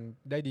อเมริกัน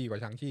ได้ดีกว่า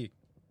ชางชี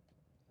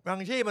บาง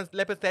ที่มัน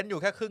represent อยู่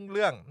แค่ครึ่งเ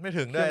รื่องไม่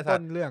ถึงด้วยต้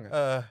นเรื่อง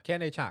แค่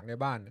ในฉากใน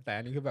บ้านแต่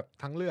อันนี้คือแบบ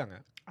ทั้งเรื่องอ่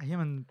ะไอ้เหี้ย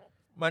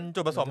มัน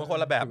จุดประสงค์มันคน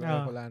ละแบบ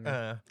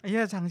ไอ้เหี้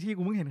ยชางชี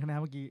กูเพิ่งเห็นคะแนน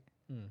เมื่อกี้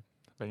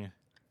เป็นไง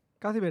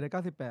91กั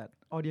บ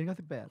98ออเดียน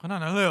98ขนาด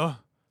นั้นเลยเหรอ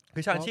คื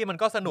อชางชีมัน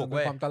ก็สนุกเ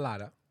ว้ยความตลาด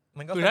อ่ะ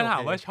มันก็คือถ้าถา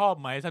มว่าชอบ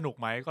ไหมสนุก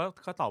ไหม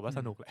ก็ตอบว่าส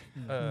นุกแหละ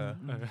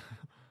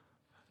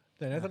แ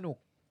ต่น่าสนุก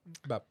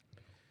แบบ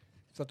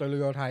สเตอริ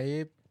โอไท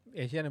ป์เ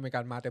อเชียอเมริกั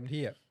นมาเต็ม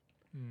ที่อ่ะ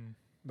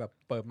แบบ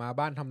เปิดมา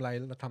บ้านทำ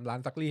ร้าน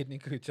ซักรีดนี่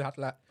คือชัด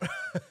ละ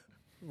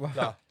ว่า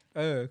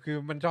คือ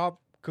มันชอบ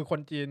คือคน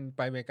จีนไ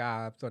ปอเมริกา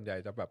ส่วนใหญ่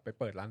จะแบบไป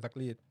เปิดร้านซัก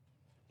รีด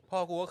พ่อ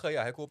กูก็เคยอย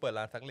ากให้กูเปิด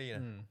ร้านซักรีดน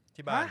ะ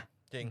ที่บ้าน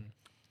จริง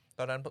ต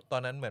อน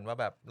นั้นเหมือนว่า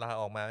แบบลา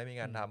ออกมาไม่มี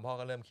งานทำพ่อ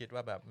ก็เริ่มคิดว่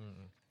าแบบ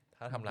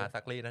ถ้าทำร้านซั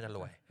กรีดน่าจะร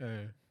วย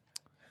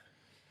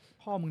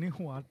พ่อมึงนี่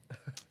หัว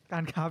กา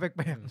รค้าแป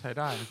ลกๆใช้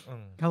ได้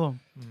ครับผม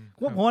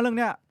ผมว่าเรื่อง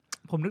เนี้ย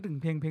ผมนึกถึง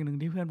เพลงหนึ่ง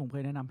ที่เพื่อนผมเค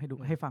ยแนะนำ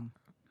ให้ฟัง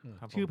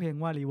ชื่อเพลง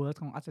ว่า Reverse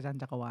ของอัศจรร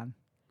ย์จักรวาล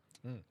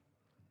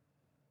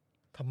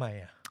ทำไม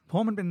อ่ะเพรา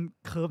ะมันเป็น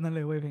เคิร์ฟนั้นเ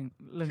ลยเว้ยเพลง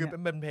คือ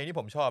เป็นเพลงที่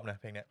ผมชอบนะ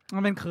เพลงเนี้ยมั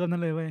นเป็นเคิร์ฟนั้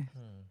นเลยเว้ย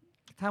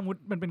ถ้ามุด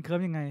มันเป็นเคิร์ฟ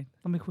ยังไง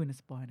ต้องไปคุยใน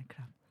สปอยนะค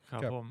รับครั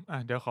บผม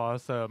เดี๋ยวขอ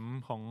เสริม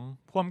ของ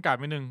ผู้กำกับ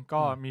นิดนึง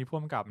ก็มีผู้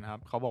กำกับนะครับ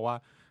เขาบอกว่า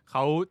เข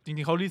าจ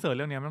ริงๆเขารีเสิร์ชเ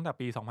รื่องนี้มาตั้งแต่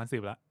ปี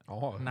2010แล้ว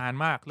นาน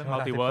มากเรื่อง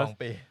Multiverse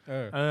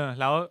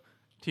แล้ว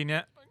ทีเนี้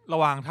ยระ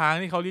หว่างทาง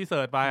ที่เขารีเสิ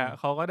ร์ชไป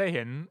เขาก็ได้เ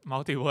ห็น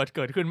Multiverse เ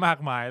กิดขึ้นมาก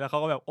มายแล้วเขา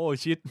ก็แบบโอ้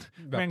ชิต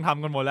แม่งท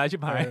ำกันหมดแล้วชิ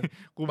บหาย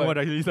กูมัวแ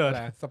ต่รีเสิร์ช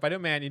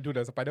Spider-Man Into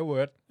the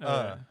Spider-Verse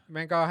แ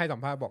ม่งก็ให้สัม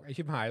ภาษณ์บอกไอ้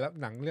ชิบหายแล้ว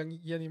หนังเรื่อง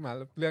เหี้ยนี่มา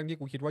เรื่องที่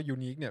กูคิดว่ายู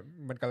นิคเนี่ย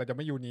มันกำลังจะไ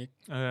ม่ยูนิค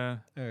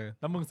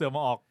แล้วมึงเสือม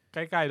าออกใก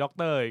ล้ๆด็อก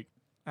เตอร์อีก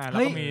แล้ว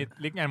ก็มี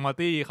Rick and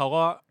Morty เขา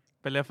ก็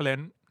เป็น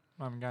reference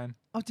มาเหมือนกัน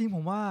เอาจริงผ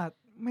มว่า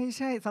ไม่ใ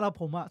ช่สำหรับ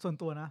ผมอะส่วน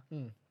ตัวนะ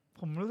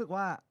ผมรู้สึก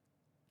ว่า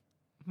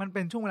มันเ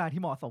ป็นช่วงเวลา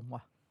ที่เหมาะสม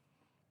ว่ะ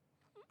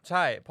ใ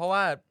ช่เพราะว่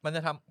ามันจ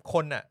ะทำค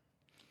นน่ะ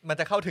มัน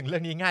จะเข้าถึงเรื่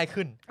องนี้ง่าย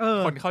ขึ้น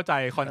คนเข้าใจ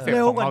คอนเซ็ปต์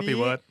ของ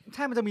Multiverse ใ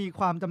ช่มันจะมี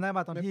ความจำได้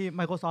ป่ะตอนที่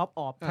Microsoft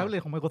ออกแท็บเล็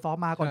ตของ Microsoft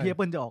มาก่อนที่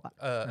Apple จะออกอ่ะ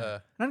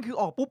นั่นคือ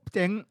ออกปุ๊บเ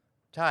จ๊ง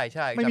ใช่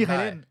ไม่มีใคร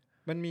เล่น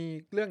มันมี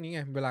เรื่องนี้ไ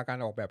งเวลาการ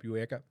ออกแบบ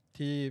UX อ่ะ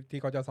ที่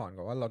เขาจะสอน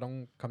ก่อนว่าเราต้อง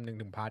คำนึง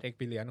ถึง Part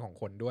Experience ของ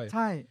คนด้วยใ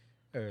ช่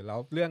แล้ว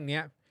เรื่องเนี้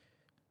ย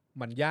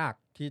มันยาก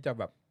ที่จะ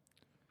แบบ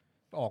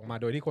ออกมา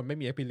โดยที่คนไม่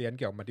มี experience เ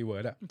กี่ยวกับ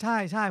Multiverse อ่ะ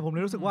ใช่ผมเล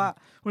ยรู้สึกว่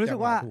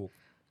า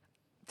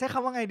ใช้ค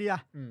ำว่าไงดีอ่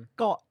ะ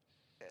เกา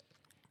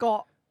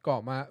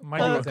ะมา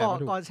เ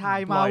กาะชาย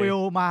มาเวล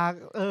มา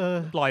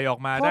ปล่อยออก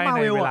มาได้ใ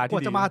นเวลาที่กว่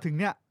าจะมาถึง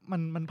เนี่ย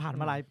มันผ่าน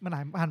มาหลาย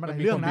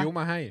เรื่องนะ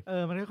มาให้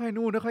มันค่อยๆ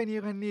นู่นค่อยๆ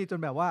นี่จน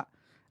แบบว่า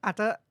อาจ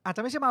จ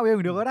ะไม่ใช่มาเวลอ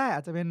ย่างเดียวก็ได้อ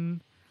าจจะเป็น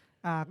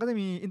ก็จะ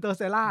มีอินเตอร์ส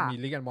เตลล่ามี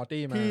Rick and Morty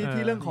มา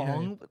ที่เรื่องของ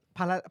พ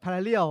ารา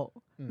เรียล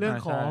เรื่อง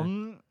ของ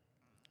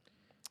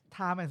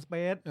Time and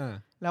Space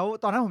แล้ว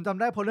ตอนนั้นผมจำ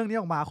ได้พอเรื่องนี้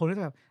ออกมาคนก็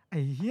จะแบบไ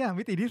อ้เหี้ย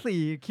มิติ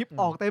ที่4คลิป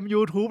ออกเต็ม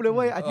YouTube เลยเ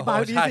ว้ยอธิบาย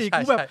มิติที่4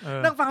กูแบบ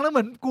นั่งฟังแล้วเห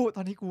มือนกูต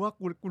อนนี้กูว่า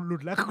กูหลุ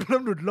ดแล้วกูเริ่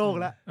มหลุดโลก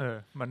แล้ว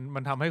มั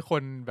นทำให้ค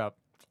นแบบ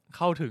เ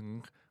ข้าถึง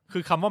คื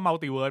อคำว่ามัล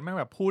ติเวิร์สแม่ง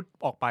แบบพูด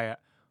ออกไปอ่ะ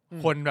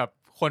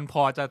คนพ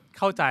อจะ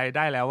เข้าใจไ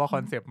ด้แล้วว่าค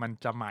อนเซปต์มัน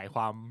จะหมายคว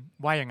าม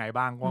ว่ายังไง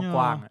บ้างก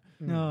ว้าง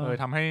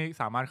ๆทำให้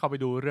สามารถเข้าไป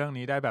ดูเรื่อง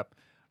นี้ได้แบบ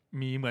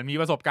เหมือนมี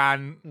ประสบการ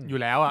ณ์อยู่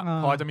แล้วอ่ะ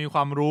พอจะมีคว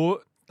ามรู้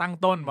ตั้ง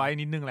ต้นไว้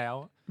นิดนึงแล้ว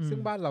ซึ่ง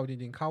บ้านเราจ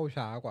ริงๆเข้า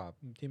ช้ากว่า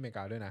ที่อเมริก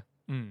าด้วยนะ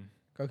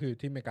ก็คือ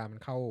ที่อเมริกามัน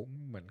เข้า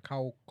เหมือนเข้า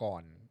ก่อ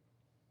น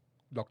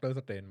ด็อกเตอร์ส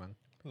เตนมั้ง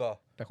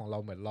แต่ของเรา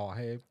เหมือนรอใ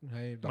ห้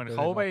เหมือนเ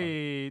ขาไป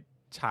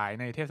ฉาย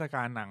ในเทศก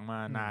าลหนังมา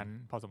นาน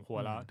พอสมคว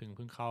รแล้วถึงเ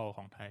พิ่งเข้าข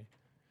องไทย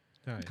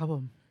ใช่ครับผ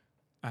ม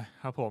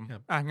ครับผม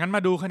งั้นม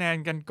าดูคะแนน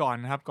กันก่อน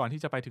นะครับก่อน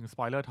ที่จะไปถึง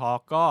Spoiler Talk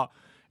ก็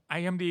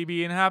IMDb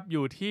นะครับอ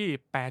ยู่ที่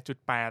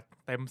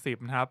 8.8 เต็ม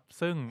 10นะครับ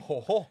ซึ่ง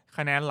ค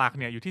ะแนนหลัก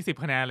เนี่ยอยู่ที่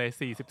10คะแนนเลย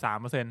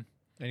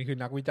 43% อันนี้คือ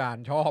นักวิจาร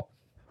ณ์ชอบ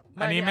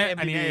อันนี้ไม่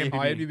อันนี้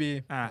IMDb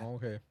โอ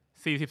เค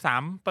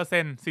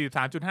 43%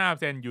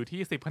 43.5% อยู่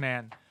ที่10คะแน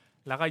น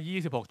แล้วก็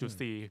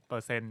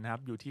 26.4% นะครั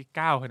บอยู่ที่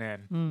9คะแนน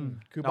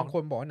คือบางค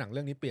นบอกว่าหนังเ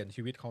รื่องนี้เปลี่ยน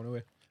ชีวิตเขาด้ว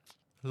ย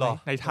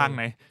ในทางไ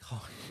หน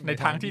ใน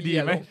ทางที่ดี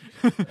ไหม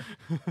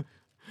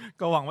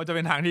ก็หวังว่าจะเ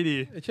ป็นทางที่ดี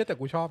เชื่อแต่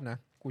กูชอบนะ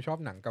กูชอบ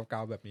หนังเก่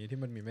าๆแบบนี้ที่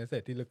มันมีเมสเส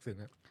จที่ลึกซึ้ง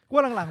อ่ะกู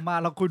หลังๆมา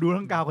เราคุยดู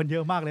ทั้งกาวกันเยอ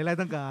ะมากเลยไร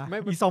ตั้งกา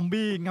มีซอม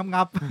บี้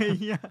งับๆไอ้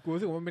เหี้ยกู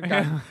รู้สึกว่ามันเป็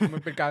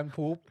นการ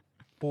พู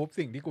ฟ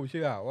สิ่งที่กูเ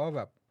ชื่อว่าแ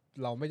บบ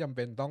เราไม่จำเ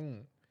ป็นต้อง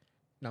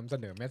นำเส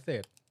นอเมสเส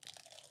จ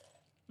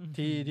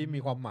ที่มี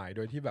ความหมายโด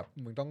ยที่แบบ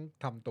มึงต้อง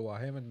ทำตัว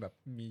ให้มันแบบ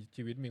มี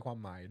ชีวิตมีความ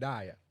หมายได้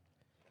อ่ะ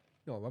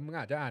บอกว่ามึง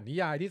อาจจะอ่านนิ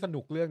ยายที่ส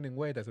นุกเรื่องนึง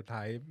เว้ยแต่สุดท้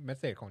ายเมส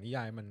เสจของนิย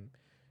าย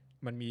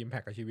มันมีอิมแพ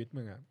คกับชีวิต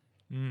มึงอ่ะ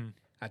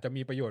อาจจะ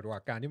มีประโยชน์กว่า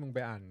การที่มึงไป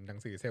อ่านหนัง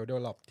สือเซลล์เดเว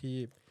ลลอปที่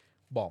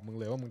บอกมึง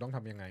เลยว่ามึงต้องท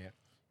ำยังไงอ่ะ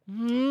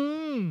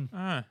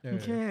โอ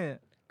เค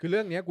คือเ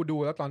รื่องนี้กูดู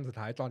แล้วตอนสุด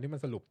ท้ายตอนที่มัน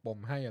สรุปปม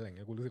ให้อะไรเ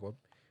งี้ยกูรู้สึกว่า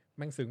แ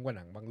ม่งซึ้งกว่าห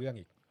นังบางเรื่อง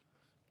อีก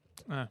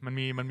มัน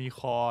มี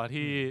คอ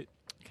ที่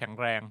แข็ง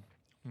แรง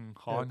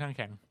คอค่อนข้างแ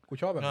ข็งกู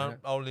ชอบแบบนั้น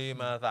เอาลี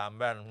มา3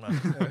แบนมา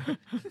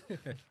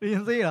รีเจ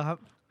นซี่เหรอครับ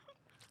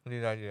ลี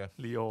อะไร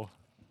ลีโอ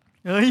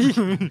เฮ้ย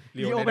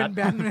ลีโอเป็นแบ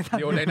นเลย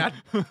ลีโอเลยนัด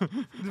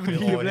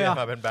ลีโอเลย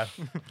มาเป็นแบน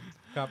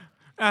ครับ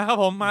ครับ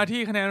ผมมา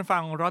ที่คะแนน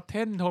ฝั่ง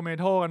Rotten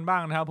Tomato กันบ้า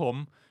งนะครับผม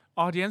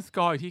Audience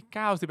Score อยู่ที่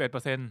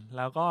 91% แ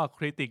ล้วก็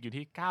Critic อยู่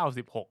ที่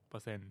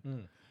 96% น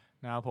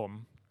ะครับผม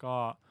ก็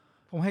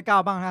ผมให้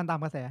9บ้างตาม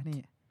กระแสนี่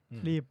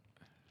รีบ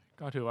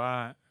ก็ถือว่า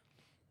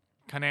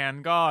คะแนน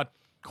ก็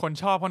คน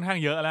ชอบค่อนข้าง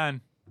เยอะแล้ว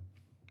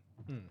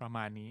ประม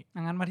าณนี้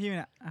งั้นมาที่เ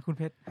นี่ยคุณเ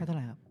พชรให้เท่าไห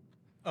ร่ครับ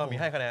มี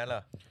ให้คะแนนเหร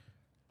อ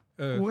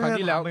ครั้ง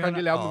ที่แ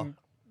ล้ว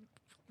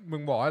มึ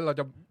งบอกว่า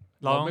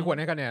เราไม่ควร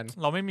ให้คะแนน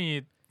เราไม่มี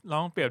ล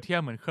องเปรียบเทีย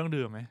บเหมือนเครื่อง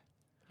ดื่มไหม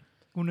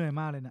กูเหนื่อย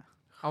มากเลยนะ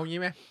เอางี้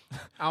ไหม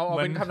เอา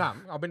เป็นคำถ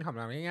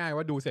ามง่ายๆ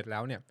ว่าดูเสร็จแล้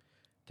วเนี่ย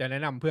จะแน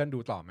ะนำเพื่อนดู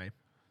ต่อไหม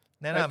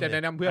จะแน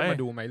ะนำเพื่อนมา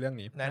ดูไหมเรื่อง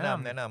นี้แนะน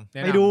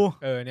ำไปดู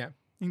เนี่ย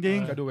จริง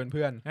ๆก็ดูเป็นเ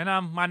พื่อนแนะน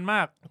ำมันม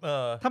าก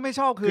ถ้าไม่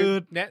ชอบคือ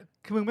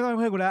มึงไม่ต้องเป็น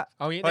เพื่อนกูแล้ว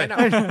เอางี้แนะนำ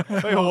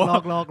หลอ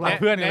ก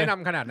เพื่อนแนะน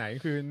ำขนาดไหน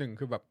คือ1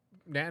คือแบบ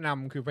แนะน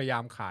ำคือพยายา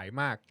มขาย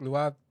มากหรือ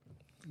ว่า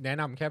แนะ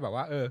นำแค่แบบ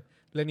ว่า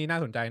เรื่องนี้น่า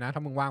สนใจนะถ้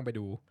ามึงว่างไป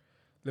ดู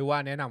หรือว่า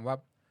แนะนำว่า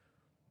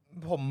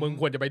มึง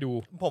ควรจะไปดู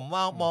ผม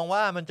มองว่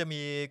ามันจะ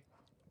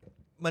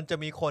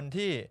มีคน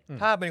ที่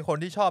ถ้าเป็นคน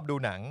ที่ชอบดู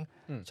หนัง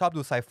ชอบ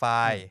ดูไซไฟ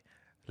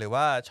หรือ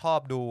ว่าชอบ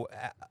ดู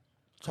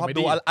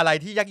อะไร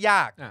ที่ย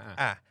าก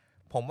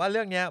ๆผมว่าเ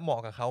รื่องนี้เหมาะ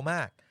กับเขาม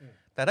าก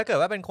แต่ถ้าเกิด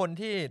ว่าเป็นคน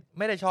ที่ไ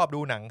ม่ได้ชอบดู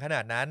หนังขน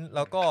าดนั้นแ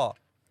ล้วก็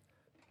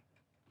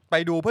ไป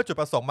ดูเพื่อจุด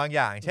ประสงค์บางอ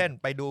ย่างเช่น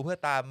ไปดูเพื่อ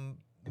ต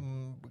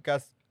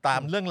า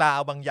มเรื่องราว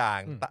บางอย่าง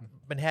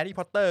เป็นแฮร์รี่พ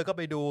อตเตอร์ก็ไ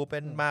ปดูเป็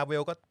นมาร์เว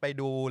ลก็ไป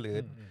ดูหรือ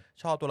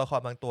ชอบตัวละคร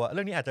บางตัวเ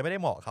รื่องนี้อาจจะไม่ได้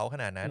เหมาะเขาข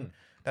นาดนั้น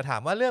แต่ถา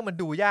มว่าเรื่องมัน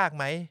ดูยากไ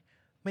หม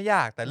ไม่ย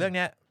ากแต่เรื่อง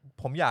นี้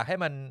ผมอยากให้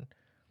มัน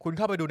คุณเ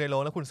ข้าไปดูในโร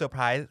งแล้วคุณเซอร์ไพ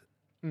รส์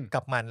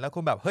กับมันแล้วคุ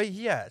ณแบบเฮ้ยเ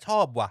ฮียชอ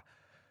บว่ะ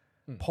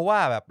เพราะว่า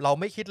แบบเรา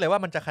ไม่คิดเลยว่า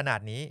มันจะขนา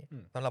ดนี้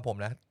สำหรับผม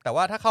นะแต่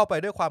ว่าถ้าเข้าไป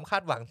ด้วยความคา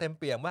ดหวังเต็ม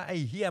เปี่ยมว่าไอ้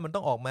เฮียมันต้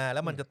องออกมาแ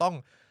ล้วมันจะต้อง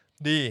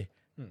ดี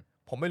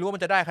ผมไม่รู้ว่ามั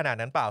นจะได้ขนาด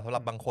นั้นเปล่าสำห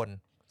รับบางค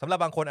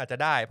นอาจจะ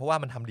ได้เพราะว่า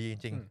มันทำดีจ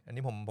ริงๆอัน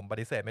นี้ผมป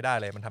ฏิเสธไม่ได้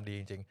เลยมันทำดี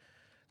จริง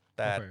ๆแ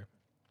ต่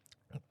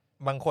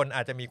บางคนอ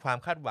าจจะมีความ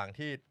คาดหวัง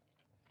ที่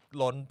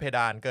ล้นเพด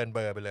านเกินเบ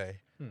อร์ไปเลย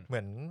เห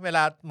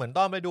มือนต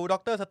อนไปดูด็อ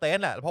กเตอร์สเตน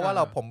แหละเพราะว่า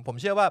ผม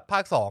เชื่อว่าภา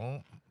ค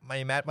2ใน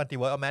มัลติเ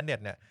วิร์สออฟแมดเน็ต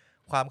เนี่ย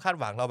ความคาด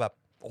หวังเราแบบ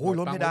โอ้ย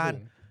ล้นเพดาน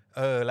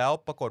แล้ว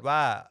ปรากฏว่า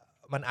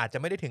มันอาจจะ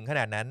ไม่ได้ถึงข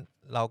นาดนั้น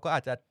เราก็อ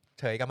าจจะ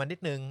เฉยกับมันนิด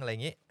นึงอะไรอย่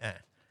างนี้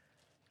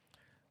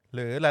ห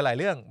รือหลายๆ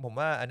เรื่องผม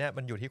ว่าอันเนี้ย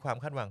มันอยู่ที่ความ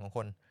คาดหวังของค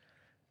น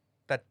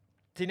แต่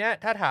ทีเนี้ย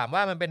ถ้าถามว่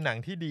ามันเป็นหนัง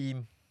ที่ดี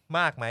ม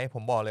ากไหมผ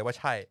มบอกเลยว่า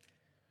ใช่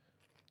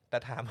แต่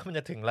ถามว่ามันจ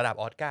ะถึงระดับ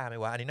ออสการ์ไหม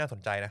วะอันนี้น่าส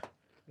นใจนะ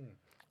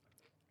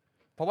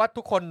เพราะว่า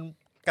ทุกคน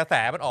กระแส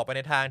มันออกไปใ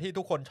นทางที่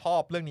ทุกคนชอ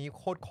บเรื่องนี้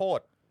โค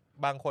ตร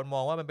บางคนม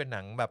องว่ามันเป็นห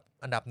นังแบบ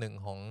อันดับ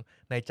1ของ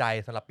ในใจ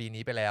สำหรับปี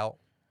นี้ไปแล้ว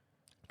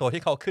ตัว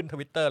ที่เขาขึ้น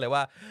Twitter เลยว่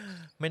า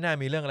ไม่น่า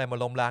มีเรื่องอะไรมา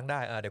ล้มล้างได้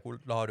เดี๋ยวกู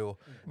รอดู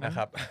นะค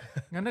รับ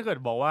งั้นถ้าเกิด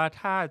บอกว่า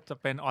ถ้าจะ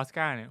เป็นออสก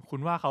าร์เนี่ยคุ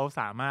ณว่าเขา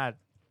สามารถ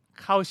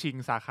เข้าชิง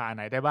สาขาไห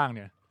นได้บ้างเ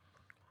นี่ย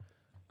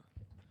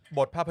บ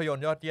ทภาพยนต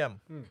ร์ยอดเยี่ยม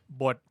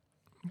บท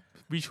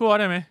วิชวล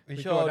ได้ไหมวิ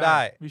ชวลได้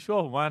วิชวล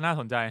ผมว่าน่า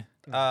สนใจ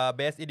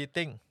best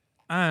editing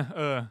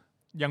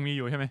ยังมีอ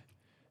ยู่ใช่ไหม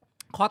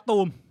คอสตู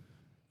ม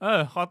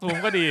คอสตูม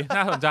ก็ดี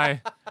น่าสนใจ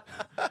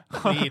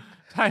ลีด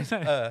ใช่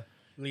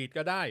ลีด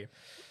ก็ได้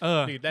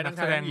ลีดได้นักแ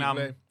สดงน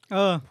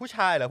ำผู้ช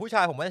ายเหรอผู้ช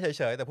ายผมไม่เ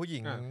ฉยๆแต่ผู้หญิ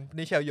ง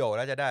นิเชลโย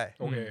น่าจะได้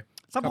โอเค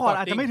ซัพพอร์ต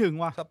อาจจะไม่ถึง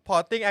ว่ะ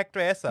supporting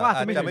actress อาจ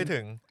จะไม่ถึ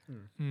ง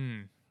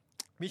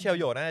มิเชล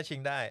โยน่าจะชิ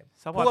งได้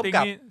ผู้กำ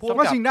กั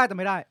บชิงได้แต่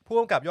ไม่ได้ผู้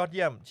กำกับยอดเ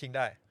ยี่ยมชิงไ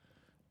ด้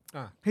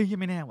เฮ้ย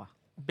ไม่แน่ว่ะ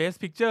best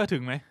picture ถึ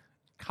งไหม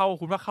เข้า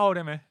คุณว่าเข้าไ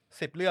ด้ไหม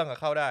10 เรื่อง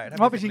เข้าได้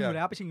ว่าไปชิงอยู่แ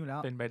ล้ว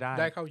เป็นไป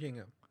ได้เข้าชิง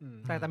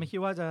แต่ไม่คิด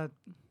ว่าจะ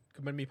คื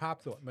อมันมีภาพ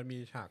สวยมันมี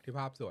ฉากที่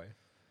ภาพสวย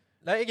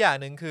แล้วอีกอย่าง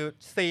หนึ่งคือ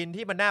ซีน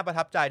ที่มันน่าประ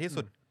ทับใจที่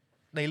สุด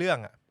ในเรื่อง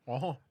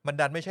มัน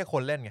ดันไม่ใช่ค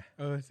นเล่นไง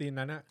ซีน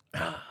นั้น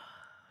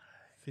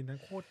ซีนนั้น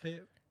โคตรเท่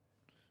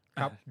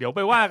ครับเดี๋ยวไ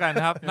ปว่ากัน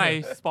ครับใน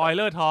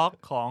spoiler talk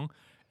ของ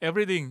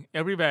everything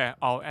everywhere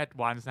all at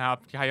once นะครับ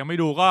ใครยังไม่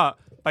ดูก็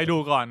ไปดู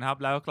ก่อนนะครับ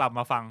แล้วกลับ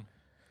มาฟัง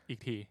อีก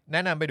ทีแน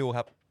ะนำไปดูค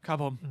รับครับ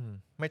ผม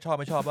ไม่ชอบ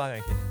ว่าไง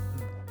คิด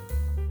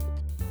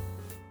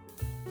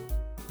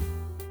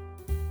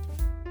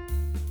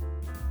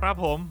ครับ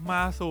ผมม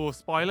าสู่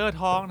spoiler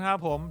talk นะครับ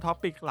ผมท็อ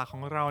ปิกหลักข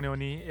องเราในวั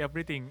นนี้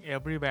everything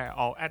everywhere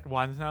all at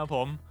once นะครับผ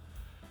ม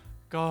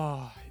ก็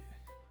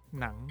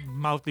หนัง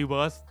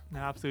multiverse น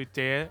ะครับซื้อเ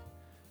จ๊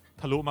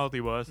ทะลุ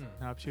multiverse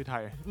นะครับชื่อไท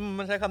ย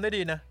มันใช้คำได้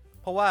ดีนะ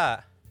เพราะว่า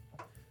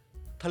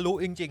ทะลุ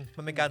จริงๆ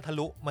มันเป็นการทะ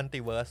ลุ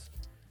multiverse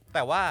แ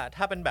ต่ว่า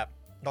ถ้าเป็นแบบ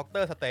ด็อกเตอ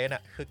ร์สเตน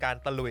คือการ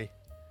ตะลุย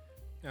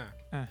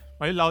ไ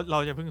ว้เรา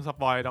จะเพิ่งส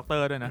ปอยด็อกเตอ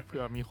ร์ด้วยนะเผื่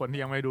อมีคนที่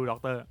ยังไม่ดูด็อก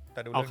เตอร์แ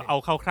ต่ดูเอา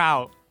คร่าว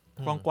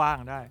ๆกว้าง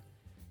ๆได้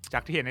จา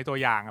กที่เห็นในตัว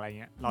อย่างอะไร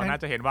เงี้ยเราน่า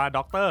จะเห็นว่า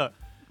ด็อกเตอร์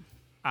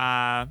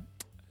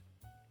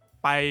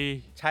ไป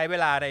ใช้เว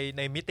ลาใ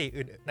นมิติ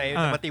อื่นใน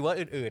มัลติเวิร์ส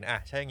อื่น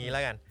ๆใช่อย่างนี้แล้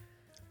วกัน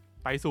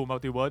ไปสู่มัล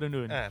ติเวิร์ส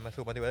อื่นๆมา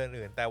สู่มัลติเวิร์ส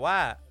อื่นๆแต่ว่า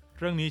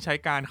เรื่องนี้ใช้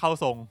การเข้า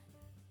ทรง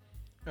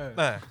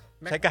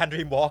ใช้การด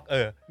รีมวอล์ก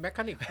แมค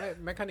านิก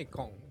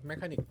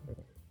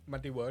มั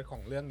ลติเวิร์สขอ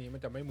งเรื่องนี้มั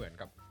นจะไม่เหมือน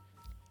กับ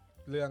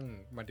เรื่อง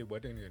มัลติเวิร์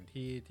สอื่นๆ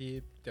ที่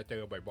จะเจ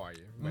อบ่อย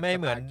ๆไม่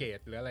เหมือนเกต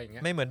หรืออะไรอย่างเ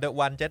งี้ยไม่เหมือนเดอะ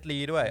วันเจ็ตลี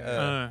ด้วย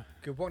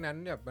คือพวกนั้น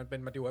เนี่ยมันเป็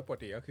นมัลติเวิร์สปก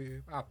ติก็คือ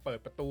เปิด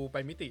ประตูไป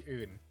มิติ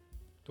อื่น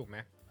ถูกไหม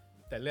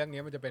แต่เรื่อง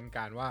นี้มันจะเป็นก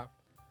ารว่า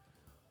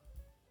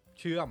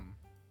เชื่อม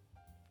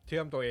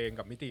ตัวเอง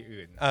กับมิติ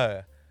อื่น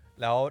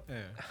แล้ว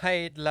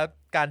แล้ว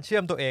การเชื่อ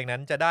มตัวเองนั้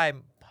นจะได้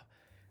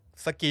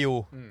สกิล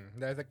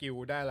ได้สกิล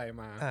ได้อะไร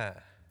มา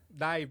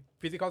ได้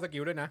ฟิสิกอลสกิ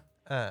ลด้วยนะ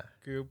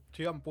คือเ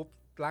ชื่อมปุ๊บ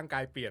ร่างกา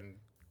ยเปลี่ยน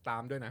ตา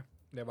มด้วยนะ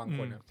ในบางค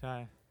นใช่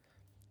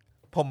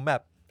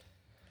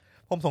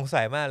ผมสง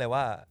สัยมากเลย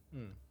ว่า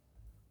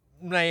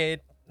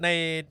ใน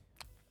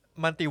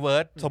มัลติเวิ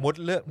ร์สสมมติ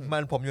เรื่อง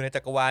ผมอยู่ใน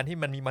จักรวาลที่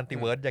มันมีมัลติ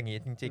เวิร์สอย่างนี้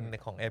จริงๆใน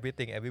ของ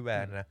Everything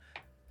Everywhere นะ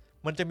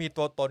มันจะมี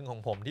ตัวตนของ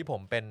ผมที่ผ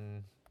มเป็น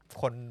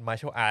คนมาร์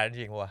ชัลอาร์ตจ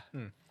ริงๆว่ะ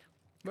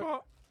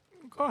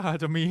ก็อาจ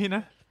จะมีน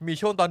ะมี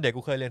ช่วงตอนเด็ก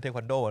กูเคยเรียนเทค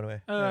วันโดด้วย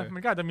มั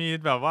นก็อาจจะมี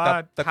แบบว่า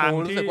ทาง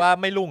รู้สึกว่า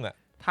ไม่รุ่ง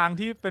ทาง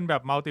ที่เป็นแบ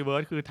บมัลติเวิ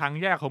ร์สคือทาง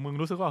แยกของมึง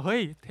รู้สึกว่าเฮ้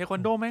ยเทควั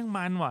นโดแม่ง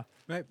มันว่ะ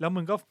แล้วมึ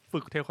งก็ฝึ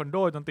กเทควันโด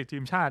จนติดที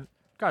มชาติ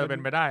ก็อาจจะเป็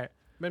นไปได้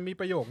มันมี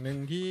ประโยคนึง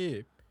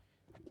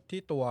ที่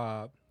ตัว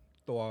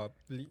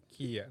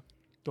คีย์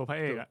ตัวพระ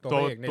เอกตัว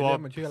ในเรื่อ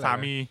งมันชื่ออะไรสา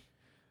มี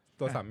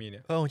ตัวสามีเ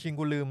นี่ยจริง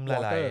กูลืมห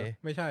ลาย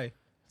ๆไม่ใช่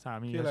สา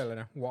มีชื่ออะไร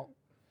นะ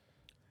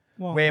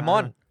เวม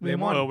อนใน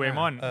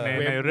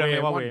เรื่องเรี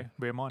ยกว่า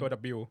เวมอนตัว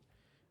W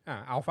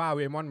อัลฟาเ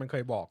วมอนมันเค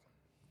ยบอก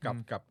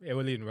กับเอเว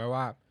อร์ลินไว้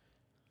ว่า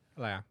อ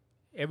ะไร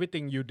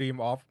everything you dream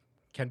of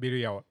can be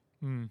real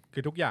คื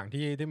อทุกอย่าง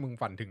ที่มึง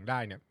ฝันถึงได้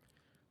เนี่ย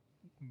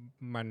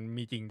มัน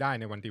มีจริงได้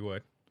ในมัลติเวิ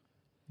ร์ส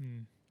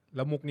แ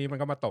ล้วมุกนี้มัน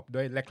ก็มาตบด้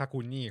วยเล็กคาคู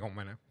นี่ของ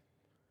มันนะ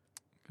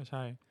ก็ใ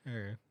ช่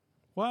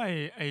ว่า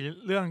ไอ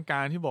เรื่องก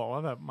ารที่บอกว่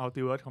าแบบมัล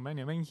ติเวิร์สของแม่งเ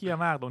นี่ยแม่งเหี้ย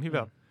มากตรงที่แ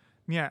บบ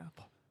เนี่ย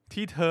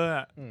ที่เธอ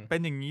เป็น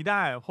อย่างนี้ไ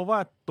ด้เพราะว่า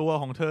ตัว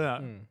ของเธอ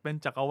เป็น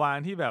จักรวาล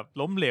ที่แบบ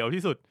ล้มเหลว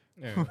ที่สุด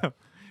แบบ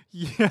เ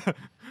หี้ย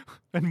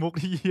เป็นมุก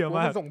ที่เหี้ยม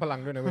ากมันส่งพลัง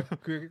ด้วยนะเว้ย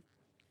คือ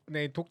ใน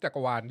ทุกจัก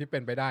รวาลที่เป็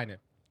นไปได้เนี่ย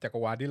จักร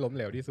วาลที่ล้มเ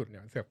หลวที่สุดเนี่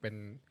ยเสือกเป็น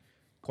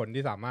คน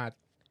ที่สามารถ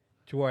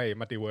ช่วย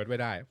มัลติเวิร์สไว้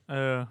ได้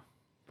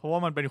เพราะว่า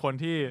มันเป็นคน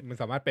ที่มัน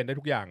สามารถเป็นได้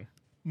ทุกอย่าง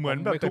เหมือน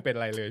แบบไม่เคยเป็นอ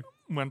ะไรเลย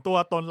เหมือนตัว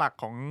ตนหลัก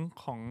ข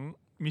อง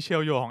มิเช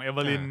ลโยของเอเว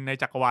อร์ลินใน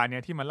จักรวาลเนี่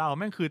ยที่มันเล่า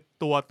แม่งคือ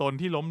ตัวตน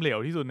ที่ล้มเหลว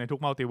ที่สุดในทุก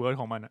มัลติเวิร์ส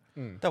ของมัน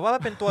แต่ว่ามั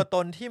นเป็นตัวต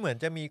นที่เหมือน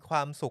จะมีคว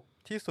ามสุข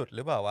ที่สุดห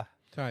รือเปล่าวะ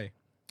ใช่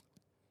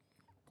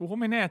กูก็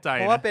ไม่แน่ใจ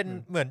เพราะว่าเป็น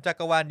เหมือนจั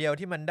กรวาลเดียว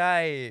ที่มันได้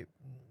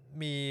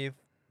มี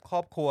คร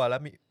อบครัวแล้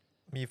ว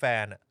มีแฟ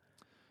น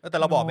แต่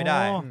เราบอกไม่ได้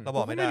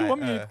ว่า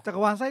มีจัก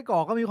รวาลไส้กรอ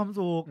กก็มีความ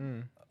สุข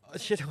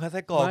เชี่ยจักรวาลไ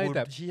ส้กรอกกู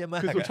เชี่ยมา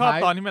กคือกูชอบ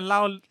ตอนที่มันเล่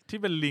าที่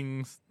เป็นลิง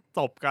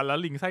ตบกันแล้ว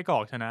ลิงไส้กรอ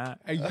กชนะ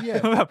ไอ้เหี้ย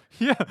แบบเ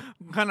หี้ย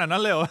ขนาดนั้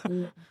นเลยเหรอ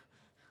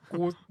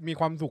กูมี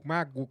ความสุขม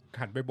ากกู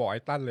หันไปบอกไ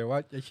อ้ตั้นเลยว่า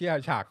ไอ้เชี่ย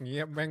ฉากนี้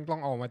แม่งต้อ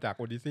งเอามาจาก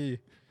โอดิซี่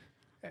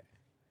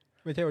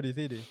ไม่ใช่โอดิ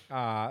ซี่ดิ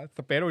ส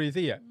เปซโอดิ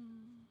ซี่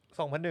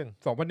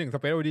2001ส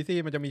เปซโอดิซี่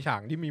มันจะมีฉา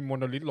กที่มีโม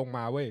โนลิธลงม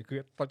าเว้ยคือ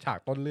ตอนฉาก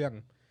ต้นเรื่อง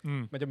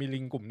มันจะมีลิ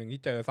งกลุ่มหนึ่ง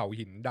ที่เจอเสา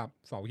หิ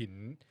น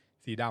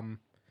สีด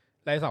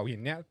ำและเสาหิน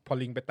เนี้ยพอ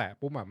ลิงไปแตะ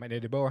ปุ๊บมัน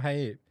enable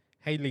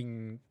ให้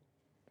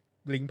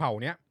ลิงเผ่า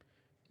เนี้ย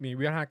มี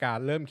วิวัฒนาการ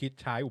เริ่มคิด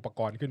ใช้อุปก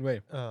รณ์ขึ้นเว้ย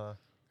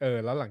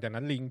แล้วหลังจาก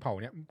นั้นลิงเผ่า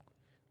เนี้ย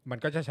มัน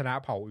ก็จะชนะ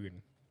เผ่าอื่น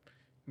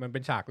มันเป็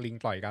นฉากลิง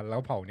ต่อยกันแล้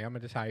วเผ่าเนี้ยมั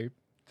นจะใ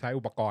ช้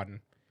อุปกรณ์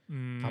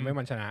ทำให้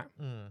มันชนะ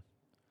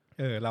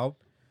แล้ว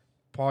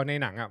พอใน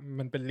หนัง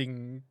มันเป็น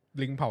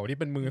ลิงเผ่าที่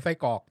เป็นมือไส้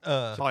กรอก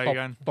ต่อย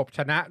กันตบช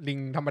นะลิง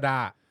ธรรมดา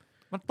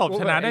มันตบ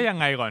ชนะได้ยัง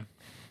ไงก่อน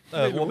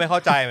กูไม่เข้า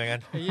ใจเหมือนกั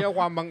นไอ้เหี้ยค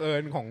วามบังเอิ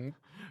ญของ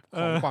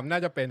ความน่า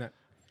จะเป็น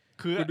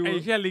คือไอ้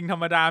เหี้ยลิงธร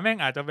รมดาแม่ง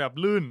อาจจะแบบ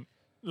ลื่น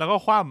แล้วก็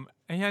คว่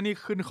ำไอ้เหี้ยนี่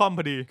ขึ้นคล่อมพ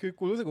อดีคือ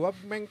กูรู้สึกว่า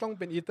แม่งต้อง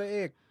เป็นอีสเตอร์เ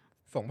อ็ก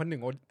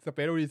2001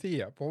 Space Odyssey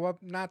เพราะว่า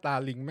หน้าตา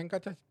ลิงแม่ง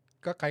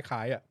ก็คล้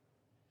ายๆ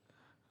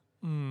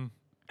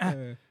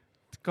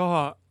ก็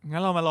งั้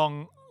นเรามาลอง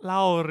เล่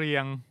าเรีย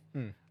ง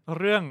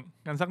เรื่อง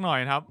กันสักหน่อย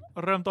นะครับ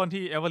เริ่มต้น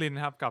ที่เอเวอร์ลินน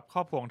ะครับกับคร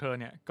อบครัวของเธอ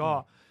เนี่ยก็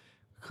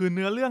คือเ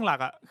นื้อเรื่องหลัก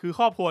คือ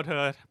ครอบครัวเธ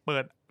อเปิ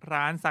ด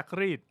ร้านซัก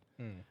รีด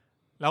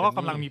แล้วก็ก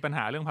ำลังมีปัญห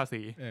าเรื่องภา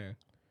ษี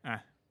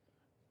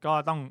ก็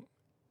ต้อง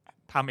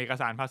ทำเอก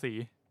สารภาษี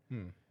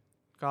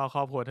ก็คร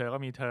อบครัวเธอก็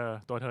มี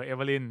ตัวเธอเอเว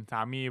อร์ลินสา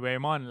มีเว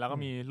มอนแล้วก็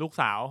มีลูก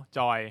สาวจ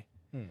อย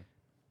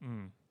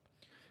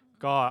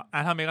ก็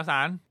ทำเอกสา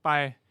รไ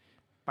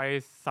ป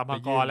สรรพา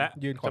กรแล้ว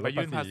จะไป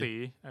ยื่นภาษี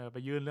ไป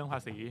ยื่นเรื่องภา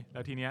ษีแล้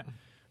วทีเนี้ย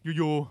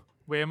อยู่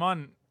ๆเวมอน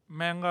แ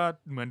ม่งก็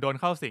เหมือนโดน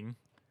เข้าสิง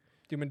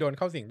จริงมันโดนเ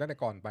ข้าสิงตั้งแต่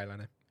ก่อนไปแล้ว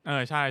นะ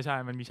ใช่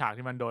มันมีฉาก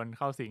ที่มันโดนเ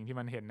ข้าสิงที่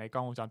มันเห็นในกล้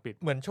องวงจรปิด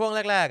เหมือนช่วง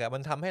แรกๆมั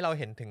นทำให้เรา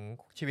เห็นถึง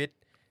ชีวิต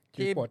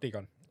ที่ปกติก่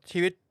อนชี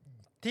วิต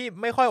ที่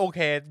ไม่ค่อยโอเค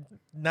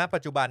ณปั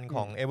จจุบันข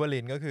องเอเวอร์ลิ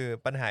นก็คือ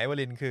ปัญหาเอเวอ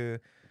ร์ลินคือ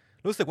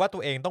รู้สึกว่าตั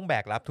วเองต้องแบ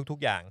กรับทุก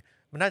ๆอย่าง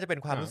มันน่าจะเป็น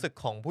ความรู้สึก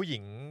ของผู้หญิ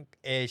ง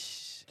เอช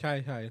ใ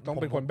ช่ๆต้อง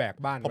เป็นคนแบก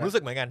บ้านผมรู้สึ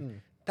กเหมือนกัน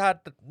ถ้า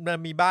มัน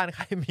มีบ้านใค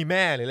รมีแ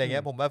ม่หรืออะไรเ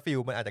งี้ยผมว่าฟิล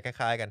มันอาจจะค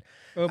ล้ายๆกัน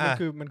มั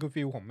นคือ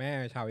ฟิลของแม่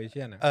ชาวเอเชี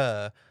ยนะ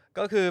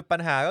ก็คือปัญ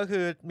หาก็คื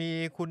อมี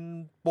คุณ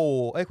ปู่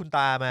คุณต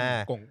ามา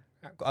กง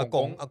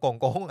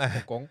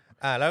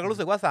แล้วก็รู้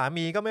สึกว่าสา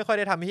มีก็ไม่ค่อยไ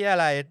ด้ทำเหี้ยอะ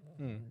ไร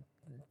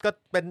ก็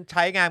เป็นใ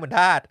ช้งานเหมือนท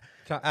าส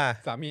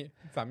สา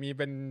มีเ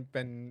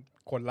ป็น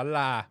คนล้านล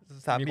า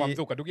มีความ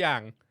สุขกับทุกอย่า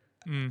ง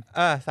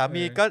สา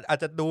มีก็อาจ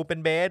จะดูเป็น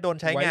เบสโดน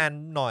ใช้งาน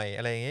หน่อยอ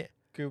ะไรอย่างงี้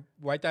คือ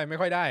ไว้ใจไม่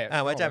ค่อยได้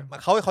ไว้ใจ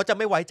เขาจะ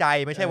ไม่ไว้ใจ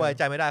ไม่ใช่ไว้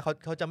ใจไม่ได้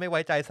เขาจะไม่ไว้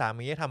ใจสา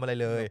มีให้ทำอะไร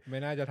เลยไม่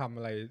น่าจะทำอ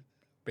ะไร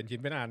เป็นชิ้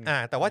นเป็นอัน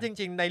แต่ว่าจ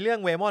ริงๆในเรื่อง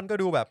เวมอนก็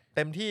ดูแบบเ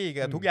ต็มที่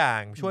กับทุกอย่า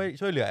ง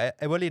ช่วยเหลือ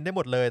เอเวอร์ลินได้ห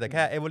มดเลยแต่แ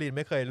ค่เอเวอร์ลินไ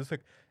ม่เคยรู้สึก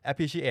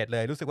appreciate เล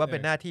ยรู้สึกว่าเป็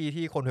นหน้าที่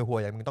ที่คนห่ว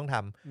ยๆอย่างมึงต้องท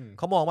ำเ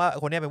ขามองว่า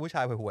คนนี้เป็นผู้ช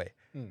ายห่วย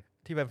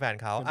ๆที่เป็นแฟน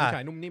เขาผู้ช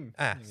ายนุ่มนิ่ม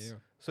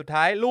สุด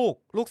ท้าย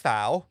ลูกสา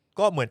ว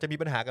ก็เหมือนจะมี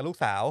ปัญหากับลูก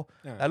สาว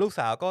แล้วลูก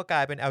สาวก็กล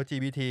ายเป็น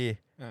LGBT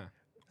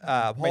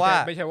เพราะว่า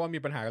ไม่ใช่ว่ามี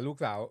ปัญหากับลูก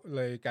สาวเ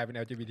ลยกลายเป็น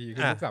LGBT คื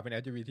อลูกสาวเป็น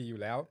LGBT อยู่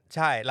แล้วใ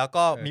ช่แล้ว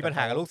ก็มีปัญห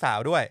ากับลูกสาว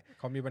ด้วย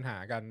เขามีปัญหา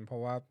กันเพรา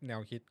ะว่าแน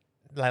วคิด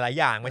หลายๆ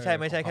อย่างไม่ใ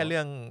ช่แค่เ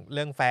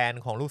รื่องแฟน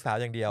ของลูกสาว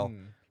อย่างเดียว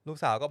ลูก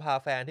สาวก็พา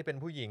แฟนที่เป็น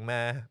ผู้หญิงม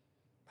า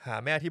หา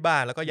แม่ที่บ้า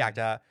นแล้วก็อยาก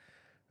จะ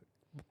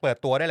เปิด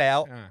ตัวได้แล้ว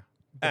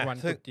เป็นวัน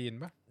ตรุษจีน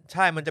ปะใ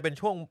ช่มันจะเป็น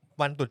ช่วง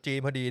วันตรุษจีน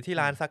พอดีที่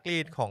ร้านซักรี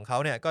ดของเขา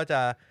เนี่ยก็จ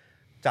ะ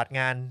จัด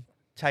งาน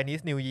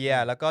Chinese New Year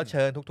แล้วก็เ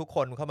ชิญทุกๆค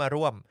นเข้ามา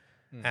ร่วม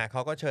เข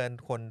าก็เชิญ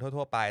คน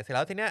ทั่วๆไปเสร็จแ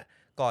ล้วทีเนี้ย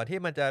ก่อนที่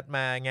มันจะม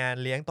างาน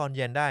เลี้ยงตอนเ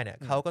ย็นได้เนี่ย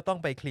เขาก็ต้อง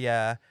ไปเคลีย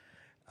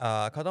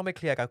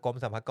ร์กับกรม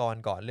สรรพากร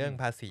ก่อนเรื่อง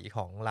ภาษีข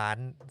องร้าน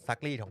ซัก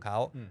รีดของเขา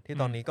ที่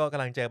ตอนนี้ก็ก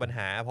ำลังเจอปัญห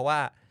าเพราะว่า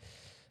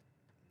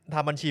ท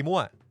ำบัญชีมั่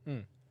ว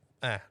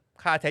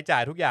ค่าใช้จ่า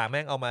ยทุกอย่างแ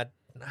ม่งเอามา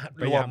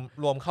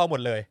รวมเข้าหม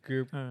ดเลยคื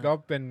อก็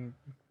เป็น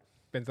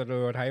สเตอริ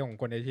โอไทป์ของ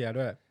คนเอเชีย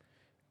ด้วย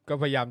ก็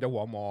พยายามจะ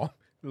หัวหมอ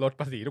ลด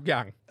ภาษีทุกอย่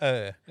าง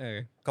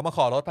ก็มาข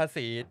อลดภา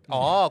ษี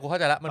กูเข้า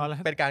ใจละมั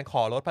นเป็นการข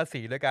อลดภา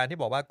ษีโดยการที่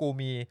บอกว่ากู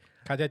มี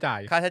ค่าใช้จ่า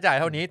ย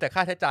เท่านี้แต่ค่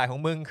าใช้จ่ายของ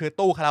มึงคือ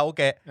ตู้คาราโอเ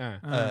กะ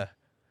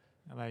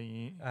อะไรอย่าง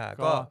นี้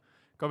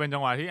ก็เป็นจั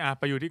งหวะที่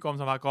ไปอยู่ที่กรม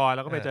สรรพากรแ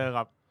ล้วก็ไปเจอ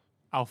กับ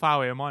อัลฟา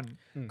เวมอน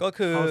ก็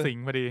คือเข้าสิง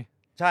พอดี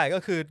ใช่ก็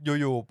คือ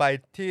อยู่ๆไป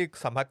ที่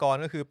สรรพากร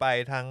ก็คือไป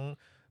ทั้ง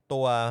ตั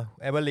ว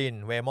เอเวอร์ลิน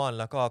เวมอน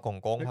แล้วก็กง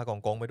กงพากง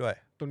กงไปด้วย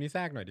ตรงนี้แท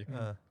รกหน่อยดิ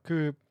คื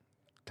อ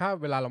ถ้า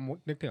เวลาเรา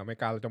นึกถึงอเมริ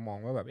กาเราจะมอง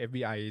ว่าแบบ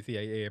FBI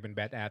CIA เป็น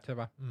bad ass ใช่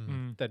ป่ะ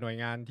แต่หน่วย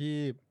งาน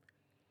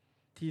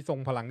ที่ทรง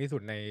พลังที่สุ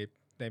ดใ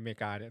นอเมริ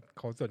กาเนี่ยเ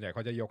ขาส่วนใหญ่เข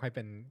าจะยกให้เ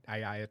ป็น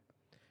IRS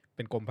เ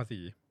ป็นกรมภา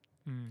ษี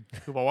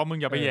คือบอกว่ามึง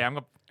อย่าไปแย้ม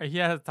กับไอ้เ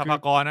หี้ยสรรพา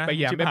กรนะไป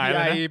แย้ม FBI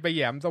ไปแ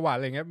ย้มสวัสดิ์อ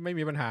ะไรเงี้ยไม่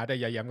มีปัญหาแต่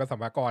อย่าแย้มกับสร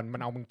รพากรมั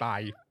นเอามึงตา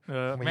ย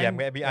ไม่แย้ม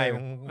กับ FBI มึ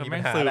งมีปั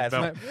ญหาแหละ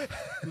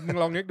มึง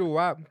ลองนึกดู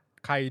ว่า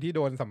ใครที่โ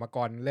ดนสรรพาก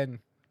รเล่น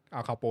เอ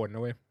าคาโปนน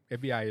ะเว้ย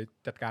FBI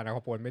จัดการเอาค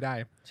าโปนไม่ได้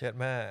เชิด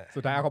แม่สุ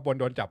ดท้ายเอาคาโปน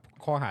โดนจับ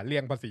ข้อหาเลี่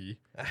ยงภาษี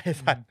ไอ้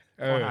สัตว์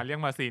ข้อหาเลี่ยง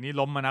ภาษีนี่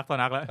ล้มมานักต่อ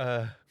นักแล้ว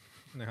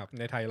นะครับ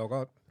ในไทยเราก็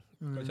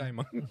ใช่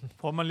มั้งเ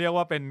พราะมันเรียก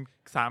ว่าเป็น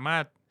สามา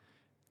รถ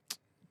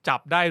จั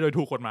บได้โดย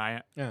ถูกกฎหมาย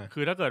คื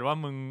อถ้าเกิดว่า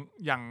มึง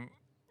อ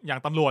ย่าง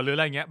ตำรวจหรืออะ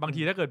ไรเงี้ยบาง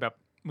ทีถ้าเกิดแบบ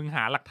มึงห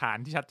าหลักฐาน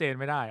ที่ชัดเจน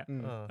ไม่ได้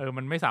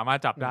มันไม่สามารถ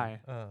จับได้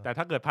แต่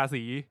ถ้าเกิดภา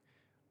ษี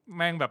แ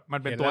ม่งแบบมั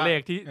นเป็นตัวเลข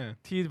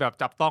ที่แบบ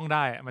จับต้องไ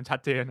ด้มันชัด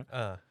เจน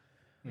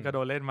ก็โด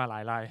นเล่นมาหลา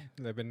ยราย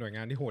เลยเป็นหน่วยง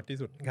านที่โหดที่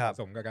สุด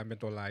สมกับการเป็น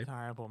ตัวร้ายใ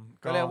ช่ครับผม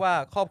ก็เรียกว่า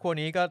ครอบครัว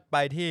นี้ก็ไป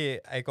ที่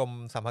ไอกรม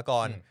สรรพาก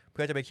รเ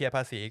พื่อจะไปเคลียร์ภ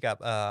าษีกับ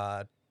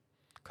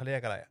เขาเรีย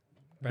กอะไร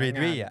รีด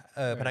รี่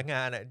พนักง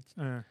าน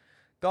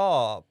ก็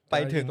ไป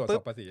ถึงปุ๊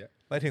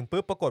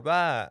บปรากฏว่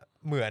า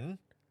เหมือน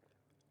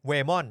เว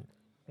มอน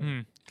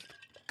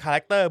คาแร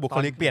คเตอร์บุค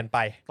ลิกเปลี่ยนไป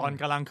ตอน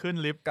กำลังขึ้น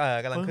ลิฟต์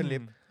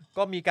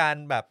ก็มีการ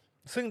แบบ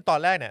ซึ่งตอน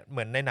แรกเนี่ยเห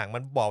มือนในหนังมั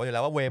นบอกไว้อยู่แ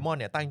ล้วว่าเวมอน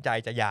เนี่ยตั้งใจ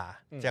จะหย่า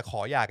จะขอ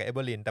หย่ากับเอเว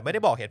อร์ลินแต่ไม่ได้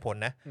บอกเหตุผล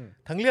นะ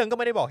ทั้งเรื่องก็ไ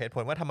ม่ได้บอกเหตุผ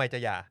ลว่าทำไมจะ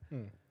หย่า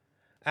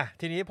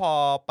ทีนี้พอ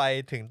ไป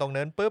ถึงตรง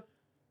นั้นปุ๊บ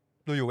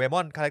อยู่เวม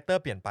อนคาแรคเตอ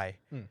ร์เปลี่ยนไป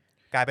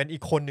กลายเป็นอี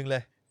กคนนึงเล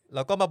ยแ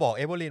ล้วก็มาบอกเ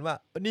อเวอร์ลินว่า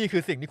นี่คื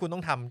อสิ่งที่คุณต้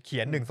องทำเขี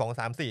ยน1 2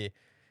 3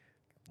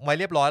 4ไม่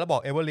เรียบร้อยแล้วบอ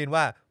กเอเวอร์ลิน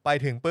ว่าไป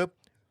ถึงปุ๊บ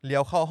เลี้ย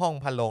วเข้าห้อง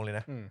พันโลงเลย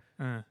นะ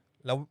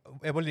แล้ว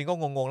เอเวอร์ลินก็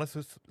งงๆแ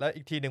ล้ว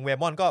อีกทีหนึ่งเว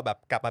มอนก็แบบ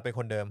กลับมาเป็นค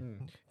นเดิม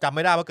จำไ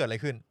ม่ได้ว่าเกิดอะไร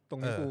ขึ้นตร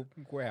งนี้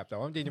กูแอบแต่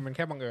ว่าจริงๆมันแ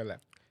ค่บังเอิญแหละ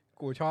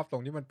กูชอบตร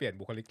งที่มันเปลี่ยน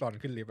บุคลิกตอน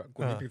ขึ้นลิฟต์กู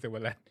นึกถึงเซเวอ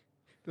ร์แลนด์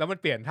แล้วมัน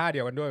เปลี่ยนท่าเดี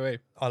ยวกันด้วยเว้ย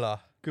เหรอ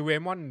คือเว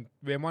มอ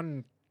น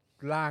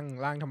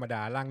ร่างธรรมด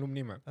าร่างนุ่ม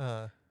นิ่ม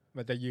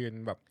มันจะยืน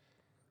แบบ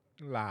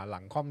หลั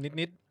งค่อม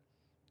นิด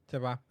ๆใช่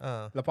ป่ะ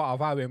แล้วพออัล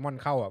ฟาเวมอน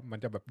เข้ามัน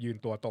จะแบบยืน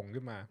ตัวตรง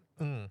ขึ้นมา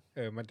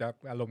มันจะ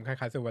อารมณ์คล้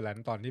ายๆเซเวอร์แลน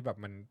ด์ตอนที่แบบ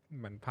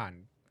มันผ่าน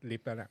ลิ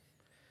ฟต์แล้วน่ะ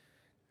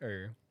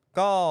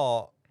ก็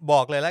บ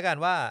อกเลยแล้วกัน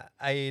ว่า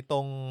ไอ้ตร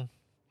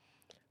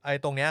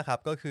งเนี้ยครับ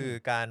ก็คือ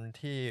การ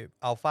ที่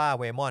อัลฟา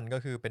เวมอนก็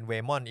คือเป็นเว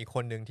มอนอีกค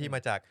นหนึ่งที่มา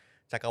จาก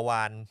จักรว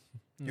าล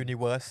ยูนิ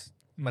เวิร์ส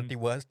มัลติ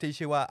เวิร์สที่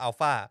ชื่อว่าอัล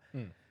ฟา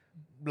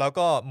แล้ว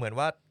ก็เหมือน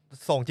ว่า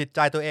ส่งจิตใจ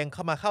ตัวเองเข้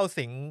ามาเข้า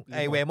สิงไอ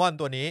เวมอน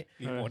ตัวนี้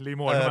รีโมท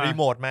รี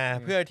โมทมา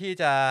เพื่อที่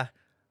จะ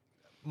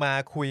มา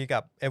คุยกั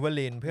บเอเวอร์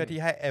ลินเพื่อที่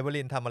ให้เอเวอร์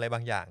ลินทำอะไรบ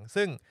างอย่าง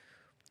ซึ่ง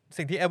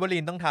สิ่งที่เอเวอร์ลิ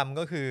นต้องทำ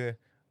ก็คือ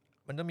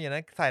มันจะมีน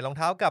ะใส่รองเ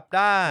ท้ากลับ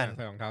ด้านใ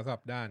ส่รองเท้ากลั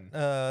บด้าน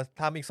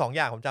ทำอีก2อ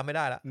ย่างผมจำไม่ไ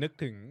ด้ละ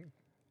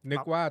นึ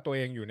กว่าตัวเ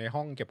องอยู่ในห้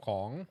องเก็บข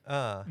อง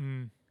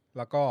แ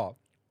ล้วก็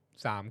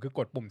3คือก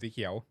ดปุ่มสีเ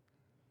ขียว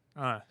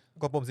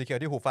กดปุ่มสีเขียว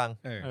ที่หูฟัง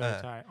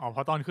ใช่เพร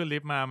าะตอนขึ้นลิ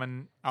ฟต์มามัน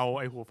เอา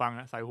ไอ้หูฟัง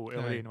ใส่หูเอ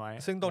เวอร์ลินไว้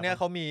ซึ่งตรงเนี้ยเ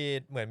ขามี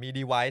เหมือนมี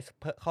device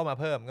เข้ามา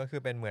เพิ่มก็คื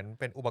อเป็นเหมือน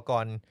เป็นอุปก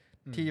รณ์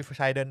ที่ใ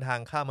ช้เดินทาง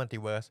ข้ามมัลติ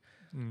เวิร์ส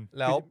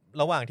แล้ว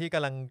ระหว่างที่ก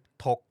ำลัง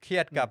ถกเครี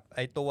ยดกับไอ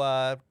ตัว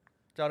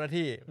เจ้าหน้า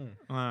ที่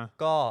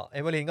ก็เอ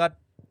เวอร์ลินก็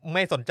ไ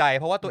ม่สนใจ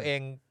เพราะว่าตัวเอง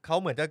เขา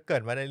เหมือนจะเกิ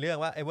ดมาในเรื่อง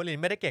ว่าเอเวอร์ลิน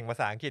ไม่ได้เก่งภา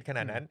ษาอังกฤษขน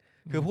าดนั้น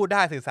คือพูดไ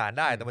ด้สื่อสาร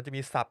ได้แต่มันจะ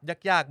มีศัพท์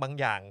ยากๆบาง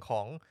อย่างข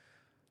อง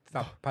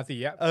ศัพท์ภาษี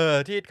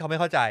ที่เขาไม่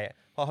เข้าใจ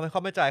พอเขาไม่เ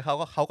ข้าใจเข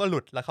าก็หลุ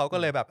ดแล้วเขาก็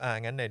เลยแบบ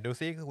งั้นไหนดู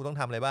ซิกูต้อง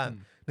ทำอะไรบ้าง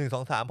1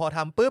 2 3พอท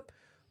ำปุ๊บ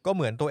ก็เ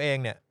หมือนตัวเอง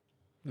เนี่ย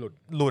ห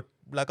ลุด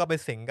แล้วก็ไป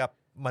สิงกับ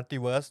มัลติ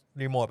เวิร์ส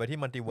รีโมทไปที่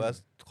มัลติเวิร์ส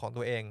ของ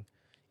ตัวเอง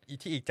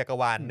ที่อีกจักร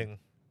วาลหนึ่ง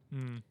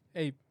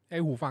ไอ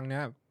หูฟังเนี่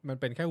ยมัน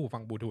เป็นแค่หูฟั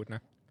งบลูทูธน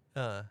ะ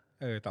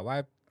แต่ว่า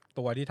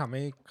ตัวที่ทำใ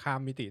ห้ข้าม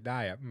มิติได้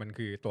อะมัน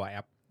คือตัวแอ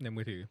ปใน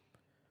มือถือ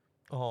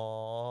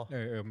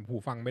หู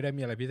ฟังไม่ได้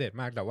มีอะไรพิเศษ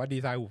มากแต่ว่าดี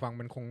ไซน์หูฟัง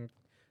มันคง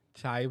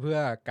ใช้เพื่อ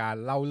การ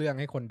เล่าเรื่อง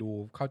ให้คนดู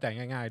เข้าใจ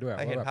ง่ายๆด้วย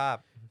ให้เห็นภาพ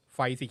ไฟ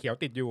สีเขียว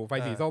ติดอยู่ไฟ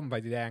สีส้มไฟ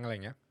สีแดงอะไร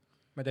เงี้ย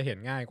มันจะเห็น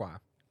ง่ายกว่า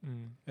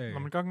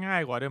มันก็ง่า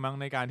ยกว่าด้วยมั้ง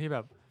ในการที่แบ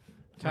บ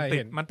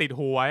มันติด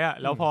หูไว้อะ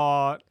แล้วพอ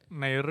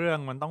ในเรื่อง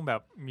มันต้องแบ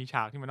บมีฉ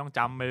ากที่มันต้องจ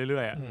ำไปเ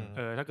รื่อย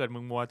ๆถ้าเกิดมึ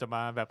งมัวจะม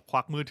าแบบค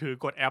วักมือถือ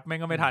กดแอปแม่ง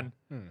ก็ไม่ทัน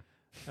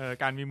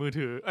การมีมือ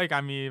ถือกา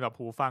รมีแบบ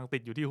หูฟังติ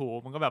ดอยู่ที่หู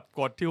มันก็แบบ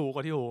กดที่หู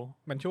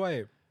มันช่วย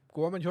กู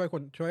ว่ามันช่วย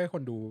ให้ค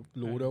นดู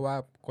รู้ด้วยว่า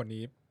คน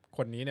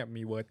นี้เนี่ย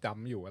มีเวิร์ดจ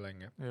ำอยู่อะไร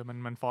เงี้ย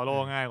มัน follow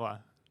ง่ายกว่า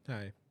ใช่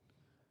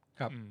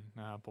ครับน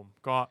ะครับผม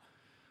ก็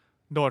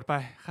โดดไป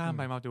ข้ามไ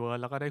ปมัลติเวิร์ส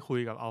แล้วก็ได้คุย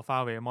กับอัลฟา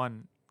เวมอน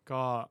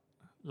ก็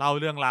เล่า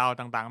เรื่องราว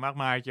ต่างๆมาก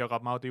มายเกี่ยวกั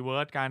บมัลติเวิ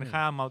ร์สการ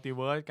ข้ามมัลติเ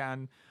วิร์สการ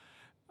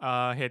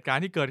เหตุการ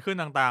ณ์ที่เกิดขึ้น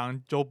ต่าง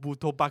ๆโจบู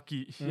โทปา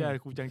กิเชี่ย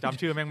กูยังจ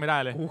ำชื่อแม่งไม่ได้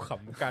เลยกูข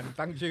ำการ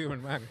ตั้งชื่อมั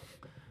นมาก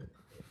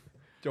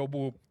โจ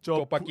บูโท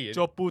ปากิโจ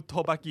บูโท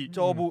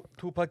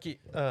ปากิ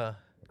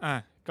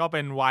ก็เ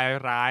ป็นวาย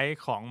ร้าย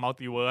ของมัล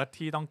ติเวิร์ส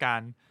ที่ต้องกา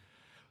ร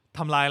ท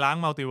ำลายล้าง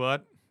มัลติเวิร์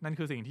สนั่น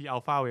คือสิ่งที่อั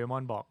ลฟาเวมอ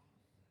นบอก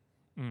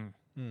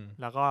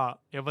แล้วก็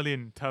เอเวอร์ลิ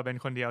นเธอเป็น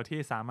คนเดียวที่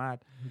สามารถ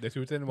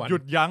หยุ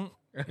ดยั้ง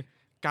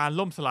การ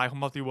ล่มสลายของ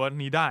มัลติเวิร์ส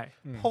นี้ได้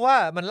เพราะว่า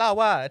มันเล่า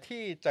ว่า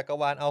ที่จักร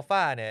วาลอัลฟ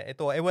าเนี่ยไอ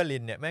ตัวเอเวอร์ลิ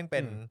นเนี่ยแม่งเป็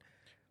น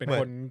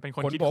ค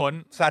นคิดค้น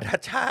ศาสตรา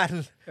จาร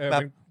ย์แบ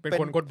บเป็น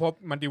คนค้นพบ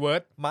มัลติเวิร์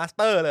สมาสเ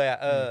ตอร์เลย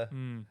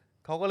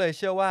เขาก็เลยเ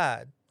ชื่อว่า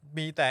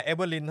มีแต่เอเ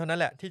วอร์ลินเท่านั้น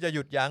แหละที่จะห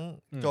ยุดยั้ง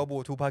โจบู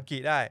ทูพากิ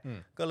ได้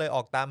ก็เลยอ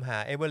อกตามหา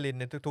เอเวอร์ลิน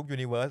ในทุกๆยู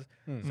นิเวิร์ส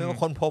ซึ่ง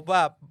คนพบว่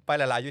าไป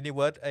หลายๆยูนิเ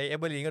วิร์สไอเอ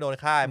เวอร์ลินก็โดน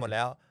ฆ่าหมดแ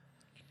ล้ว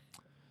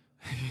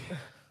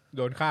โ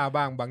ดนฆ่า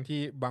บ้างบาง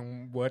ที่บาง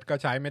เวิร์ดก็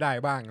ใช้ไม่ได้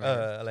บ้าง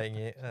อะไรอย่าง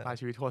งี้ตาย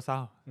ชีวิตโคตรเศร้า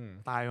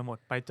ตายไปหมด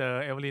ไปเจอ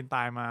เอเวอร์ลินต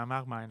ายมาม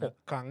ากมายนะ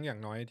6 ครั้งอย่าง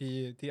น้อย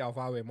ที่อัลฟ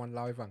าเวมอนเ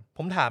ล่าให้ฟังผ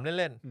มถาม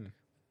เล่น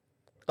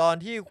ๆตอน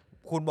ที่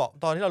คุณบอก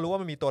ตอนที่เรารู้ว่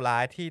ามันมีตัวร้า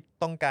ยที่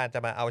ต้องการจะ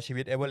มาเอาชี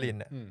วิตเอเวอร์ลิน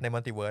ในมั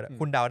ลติเวิร์ส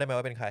คุณเดาได้ไหม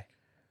ว่าเป็นใคร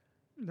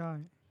ได้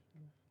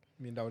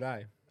มีเดาได้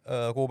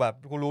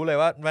กูรู้เลย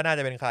ว่าน่าจ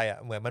ะเป็นใคร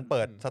เหมือนมันเ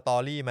ปิดสตอ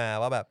รี่มา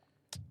ว่าแบบ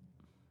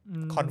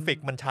คอนฟลิก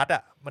ต์มันชัด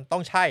มันต้อ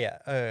งใช่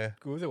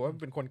กูรู้สึกว่ามั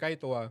นเป็นคนใกล้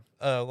ตัว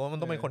มัน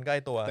ต้องเป็นคนใกล้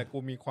ตัวแต่กู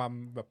มีความ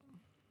แบบ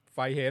ไฟ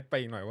เฮดไป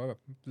อีกหน่อยว่าแบบ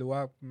หรือว่า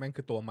แม่ง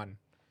คือตัวมัน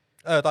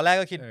ตอนแรก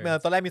ก็คิด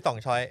ตอนแรกมี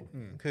2ช้อย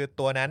คือ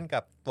ตัวนั้นกั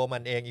บตัวมั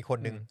นเองอีกค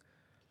นนึง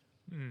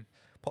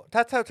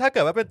ถ้าเ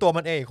กิดว่าเป็นตัว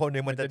มันเองอีกคนนึ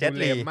งมันจะเจ็ต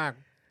ลีมาก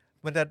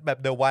มันจะแบบ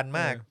เดอะวัน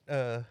มาก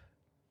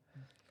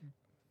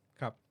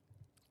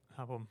ค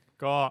รับผม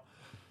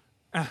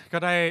ก็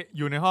ได้อ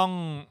ยู่ในห้อง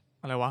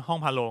อะไรวะห้อง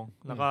พาโลง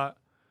แล้วก็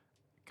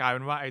กลายเ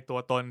ป็นว่าไอ้ตัว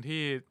ตน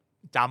ที่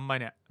จำไป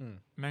เนี่ย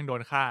แม่งโด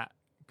นฆ่า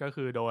ก็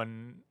คือโดน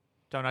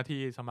เจ้าหน้า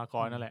ที่สมาก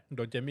รนั่นแหละโด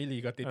นเจมี่ลี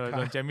เคอร์ติสโ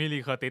ดนเจมี่ลี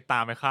เคอร์ติสตา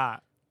มไปฆ่า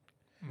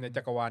ใน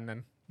จักรวาล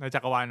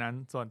นั้น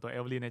ส่วนตัวเอ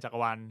เวอร์ลินในจักร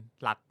วาล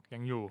หลักยั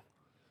งอยู่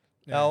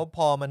แล้วพ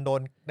อมันโด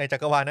นในจั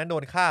กรวาลนั้นโด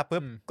นฆ่า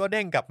ปุ๊บก็เ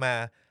ด้งกลับมา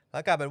แล้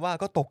วกลายเป็นว่า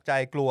ก็ตกใจ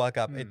กลัว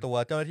กับไอตัว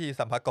เจ้าหน้าที่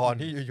สัมภากร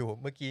ที่อยู่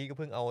ๆเมื่อกี้ก็เ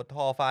พิ่งเอา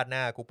ท่อฟาดหน้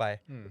ากูไป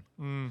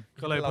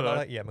ก็เลยเผลอ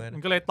ละเอียดมั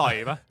นก็เลยต่อย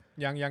ปะ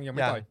ยังไ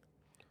ม่ต่อย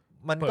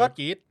มันก็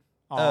กรี๊ด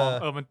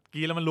มันก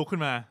รี๊ดแล้วมันลุกขึ้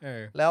นมา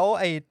แล้ว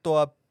ไอตัว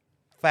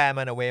แฟน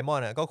มันเวมอ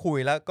นก็คุย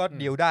แล้วก็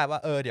ดีลได้ว่า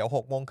เดี๋ยว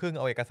18:30เ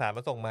อาเอกสารม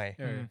าส่งใหม่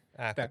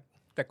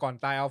แต่ก่อน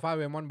ตายอัลฟาเ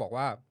วมอนบอก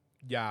ว่า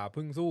อย่าเ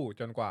พิ่งสู้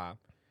จนกว่า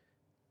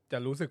จะ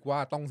รู้สึกว่า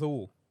ต้องสู้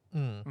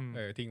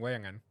ทิ้งไว้อย่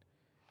างนั้น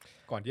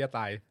ก่อนที่จะต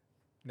าย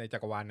ในจั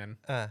กรวาลนั้น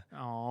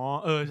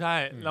ใช่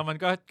แล้วมัน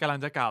ก็กำลัง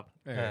จะกลับ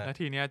แล้ว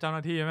ทีเนี้ยเจ้าหน้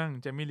าที่แม่ง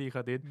เจมี่ลีเค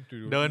อร์ติส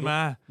เดินมา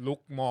ลุก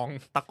มอง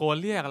ตะโกน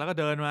เรียกแล้วก็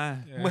เดินมา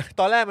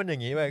ตอนแรกมันอย่า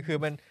งนี้ไปคือ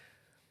มัน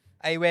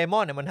ไอเวม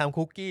อนเนี่ยมันทำ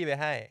คุกกี้ไป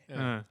ให้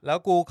อืม แล้ว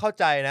กูเข้า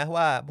ใจนะ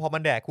ว่าพอมั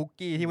นแดกคุก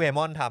กี้ที่เวม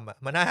อนทำอ่ะ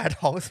มันน่า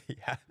ท้องเสี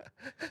ย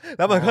แ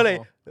ล้วมันก็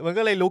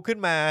เลยลุกขึ้น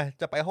มา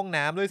จะไปห้อง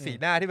น้ำด้วยสี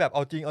หน้าที่แบบเอ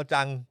าจริงเอา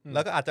จัง แล้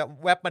วก็อาจจะ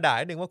แวบมาด่า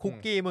หนึ่งว่าคุก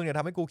กี้มึงเนี่ย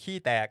ทำให้กูขี้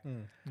แตก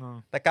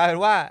แต่กลายเป็น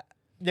ว่า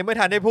ยังไม่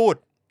ทันได้พูด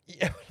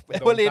เอ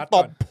เวอร์ลีนต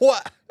บพัว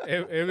เอ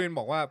เวอร์ลีน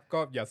บอกว่าก็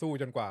อย่าสู้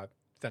จนกว่า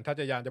สัญชา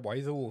ตญาณจะบอกใ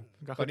ห้สู้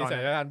ตอนนี้สัญ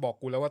ชาตญาณบอก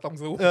กูแล้วว่าต้อง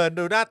สู้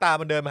ดูหน้าตา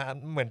มันเดินมา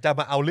เหมือนจะ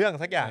มาเอาเรื่อง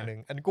สักอย่างหนึ่ง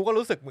อันกูก็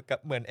รู้สึกเ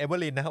หมือนเอเวอ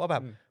ร์ลีนนะว่าแบ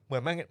บเหมือ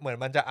น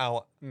มันจะเอา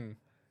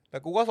แต่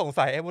กูก็สง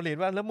สัยเอเวอร์ลีน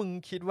ว่าแล้วมึง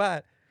คิดว่า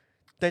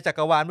ในจัก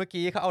รวาลเมื่อ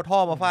กี้เขาเอาท่อ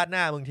มาฟาดห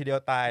น้ามึงทีเดียว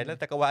ตายแล้ว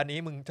จักรวาลนี้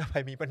มึงจะไป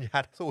มีปัญญา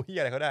สู้ที่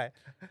อะไรเขาได้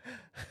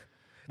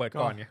เปิด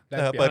ก่อนไง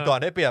เปิดก่อน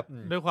ได้เปรียบ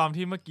ด้วยความ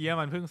ที่เมื่อกี้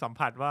มันเพิ่งสัม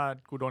ผัสว่า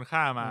กูโดน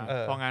ฆ่ามา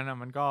เพราะงั้น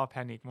มันก็แพ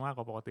นิคมากก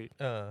ว่าปกติ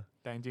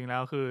แต่จริงๆแล้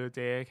วคือเ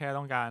จ๊แค่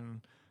ต้องการ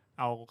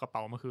เอากระเป๋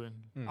ามาคืน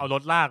เอาร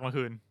ถลากมา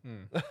คืน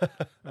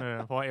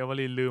เพราะเอเวอร์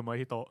ลีนลืมไว้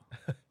ที่โต๊ะ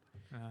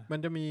มัน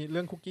จะมีเ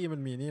รื่องคุกกี้มั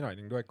นมีนี่หน่อยห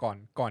นึ่งด้วย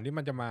ก่อนที่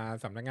มันจะมา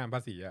สำนักงานภา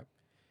ษีอะ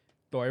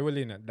ตัวเอเวอร์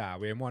ลีนด่า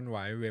เวมอนไ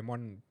ว้เวม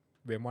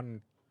อน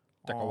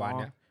จักรวาล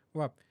เนี่ย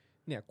ว่า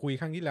เนี่ยคุย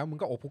ครั้งที่แล้วมึง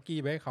ก็อบคุกกี้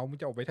ไปให้เขามึง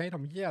จะอบไปให้ท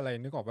ำเหี้ยอะไร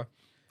นึกออกปะ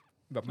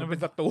แบบมันเป็น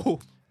ศัตรู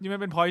นี่มั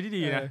นเป็นพอยที่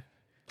ดีนะ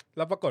แ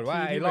ล้วปรากฏว่า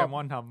ไอ้ร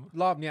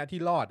อบเนี้ยที่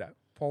รอดอ่ะ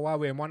เพราะว่า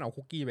เวมอนเอา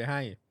คุกกี้ไปใ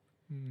ห้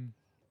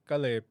ก็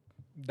เลย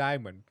ได้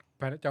เหมือน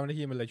เจ้าหน้า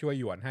ที่มันเลยช่วย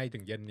หยวนให้ถึ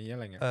งเย็นนี้อะ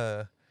ไรเงี้ย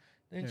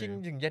จริง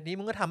ๆถึงเย็นนี้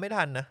มึงก็ทำไม่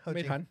ทันนะไ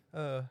ม่ทัน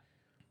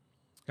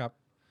ครับ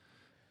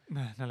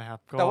นั่นแหละครับ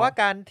แต่ว่า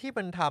การที่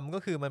มันทำก็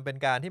คือมันเป็น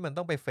การที่มัน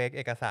ต้องไปเฟกเ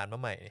อกสารมา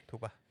ใหม่ถู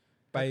กป่ะ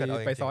ไป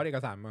ซอสเอก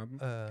สารมา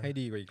ให้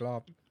ดีกว่าอีกรอ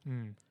บ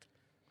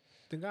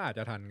ซึ่งก็อาจจ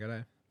ะทันก็ได้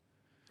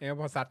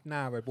พอซัดหน้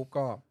าไปปุ๊บ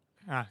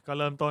ก็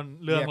เริ่มต้น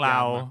เรื่องรา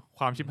ว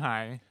ความชิบหา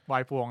ยวา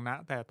ยป่วงนะ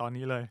แต่ตอน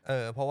นี้เลย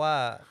เพราะว่า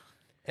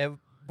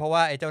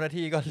ไอ้เจ้าหน้า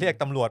ที่ก็เรียก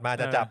ตำรวจมา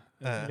จะจับ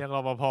เรียกร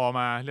ปภ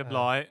มาเรียบ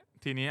ร้อย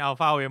ทีนี้อัล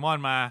ฟาเวมอน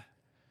มา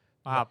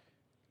ครับ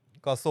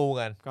ก็สู้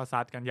กันก็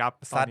ซัดกันยับ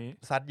ตอนนี้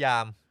ซัดยา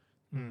ม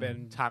เป็น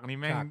ฉากนี้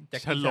แม่ง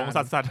เฉินหลง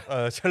สัส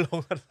เฉินหลง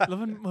สัสแล้ว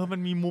มั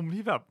นมีมุม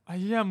ที่แบบไอ้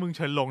เหี้ยมึงเ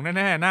ฉินหลง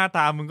แน่ๆหน้าต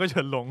ามึงก็เ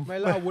ฉินหลงไม่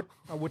แล้วอ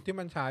าวุธที่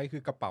มันใช้คื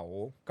อกระเป๋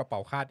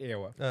าคาดเอว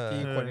อะ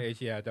ที่คนเอเ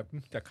ชีย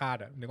จะคาด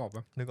อะนึกออกป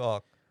ะนึกออ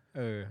ก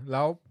แ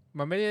ล้ว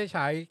มันไม่ได้ใ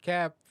ช้แค่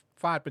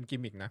ฟาดเป็นกิ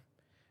มมิกนะ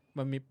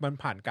มัน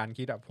ผ่านการ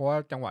คิดอะเพราะว่า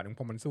จังหวะนึง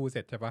พอมันสู้เส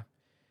ร็จใช่ปะ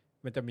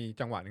มันจะมี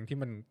จังหวะนึงที่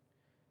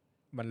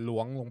มันล้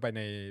วงลงไป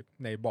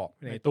ในเบาะ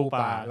ในตู้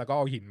ปลาแล้วก็เ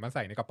อาหินมาใ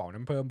ส่ในกระเป๋า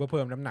น้ำเพื่อเ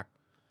พิ่มน้ำหนัก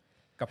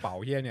กระเป๋า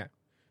เหี้ยเนี่ย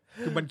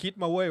คือมันคิด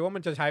มาเว้ยว่ามั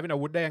นจะใช้เป็นอา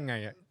วุธได้ยังไง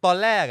อ่ะตอน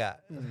แรกอ่ะ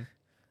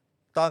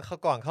ตอนเขา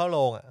ก่อนเข้าโร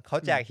งอ่ะเขา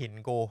แจกหิน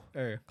กู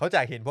เขาแจ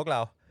กหินพวกเรา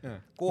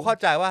กูเข้า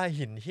ใจว่า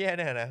หินเหี้ยเ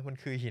นี่ยนะมัน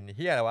คือหินเ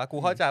หี้ยอะไรวะกู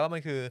เข้าใจว่ามั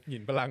นคือหิ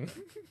นพลัง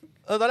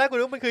ตอนแรกกู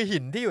นึกมันคือหิ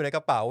นที่อยู่ในก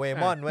ระเป๋าเว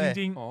มอนเว้ย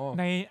จริงๆ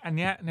ในอันเ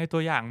นี้ยในตั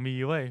วอย่างมี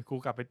เว้ยกู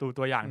กลับไปดู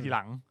ตัวอย่างทีห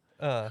ลัง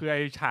คือไอ้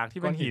ฉากที่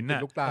เป็นหินอ่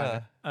ะ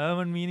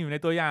มันมีอยู่ใน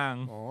ตัวอย่าง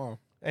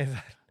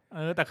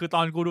แต่คือต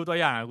อนกูดูตัว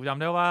อย่างกูจ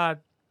ำได้ว่า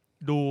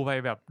ดูไป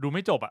แบบดูไ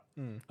ม่จบอ่ะ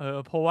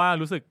เพราะว่า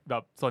รู้สึกแบ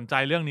บสนใจ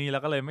เรื่องนี้แล้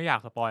วก็เลยไม่อยาก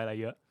สปอยอะไร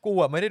เยอะกู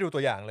อ่ะไม่ได้ดูตั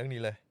วอย่างเรื่อง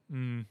นี้เลย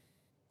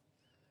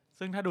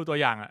ซึ่งถ้าดูตัว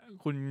อย่างอ่ะ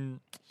คุณ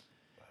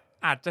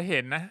อาจจะเห็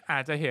นนะอา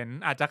จจ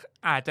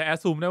ะแอส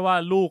ซูมได้ว่า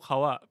ลูกเขา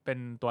อ่ะเป็น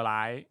ตัวร้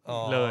าย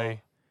เลย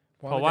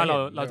เพราะว่า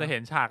เราจะเห็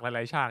นฉากหล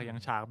ายๆฉากอย่าง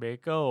ฉากเบ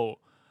เกิล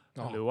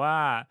หรือว่า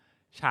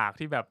ฉาก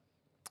ที่แบบ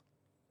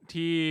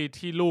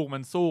ที่ลูกมั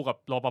นสู้กับ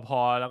รปภ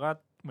แล้วก็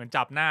เหมือน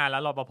จับหน้าแล้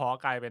วรปภ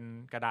กลายเป็น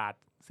กระดาษ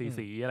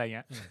สีอะไรเ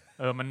งี้ย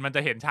มันจ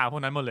ะเห็นฉากพว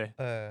กนั้นหมดเลย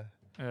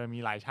มี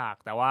หลายฉาก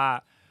แต่ว่า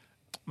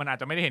มันอาจ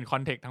จะไม่ได้เห็นคอ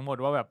นเทกต์ทั้งหมด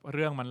ว่าแบบเ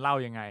รื่องมันเล่า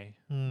ยังไง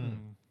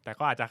แต่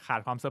ก็อาจจะขาด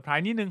ความเซอร์ไพร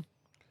ส์นิดนึง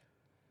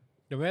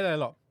เดี๋ยวไม่อะไร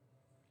หรอก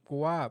กู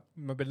ว่า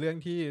มันเป็นเรื่อง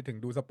ที่ถึง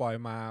ดูสปอย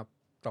มา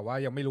แต่ว่า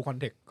ยังไม่รู้คอน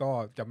เทกต์ก็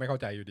จะไม่เข้า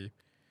ใจอยู่ดี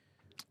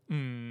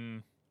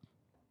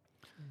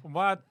ผม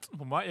ว่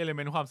าเอลิเม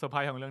นต์ความเซอร์ไพร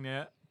ส์ของเรื่องนี้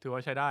ถือว่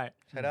าใช้ได้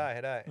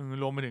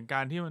รวมไปถึงก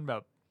ารที่มันแบ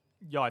บ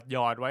หย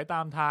อดไว้ต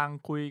ามทาง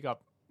คุยกั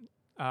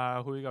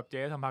บเ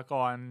จ๊ธรรมาก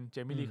รเจ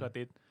มี่ลีเคอร์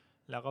ติส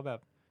แล้วก็แบบ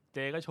เ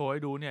จ๊ก็โชว์ให้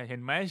ดูเนี่ยเห็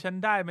นไหมฉัน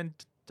ได้เป็น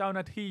เจ้าห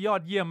น้าที่ยอ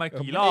ดเยี่ยมมา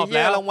กี่รอบแ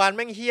ล้วรางวัลแ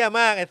ม่งเหี้ย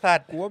มากไอ้สัต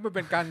ว์กูว่ามันเ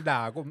ป็นการ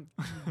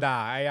ด่า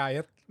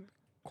IIS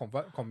ขอ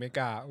งอเมริก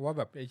าว่าแ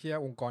บบไอ้เหี้ย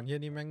องค์กรเหี้ย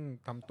นี่แม่ง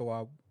ทำตัว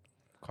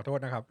ขอโทษ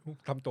นะครับ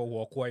ทำตัวหั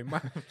วควายม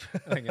าก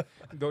อะไรเงี้ย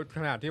โดยข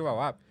นาดที่แบบ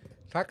ว่า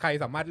ถ้าใคร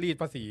สามารถรีด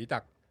ภาษีจ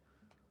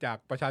าก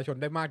ประชาชน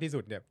ได้มากที่สุ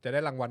ดเนี่ยจะได้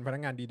รางวัลพนั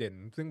กงานดีเด่น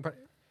ซึ่ง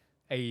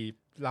ไอ้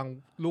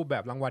รูปแบ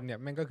บรางวัลเนี่ย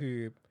แม่งก็คือ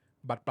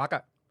บัตรปลั๊กอ่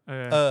ะ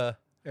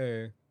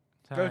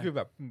ก็คือแ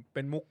บบเ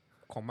ป็นมุก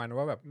ของมัน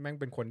ว่าแบบแม่ง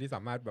เป็นคนที่ส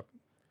ามารถแบบ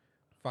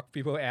fuck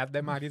people ass ไ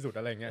ด้มากที่สุด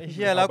อะไรเงี้ยเ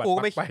ฮียแล้วกู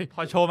ก็ไม่พ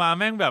อโชว์มา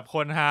แม่งแบบค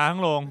นหาง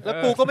ลงแล้ว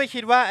กูก็ไม่คิ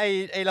ดว่า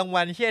ไอ้ราง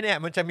วัลเฮียเนี่ย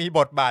มันจะมีบ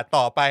ทบาท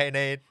ต่อไปใน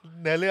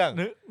เนื้อเรื่อง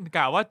ก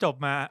ะว่าจบ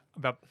มา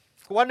แบบ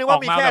กูว่านึกว่า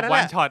มีแค่นั้นแห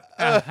ละวันช็อต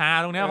หา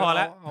ตรงเนี้ยพอแ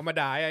ล้วเอามา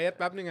ด่าIIS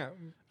แป๊บนึงอ่ะ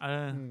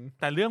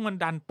แต่เรื่องมัน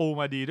ดันปู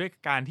มาดีด้วย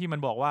การที่มัน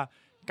บอกว่า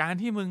การ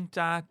ที่มึงจ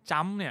ะ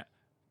จัมป์เนี่ย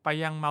ไป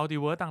ยังมัลติ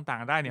เวิร์สต่า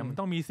งๆได้เนี่ยมัน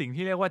ต้องมีสิ่ง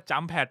ที่เรียกว่าจั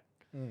มป์แพด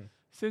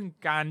ซึ่ง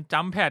การ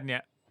จัมป์แพดเนี่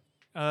ย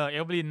เอ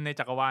เวอร์ลินใน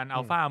จักรวาลอั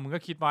ลฟามึงก็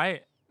คิดไว้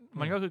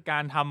มันก็คือกา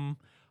รท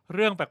ำเ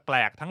รื่องแปล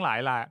กๆทั้งหลาย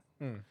แหละ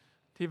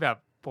ที่แบบ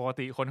ปก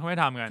ติคนเขาไม่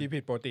ทำกันที่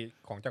ผิดปกติ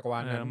ของจักรวา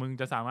ลนั้นมึง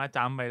จะสามารถจ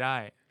ำไปได้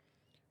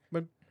มั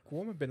นกู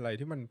ว่ามันเป็นอะไร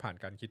ที่มันผ่าน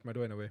การคิดมา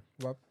ด้วยนะเว้ย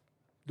ว่า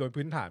โดย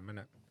พื้นฐานมัน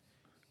อะ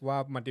ว่า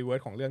มัลติเวิร์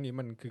สของเรื่องนี้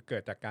มันคือเกิ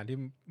ดจากการที่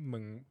มึ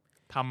ง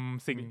ท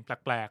ำสิ่งแ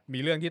ปลกๆมี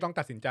เรื่องที่ต้อง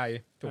ตัดสินใจ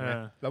ถูกไหม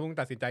แล้วมึง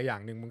ตัดสินใจอย่า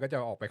งหนึ่งมึงก็จะ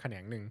ออกไปแขน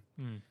งหนึ่ง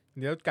แ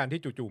ล้วการที่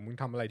จู่ๆมึง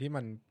ทำอะไรที่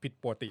มันผิด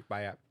ปกติไป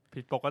อะ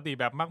ผิดปกติ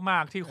แบบมา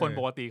กๆที่คน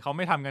ปกติเขาไ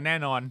ม่ทำกันแน่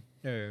นอน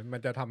มัน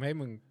จะทำให้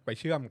มึงไป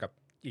เชื่อมกับ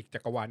อีกจั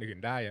กรวาลอื่น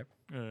ได้อะ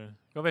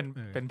ก็เ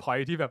ป็นพอย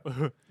ที่แบบ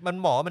มัน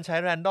หมอมันใช้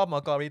random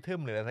algorithm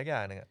หรืออะไรสักอย่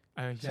างนึง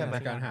ใช่ไหม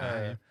การหา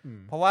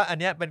เพราะว่าอัน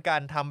เนี้ยเป็นกา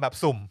รทำแบบ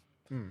สุ่ม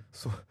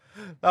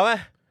แล้วไหม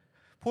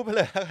พูดไปเ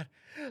ลย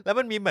แล้ว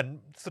มันมีเหมือน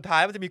สุดท้า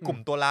ยมันจะมีกลุ่ม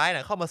ตัวร้าย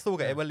น่ะเข้ามาสู้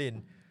กับเอเวอร์ลิน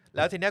แ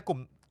ล้วทีเนี้ยกลุ่ม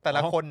แต่ล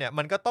ะคนเนี่ย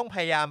มันก็ต้องพ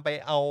ยายามไป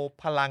เอา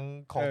พลัง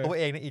ของตัวเ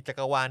องในอีกจั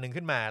กรวาลนึง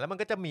ขึ้นมาแล้วมัน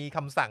ก็จะมีค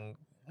ำสั่ง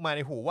มาใน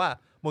หูว่า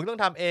มึงต้อง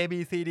ทำ A B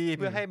C D เ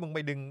พื่อให้มึงไป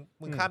ดึง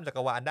มึงข้ามจัก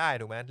รวาลได้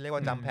ถูกไหมเรียกว่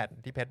าจัมแพด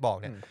ที่เพชรบอก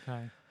เนี่ย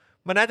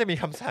มันน่าจะมี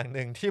คำสั่งห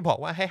นึ่งที่บอก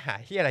ว่าให้หา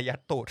ที่อะไรยัด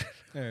ตูด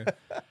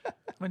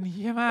มันเ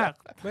หี้ยมาก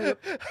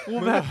กู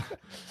แบบ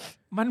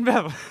มันแบ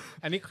บ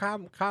อันนี้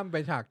ข้ามไป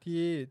ฉาก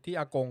ที่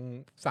อากง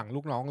สั่งลู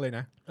กน้องเลยน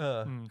ะ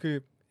คือ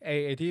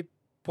ไอ้ที่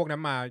พวกนั้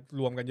นมา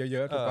รวมกันเย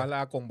อะๆถูกป่ะแล้ว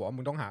อากงบอกว่า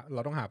มึงต้องเร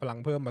าต้องหาพลัง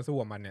เพิ่มมาสู้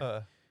กับมันเนี่ย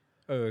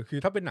คือ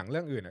ถ้าเป็นหนังเ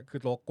รื่องอื่นอ่ะคือ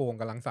โลโกง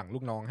กำลังสั่งลู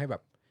กน้องให้แบ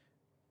บ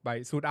ไป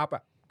ซูทอัพอ่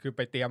ะคือไ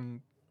ปเตรียม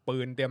ปื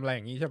นเตรียมอะไรอ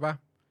ย่างงี้ใช่ป่ะ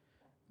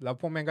แล้ว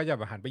พวกแม่งก็จะแ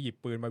บบหันไปหยิบ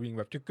ปืนมาวิ่ง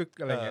แบบชึกๆ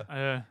อะไรเงี้ย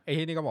ไอ้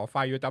ที่นี่ก็บอกไฟ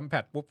อยู่จัมแพ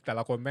ดปุ๊บแต่ล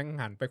ะคนแม่ง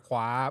หันไปค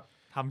ว้า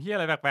ทำเหี้ยอะ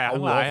ไรแปลกๆ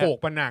ทั้งหลายโขก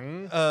ผนัง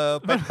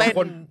เป็นเต้น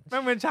แม่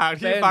งเป็นฉาก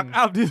ที่ฟัก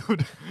อัพที่สุด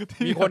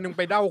มีคนนึงไ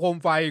ปเด้าโคม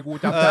ไฟกู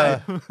จำได้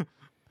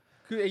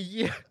คือไอ้เ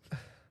หี้ย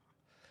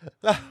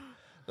แ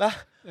ล้ว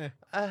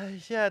ไอ้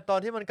เชี่ยตอน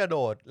ที่มันกระโด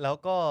ดแล้ว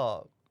ก็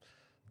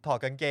ถอด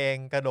กางเกง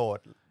กระโดด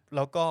แ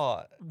ล้วก็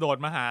โดด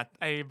มาหา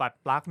ไอ้บัตร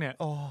ปลั๊กเนี่ย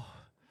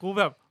กู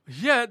แบบเ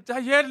ฮียใจ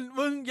เย็น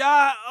มึงอย่า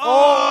โอ้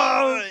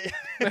ย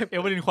เอ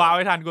เวอร์ลินคว้าไ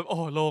ว้ทันกูโอ้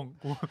โล่ง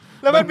กู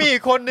แล้วมันมีอี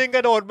กคนนึงก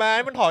ระโดดมา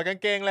มันถอดกาง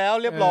เกงแล้ว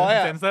เรียบร้อย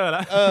อ่ะเซ็นเซอร์แ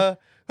ล้ว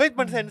เฮ้ย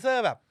มันเซ็นเซอ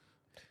ร์แบบ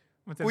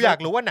กูอยาก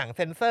รู้ว่าหนังเ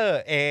ซ็นเซอร์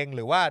เองห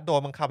รือว่าโด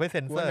นบังคับให้เ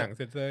ซ็นเซอร์หนังเ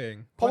ซ็นเซอร์เอง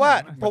เพรา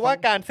ะว่า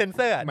การเซ็นเซ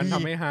อร์มันท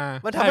ำให้ฮา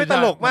มันทำให้ต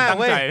ลกมาก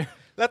เว้ย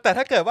แล้วแต่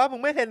ถ้าเกิดว่ามึ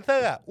งไม่เซ็นเซอ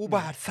ร์อ่ะอุบ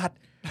าทสัตว์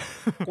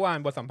กูอ่าน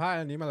บทสัมภาษณ์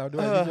อันนี้มาแล้วด้ว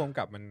ยที่รวม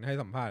กับมันให้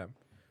สัมภาษณ์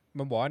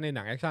มันบอกว่าในห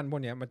นังแอคชั่นพว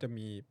กนี้มันจะ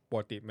มีป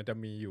กติมันจะ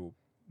มีอยู่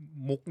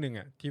มุกนึง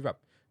อ่ะที่แบบ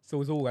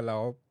สู้ๆกันแล้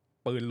ว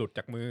ปืนหลุดจ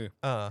ากมือ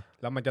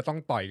แล้วมันจะต้อง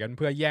ต่อยกันเ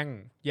พื่อแ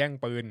ย่ง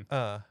ปืน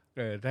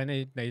ถ้า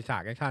ในฉา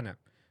กแอคชั่นอ่ะ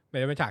มัน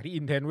จะเป็นฉากที่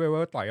อินเทนส์เว้ยว่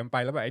าต่อยกันไป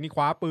แล้วแบบไอ้นี่ค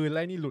ว้าปืนแล้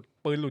วไอ้นี่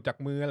ปืนหลุดจาก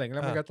มืออะไรเงี้ยแ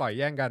ล้วมันก็ต่อยแ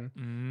ย่งกัน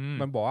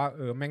มันบอกว่า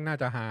แม่งน่า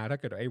จะฮาถ้า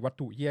เกิดไอ้วัต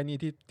ถุเหี้ยนี่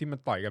ที่มัน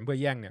ต่อยกันเพื่อ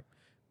แย่งเนี่ย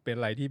เป็น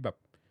อะไรที่แบบ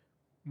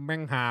แม่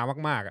งฮา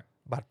มากๆอ่ะ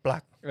บัตรป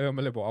ลั๊กมั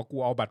นเลยบอกว่ากู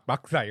เอาบัตรปลั๊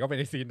กใส่เข้าไป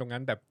ในซีนตรงนั้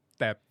น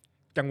แต่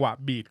จังหวะ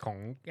บีทของ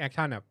แอค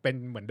ชั่นอ่ะเป็น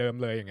เหมือนเดิม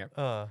เลยอย่างเงี้ย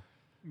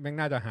แม่ง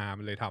น่าจะหา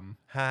มันเลยท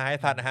ำหาให้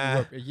สัตว์หา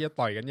ไอ้เหี้ย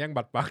ต่อยกันแย่ง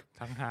บัตรปลั๊ก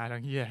ทั้งหาทั้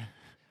งเหี้ย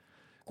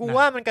กู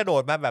ว่ามันกระโด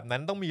ดมาแบบนั้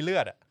นต้องมีเลื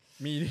อดอ่ะ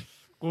มี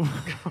กู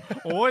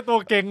โอ้ยตัว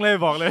เก่งเลย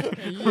บอกเลย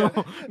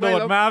โด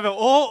ดมาแบบ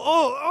โอ้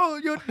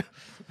หยุด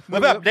แล้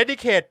วแบบ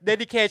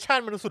dedication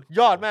มันสุด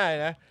ยอดมากเล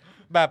ยนะ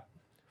แบบ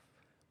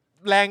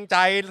แรงใจ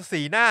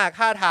สีหน้า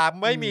ท่าทาง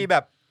ไม่มีแบ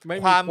บ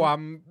ความ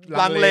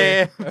ลังเล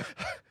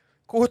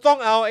กูต้อง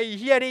เอาไอ้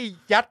เหี้ยนี่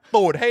ยัด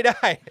ตูดให้ไ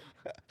ด้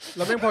แ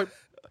ล้วแม่ง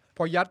พ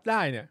อยัดไ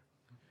ด้เนี่ย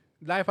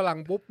ได้พลัง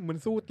ปุ๊บมัน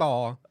สู้ต่อ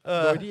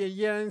โดยที่ไอ้เ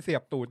หี้ยนั่นเสีย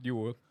บตูดอยู่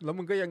แล้ว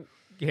มึงก็ยัง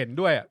เห็น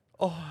ด้วยอ่ะ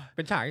เ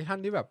ป็นฉากที่ท่า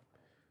นที่แบบ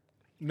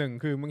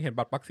1คือมึงเห็น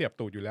บัตรปลั๊กเสียบ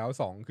ตูดอยู่แล้ว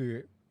2คือ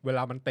เวล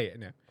ามันเตะ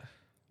เนี่ย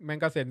แม่ง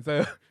ก็เซ็นเซอ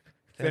ร์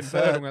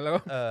ตรงนั้นแล้ว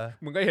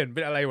มึงก็เห็นเ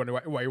ป็นอะไร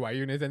ไหวอ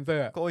ยู่ในเซ็นเซอ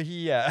ร์โคตรเ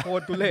หี้ยโค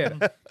ตรทุเรศ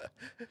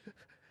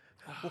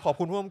กูขอบ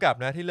คุณผู้กำกับ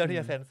นะที่เลือกที่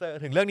จะเซ็นเซอร์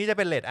ถึงเรื่องนี้จะเ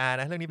ป็นเรท R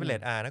นะเรื่องนี้เป็นเร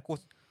ท R นะ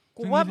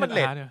กูว่ามันเ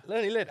รื่อ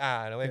งนี้เรท R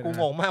นะเว้ยกู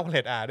งงมากว่าเร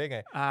ท R ได้ไง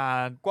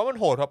กูว่ามัน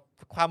โหดครับ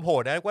ความโห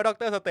ดนะกูว่าด็อก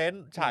เตอร์สเตน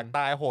ฉากต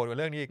ายโหดกว่า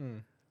เรื่องนี้อีก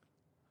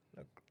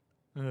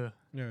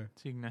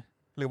จริงนะ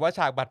หรือว่าฉ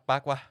ากบัตรปลั๊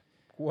กวะ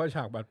กูว่าฉ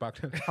ากบัตรปลั๊ก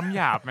คำห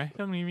ยาบไหมเ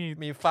รื่องนี้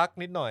มีฟัก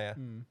นิดหน่อยอ่ะ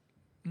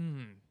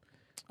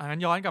งั้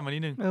นย้อนกลับมานิ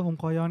ดนึงผม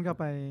ขอย้อนกลับ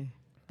ไป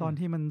ตอน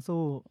ที่มัน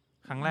สู้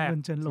ครั้งแรก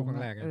เจินหลง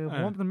ผ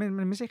มว่า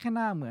มันไม่ใช่แค่ห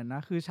น้าเหมือนน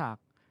ะคือ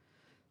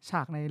ฉ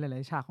ากในหล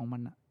ายๆฉากของมั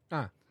น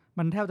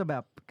มันแทบจะแบ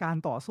บการ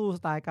ต่อสู้ส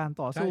ไตล์การ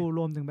ต่อสู้ร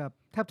วมถึงแบบ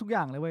แทบทุกอ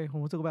ย่างเลยเว้ยผ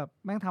มรู้สึกแบบ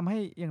แม่งทำให้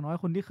อย่างน้อย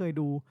คนที่เคย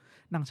ดู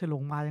หนังเฉินหล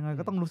งมายังไง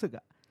ก็ต้องรู้สึก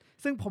อ่ะ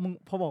ซึ่ง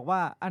พอบอกว่า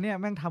อันเนี้ย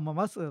แม่งทำมา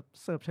ว่าเ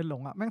สิร์ฟเฉินหล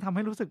งอ่ะแม่งทำใ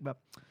ห้รู้สึกแบบ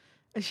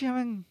ไอ้เชี่ยแ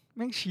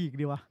ม่งฉีก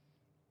ดีวะ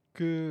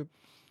คือ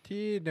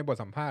ที่ในบท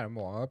สัมภาษณ์ห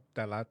มอแ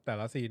ต่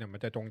ละซีนมั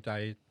นจะจงใจ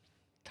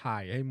ถ่า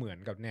ยให้เหมือน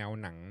กับแนว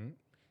หนัง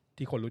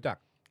ที่คนรู้จัก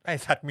ไอ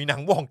สัตว์มีหนั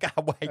งวองกา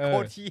ไวโค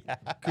ตรเชี่ย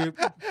คือ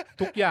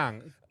ทุกอย่าง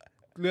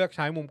เลือกใ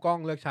ช้มุมกล้อง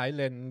เลือกใช้เ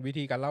ลนส์วิ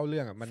ธีการเล่าเรื่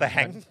องมั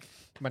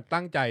น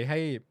ตั้งใจ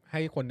ใ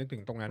ห้คนนึกถึ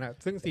งตรงนั้นอะ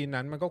ซึ่งซีน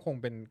นั้นมันก็คง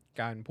เป็น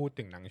การพูด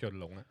ถึงหนังเฉิน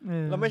หลงอะ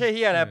แล้วไม่ใช่เ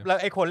ฮียอะไรแล้ว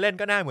ไอคนเล่น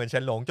ก็น่าเหมือนเฉิ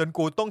นหลงจน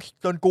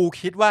กู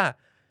คิดว่า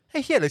ไอ้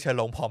เฮียหรือเฉิน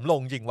หลงผอมลง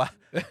จริงวะ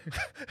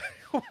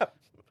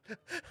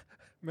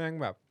แม่ง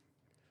แบบ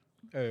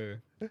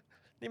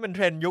นี่มันเท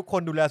รนด์ยุคค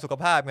นดูแลสุข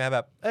ภาพไงแบ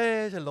บ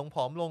เฉินหลงผ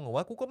อมลงหรือ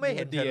ว่ากูก็ไม่เ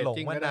ห็นเฉินหลง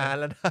มานาน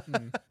แล้วนะ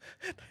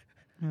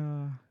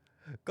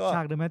ก็ฉ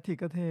ากเดอะแมทริก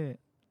ก็เท่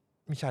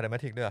มีฉากเดอะแม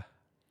ทริกด้วย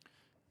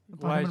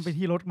ตอนที่มันไป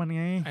ที่รถมัน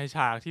ไงไอฉ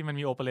ากที่มัน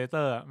มีโอเปอเรเต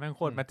อร์แม่งโ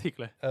คตรแมทริก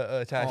เลย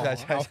ใช่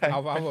เอ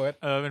าเวิร์ด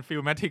เป็นฟิ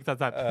ลแมทริกสั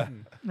ส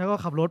ๆแล้วก็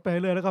ขับรถไปเรื่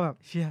อยแล้วก็แบบ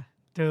เชี่ย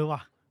เจอว่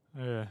ะ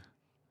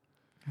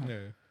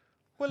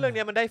ว่าเรื่อง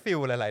นี้มันได้ฟิล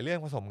หลายๆเรื่อง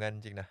ผสมกันจ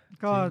ริงนะ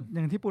ก็อ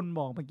ย่างที่ปุณ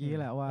บอกเมื่อกี้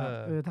แหละว่า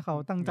ถ้าเขา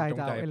ตั้งใจจ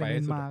ะเอาเอลิเม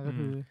นต์มาก็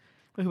คื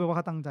อแปลว่าเ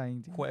ขาตั้งใจจ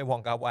ริงๆไอ้วอ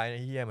งกาไวใน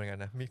เฮียเหมือนกัน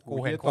นะมีกู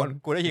เห็นคน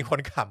กูได้ยินค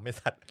นขำไอ้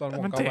สัตว์ตอนว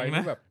องกาไว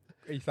นี่แบบ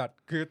ไอ้สัตว์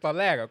คือตอน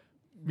แรกอะ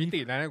มิติ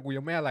นั้นกู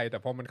ยังไม่อะไรแต่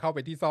พอมันเข้าไป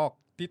ที่ซอก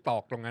ที่ตอ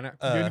กตรงนั้นอะ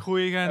ยืนคุ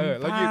ยกัน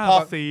แล้วยืนพอ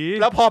สี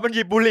แล้วพอมันห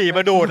ยิบบุหรี่ม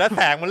าดูดแล้วแ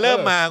สงมันเริ่ม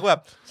มากูแบ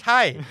บใช่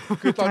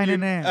คือตอนยื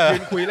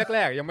นคุยแร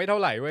กๆยังไม่เท่า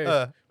ไหร่เว้ย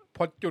พ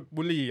อจุด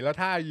บุหรี่แล้ว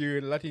ท่ายื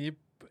นแล้วทีนี้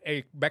ไอ้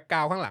แบ็คกร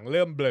าวด์ข้างหลังเ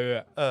ริ่มเบล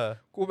อ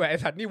กูแบบไอ้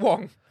สัตว์นี่วอง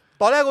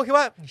ตอนแรกกูคิด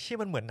ว่าชี่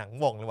มันเหมือนหนัง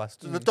วองเลยว่ะ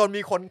จน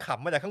มีคนข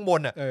ำมาจากข้างบ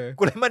นอ่ะ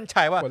กูเลยมั่นใจ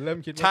ว่าคนเริ่ม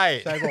คิดใช่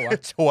ป่าววะ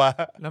ชัวร์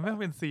แล้วแม่ง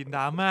เป็นซีนด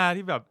ราม่า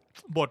ที่แบบ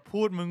บท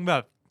พูดมึงแบ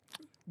บ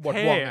บท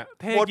วองอ่ะ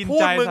เท่กิน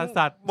ใจ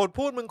สัสบท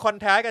พูดมึงคอน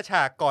แทสกับฉ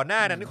ากก่อนหน้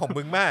านั้นของ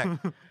มึงมาก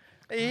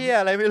ไอ้เหี้ย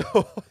อะไรไม่รู้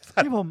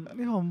ที่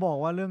ผมบอก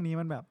ว่าเรื่องนี้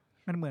มันแบบ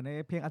มันเหมือนใน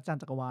เพลงอาจาร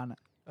ย์จักรวาลอ่ะ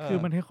คือ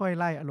มันค่อยๆ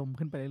ไล่อารมณ์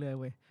ขึ้นไปเรื่อยๆ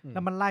เว้ยแล้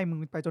วมันไล่มึง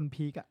ไปจน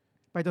พีคอ่ะ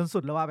ไปจนสุ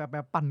ดแล้วว่าแบบ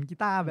ปั่นกี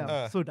ตาร์แบบ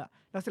สุดอ่ะ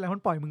แล้วเสร็จแล้วมั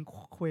นปล่อยมึง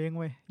เคว้ง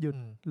เว้ยหยุด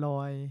ล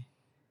อย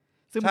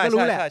ซึ่งมันก็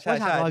รู้แหละว่า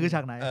ฉากลอยคือฉ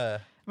ากไหน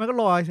มันก็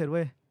ลอยเสร็จเ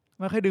ว้ย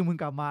มันค่อยดึงมึง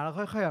กลับมาแล้ว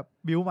ค่อยๆแบบ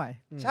บิ้วใหม่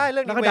ใช่เ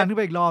รื่องนี้แล้วก็ดันขึ้นไ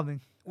ปอีกรอบนึง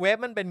เวฟ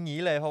มันเป็นงี้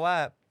เลยเพราะว่า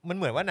มันเ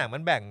หมือนว่าหนังมั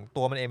นแบ่ง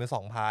ตัวมันเองเป็น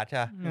2พาร์ทใ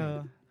ช่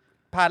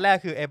พาร์ทแรก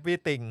คือ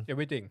everything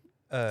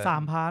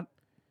 3พาร์ท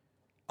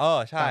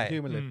ใช่ชื่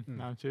อมันเลย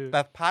แต่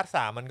พาร์ท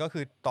3มันก็คื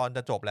อตอนจ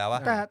ะจบแล้วอ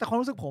ะแต่ความ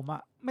รู้สึกผมอ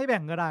ะไม่แบ่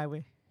งก็ได้เว้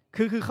ย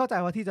คือเข้าใจ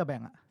ว่าที่จะแบ่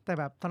งอะแต่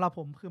แบบสำหรับผ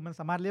มคือมัน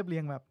สามารถเรียบเรี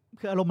ยงแบบ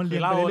คืออารมณ์มันเรีย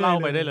ง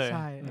ไปเรื่อยๆใ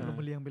ช่อารมณ์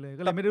มันเรียงไปเลย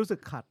ก็เลยไม่ได้รู้สึ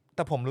กขัดแ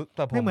ต่ผม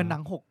ไม่เหมือนหนั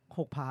ง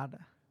6พาร์ทอ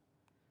ะ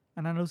อั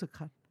นนั้นรู้สึก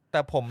ขัดแ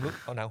ต่ผม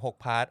เอาหนัง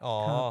6พาร์ท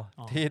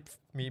ที่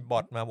มีบ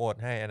อทมาโหวต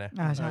ให้นะ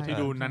ที่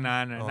ดูนา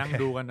นๆนั่ง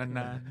ดูกันน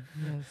าน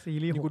ๆซี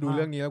รีส์กูดูเ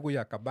รื่องนี้แล้วกูอย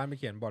ากกลับบ้านไป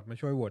เขียนบอทมา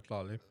ช่วยโหวตต่อ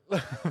เลย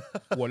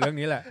โหวตเรื่อง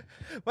นี้แหละ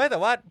ไม่แต่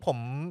ว่าผม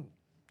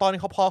ตอน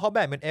เขาแ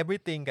บ่งเป็น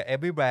everything กับ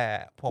everywhere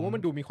ผมว่ามั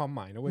นดูมีความห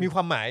มายนะเว้ยมีคว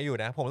ามหมายอยู่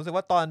นะผมรู้สึก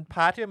ว่าตอนพ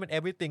าร์ทที่มันเป็น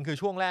everything คือ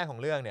ช่วงแรกของ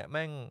เรื่องเนี่ยแ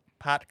ม่ง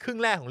พาร์ทครึ่ง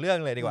แรกของเรื่อง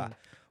เลยดีกว่า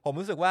ผม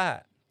รู้สึกว่า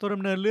ตัวด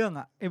ำเนินเรื่องอ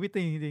ะ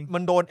everything จริงๆมั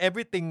นโดน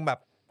everything แบบ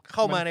เ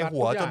ข้ามาในหั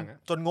ว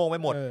จนงงไป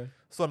หมด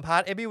ส่วนพาร์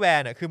ท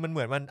everywhere เนี่ยคือมันเห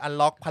มือนมัน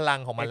unlock พลัง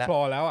ของมันแ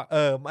ล้วอ่ะ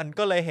มัน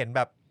ก็เลยเห็นแ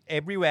บบ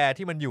everywhere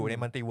ที่มันอยู่ใน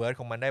multiverse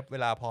ของมันได้เว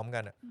ลาพร้อมกั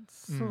นอ่ะ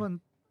ส่วน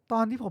ตอ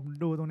นที่ผม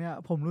ดูตรงเนี้ย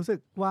ผมรู้สึก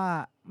ว่า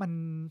มัน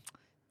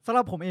สำห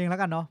รับผมเองแล้ว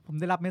กันเนาะผม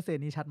ได้รับเมสเสจ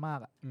นี้ชัดมาก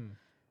อ่ะ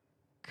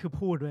คือ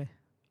พูดด้วย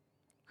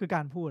คือก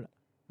ารพูดอ่ะ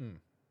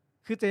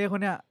คือเจค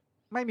นเนี้ย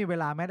ไม่มีเว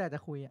ลาแม้แต่จะ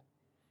คุยอ่ะ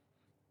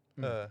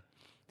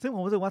ซึ่งผ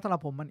มรู้สึกว่าสำหรั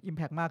บผมมันอิมแ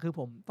พกมากคือ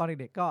ผมตอน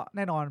เด็กๆก็แ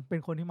น่นอนเป็น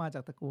คนที่มาจา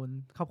กตระกูล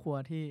ครอบครัว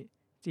ที่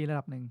จีนระ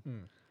ดับหนึ่ง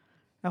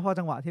แล้วพอ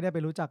จังหวะที่ได้ไป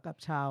รู้จักกับ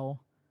ชาว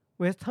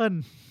เวสเทิร์น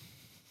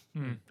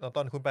ต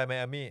อนคุณไปไม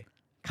อามี่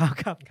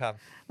ครับ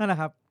นั่นแหละ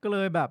ครับก็เล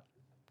ยแบบ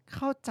เ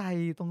ข้าใจ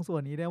ตรงส่ว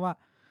นนี้ได้ว่า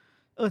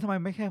ทำไม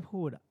ไม่แค่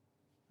พูดอ่ะ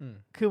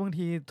คือบาง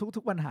ทีทุ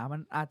กปัญหามั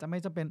นอาจจะไม่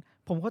จำเป็น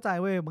ผมเข้าใจ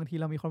เว้ยบางที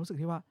เรามีความรู้สึก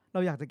ที่ว่าเรา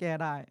อยากจะแก้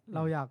ได้เร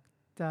าอยาก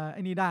จะไ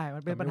อ้นี่ได้มั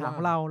นเป็นปัญหาข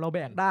องเราแบ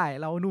กได้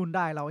เรานู่นไ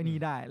ด้เราไอ้นี่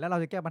ได้แล้วเรา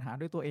จะแก้ปัญหา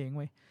ด้วยตัวเองเ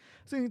ว้ย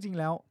ซึ่งจริงๆ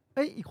แล้ว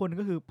อีกคนนึง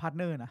ก็คือพาร์ทเ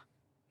นอร์นะ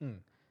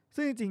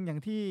ซึ่งจริงๆอย่าง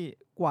ที่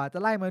กว่าจะ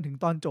ไล่มาถึง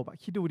ตอนจบอ่ะ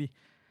คิดดูดิ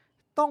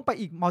ต้องไป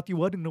อีกมัลติเ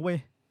วิร์สนึงนะเว้ย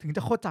ถึงจ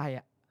ะเข้าใจ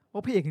อ่ะว่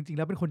าพระเอกจริงๆแ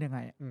ล้วเป็นคนยังไง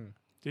อ่ะ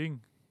จริง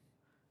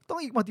ต้อง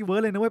อีกมัลติเวิร์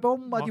สเลยนะเว้ยเพราะ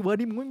มัลติเวิร์ส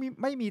นี่มึง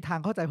ไม่มีทาง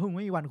เข้าใจเพราะมึง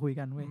ไม่มีวันคุย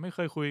กันเว้ยไม่เค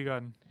ยคุยกั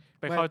น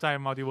ไปเข้าใจ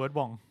มัลติเวิร์ส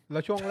บ่องแล้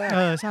วช่วงแรก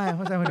ใช่เ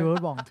ข้าใจมัลติเวิร์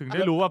สบ่องถึงไ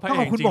ด้รู้ว่าพระเอ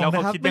กจริงแล้วเข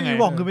าคิดยังไงไม่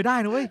มีบ่องคือไม่ได้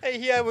นะเว้ยไอ้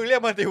เฮียมึงเรีย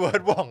กมัลติเวิร์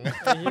สบ่อง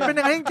มันเป็น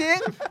ยังไงจริง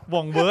ๆบ่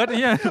องเวิร์สเ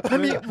ฮียมัน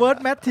มีเวิร์ส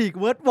แมทริก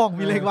เวิร์สบ่อง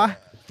มีอะไรวะ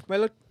ไม่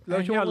แล้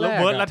วช่วงแรก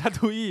เวิร์สลัท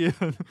ทุย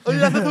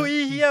ลัททุย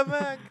เฮียม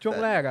ากช่วง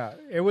แรกอ่ะ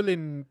เอเวอร์ลิ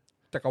น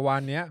จักรวา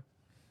ลเนี้ย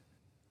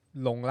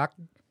หลงรัก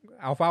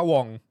อัลฟาว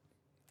อง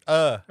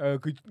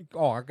คือ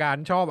ออกอาการ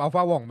ชอบอัลฟ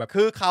าวองแบบ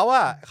คือเขา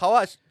อ่ะ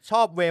ช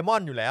อบเวมอ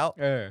นอยู่แล้ว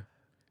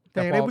แ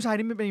ต่ในผู้ชาย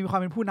นี่มีควา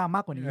มเป็นผู้นำม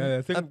ากกว่านี้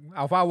ซึ่ง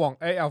อัลฟาวอง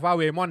อัลฟา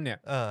เวมอนเนี่ย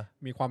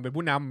มีความเป็น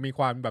ผู้นำมีค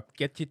วามแบบเ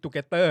ก็ตชิตทูเก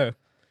เตอร์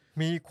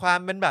มีความ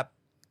เป็นแบบ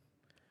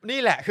นี่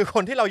แหละคือค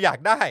นที่เราอยาก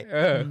ได้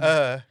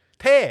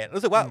เท่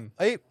รู้สึกว่า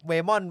เว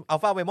มอนอัล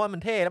ฟาเวมอนมั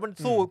นเท่แล้วมัน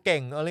สู้เก่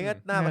งอะไรเงี้ย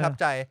น่าประทับ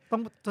ใจต้อ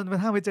งจนกระ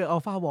ทั่งไปเจออั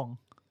ลฟาวอง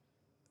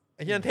ไ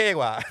อ้ที่นั่นเท่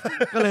กว่า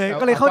ก็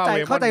เลยเข้าใจ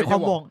ควา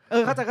มวอง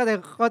เข้าใ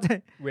จ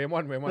เวม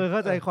อนเข้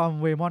าใจความ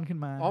เวมอนขึ้น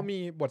มามี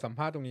บทสัมภ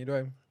าษณ์ตรงนี้ด้ว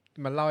ย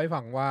มันเล่าให้ฟั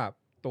งว่า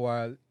ตัว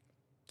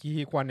คี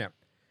ฮีควันเนี่ย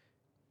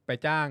ไป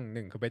จ้าง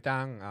คือไปจ้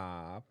าง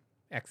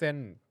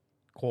accent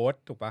coach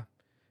ถูกปะ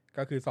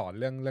ก็คือสอน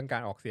เรื่องกา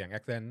รออกเสียง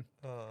accent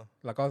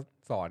แล้วก็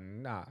สอน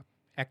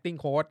acting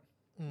coach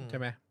ใช่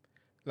ไหม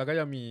แล้วก็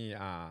จะมี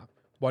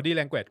body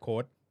language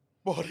coach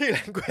body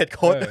language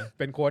coach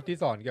เป็นโค้ชที่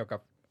สอนเกี่ยวกับ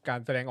การ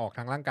แสดงออกท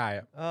างร่างกาย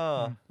อ่ะ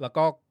แล้ว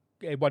ก็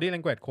ไอ้ body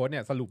language coach เ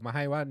นี่ยสรุปมาใ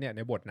ห้ว่าเนี่ยใ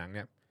นบทหนังเ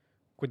นี่ย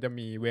คุณจะ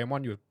มีเวมอ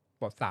นอยู่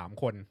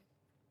3 คน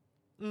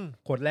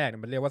คนแรกเนี่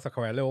ยมันเรียกว่า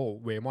Squirrel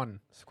Waymon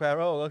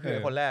Squirrel ก็คือ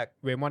คนแรก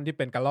เวมอนที่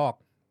เป็นกระรอก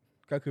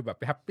ก็คือแบบ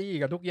แฮปปี้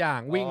กับทุกอย่าง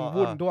วิ่ง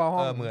วุ่นทั่วห้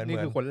องนี่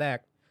คือคนแรก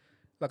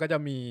แล้วก็จะ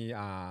มี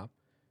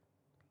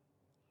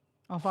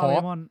อัลฟาเว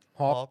มอน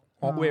ฮ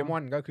อกเวมอ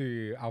นก็คือ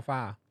อัลฟ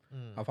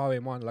าเว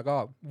มอนแล้วก็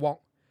วอก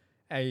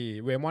ไอ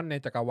เวมอนใน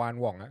จักรวาล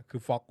ว่องอ่ะคื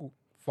อฟ็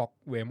อก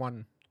เวมอน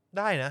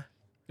ได้นะ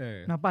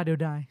น้ำป่าเดียว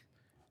ดาย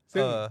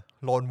ซึ่ง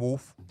โลนวู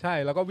ฟใช่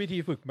แล้วก็วิธี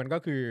ฝึกมันก็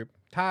คือ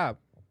ถ้า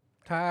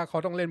เขา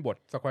ต้องเล่นบท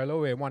สควอเรล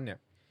เวมอนเนี่ย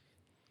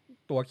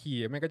ตัวขี่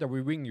แม่งก็จะ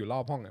วิ่งอยู่รอ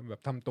บห้องแบ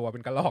บทำตัวเป็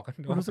นกระรอก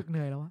รู้สึกเห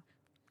นื่อยแล้ววะ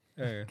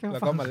แล้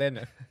วก็มาเล่น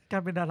อ่ะกา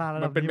รเป็นดารา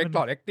มันเป็นเมธ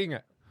อดแอคติ้งอ่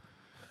ะ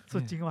สุ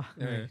ดจริงว่ะเ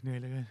หนื่อย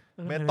เลย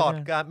เมธ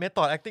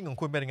อดแอคติ้งของ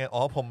คุณเป็นยังไงอ๋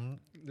อผม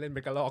เล่นเป็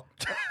นกระรอก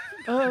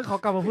เขา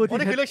กลับมาพูดที่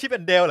นี่คือเรื่องชิปแอ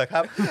นเดลเหรอค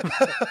รับ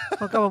เ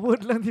ขากลับมาพูด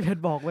เรื่องที่เพช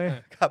รบอกเว้ย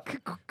ครับ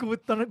กู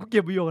ตอนนั้นกูเ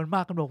ก็บวิดีโอกันม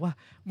ากกันบอกว่า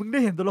มึงได้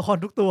เห็นตัวละคร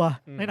ทุกตัว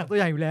ในหนังตัว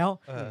ใหญ่อยู่แล้ว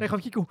ในควา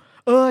มคิดกู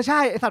ใช่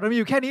ไอสัตว์มันมี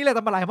อยู่แค่นี้เลยแ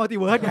ต่มาหลายมัลติ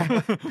เวิร์สไง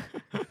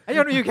ไอ้ย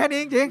อนมีอยู่แค่นี้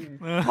จริง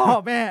ๆพ่อ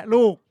แม่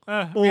ลูก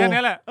ปู่แค่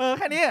นี้แหละแ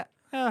ค่นี้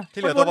ที่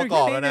เหลือตัวประก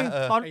อบแล้วนะ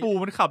ตอนปู่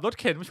มันขับรถ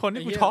เข็นมาชน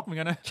นี่กูช็อกเหมือน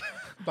กันนะ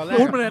ตอนแรก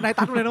พูดมาเลยนาย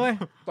ตัดเลยนะเว้ย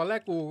ตอนแร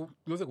กกู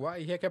รู้สึกว่าไ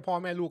อ้เหี้ยแค่พ่อ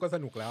แม่ลูกก็ส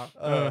นุกแล้ว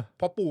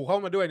พอปู่เข้า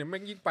มาด้วยเนี่ยแม่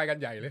งยิ่งไปกัน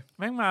ใหญ่เลย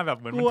แม่งมาแบบ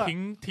เหมือนมัน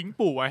ทิ้ง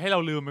ปู่ไว้ให้เรา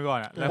ลืมไปก่อน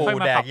อ่ะแล้วค่อย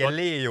มาขับเยล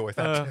ลี่อยู่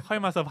ค่อย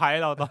มาเซอร์ไพร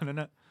ส์เราตอนนั้น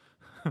น่ะ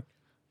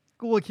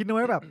กูคิดนะ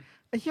ว่าแบบ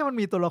ไอ้เหี้ยมัน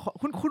มีตัวละค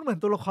รคุ้นเหมือน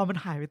ตัวละครมัน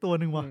หายไปตัว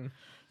นึงว่ะ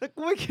แต่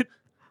กูไม่คิ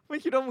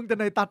ดว่ามึงจะ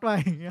นายตัดมา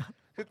อย่างเงี้ย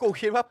คือกู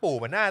คิดว่าปู่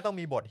มันน่าต้อง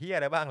มีบทเหี้ยอ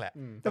ะไรบ้างแหละ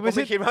แต่ไม่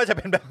คิดว่าจะเ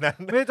ป็นแบบนั้น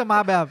ไม่จะมา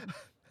แบบ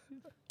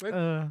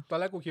ตอน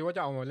แรกกูคิดว่าจ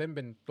ะเอามาเล่นเ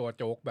ป็นตัว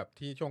โจ๊กแบบ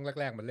ที่ช่วง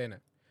แรกๆมันเล่นอ่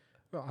ะ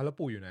แล้ว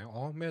ปู่อยู่ไหน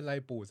ไม่เป็นไร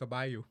ปู่สบ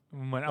ายอยู่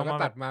เหมือนเอามา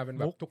ตัดมาเป็นแ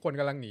บบทุกคน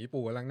กำลังหนี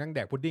ปู่กำลังนั่งแด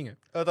กพุดดิ้งอ่ะ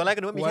ตอนแรกก็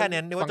นึกว่ามีแค่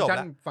นั้นนึกว่าจบแ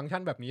ล้วฟังก์ชั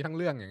นแบบนี้ทั้ง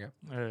เรื่องอย่างเงี้ย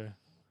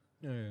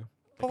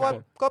เพราะว่า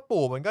ก็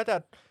ปู่มันก็จะ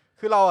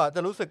คือเราอ่ะจ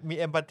ะรู้สึกมี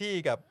เอมพัตตี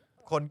กับ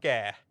คนแก่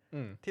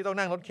ที่ต้อง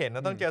นั่งรถเข็นแล้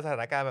วต้องเจอสถา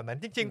นการณ์แบบนั้น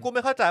จริงๆกูไ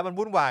ม่เข้าใจมัน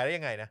วุ่นวายได้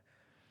ยังไงนะ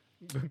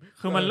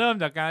คือมันเริ่ม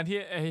จากการที่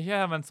ไอ้แค่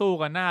มันสู้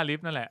กันหน้าลิฟ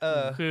ต์นั่นแหละ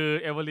คือ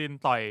เอเวอร์ลิน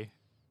ต่อย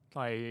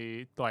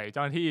เจ้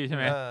าหน้าที่ใช่ไ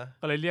หม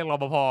ก็เลยเรียกร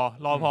ปภ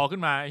ขึ้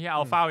นมาไอ้ที่อั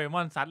ลฟาเวม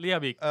อนซัดเรียบ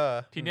อีก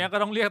ทีเนี้ยก็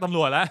ต้องเรียกตำร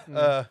วจแล้ว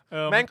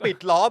แม่งปิด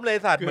ล้อมเลย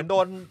สัตว์เหมือนโด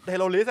นเท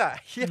โรริสต์อ่ะ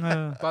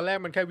ตอนแรก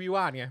มันแค่วิว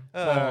าทไง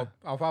พอ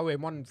อัลฟาเว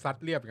มอนซัด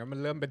เรียบอย่างนั้นมั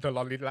นเริ่มเป็นเทโร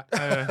ริสต์ละ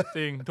จ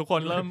ริงทุกค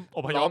นเริ่มอ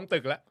พยพล้อมตึ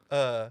กแล้ว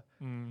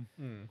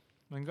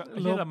มันก็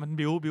เรื่องมัน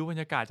บิ้วบร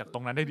รยากาศจากตร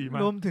งนั้นได้ดีมา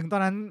กรวมถึงตอ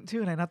นนั้นชื่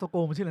ออะไรนะโตโก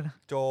มันชื่ออะไรนะ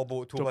โจบู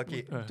ทูบา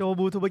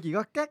กิ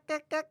ก็แก๊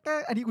ก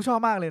อันนี้กูชอบ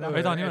มากเลยนะ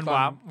ตอนนี้มันว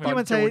าร์ปที่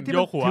มันใช้ที่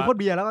มันถือขวด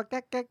เบียร์แล้วก็แ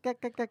ก๊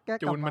ก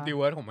จูนมันดีเ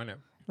วิร์ดของมันเนี่ย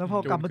แล้วพอ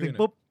กลับมาถึง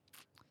ปุ๊บ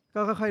ก็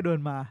ค่อยๆเดิน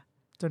มา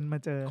จนมา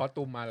เจอคอส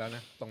ตูมมาแล้วน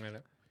ะตรงนั้นแ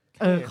ล้ว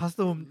คอส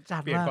ตูมจั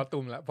ดมากเปลี่ยนคอสตู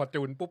มแล้วพอ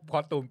จูนปุ๊บคอ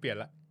สตูมเปลี่ยน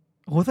ละ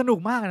โหสนุก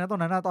มากนะตอน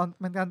นั้นตอน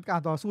มันกา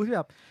รต่อสู้ที่แ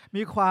บบ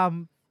มีความ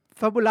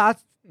ฟาบูลัส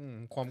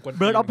ความกวน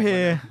เบิร์ดออฟเพ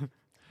ย์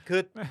คื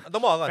อต้อ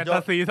งบอกก่อนโจ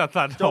ซีสัต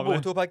ว์โจบู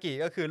ทูพากิ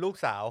ก็คือลูก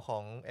สาวขอ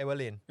งเอเวอ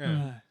ร์ลิน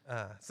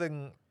ซึ่ง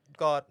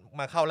ก็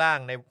มาเข้าร่าง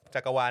ใน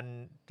จักรวาล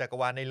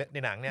ใน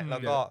หนังเนี่ยแล้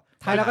วก็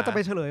ท้ายแล้วก็จะไป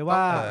เฉลยว่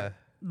า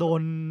โ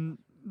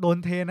ดน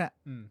เทนอ่ะ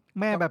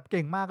แม่แบบเ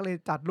ก่งมากเลย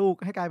จัดลูก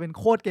ให้กลายเป็น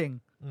โคตรเก่ง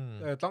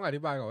ต้องอธิ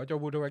บายก่อนว่าโจ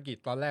บูทูพากิ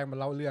ตอนแรกมัน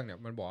เล่าเรื่องเนี่ย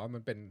มันบอกว่ามั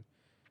นเป็น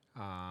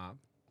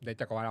ใน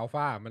จักรวาลอัลฟ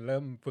ามันเริ่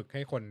มฝึกใ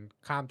ห้คน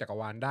ข้ามจักร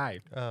วาลได้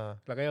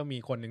แล้วก็ยังมี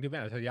คนหนึ่งที่เป็น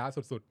อัจฉริยะ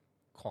สุด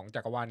ๆของ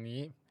จักรวาล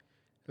นี้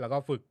แล้วก็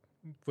ฝึ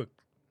ก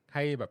ใ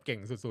ห้แบบเก่ง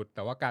สุดๆแ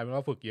ต่ว่ากลายเป็นว่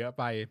าฝึกเยอะ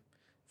ไป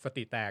ส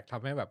ติแตกท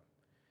ำให้แบบ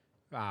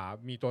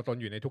มีตัวตน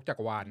อยู่ในทุกจัก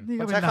รวาล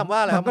มันใช้คำว่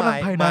าอะไร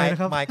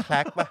My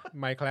Clack ป่ะ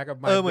My Clack กับเ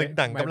หมือน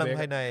หนังกำลัง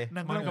ภายใน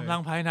มันกำลั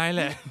งภายในแ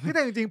หละแ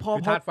ต่จริงๆพอ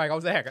ธาตุไฟเขา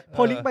แทรกพ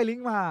อลิงก์ไปลิง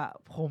ก์มา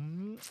ผ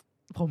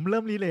มเ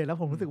ริ่มรีเลทแล้ว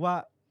ผมรู้สึกว่า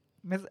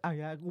ไม่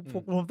ผ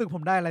มรู้สึกผ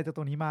มได้อะไรจาก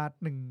ตัวนี้มา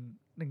ห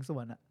นึ่งส่ว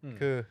นอ่ะ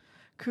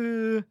คือ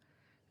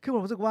ผ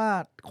มรู้สึกว่า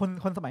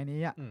คนสมัยนี้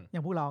อ่ะอย่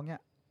างพวกเราเนี่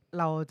ย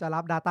เราจะรั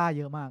บ Data เ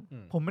ยอะมาก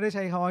ผมไม่ได้ใ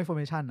ช้คำว่า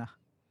information นะ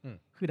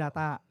คือ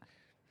Data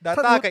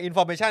กับ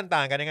information ต่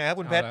างกันยังไงครับ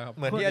คุณเพชรเ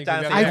หมือนที่อาจาร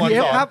ย์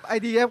IDF ครับ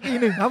IDF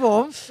E1 ครับผ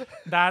ม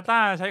Data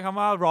ใช้คำ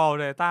ว่า raw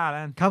data แล้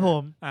วครับผ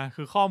ม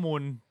คือข้อมู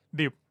ล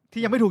ดิบ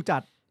ที่ยังไม่ถูกจั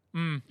ด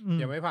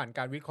ยังไม่ผ่านก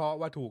ารวิเคราะห์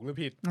ว่าถูกหรือ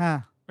ผิด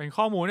เป็น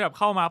ข้อมูลที่แบบ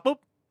เข้ามาปุ๊บ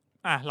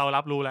เรา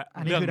รับรู้แล้วอั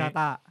นนี้คือ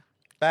Data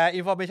แต่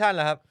information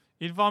ล่ะครับ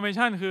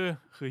information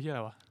คือที่อะไ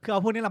รวะคือเอ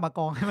าพวกนี้เรามาก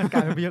องให้มันกล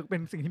ายเป็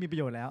นสิ่งที่มีประ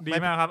โยชน์แล้วดี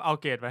มากครับเอา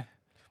เกรดไป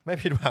ไม่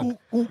ผิดหวัง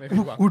ไม่ผิ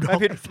ดหวั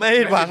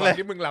งเลย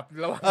ที่มึงหลับ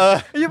แล้ว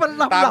นี่มัน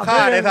หลับได้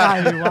ยังไง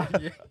วะ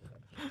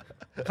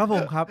ครับผ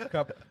มค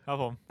รับ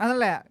ผมนั่น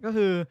แหละก็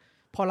คือ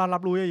พอเรารั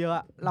บรู้เยอ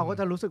ะๆเราก็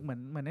จะรู้สึกเหมื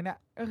อนเนี่ย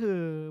ก็คือ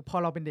พอ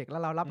เราเป็นเด็กแล้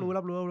วเรารับรู้เ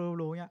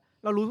นี่ย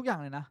เรารู้ทุกอย่าง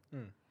เลยนะ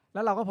แ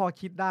ล้วเราก็พอ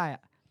คิดได้อ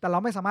ะแต่เรา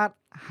ไม่สามารถ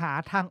หา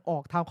ทางออ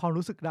กทางความ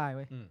รู้สึกได้เ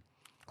ว้ย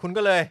คุณ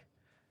ก็เลย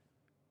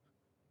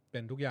เป็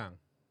นทุกอย่าง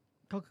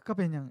ก็เ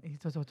ป็นอย่าง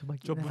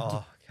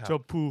โจ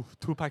บู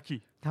ทูพากิ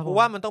เพราะ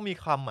ว่ามันต้องมี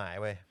ความหมาย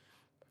เว้ย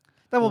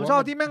แต่ผมชอ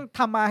บที่แม่ง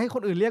ทำมาให้ค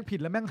นอื่นเรียกผิด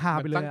แล้วแม่งหาไ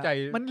ปเลย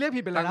มันเรียก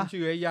ผิดไปเลยตั้ง นะ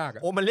ชื่อให้ยาก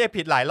โอ้มันเรียก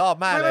ผิดหลายรอบ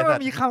มากเลยมั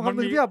นมีคำห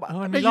นึ่งที่แบบ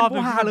มันมีรอบนึ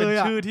งที่มันเป็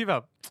นชื่อที่แบ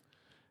บ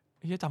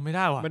เฮียจำไม่ไ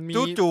ด้ว่ะมันมี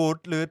จู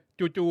หรือ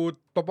จู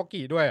โตโป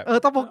กิด้วย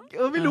ต้องบอก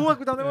ไม่รู้อ่ะ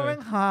กูจำได้ว่าแม่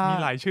งหามี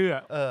หลายชื่อ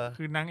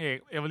คือนางเอก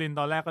เอเวอร์ลิน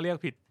ตอนแรกก็เรียก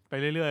ผิดไป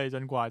เรื่อยๆจ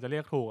นกว่าจะเรี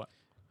ยกถูกอ่ะ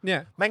เนี่ย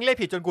แม่งเรียก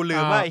ผิดจนกูลื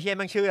มว่าไอ้เฮียแ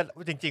ม่งชื่อ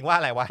จริงๆว่า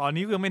อะไรวะตอน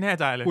นี้กูไม่แน่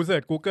ใจเลยกูเสิ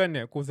ร์ช Google เ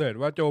นี่ยกูเสิร์ช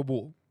ว่าโจบุ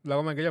แล้ว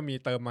มันก็จะมี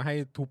เติมมาให้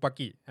ทูปา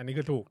กิอันนี้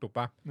คือถูก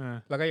ปะ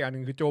แล้วก็อีกอันนึ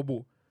งคือโจบุ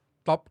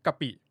ท็อปกะ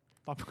ปิ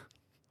ท็อป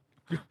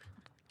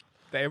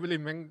แต่เอเวอร์ลิ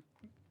นแม่ง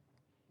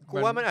กู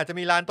ว่ามันอาจจะ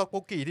มีร้านต๊อกโก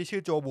กิที่ชื่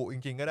อโจบุจ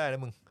ริงๆก็ได้น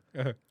ะมึง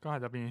ก็อา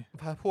จจะมี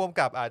พ่วง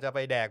กับอาจจะไป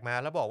แดกมา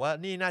แล้วบอกว่า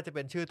นี่น่าจะเ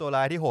ป็นชื่อตัวร้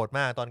ายที่โหดม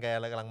ากตอนแก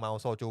กำลังเมา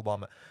โซจูบอ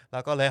มอ่ะแล้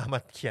วก็เลยเอามา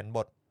เขียนบ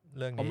ทเ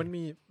รื่องนี้มัน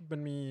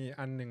มี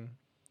อันนึง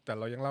แต่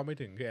เรายังเล่าไม่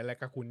ถึงคือไอ้แลก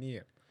กาคุนนี่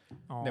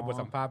ในบท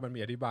สัมภาษณ์มันมี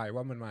อธิบาย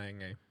ว่ามันมายัง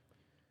ไง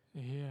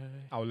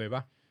เอาเลยป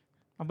ะ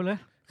เอาไปเลย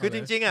คือจ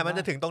ริงๆอ่ะมันจ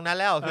ะถึงตรงนั้น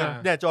แล้วคือ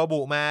เนี่ยโจบุ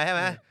มาใช่ไห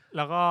มแ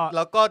ล้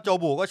วก็โจ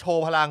บุก็โช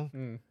ว์พลัง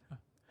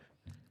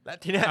และ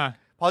ทีเนี้ย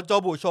พอโจ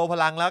บุโชว์พ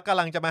ลังแล้วกำ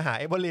ลังจะมาหา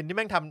เอเวอร์ลินที่แ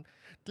ม่งท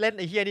ำเล่นไ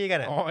อ้เฮียนี่กั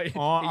นอ่ะ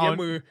เอา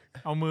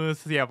มือ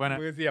เสียบกัน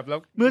มือเสียบแล้ว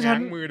เมื่อฉั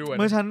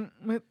น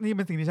นี่เ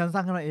ป็นสิ่งที่ฉันสร้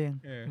างขึ้นมาเอง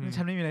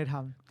ฉันไม่มีอะไรท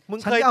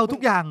ำฉันเอาทุ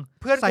กอย่าง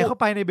ใส่เข้า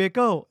ไปในเบเ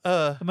กิล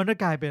มันก็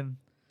กลายเป็น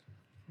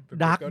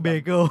ดาร์กเบ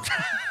เกิล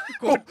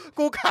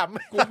กูข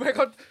ำกูไม่เข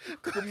า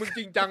มึงจ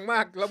ริงจังมา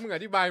กแล้วมึงอ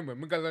ธิบายเหมือน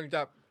มึงกำลังจ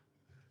ะ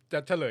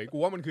เฉลยกู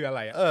ว่ามันคืออะไร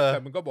แ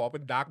ต่มึงก็บอกเ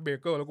ป็นดาร์กเบ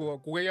เกิลแล้ว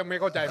กูก็ยังไม่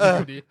เข้าใจมัน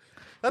อยู่ดี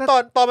แล้ว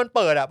ตอนมันเ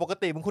ปิดอ่ะปก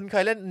ติคุณเค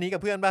ยเล่นนี้กั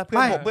บเพื่อนป่ะเพื่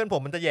อนผ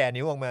มมันจะแย่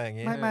นิ้วออกมาอย่าง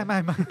งี้ไ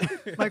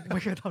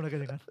ม่เคยทำอะไรกัน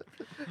อย่างนั้น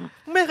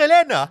ไม่เคยเ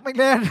ล่นเหรอไม่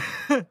เล่น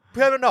เ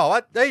พื่อนมันบอกว่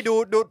าเฮ้ย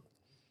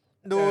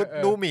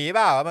ดูหมีเป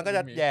ล่ามันก็จ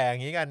ะแย่อย่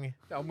างงี้กัน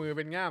เอามือเ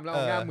ป็นง่ามแล้วเอ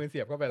าง่ามมือเสี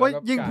ยบเข้าไปแล้วก็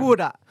ยิ่งพูด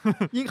อ่ะ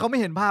ยิ่งเขาไม่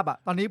เห็นภาพอ่ะ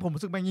ตอนนี้ผม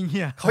รู้สึกแม่งยิ่งเ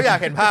หี้ยเขาอยาก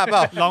เห็นภาพเป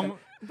ล่าลอง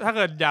ถ้าเ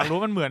กิดอยากรู้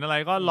มันเหมือนอะไร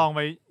ก็ลองไป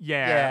แ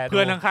ย่เพื่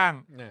อนข้าง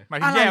ๆหมาย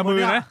ถึงแย่มื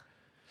อนะ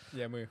แ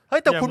ย่มือเฮ้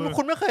ยแต่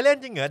คุณไม่เคยเล่น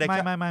จริงเหรอเด็กไ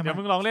ม่เดี๋ยว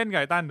มึงลองเล่นไ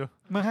ก่ตั้นดู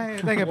ไม่ให้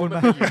ได้ไก่ปุ่นม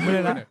าไม่ไ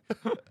ด้ละ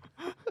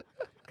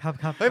ครั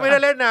บเฮ้ยไม่ได้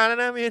เล่นนานแล้ว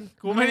นะมิน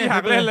กูไม่อยา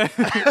กเล่นเลย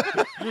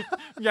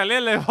อย่าเล่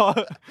นเลยพอ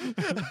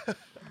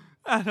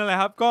นั่นแหล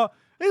ะครับก็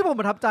นี่ผม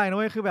ประทับใจนะ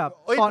เว้ยคือแบบ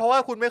เพราะว่า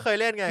คุณไม่เคย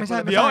เล่นไงไม่ใช่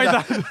เดี๋ยวไอ้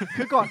สัส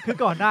คือ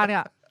ก่อนหน้าเนี่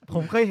ยผ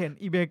มเคยเห็น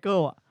อีเบเกิล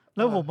อ่ะแ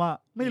ล้วผมอ่ะ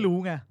ไม่รู้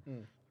ไง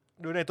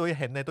ดูในตัว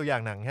เห็นในตัวอย่า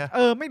งหนังใช่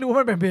ไม่รู้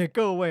มันเป็นเบเ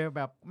กิลเว้ยแ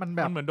บบมันแ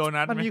บบเหมือนโด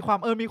นัทมันมีคว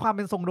ามเ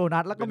ป็นทรงโดนั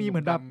ทแล้วก็มีเหมื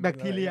อนแบบแบค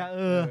ทีเรีย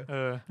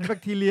มันแบค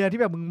ทีเรียที่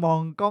แบบมึงมอง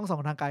กล้องส่อ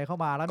งทางไกลเข้า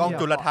มาแล้วกล้อง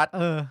จุลทรรศน์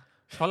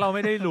เพราะเราไ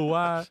ม่ได้รู้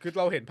ว่าคือ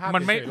เราเห็นภาพมั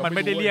นไ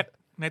ม่ได้เรียก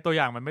ในตัวอ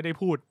ย่างมันไม่ได้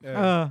พูด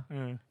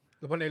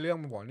แล้วเพราะในเรื่อง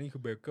มันบอกนี่คื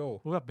อเบเกิล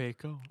กูแบบเบเ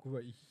กิลกูแบ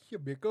บเฮีย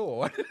เบเกิล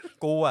วะ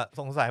กูอ่ะ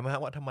สงสัยมาก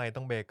ว่าทำไม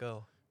ต้องเบเกิล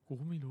กู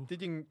ก็ไม่รู้จ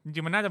ริ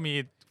งมันน่าจะมี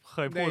เค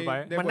ยพูดไว้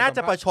มันน่าจ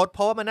ะประชดเพ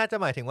ราะว่ามันน่าจะ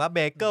หมายถึงว่าเบ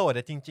เกิลแ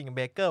ต่จริงๆเบ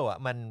เกิลอ่ะ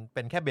มันเ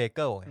ป็นแค่เบเ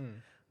กิล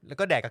แล้ว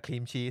ก็แดกกับครี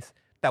มชีส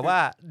แต่ว่า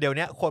เดี๋ยว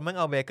นี้คนมันเ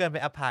อาเบเกิลไป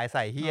อัพพลายใ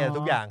ส่เฮีย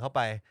ทุกอย่างเข้าไ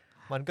ป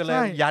มันก็เลย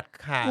ยัด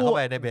ขาเข้าไ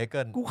ปในเบเ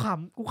กิลกู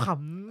ข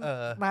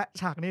ำนะ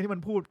ฉากนี้ที่มั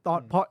นพูดตอน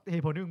เพราะเห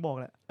ตุผลที่มึงบอก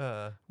แหละ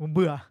มึงเ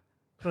บื่อ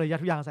ก็เลยยัด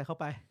ทุกอย่างใส่เข้า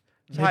ไป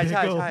ใ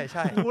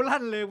ช่กูลั่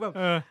นเลยแบบ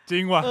จริ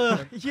งว่ะ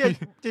เฮีย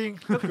จริง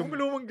แล้วกูไม่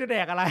รู้มึงจะแด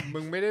กอะไรมั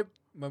นไม่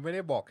ไ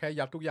ด้บอกแค่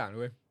ยัดทุกอย่าง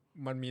ด้วย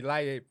มันมีไล่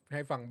ใ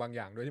ห้ฟังบางอ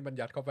ย่างด้วยที่มัน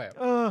ยัดเข้าไป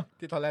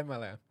ที่ทอแลนด์มา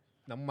แหละ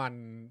น้ำมัน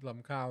ล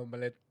ำข้าวเม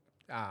ล็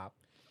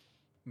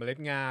ด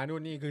งานู่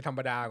นนี่คือธรรม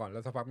ดาก่อนแล้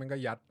วสักพักมันก็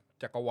ยัด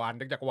จักรวาล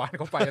เ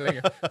ข้าไปอะไรเ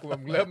งี้ยกูแบ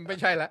บเริ่มไม่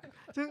ใช่แล้ว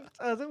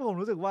ซึ่งผม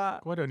รู้สึกว่า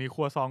เดี๋ยวนี้ค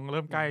รัวซองเ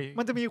ริ่มใกล้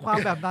มันจะมีความ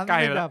แบบนั้นใ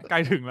กล้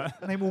ถึงแล้ว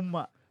ในมุม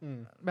อ่ะ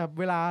แบบ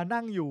เวลา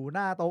นั่งอยู่ห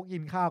น้าโต๊ะกิ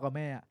นข้าวกับแ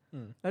ม่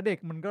แล้วเด็ก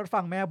มันก็ฟั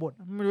งแม่บ่น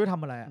ไม่รู้ท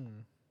ำอะไร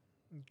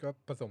ก็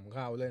ผสม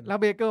ข้าวเล่นแล้ว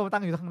เบเกิลตั้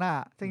งอยู่ข้างหน้า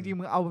จริงๆ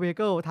มึงเอาเบเ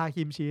กิลทาค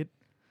รีมชีส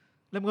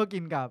แล้วมึงก็กิ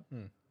นกั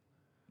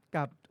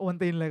บโอวัล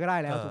ตินเลยก็ได้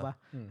แล้วถูกป่ะ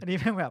อันนี้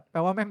แม่งแบบแปล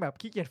ว่าแม่งแบบ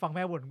ขี้เกียจฟังแ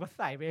ม่บ่นก็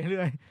ใส่ไปเ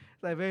รื่อย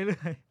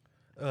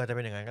จะเ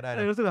ป็นอย่างนั้นก็ได้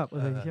รู้สึกแบบ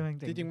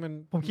จริงๆมัน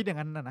ผมคิดอย่าง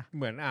นั้นนะเ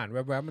หมือนอ่านแ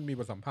วบๆมันมี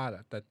บทสัมภาษณ์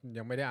แต่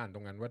ยังไม่ได้อ่านต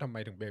รงนั้นว่าทำไม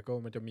ถึงเบเกิล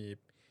มันจะมี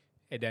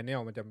ไอ้แดเนีย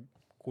ลมันจะ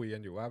คุยกั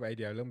นอยู่ว่าไอเ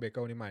ดียเรื่องเบเ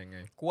กิลนี่มาอย่างไง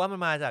กูว่ามัน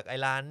มาจากไอ้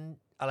ร้าน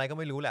อะไรก็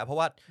ไม่รู้แหละเพราะ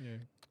ว่า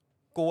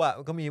กูอ่ะ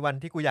ก็มีวัน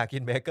ที่กูอยากกิ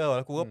นเบเกิลแ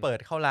ล้วกูก็เปิด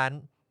เข้าร้าน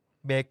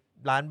เบ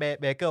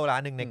เกิลร้า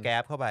นหนึ่งในแก๊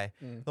ปเข้าไป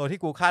โดยที่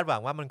กูคาดหวั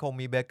งว่ามันคง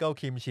มีเบเกิล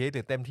ครีมชีสห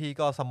รือเต็มที่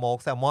ก็สโมก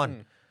แซลมอน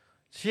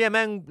เชี่ยแ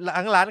ม่ง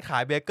ร้านขา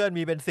ยเบเกิล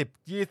มีเป็น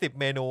10-20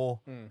เมนู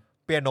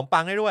เปลี่ยนขนมปั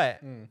งได้ด้วย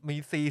มี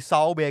ซีซ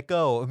อลเบเกิ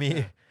ลมี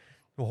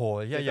โอ้โห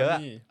เยอะ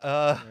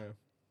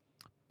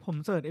ผม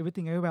เสิร์ช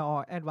everything everywhere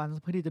all at once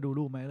เพื่อที่จะดู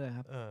รูปไหมเลยค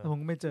รับแต่ผม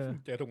ไม่เจอ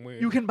ถุงมือ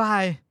you can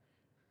buy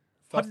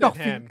hot dog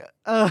hand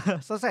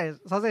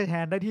sausage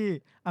hand ได้ที่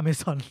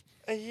Amazon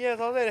ไอ้เหี้ย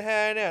ซอสเซจแฮ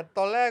ร์เนี่ยต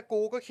อนแรกกู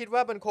ก็คิดว่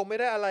ามันคงไม่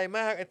ได้อะไรม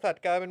ากไอ้สัต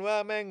ว์กลายเป็นว่า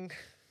แม่ง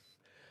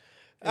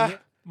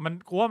มัน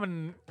กูว่ามัน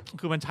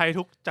คือมันใช้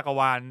ทุกจักร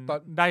วาล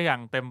ได้อย่า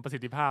งเต็มประสิ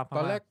ทธิภาพต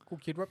อนแรกกู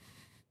คิดว่า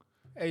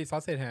ไอ้ซอ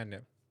สเซจแฮร์เนี่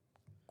ย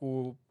กู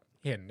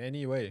เห็นไอ้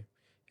นี่เว้ย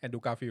แอนดรู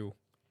การ์ฟิล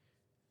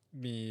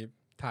มี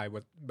ถ่าย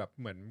แบบ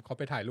เหมือนเขาไ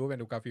ปถ่ายรูปแอน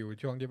ดรูการ์ฟิล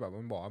ช่วงที่แบบ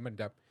มันบอกว่ามัน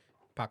จะ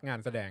พักงาน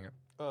แสดงอ่ะ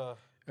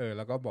แ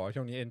ล้วก็บอก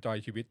ช่วงนี้ enjoy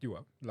ชีวิตอยู่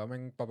แล้วแม่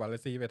งปาปารั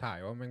สซี่ไปถ่าย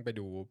ว่าแม่งไป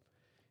ดู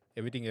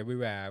Everything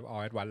Everywhere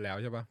All at Once แล้ว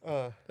ใช่ปะ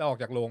แล้วออก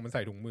จากโรงมันใ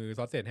ส่ถุงมือซ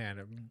อสเศษแฮนด์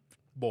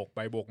โบกไป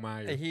โบกมา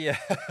อยู่ไอ้เหี้ย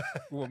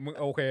มึง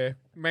โอเค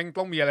แม่ง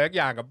ต้องมีอะไรสัก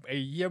อย่างกับไอ้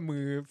เหี้ยมื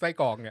อไส้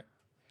กรอกเนี่ย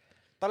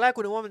ตอนแรกกู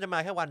นึกว่ามันจะมา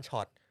แค่วันช็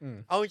อต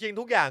เอาจริงๆ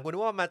ทุกอย่างกูนึ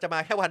กว่ามันจะมา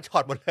แค่วันช็อ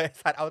ตหมดเลย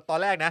สัตว์เอาตอน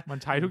แรกนะมัน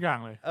ใช้ทุกอย่าง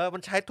เลยมั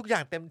นใช้ทุกอย่า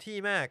งเต็มที่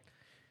มาก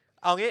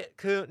เอางี้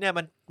คือเนี่ย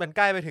มันใ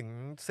กล้ไปถึง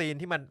ซีน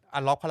ที่มันอั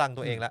นล็อกพลัง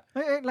ตัวเองแล้ว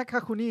แล้วคา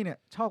คุนี่เนี่ย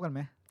ชอบกันไหม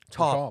ช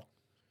อบ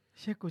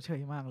เชื่อกูเฉ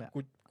ยมากเลย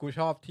กู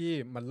ชอบที่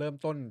มันเริ่ม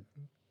ต้น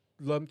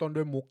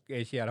ด้วยมุกเอ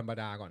เชียธรรม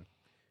ดาก่อน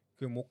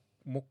คือ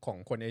มุกของ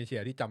คนเอเชีย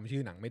ที่จำชื่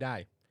อหนังไม่ได้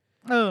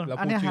แล้ว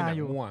พูดชื่อหนัง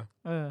มั่ว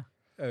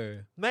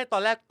ไม่ตอ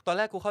นแร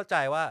กกูเข้าใจ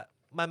ว่า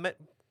มันไม่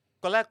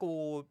ตอนแรกกู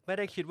ไม่ไ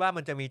ด้คิดว่า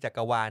มันจะมีจัก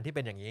รวาลที่เ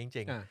ป็นอย่างนี้จ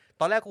ริงๆ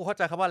ตอนแรกกูเข้าใ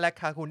จคำว่าแลค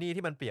คาคูนี่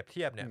ที่มันเปรียบเ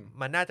ทียบเนี่ย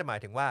มันน่าจะหมาย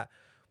ถึงว่า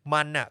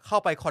มันน่ะเข้า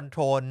ไปคอนโท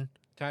รล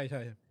ใช่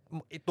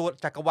ตัว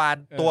จักรวาล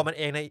ตัวมัน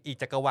เองในอีก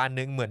จักรวาล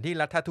นึงเหมือนที่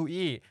รัตทาทู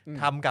อี้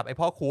ทำกับไอ้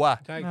พ่อครัว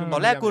ตอ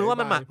นแรกกูรู้ว่า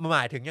มันหม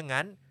ายถึงอย่าง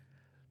นั้น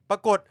ปรา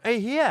กฏไอ้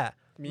เหี้ย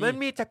มัน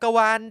มีจักรว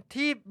าล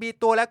ที่มี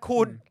ตัวและคู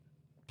ณ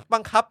บั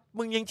งคับ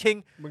มึงยิงชิง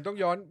มึงต้อง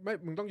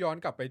ย้อน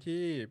กลับไป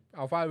ที่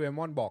อัลฟาเรม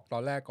อนบอกตอ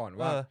นแรกก่อน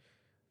ว่า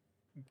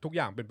ทุกอ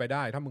ย่างเป็นไปไ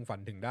ด้ถ้ามึงฝัน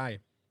ถึงได้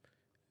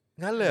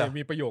งั้นเลย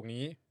มีประโยค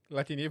นี้แ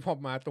ล้วทีนี้พอ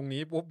มาตรง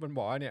นี้ปุ๊บมันบ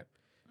อกว่าเนี่ย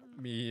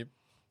มี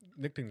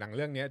นึกถึงหนังเ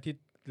รื่องนี้ที่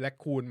แลค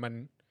คูนมัน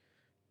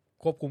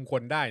ควบคุมค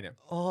นได้เนี่ย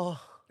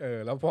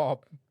แล้วพอ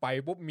ไป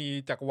ปุ๊บมี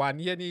จักรวาล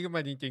นี้ขึ้นม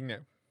าจริงๆเนี่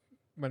ย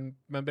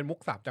มันเป็นมุก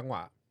สาบจังหว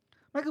ะ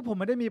ไม่คือผม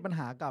ไม่ได้มีปัญห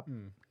ากั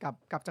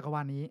บจักรว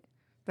าลนี้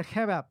แต่แ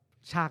ค่แบบ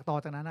ฉากต่อ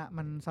จากนั้นอ่ะ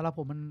มันสำหรับผ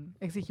มมัน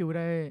execute ไ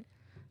ด้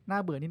น่า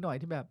เบื่อนิดหน่อย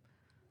ที่แบบ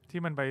ที่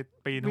มันไป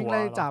ปีนหัววิ่งไ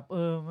ล่จับ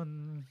มัน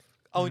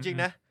เอาจริง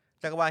นะ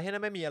จักรวาลที่นั่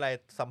นไม่มีอะไร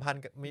สัมพัน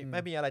ธ์ไ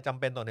ม่มีอะไรจำ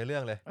เป็นต่อในเรื่อ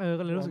งเลย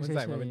ก็เลยรู้สึกเฉ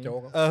ยๆมันเป็นโจ๊ก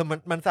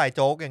มันใส่โ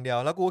จ๊กอย่างเดียว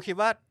แล้วกูคิด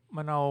ว่า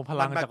มันเอาพ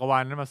ลังจักรวา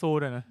ลนั้นมาสู้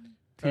ด้วยนะ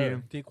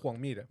ที่ควง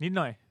มีดนิดห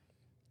น่อย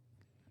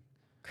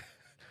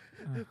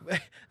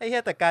ไอ้เหี้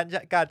ยแต่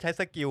การใช้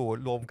สกิล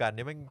รวมกันเ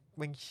นี่ย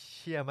มันเ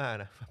ชี่ยมาก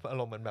นะอา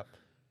รมณ์มันแบบ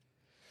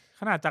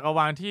ขนาดจักรว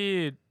าลที่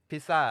พิ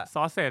ซซ่าซ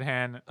อสเศษแฮ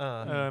นด์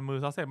มือ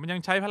ซอสเศษมันยั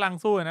งใช้พลัง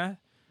สู้นะ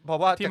เพราะ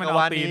ว่าจักรว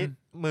าลนี้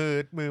มื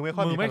อไม่ค่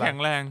อยมีพลังมือไม่แข็ง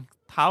แรง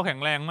เท้าแข็ง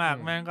แรงมาก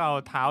แม่งก็เอา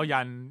เท้า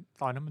ยัน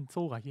ตอนนั้นมัน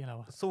สู้กับที่อะไร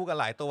วะสู้กัน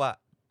หลายตัว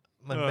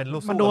มันเป็นลู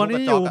กมันโดน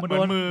นี่อยู่มันโด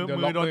นมือ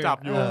โดนจับ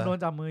อยู่โดน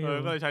จับมืออยู่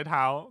ก็เลยใช้เ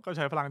ท้าก็ใ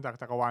ช้พลังจาก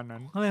จักรวาลนั้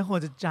นก็เลยโหด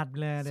จะจัด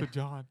เลยสุด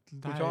ยอด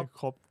ได้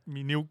ครบ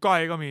มีนิ้วก้อย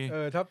ก็มี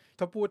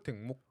ถ้าพูดถึง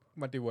มุก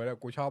มัลติเวิร์ส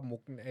กูชอบมุ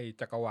กไอ้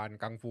จักรวาล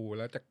กังฟูแ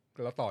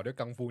ล้วต่อด้วย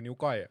กังฟูนิ้ว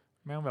ก้อย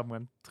แม่งแบบเหมื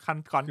อน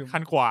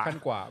ขั้นก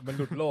ว่ามันห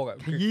ลุดโลก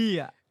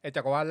ไอ้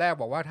จักรวาลแรก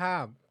บอกว่า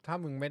ถ้า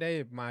มึงไม่ได้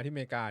มาที่อเ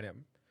มริกาเนี่ย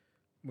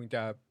มึงจ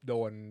ะโด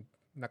น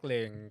นักเล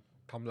ง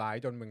ทำร้าย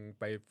จนมึง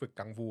ไปฝึก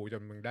กังฟูจ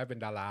นมึงได้เป็น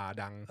ดารา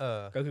ดัง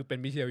ก็คือเป็น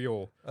มิเชลโย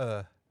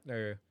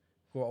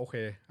กูโอ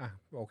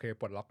เค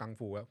ปลดล็อกกัง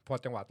ฟูแล้วพอ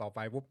จังหวะต่อไป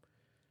ปุ๊บ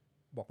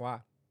บอกว่า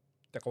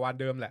จักรวาล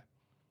เดิมแหละ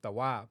แต่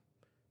ว่า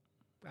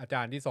อาจ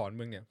ารย์ที่สอน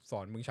มึงเนี่ยสอ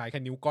นมึงใช้แค่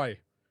นิ้วก้อย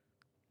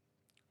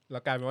แล้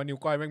วกลายเป็นว่านิ้ว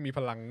ก้อยแม่งมีพ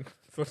ลัง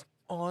สุด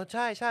ใ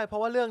ช่เพรา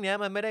ะว่าเรื่องนี้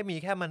มันไม่ได้มี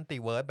แค่มัลติ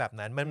เวิร์สแบบ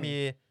นั้นมันมี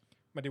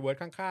มัลติเวิร์ส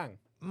ข้าง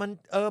ๆ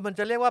มันจ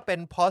ะเรียกว่าเป็น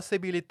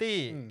possibility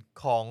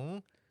ขอ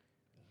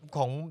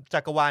งจั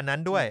กรวาลนั้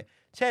นด้วย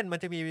เช่นมัน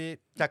จะมี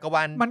จักรว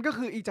าลมันก็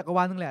คืออีกจักรว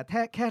าลนึงแหละ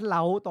แค่เล้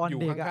าตอน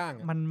เด็กอ่ะ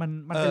มัน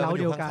เป็นเล้า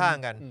เดียวกันข้าง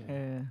ๆกัน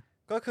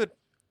ก็คือ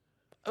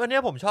อันนี้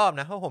ผมชอบ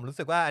นะเพราะผมรู้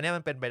สึกว่าอันนี้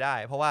มันเป็นไปได้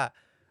เพราะว่า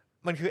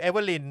มันคือเอเว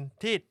อร์ลิน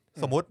ที่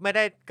สมมุติไม่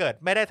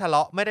ได้ทะเล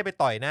าะไม่ได้ไป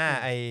ต่อยหน้า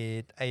ไ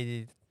อ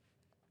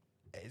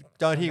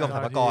เจ้าหน้าที่กรมสร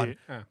รพากร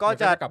ก็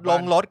จะล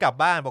งรถกลับ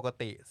บ้านปก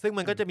ติซึ่ง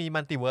มันก็จะมี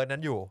มัลติเวิร์สนั้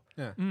นอยู่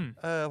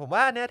ผมว่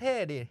าอันนี้เท่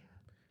ดี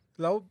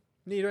แล้ว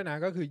นี่ด้วยนะ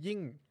ก็คือยิ่ง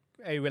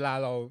ไอเวลา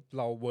เ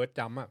ราเวิร์ด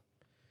จัมป์อะ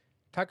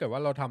ถ้าเกิดว่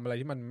าเราทำอะไร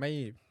ที่มันไ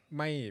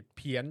ม่เ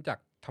พี้ยนจาก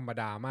ธรรม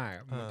ดามาก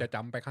มันจะจ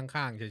ำไปข้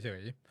างๆเฉ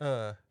ย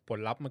ๆผล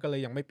ลัพธ์มันก็เล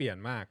ยยังไม่เปลี่ยน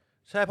มาก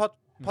ใช่เพ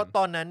ราะต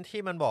อนนั้น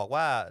ที่มันบอก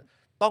ว่า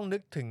ต้องนึ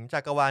กถึงจั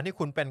กรวาลที่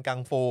คุณเป็นกัง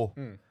ฟู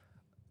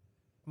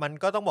มัน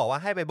ก็ต้องบอกว่า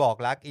ให้ไปบอก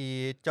รัก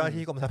เจ้าหน้า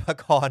ที่กรมสรรพา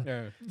กร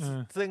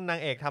ซึ่งนาง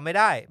เอกทำไม่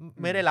ไ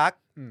ด้รัก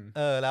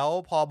แล้ว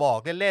พอบอก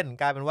เล่น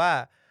ๆกลายเป็นว่า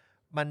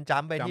มันจ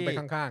ำไปที่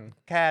ข้าง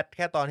ๆแ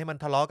ค่ตอนที่มัน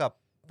ทะเลาะกับ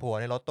ผัว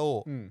ในรถตู้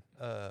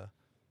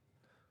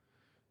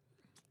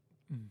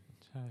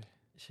ใช่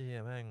เชี่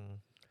ยแม่ง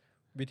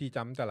วิธีจ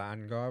ำแต่ละอัน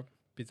ก็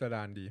พิสด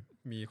ารดี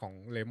มีของ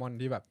เลมอน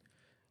ที่แบบ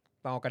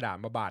ต้องเอากระดาษ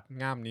มาบาด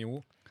ง่ามนิ้ว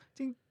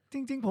จ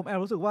ริงผมแอบ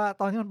รู้สึกว่า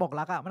ตอนที่มันบอก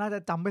รักอ่ะมันน่าจะ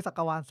จำไปจัก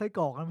รวาลไส้ก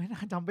รอกมันไม่น่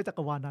าจำไปจัก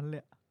รวาลนั้นเล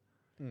ย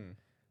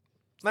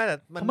ไม่แต่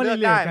มันเลือก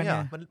ได้ไม่เหร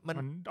อ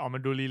มั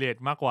นดูรีเลท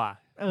มากกว่า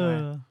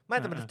ไม่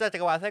แต่มันจั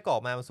กรวาลไส้กรอก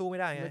มันสู้ไม่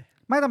ได้ไง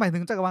ไม่แต่หมายถึ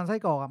งจักรวาลไส้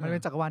กรอกอ่ะมันเป็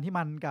นจักรวาลที่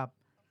มันกับ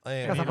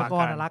สรรพาก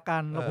รรักกั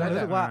นเรา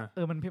รู้สึกว่า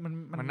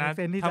มันน่า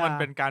ถ้ามัน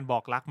เป็นการบอ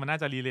กรักมันน่า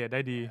จะรีเลทไ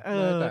ด้ดี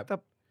แต่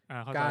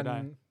การ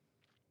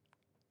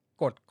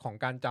กฎของ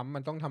การจำมั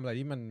นต้องทำอะไร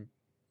ที่มัน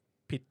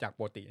ผิดจากป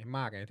กติให้ม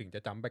ากไงถึงจ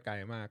ะจำไปไกล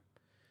มาก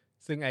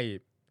ซึ่งไ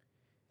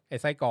อ้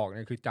ไส้กรอกเ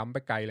นี่ยคือจำไป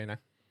ไกลเลยนะ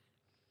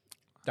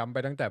จำไป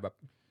ตั้งแต่แบบ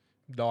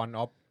Dawn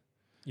of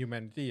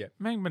Humanity อ่ะ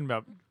แม่งเป็นแบ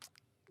บ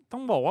ต้อ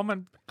งบอกว่ามัน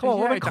เขาบอก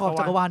ว่าเป็นขอบ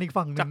จักรวาลอีก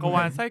ฝั่งนึง จักรว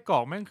าลไส้กรอ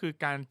กแม่งคือ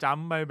การจัม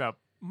ป์ไปแบบ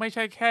ไม่ใ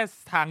ช่แค่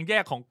ทางแย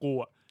กของกู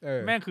อ่ะ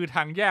แม่งคือท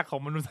างแยกขอ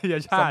งมนุษย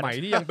ชาติสมัย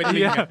ที่ยังเป็น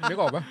ลิงนึก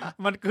ออกปะ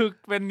มันคือ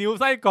เป็นนิ้ว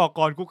ไส้กรอก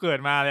ก่อนกูเกิด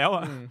มาแล้ว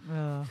อ่ะ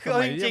คือเอ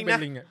าจริงๆนะ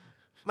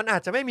มันอา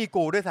จจะไม่มี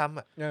กูด้วยซ้ำ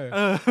อ่ะ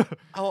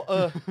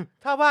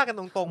ถ้าว่ากัน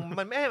ตรงๆ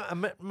มันไม่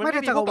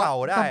มีพวกเรา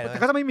ได้แต่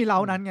ก็จะไม่มีเล้า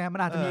นั้นไงมั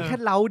นอาจจะมีแค่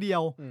เล้าเดีย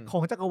วขอ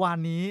งจักรวาล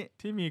นี้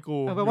ที่มีกู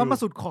แปลว่ามา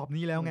สุดขอบ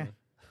นี้แล้วไง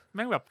แ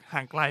ม่งแบบห่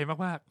างไกล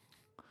มาก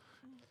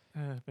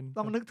ๆ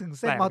ต้องนึกถึง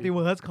เส้นมัลติเ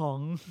วิร์สของ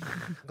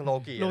โล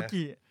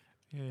กิ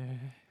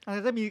อัน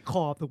นี้จะมีข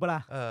อบถูกปะล่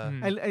ะ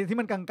ไอ้ที่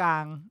มันกลา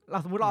งๆเรา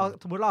สมมติเ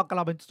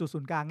ราเป็นจุดศู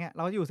นย์กลางเนี่ยเร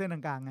าก็อยู่เส้นกล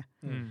างๆไง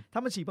ถ้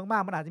ามันฉีกมา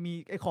กๆมันอาจจะมี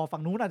ไอ้ขอบฝั่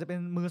งนู้นอาจจะเป็น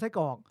มือไส้ก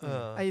รอก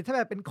ไอ้ถ้าแบ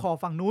บเป็นขอบ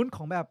ฝั่งนู้นข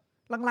องแบบ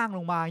ล่างๆล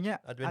งมาเงี้ย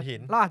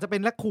เราอาจจะเป็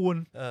นแรคคูน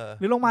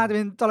หรือลงมาจะเ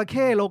ป็นจระเ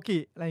ข้โลกิ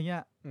อะไรเงี้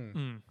ย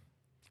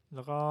แ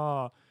ล้วก็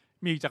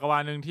มีอีกจักรวา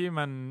ลนึงที่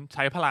มันใ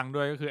ช้พลังด้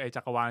วยก็คือไอ้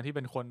จักรวาลที่เ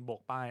ป็นคนโบ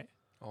กป้าย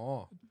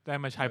ได้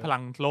มาใช้พลั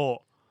งโล่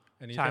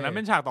ฉากนั้นเ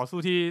ป็นฉากต่อสู้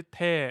ที่เ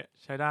ท่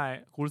ใช้ได้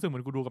กูรู้สึกเหมื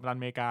อนกูดูกัปตัน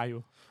อเมริกาอ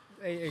ยู่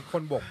ไอค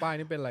นโบกป้าย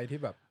นี่เป็นอะไรที่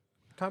แบบ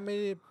ถ้าไ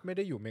ม่ไ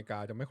ด้อยู่อเมริกา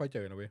จะไม่ค่อยเจ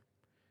อนะเว้ย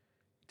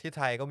ที่ไ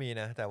ทยก็มี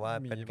นะแต่ว่า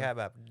เป็นแค่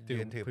แบบยื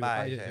นถือป้าย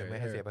เฉยๆไม่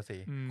ให้เสียภาษี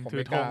ถื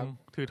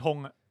อธง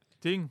อ่ะ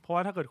จริงเพราะว่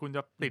าถ้าเกิดคุณจ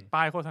ะติด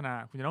ป้ายโฆษณา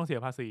คุณจะต้องเสีย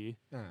ภาษี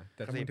แ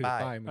ต่ถ้าคุณถือ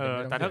ป้าย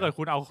แต่ถ้าเกิด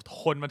คุณเอา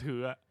คนมาถือ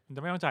มันจ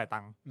ะไม่ต้องจ่ายตั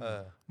งค์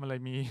มันเลย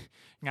มี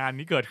งาน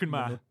นี้เกิดขึ้นม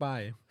าป้า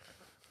ย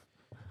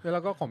แล้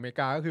วก็ของอเมริ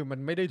กาก็คือมัน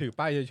ไม่ได้ถือ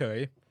ป้ายเฉย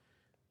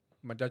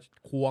ๆมันจะ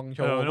ควงโช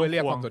ว์เพื่อเรี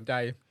ยกความสนใจ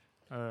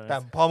แต่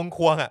พอมึงค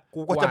วงอ่ะกู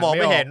ก็จะมอง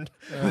ไม่เห็น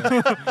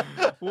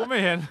กูไม่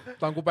เห็น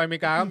ตอนกูไปอเม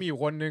ริกาก็มีอยู่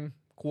คนนึง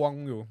ควง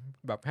อยู่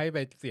แบบให้ไป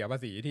เสียภา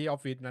ษีที่ออ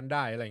ฟฟิศนั้นไ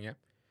ด้อะไรเงี้ย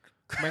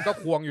มันก็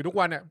ควงอยู่ทุก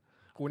วันเนี่ย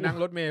กูนั่ง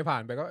รถเมล์ผ่า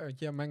นไปก็เ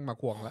ชี่ยแม่งมา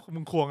ควงแล้วมึ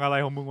งควงอะไร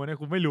ของมึงวะเนี่ย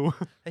กูไม่รู้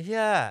ไอ้เชี่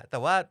ยแต่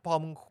ว่าพอ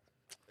มึง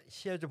เ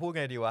ชี่ยจะพูดไ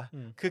งดีวะ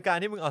คือการ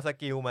ที่มึงเอาส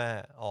กิลมา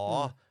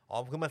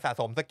คือมันสะ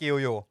สมสกิล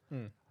อยู่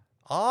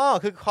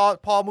คือ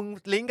พอมึง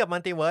ลิงก์กับมั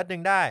ลติเวิร์สนึ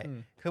งได้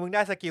คือมึงไ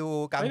ด้สกิล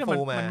กังฟู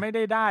มามันไม่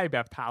ได้แบ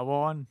บถาว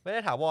รไม่ไ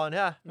ด้ถาวรใ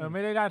ช่ป่ะไ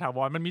ม่ได้ถาว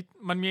รมัน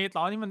มีต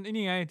อนที่มัน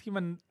นี่ไงที่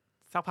มัน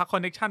สักพักคอ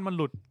นเนคชั่นมันห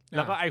ลุดแ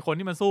ล้วก็ไอคน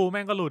ที่มันสู้แ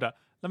ม่งก็หลุดอ่ะ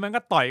แล้วแม่ง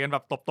ก็ต่อยกันแบ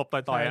บตบ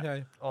ต่อยอ่ะ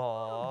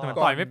แต่มัน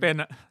ต่อยไม่เป็น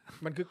อ่ะ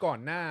มันคือก่อน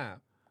ห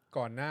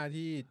น้า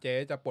ที่เจ๊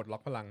จะปลดล็อ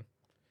กพลัง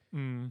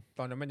ต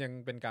อนนั้นมันยัง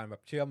เป็นการแบ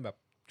บเชื่อมแบบ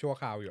ชั่ว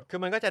คราวอยู่คือ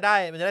มันจะไ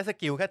ด้ส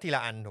กิลแค่ทีล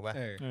ะอันถูกป่ะ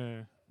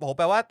โหแ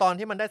ปลว่าตอน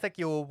ที่มันได้ส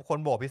กิลคน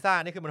โบกพิซซ่า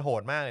นี่คือมันโห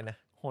ดมากเลยนะ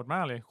โหดมา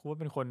กเลยกูว่า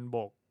เป็นคนโบ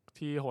ก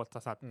ที่โหด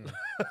สัส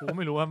ๆกูไ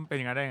ม่รู้ว่าเป็น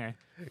ยังไงได้ไง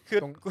คือ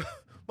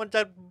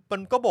มั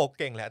นก็โบก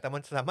เก่งแหละแต่มั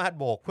นสามารถ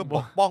โบกเพื่อป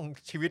กป้อง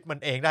ชีวิตมัน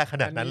เองได้ข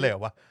นาดนั้นเลยเหร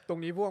อวะตรง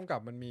นี้ผู้กำกั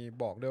บมันมี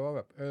บอกด้วยว่าแ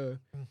บบ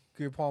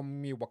คือพอ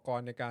มีอุปกร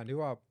ณ์ในการที่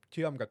ว่าเ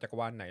ชื่อมกับจักร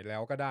วาลไหนแล้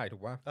วก็ได้ถู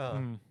กป่ะ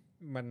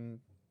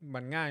มั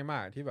นง่ายมา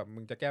กที่แบบมึ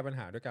งจะแก้ปัญห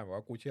าด้วยการบอก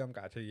ว่ากูเชื่อมกั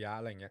บอัจฉริยะ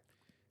อะไรเงี้ย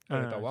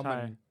แต่ว่า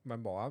มัน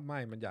บอกว่าไม่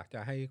มันอยากจะ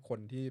ให้ค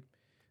นที่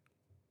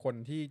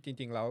จ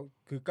ริงๆแล้ว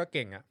คือก็เ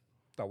ก่งอ่ะ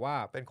แต่ว่า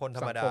เป็นคนธ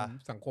รรมดา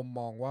สังคม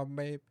มองว่าไ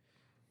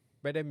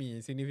ม่ได้มี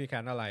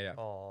significant อะไรอ่ะ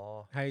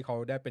ให้เขา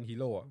ได้เป็นฮี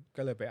โร่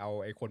ก็เลยไปเอา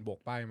ไอ้คนโบก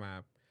ป้ายมา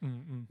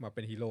เ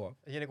ป็นฮีโร่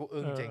ไอ้ที่นี่กู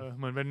อึ้งจริงเ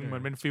หมือน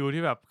เป็นฟิล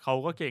ที่แบบเขา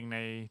ก็เก่งใน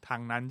ทา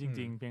งนั้นจ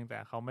ริงๆเพียงแต่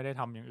เขาไม่ได้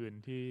ทำอย่างอื่น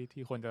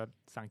ที่คนจะ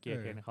สังเกต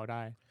เห็นเขาไ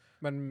ด้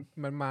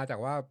มันมาจาก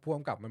ว่าผู้ก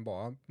ำกับมันบอก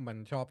ว่ามัน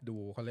ชอบดู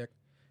เขาเรียก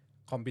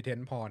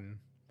competent porn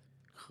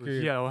คือ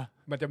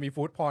มันจะมี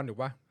ฟู้ดพอร์นถูก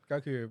ป่ะก็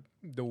คือ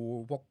ดู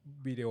พวก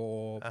วิดีโอ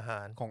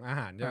ของอา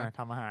หารใช่ไหม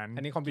ทำอาหาร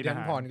อันนี้คอมพิวเตอ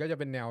ร์พรก็จะ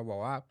เป็นแนวบอ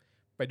กว่า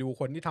ไปดู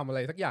คนที่ทำอะไร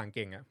สักอย่างเ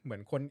ก่งอ่ะเหมือ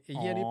นคนไอ้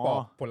เหี้ยนี่ปอ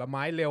กผลไ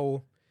ม้เร็ว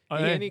ไ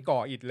อ้เหี้ยนี่ก่อ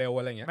อิฐเร็ว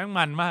อะไรเงี้ยแม่ง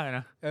มันมากน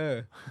ะ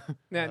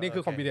เนี่ยนี่คื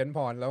อคอมพิวเตอร์พ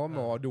รแล้วก็หม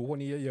อดูพวก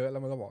นี้เยอะๆแล้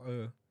วมันก็บอกไ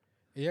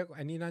อ้เหี้ย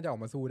อันนี้น่าจะออก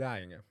มาสู้ได้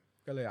อย่างเงี้ย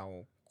ก็เลยเอา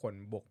คน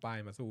โบกป้าย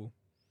มาสู้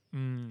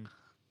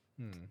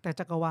แต่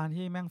จักรวาล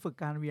ที่แม่งฝึก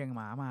การเวียงห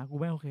มามากู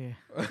ไม่โอเค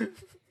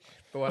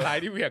ตัวร้าย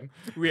ที่เวี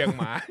ยง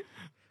หมา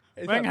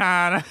แม่งหา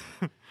นะ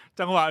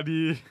จังหวะ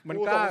ดีมัน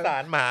กล้าสงสา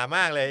รหมาม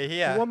ากเลยเฮี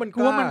ยกูว่า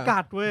มันกั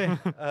ดเว้ย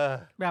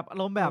แบบอา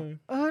รมณ์แบบ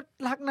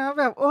รักนะ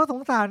แบบส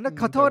งสาร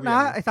ขอโทษนะ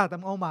ไอสัตว์แต่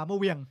เอาหมามา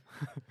เวียง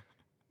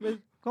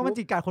ก็มัน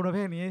จิกกัดคนประเภ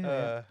ทนี้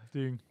จ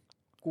ริง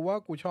กูว่า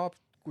กูช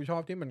อ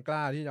บที่มันก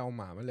ล้าที่จะเอาห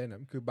มามาเล่นน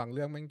ะคือบางเ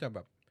รื่องแม่งจะแบ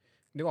บ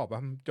นึกออกป่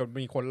ะจน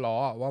มีคนล้อ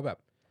ว่าแบบ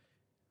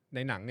ใน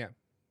หนังเนี่ย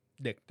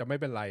เด็กจะไม่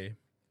เป็นไร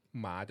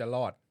หมาจะร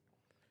อด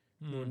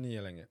นู่นนี่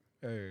อะไรเงี้ย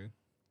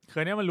เค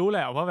ยเนี้ยมันรู้แห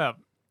ละว่าแบบ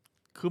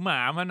คือหมา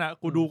มันอ่ะ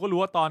กูดูก็รู้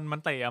ว่าตอนมัน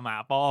เตะหมา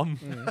ปลอม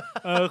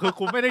คือ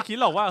กูไม่ได้คิด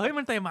หรอกว่าเฮ้ย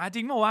มันเตะหมาจ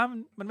ริงป่าววะ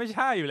มันไม่ใ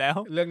ช่อยู่แล้ว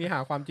เรื่องนี้หา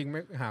ความสมจริง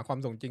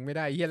ไม่ไ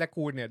ด้เฮียและ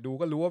กูเนี่ยดู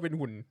ก็รู้ว่าเป็น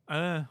หุ่น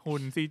หุ่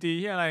น CG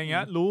ที่อะไรอย่างเงี้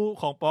ยรู้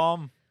ของปลอม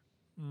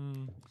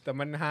แต่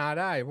มันหา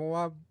ได้เพราะ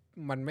ว่า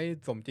มันไม่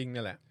สมจริง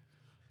นี่แหละ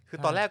คือ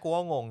ตอนแรกกู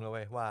ก็งงเลยเ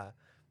ว้ยว่า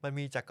มัน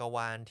มีจักรว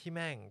าลที่แ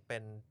ม่งเป็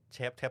นเช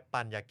ฟเทป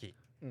ปันยากิ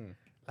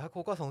แล้วกู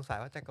ก็สงสัย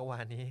ว่าจักรวา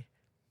ลนี้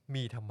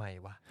มีทำไม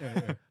วะ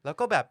แล้ว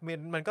ก็แบบ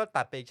มันก็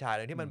ตัดไปอีกฉาก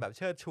นึงที่มันแบบเ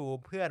ชิดชู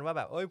เพื่อนว่าแ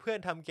บบเอ้ยเพื่อน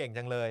ทำเก่ง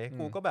จังเลย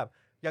กูก็แบบ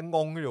ยังง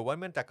งอยู่ว่า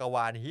มันจักรว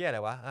าลเฮียอะไร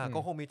วะก็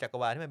คงมีจักร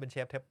วาลที่มันเป็นเช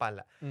ฟเทปปันแห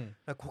ละ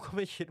แต่กูก็ไ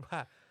ม่คิดว่า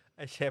ไ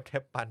อ้เชฟเท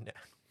ปปันเนี่ย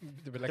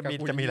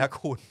จะมีละ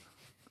คุณ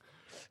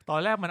ตอ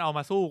นแรกมันเอาม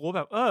าสู้กูแ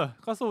บบ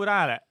ก็สู้ได้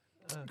แหละ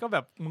ก็แบ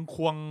บมึงค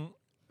วง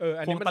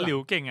ตะหลิว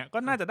เก่งอ่ะก็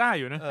น่าจะได้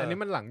อยู่นะอันนี้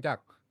มันหลังจาก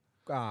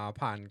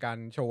ผ่านการ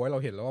โชว์ให้เรา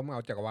เห็นแล้วว่ามันเอ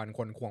าจักรวาลค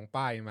นควง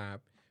ป้าย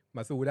ม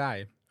าสู้ได้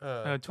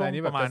ช่วง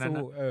นี้ประมาณนั้น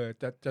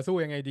จะสู้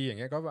ยังไงดีอย่าง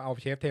เงี้ยก็เอา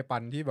เชฟเทปั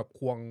นที่แบบ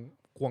ค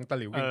วงตะ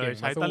หลิวเก่งๆมา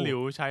สู้ใช้ตะหลิว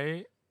ใช้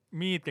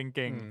มีดเ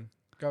ก่ง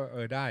ๆก็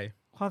ได้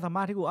ความสาม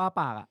ารถที่กูอ้า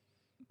ปากอ่ะ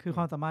คือค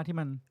วามสามารถที่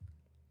มัน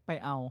ไป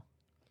เอา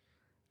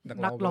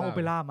นักร้องโอเป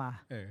ร่ามา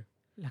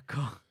แล้ว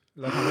ก็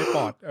เราทำให้ป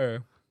อด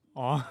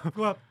อ๋อ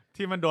แบบ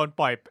ที่มันโดน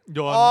ปล่อยโย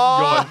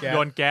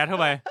นแก๊สเข้า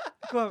ไป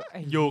ก็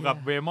อยู่กับ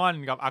เวมอน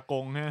กับอาก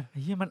งฮะ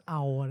เฮียมันเอ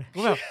าเลย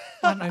ก็แบบ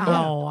มันเ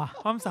อาอ่ะ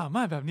ความสาม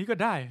ารถแบบนี้ก็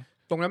ได้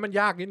ตรงนั้นมัน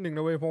ยากนิดนึงน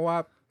ะเว้ยเพราะว่า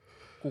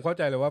กูเข้าใ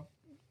จเลยว่า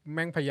แ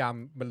ม่งพยายาม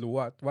มันรู้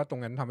ว่าตร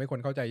งนั้นทำให้คน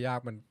เข้าใจยาก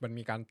มัน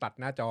มีการตัด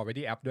หน้าจอไป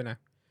ที่แอปด้วยนะ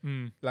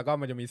แล้วก็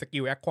มันจะมีสกิ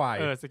ลแอคควาย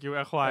สกิลแ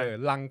อคควาย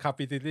ลังคาป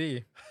าซิตี้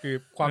คือ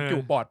ความจุ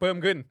ปอดเพิ่ม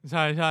ขึ้นใ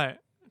ช่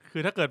คื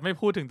อถ้าเกิดไม่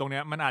พูดถึงตรงเนี้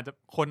ยมันอาจจ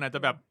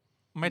ะแบบ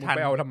ไม่ทันไ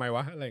ปเอาทำไมว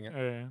ะอะไรเงี้ย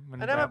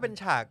อันนั้นมันเป็น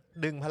ฉาก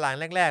ดึงพลัง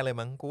แรกๆเลย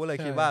มั้งกูเลย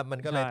คิดว่ามัน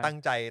ก็เลยตั้ง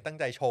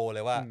ใจโชว์เล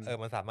ยว่า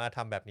มันสามารถท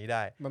ำแบบนี้ไ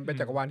ด้มันเป็น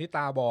จักรวาลที่ต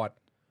าบอด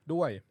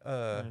ด้วย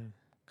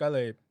ก็เล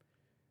ย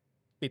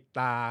ปิดต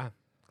า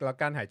แล้ว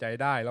กั้นหายใจ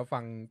ได้แล้ว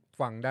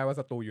ฟังได้ว่า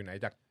ศัตรูอยู่ไหน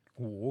จาก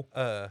หู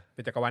เ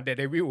ป็นจักรวาลเด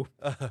ดวิล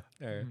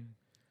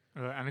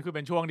อันนั้นคือเ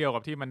ป็นช่วงเดียวกั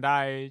บที่มันได้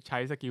ใช้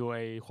สกิลไ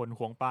อ้คนค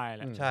วงป้ายแ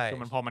หละคือ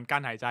มันพอมันกั้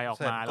นหายใจออก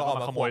มาแล้วก็ม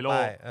าขโมยโล่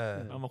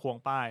แล้วมาควง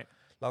ป้าย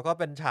แล้วก็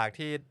เป็นฉาก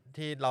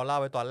ที่เราเล่า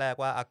ไปตอนแรก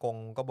ว่าอากง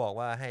ก็บอก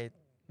ว่าให้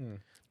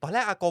ตอนแร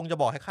กอากงจะ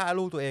บอกให้ฆ่า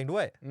ลูกตัวเองด้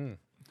วย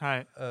ใช่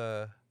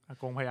อา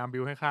กงพยายามบิ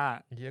วให้ฆ่า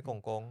ที่กง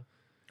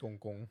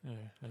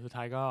แล้วสุด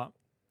ท้ายก็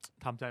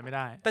ทำใจไม่ไ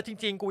ด้แต่จ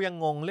ริงๆกูยัง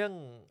งงเ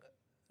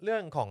รื่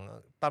องของ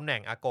ตำแหน่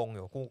งอากงอ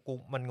ยู่กู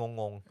มันง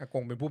งอาก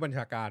งเป็นผู้บัญช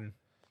าการ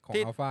ของ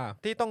อัลฟา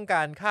ที่ต้องก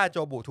ารฆ่าโจ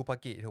บุทูปา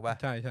กิถูกป่ะ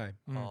ใช่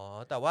อ๋อ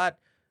แต่ว่า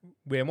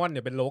เวมอนเ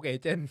นี่ยเป็นโลกเอ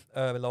เจนต์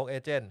เป็นโลกเอ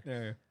เจนต์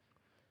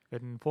เป็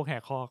นพวกแห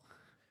กคอก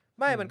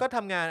ไม่มันก็ท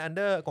ำงานอันเ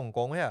ดอร์ก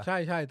งใช่เหรอ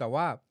ใช่แต่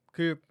ว่า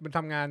คือมันท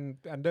ำงาน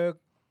อันเดอร์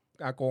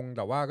อากงแ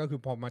ต่ว่าก็คือ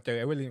พอมาเจอ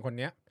เอเวอร์ลินคน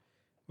เนี้ย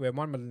เวม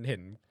อนมันเ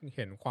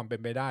ห็นความเป็น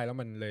ไปได้แล้ว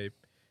มันเลย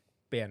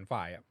เปลี่ยน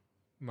ฝ่าย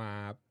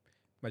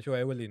มาช่วย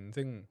เอเวอร์ลิน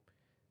ซึ่ง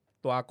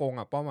ตัวอากง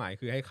เป้าหมาย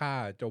คือให้ฆ่า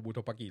โจบุโท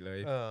ปากิเลย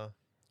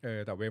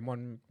แต่เวมอน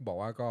บอก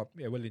ว่าก็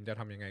เอเวอร์ลินจะ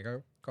ทำยังไง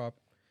ก็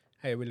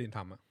ให้เอเวอร์ลินท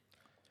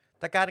ำ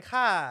แต่การ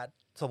ฆ่า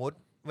สมมติ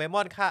เวม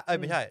อนฆ่า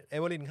ไม่ใช่เอ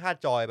เวอร์ลินฆ่า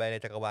จอยไปใน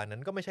จักรวาลนั้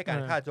นก็ไม่ใช่การ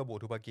ฆ่าโจบุ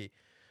โทปากิ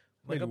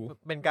มันก็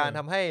เป็นการท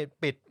ำให้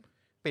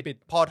ปิด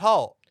พอร์ทั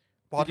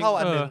ล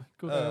อันนึง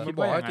คิดบ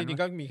อกว่าจริง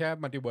ๆก็มีแค่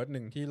มัลติเวิร์สห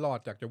นึ่งที่รอด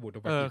จากโจบุโท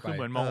ปากิไปคือเ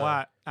หมือนมองว่า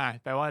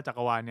แปลว่าจัก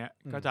รวาลเนี้ย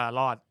ก็จะ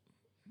รอด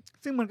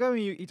ซึ่งมันก็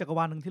มีอีกจักรว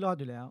าลนึงที่รอด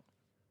อยู่แล้ว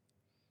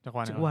จักร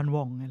วาลว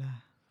องไงล่ะ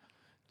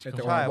ใช่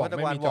ว่าจัก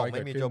รวาลวองไ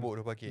ม่มีโจบุโ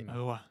ทปากิ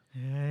ว่ะ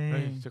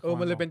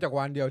มันเลยเป็นจักรว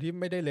าลเดียวที่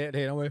ไม่ได้เละเท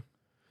ะนะเว้ย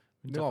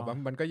นึกออกป่ะ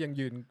มันก็ยัง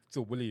ยืน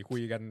สูบบุหรี่คุ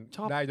ยกัน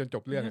ได้จนจ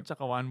บเรื่องจั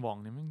กรวาลวอง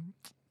เนี่ยมัน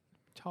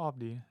ชอบ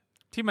ดี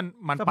ที่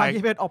มันไป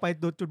ที่เพชรออกไป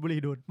จุดบุหรี่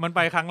ดูดมันไป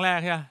ครั้งแรก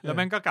ใช่ไหมแล้ว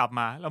มันก็กลับ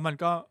มาแล้วมัน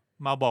ก็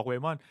มาบอกเว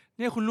มอนเ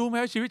นี่ยคุณรู้ไหม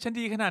ว่าชีวิตฉัน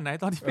ดีขนาดไหน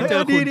ตอนที่ไปเจ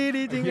อคุณ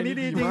ดีจริงอันนี้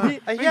ดีจริง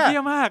ไอ้เหี้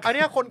ยมากอัน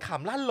นี้คนข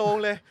ำลั่นโลง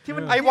เลยที่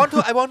มัน I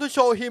want to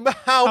show him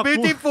how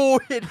beautiful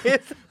it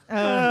is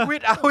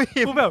without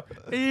him กูแบบ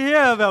ไอ้เหี้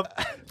ยแบบ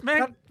แม่ง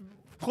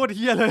โคตรเ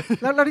หี้ยเลย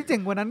แล้วที่เจ๋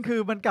งกว่านั้นคือ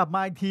มันกลับม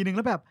าอีกทีนึงแ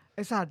ล้วแบบไ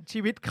อ้สัตว์ชี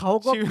วิตเขา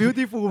ก็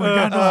beautiful เหมือน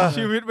กัน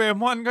ชีวิตเว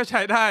มอนก็ใ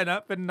ช้ได้นะ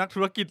เป็นนักธุ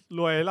รกิจ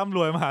รวยร่ำร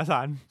วยมหาศา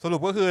ลสรุ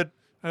ปก็คือ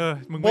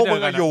พวกมึ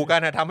งอยู่กั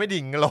นทำให้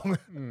ดิ่งลง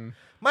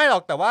ไม่หรอ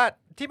กแต่ว่า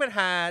ที่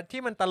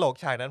มันตลก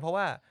ฉากนั้นเพราะ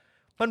ว่า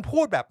มันพู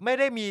ดแบบไม่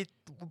ได้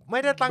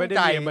ตั้งใ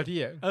จ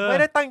ไม่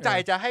ได้ตั้งใจ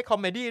จะให้คอม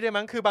เมดี้ด้วย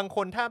มั้งคือบางค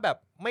นถ้าแบบ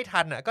ไม่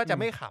ทันก็จะ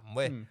ไม่ขำเ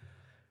ว้ย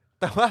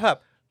แต่ว่าแบบ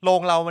โร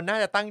งเรามันน่า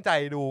จะตั้งใจ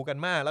ดูกัน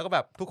มากแล้วก็แบ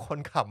บทุกคน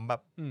ขำแบ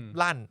บ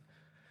ลั่น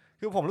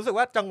คือผมรู้สึก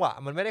ว่าจังหวะ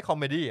มันไม่ได้คอม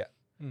เมดี้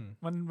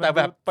แต่แ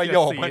บบประโย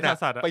คมันฮา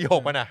สัตว์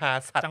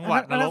จังหวะ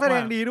นักแสด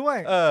งดีด้วย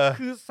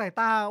คือสาย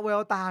ตาแว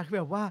วตาคือ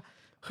แบบว่า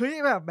เฮ้ย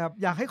แบบ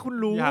อยากให้คุณ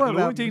รู้แบ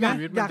บจริงนะ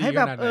อยากให้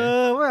แบบ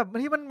ว่าแบบ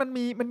ที่มัน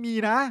มี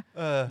นะ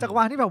จักรว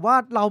าลที่แบบว่า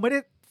เราไม่ได้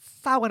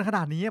เศร้ากันขน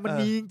าดนี้มัน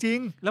มีจริง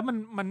ๆแล้ว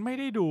มันไม่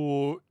ได้ดู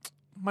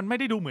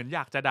เหมือนอย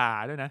ากจะด่า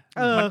ด้วยนะ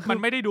มัน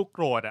ไม่ได้ดูโก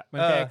รธ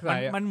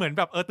มันเหมือน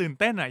แบบตื่น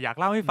เต้นอยาก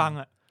เล่าให้ฟัง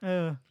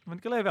มัน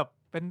ก็เลยแบบ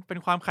เป็น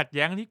ความขัดแ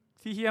ย้ง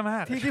ที่เหี้ยมา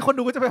กที่คน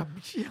ดูก็จะแบบ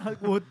เชี่ย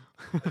กู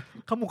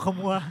ขมุกข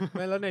มัวไ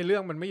ม่แล้วในเรื่อ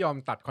งมันไม่ยอม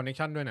ตัดคอนเนค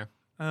ชั่นด้วยนะ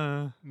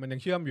มันยัง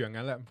เชื่อมอยู่อย่าง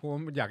นั้นแหละเพราะว่า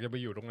มันอยากจะไป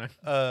อยู่ตรงนั้น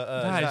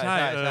ใช่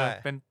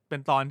เป็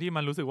นตอนที่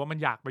มันรู้สึกว่ามัน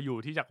อยากไปอยู่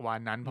ที่จักรวาล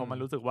นั้นเพราะมัน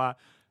รู้สึกว่า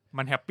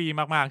มันแฮปปี้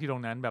มากๆที่ตร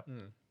งนั้นแ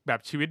บบ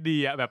ชีวิตดี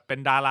แบบเป็น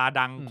ดารา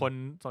ดังคน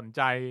สนใ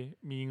จ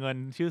มีเงิน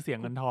ชื่อเสียง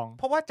เงินทอง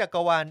เพราะว่าจัก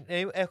รวาลเ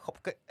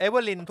อเวอ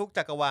ร์ลินทุก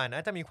จักรวาลน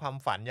ะจะมีความ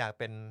ฝันอยาก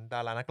เป็นดา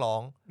รานักร้อ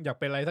งอยาก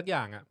เป็นอะไรสักอ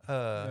ย่าง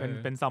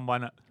เป็นซัมวัน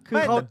คือ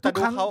เขา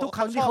ทุกค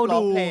รั้งที่เขาดู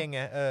เพลงไ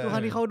งทุกค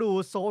รั้งที่เขาดู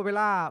โซเว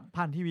ล่า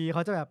ผ่านทีวีเข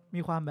าจะแบบ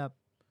มีความแบบ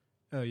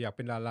อยากเ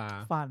ป็นดารา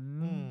ฝัน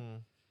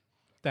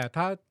แต่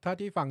ถ้า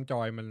ที่ฟังจ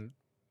อยมัน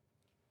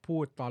พู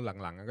ดตอน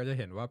หลังๆก็จะ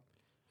เห็นว่า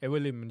เอเวอ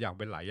ร์ลินมันอยาก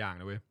เป็นหลายอย่าง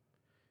นะเว้ย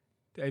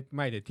ไ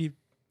ม่เดี๋ยว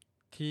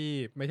ที่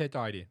ไม่ใช่จ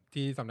อยดิ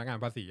ที่สำนักงาน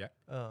ภาษีอะ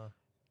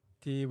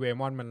ที่เว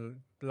มอนมัน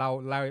เล่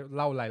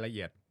ารายละเ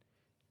อียด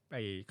ไ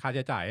อ้ค่าใ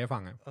ช้จ่ายให้ฟั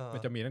งอ่ะมั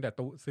นจะมีตั้งแต่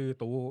ตู้ซื้อ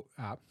ตู้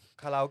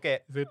คาราโอเกะ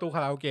ซื้อตู้ค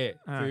าราโอเกะ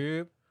ซื้อ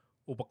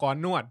อุปกร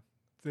ณ์นวด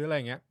ซื้ออะไรอ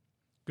ย่างเงี้ย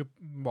คือ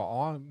บอก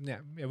เนี่ย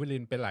เอเวอร์ลิ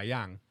นเป็นหลายอ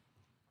ย่าง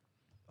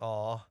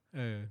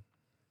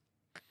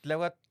เรียก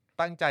ว่า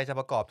ตั้งใจจะ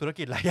ประกอบธุร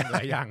กิจหลายอ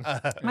ย่าง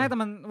ไม่แต่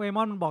มันเวม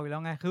อนมันบอกอยู่แล้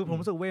วไงคือผม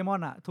รู้สึกเวมอ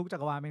นอ่ะทุกจั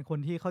กรวาลเป็นคน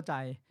ที่เข้าใจ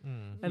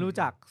และรู้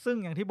จักซึ่ง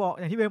อย่างที่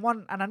เวมอน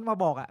อันนั้นมา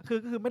บอกอ่ะ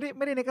คือไม่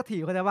ได้เนกาที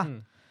ฟเข้าใจป่ะ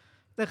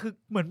แต่คือ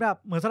เหมือน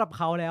สำหรับเ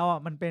ขาแล้วอ่ะ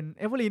มันเป็น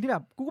เอเวอร์ลีนที่แบ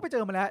บกูก็ไปเจ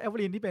อมาแล้วเอเวอ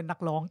ร์ลีนที่เป็นนัก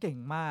ร้องเก่ง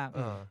มาก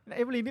เ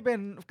อเวอร์ลีนที่เป็น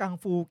กัง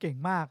ฟูเก่ง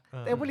มาก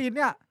แต่เอเวอร์ลีนเ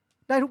นี่ย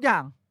ได้ทุกอย่า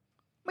ง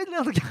ไม่เรื่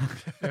องทุกอย่าง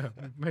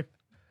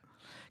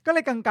ก็เล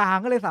ยกลาง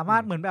ๆก็เลยสามาร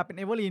ถเหมือนแบบเป็น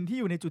เอเวอร์ลีนที่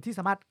อยู่ในจุดที่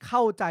สามารถเข้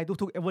าใจ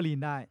ทุกๆเอเวอร์ลีน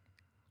ได้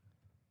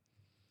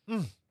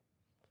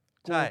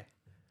ใช่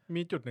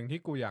มีจุดหนึ่งที่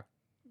กูอย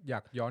า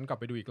กย้อนกลับ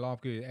ไปดูอีกรอบ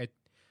คือไอ้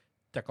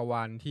จักรว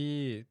าล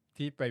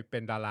ที่ไปเป็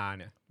นดารา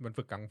เนี่ยมัน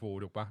ฝึกกังฟู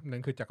ถูกปะนั่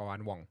นคือจักรวาล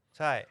ว่อง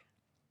ใช่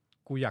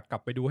กูอยากกลั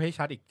บไปดูให้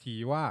ชัดอีกที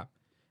ว่า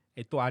ไ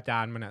อ้ตัวอาจา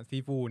รย์มันอะซี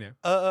ฟูเนี่ย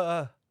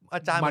อ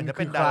าจารย์มันจะ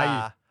เป็นดารา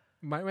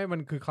ไม่มั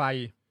นคือใคร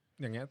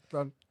อย่างเงี้ย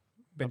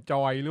เป็นจ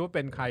อยหรือว่าเ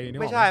ป็นใคร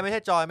ไม่ใ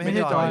ช่จอย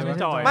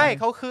ไม่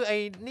เขาคือไอ้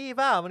นี่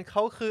ป่ะมันเข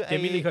าคือไอ้เจ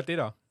มี่ลีเคอร์ติส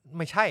เหรอไ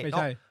ม่ใช่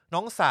น้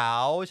องสา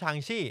วชาง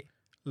ชี่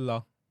เหรอ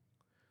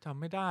จำ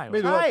ไม่ได้ไ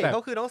ม่รู้แต่เข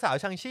าคือน้องสาว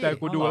ชางชี่แต่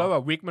กูดูแล้วแบ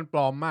บวิกมันปล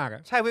อมมากอ่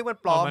ะใช่วิกมัน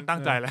ปลอมมันตั้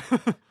งใจแล้ว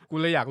กู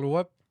เลยอยากรู้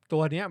ว่าตั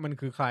วเนี้ยมัน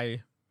คือใคร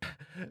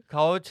เข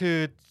าชื่อ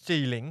จี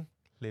หลิง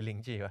หรือหลิง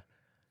จีวะ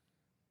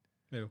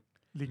ไม่รู้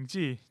หลิง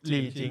จี ห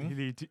ลี่จิง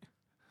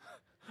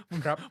มึ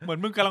งครับเหมือน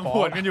มึงกำลังผ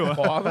วนกันอยู่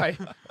ขอไป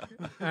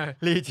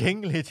หลี่จิ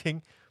ง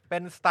เป็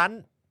นสตัน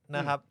ท์น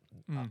ะครับ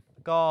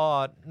ก็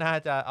น่า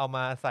จะเอาม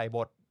าใส่บ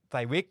ทใ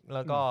ส่วิกแ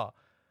ล้วก็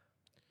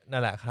นั่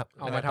นแหละครับ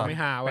เอามาทำให้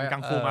ฮาเป็นกั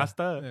งฟูมาสเ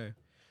ตอร์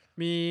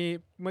มี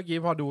เมื่อกี้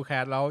พอดูแค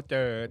สแล้วเจ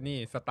อนี่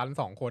สตันท์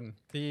2คน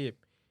ที่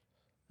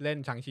เล่น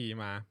ชังชี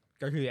มา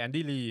ก็คือแอน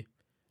ดี้ลี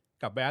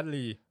กับแบด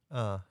ลี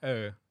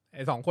ไ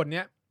อ้2คนเ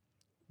นี้ย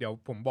เดี๋ยว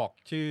ผมบอก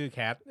ชื่อแค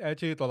ส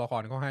ชื่อตัวละค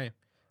รเขาให้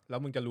แล้ว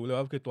มึงจะรู้เลย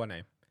ว่าคือตัวไหน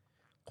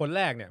คนแ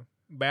รกเนี่ย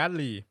แบด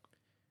ลี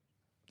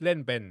เล่น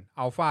เป็น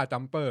อัลฟาจั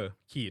มเปอร์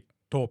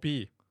โทปี้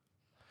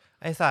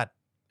ไอสัตว์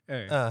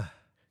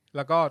แ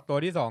ล้วก็ตัว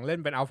ที่2เล่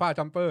นเป็นอัลฟา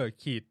จัมเปอร์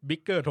บิ๊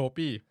กเกอร์โท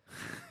ปี้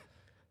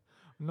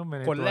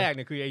คนแรกเ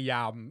นี่ยคือไอย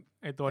า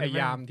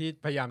มที่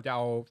พยายามจะเอ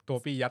าโท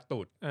ปี้ยัดตู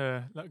ด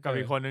แล้วกับ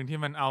อีกคนหนึ่งที่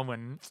มันเอาเหมือ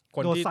นค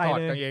นที่ถอด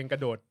กางเกงกร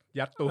ะโดด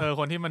ยัดตูด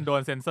คนที่มันโด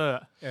นเซ็นเซอร์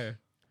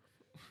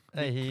ไ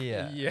อ้เหี้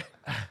ย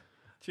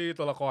ชื่อ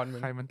ตัวละครมึ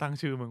งใครมันตั้ง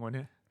ชื่อมึงวะเ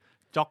นี่ย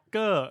จ็อกเก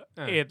อร์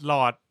เอ็ดล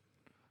อร์ด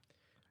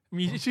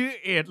มีชื่อ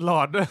เอ็ดลอ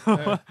ร์ดด้วย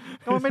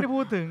ก็ไม่ได้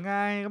พูดถึงไง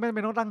ก็ไม่เ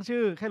ป็นต้องตั้ง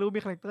ชื่อแค่รู้มี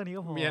คาแรคเตอร์นี้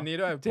ก็พอมีอันนี้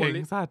ด้วยโพ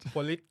ลิ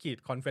ส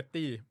คอนเฟต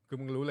ตี้คือ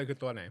มึงรู้เลยคือ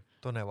ตัวไหน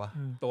วะ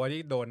ตัว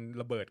ที่โดน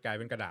ระเบิดกลายเ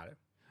ป็นกระดาษ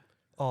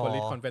โพลิ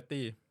สคอนเฟต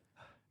ตี้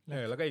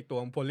แล้วก็อีกตัว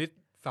โพลิส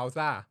ซาล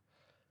ซ่า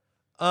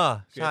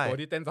ใช่ตัว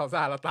ที่เต้นซาลซ่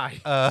าแล้วตาย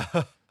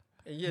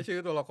ไอ้เหี้ยชื่อ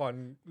ตัวละคร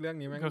เรื่อง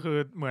นี้แม่งก็คือ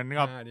เหมือน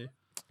กับ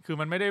คือ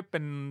มันไม่ได้เป็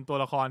นตัว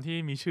ละครที่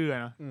มีชื่อ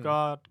นะ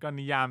ก็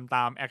นิยามต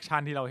ามแอคชั่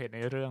นที่เราเห็นใน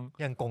เรื่อง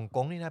อย่างกงก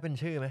งนี่นะเป็น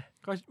ชื่อไหม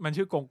ก็มัน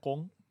ชื่อกงกง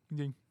จ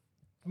ริง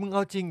มึงเอ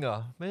าจริงเหรอ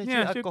ไม่ใช่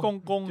ชื่อกง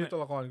กงชื่อตั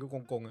วละครคือก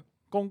งกง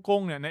กงก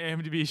งเนี่ยใน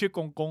IMDb ชื่อก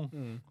งกง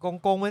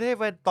กงไม่ได้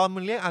ไปตอนมึ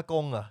งเรียกอาก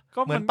งเหรอ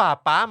เหมือน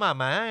ป้าห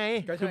มาไง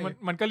คือ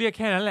มันก็เรียกแ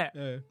ค่นั้นแหละ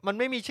มัน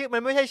ไม่มีชื่อมั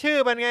นไม่ใช่ชื่อ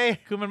มันไง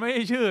คือมันไม่ใ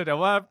ช่ชื่อแต่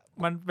ว่า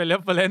มันเป็น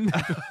reference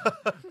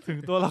ถึง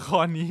ตัวละค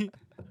รนี้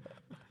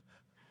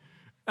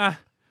อ่ะ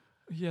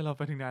เฮียเรา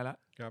ไปถึงไหนแล้ว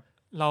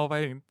เราไป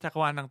ถึงจักร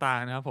วาลต่าง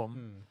ๆนะครับผม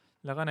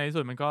แล้วก็ในที่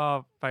สุดมันก็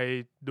ไป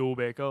ดูเ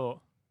บเกิล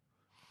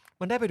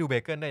มันได้ไปดูเบ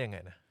เกิลได้ยังไง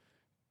นะ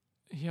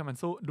เฮียมัน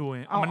สู้ดู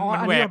มัน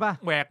แ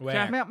หวกใ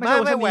ช่ไม่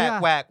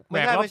แหวก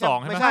รอบสอง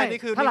ไม่ใช่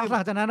นี่คือถ้าหลัง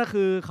จากนั้นก็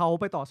คือเขา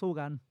ไปต่อสู้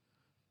กัน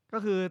ก็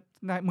คือ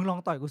มึงลอง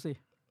ต่อยกูสิ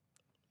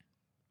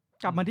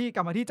กลับมา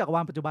ที่จักรว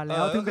าลปัจจุบันแล้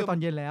วถึงเป็นตอน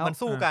เย็นแล้วมัน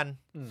สู้กัน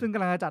ซึ่งก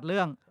ำลังจะจัดเ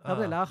รื่องแล้วเ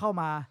สร็จแล้วเข้า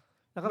มา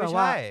แล้วก็แบบ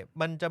ว่า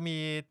มันจ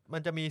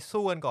ะมี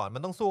สู้กันก่อนมั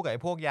นต้องสู้กับไอ้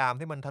พวกยาม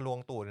ที่มันทะลวง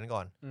ตูดกันก่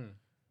อน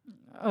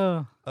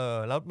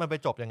แล้วมันไป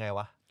จบยังไง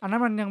วะอันนั้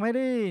นมันยังไม่ไ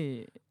ด้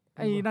ไ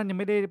อ้นั่นยัง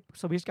ไม่ได้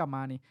สวิตช์กลับม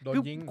านี่คื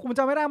อคุณจ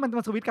ำไม่ได้มัน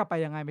สวิตช์กลับไป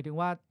ยังไงหมายถึง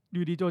ว่าอ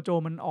ยู่ดีโจ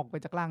มันออกไป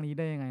จากร่างนี้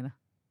ได้ยังไงนะ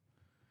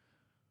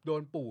โด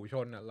นปู่ช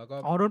นแล้วก็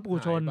โดนปู่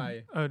ชน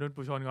โดน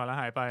ปู่ชนก่อนแล้ว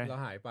หายไป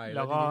แ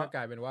ล้วทีนี้ก็ก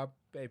ลายเป็นว่า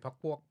ไอ้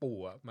พวกปู่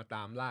มาต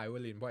ามล่าเอเวอ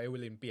ร์ลินเพราะเอเวอ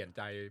ร์ลินเปลี่ยนใ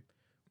จ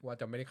ว่า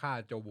จะไม่ได้ฆ่า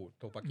โจบุ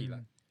โทปากิแล้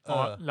ว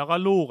แล้วก็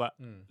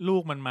ลู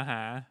กมันมาห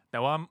าแต่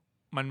ว่า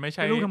มันไม่ใ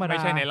ช่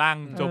ในร่าง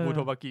โจบุโท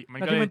ปากิมัน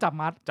ก็เลยจับ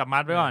มั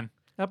ดไว้ก่อน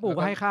แล้วปู่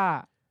ก็ให้ฆ่า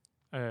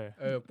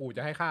ปู่จ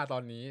ะให้ฆ่าตอ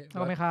นนี้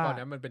ตอน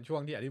นั้นมันเป็นช่ว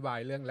งที่อธิบาย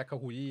เรื่องแลคคา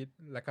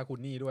คุ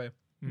นี่ด้วย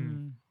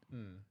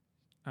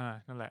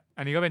นั่นแหละ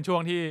อันนี้ก็เป็นช่ว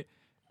งที่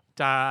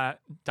จะ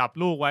จับ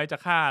ลูกไว้จะ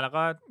ฆ่าแล้ว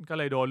ก็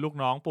เลยโดนลูก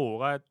น้องปู่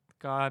ก็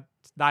ก็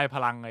ได้พ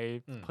ลัง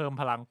เพิ่ม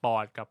พลังปอ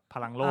ดกับพ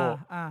ลังโล่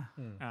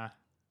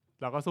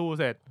แล้วก็สู้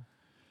เสร็จ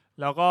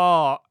แล้วก็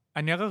อั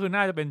นนี้ก็คือ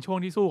น่าจะเป็นช่วง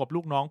ที่สู้กับลู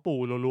กน้องปู่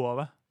รัวๆ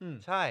ป่ะ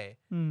ใช่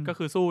ก็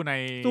คือสู้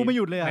ไม่ห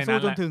ยุดเลยอ่ะสู้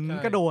จนถึง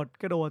กระโด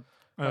ด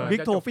บิ๊ก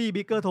โทฟี่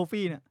บิ๊กเกอร์โท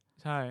ฟี่เนี่ย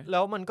ใช่แล้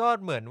วมันก็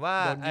เหมือนว่า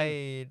ไอ้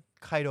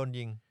ใครโดน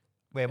ยิง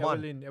เวมอน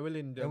เอเวอร์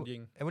ลินโดนยิง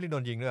โด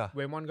นยิงด้วยเ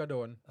วมอนก็โด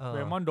นเว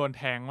มอนโดนแ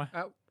ทงมั้ย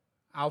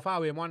อัลฟา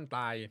เวมอนต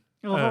าย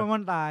เวมอ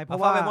นตายเพราะ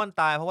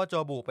ว่าโจ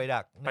บุไป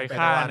ดักไป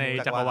ฆ่าใน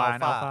จักรวาล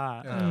อัลฟา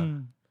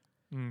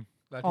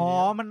อ๋อ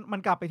มั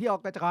นกลับไปที่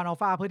จักรวาลอัล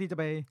ฟาเพื่อที่จะ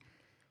ไป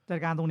จัด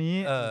การตรงนี้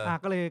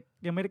ก็เลย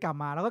ยังไม่ได้กลับ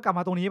มาแล้วก็กลับม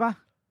าตรงนี้ป่ะ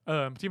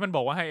ที่มันบ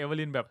อกว่าให้เอเวอร์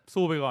ลินแบบ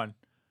สู้ไปก่อน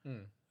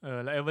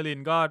แล้วเอเวอร์ลิน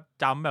ก็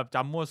จ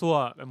ำมั่วซั่ว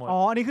ไปหมด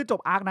อันนี้คือจ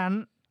บอาร์คนั้น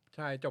ใ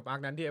ช่จบอาร์ค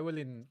นั้นที่เอเวอร์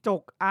ลินจ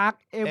บอาร์ค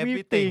เอวี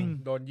ติง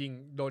โดน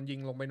ยิง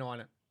ลงไปนอน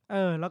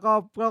แล้วก็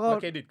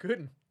เครดิตขึ้น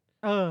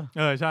ใ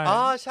ช่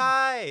ใช่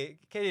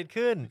เครดิต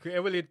ขึ้นคือเอ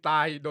เวอร์ลินตา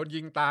ยโดน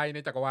ยิงตายใน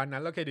จักรวาลนั้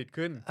นแล้วเครดิต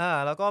ขึ้น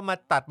แล้วก็มา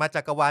ตัดมา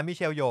จักรวาลมิเ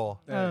ชลโย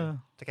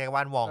จักรว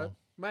าลวอง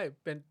ไม่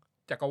เป็น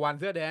จักรวาล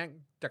เสื้อแดง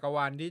จักรว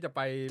าลที่จะไ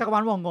ปจักรวา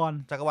ลวองก่อน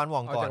แล้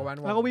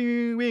วก็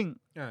วิ่ง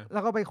แล้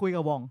วก็ไปคุย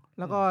กับวอง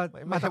แล้วก็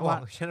มาจักรวาล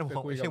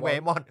ชื่อเว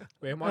มอน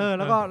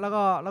แล้ว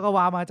ก็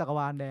ว้ามาจักรว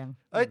าลแดง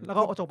แล้ว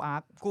ก็จบอาร์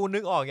คกูนึ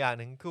กออกอย่าง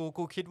นึง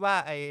กูคิดว่า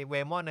ไอ้เว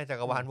มอนในจั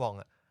กรวาลวอง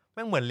อ่ะแ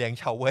ม่งเหมือนเหลียง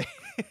เฉาเว้ย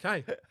ใช่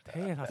เ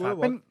ท่ครับ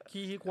เป็น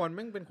คีฮีควอนแ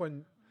ม่งเป็นคน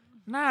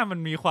หน้ามัน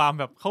มีความ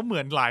แบบเขาเหมื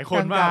อนหลายค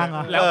นมาก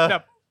แล้วแบ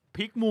บพ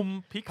ลิกมุม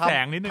พลิกแส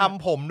งนิดนึงท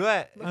ำผมด้วย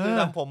คือ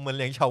ทำผมเหมือนเ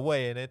หลียงเฉาเว่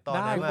ยในตอน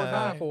นั้นไ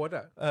ด้โค้ด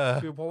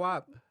คือเพราะว่า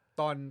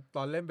ต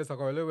อนเล่นเป็นส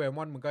กอยเลอร์เวม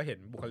อนมึงก็เห็น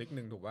บุคลิกห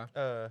นึ่งถูกป่ะ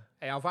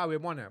ไออัลฟาเว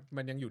มอนอ่ะ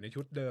มันยังอยู่ใน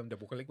ชุดเดิมแต่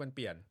บุคลิกมันเป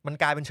ลี่ยนมัน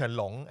กลายเป็นเฉิน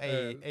หลง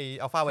ไอ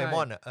อัลฟาเวม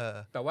อนอ่ะ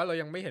แต่ว่าเรา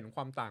ยังไม่เห็นค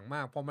วามต่างม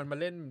ากพอมันมา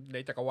เล่นใน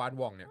จักรวาล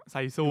วองเนี่ยใ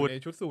ส่สูทใน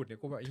ชุดสูทเนี่ย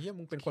กูแบบเฮีย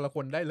มึงเป็นคนละค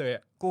นได้เลยอ่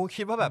ะกู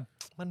คิดว่าแบบ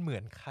มันเหมือ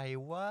นใคร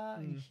ว่า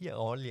เฮีย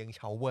เหลียงเฉ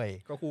าเว่ย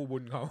ก็คู่บุ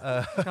ญเขา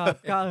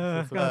ก็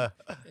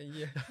ไอ้เ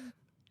ฮีย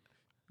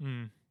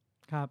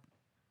ครับ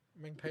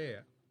แม่งเท่อ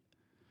ะ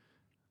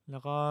แ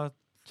ล้วก็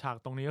ฉาก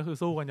ตรงนี้ก็คือ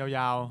สู้กันย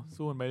าวๆ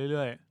สู้กันไปเ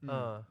รื่อย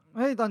ๆเ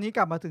ฮ้ยตอนนี้ก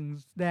ลับมาถึง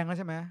แดงแล้วใ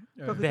ช่ไหม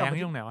ก็คือแดง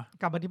ที่ตรงไหนวะ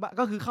กลับมาที่บ้าน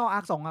ก็คือเข้าอา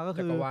ร์ค2ก็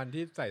คือจักรวาล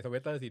ที่ใส่สเว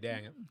ตเตอร์สีแดง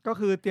ก็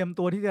คือเตรียม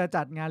ตัวที่จะ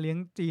จัดงานเลี้ยง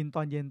จีนต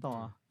อนเย็นต่อ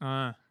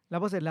แล้ว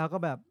พอเสร็จแล้วก็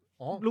แบบ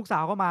ลูกสา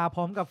วก็มาพ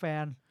ร้อมกับแฟ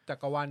นจั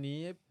กรวาลนี้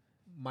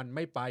มันไ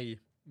ม่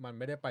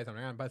ได้ไปสำ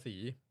นักงานภาษี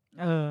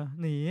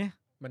หนี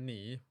มันหนี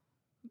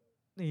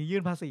ยื่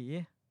นภาษี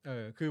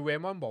คือเว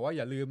มอนบอกว่าอ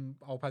ย่าลืม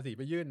เอาภาษี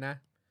ไปยื่นนะ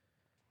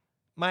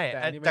ไม่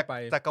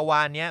จักรวา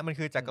ลเนี้ยมัน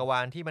คือจักรวา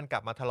ลที่มันกลั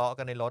บมาทะเลาะ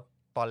กันในรถ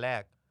ตอนแร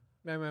ก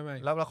ไม่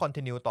แล้วคอน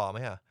ทินิวต่อไหม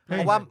ฮะเพ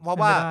รา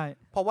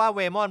ะว่าเว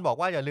มอนบอก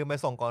ว่าอย่าลืมไป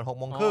ส่งก่อน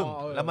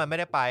 18:30 แล้วมันไม่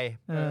ได้ไป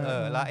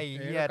แล้วไอ้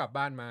เหี้ยกลับ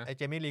บ้านมาไอ้เ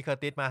จมี่ลีเคอ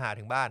ร์ติสมาหา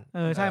ถึงบ้าน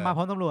ใช่มาพ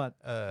ร้อมตำรวจ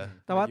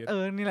แต่ว่า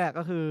นี่แหละ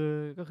ก็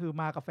คือ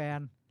มากับแฟน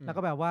แล้ว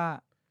ก็แบบว่า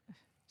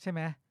ใช่ไห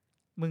ม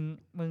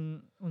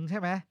มึงใช่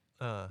ไหม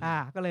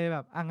ก็เลยแบ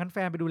บงั้นแฟ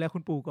นไปดูแลคุ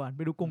ณปู่ก่อนไ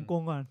ปดูกง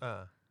ก่อน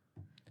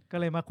ก็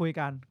เลยมาคุย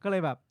กันก็เล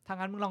ยแบบถ้า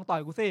งั้นมึงลองต่อ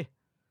ยกูสิ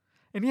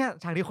ไอ้เนี่ย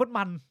ฉากนี้โคตร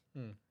มัน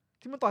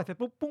ที่มันต่อยเสร็จ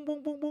ปุ๊บปุ้ง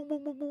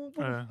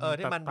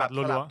ที่มันแบบส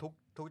ลับ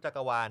ทุกจัก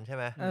รวาลใช่ไ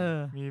หม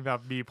มีแบบ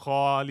บีบคอ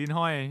ลิ้น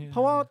ห้อยเพร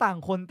าะว่าต่าง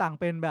คนต่าง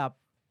เป็นแบบ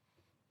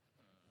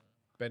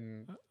เ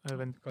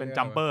ป็น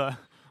จัมเปอร์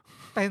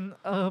เ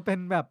ป็น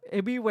แบบ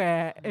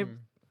everywhere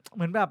เห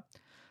มือนแบบ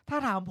ถ้า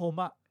ถามผม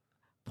อ่ะ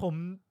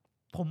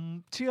ผม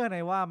เชื่อใน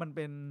ว่ามันเ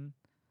ป็น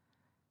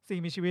สิ่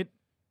งมีชีวิต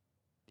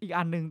อีก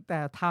อันหนึ่ง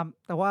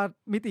แต่ว่า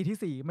มิติ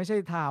ที่4ไม่ใช่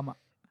ไทม์อ่ะ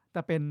แ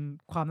ต่เป็น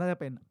ความน่าจะ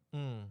เป็น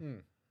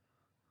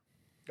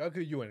ก็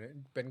คืออยู่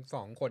เป็น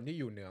2คนที่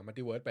อยู่เหนือมัล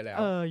ติเวิร์สไปแล้ว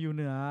อยู่เ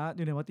หนือ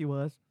มัลติเวิ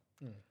ร์ส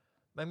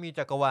มันมี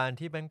จักรวาล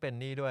ที่เป็น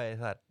นี่ด้วย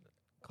สัตว์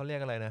เขาเรีย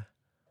กอะไรนะ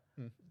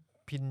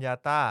พิญญา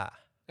ต้า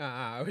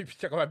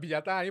จักรวาลพิญญ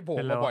าต้านี่โผล่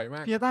มาบ่อยม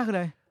ากพิญญาต้าคืออะ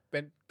ไรเป็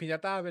นพิญญา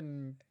ต้าเป็น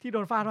ที่โด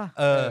นฟาดป่ะ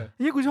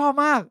นี่กูชอบ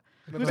มาก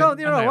กูชอบ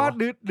ที่เราบอกว่า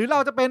หรือเร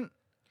าจะเป็น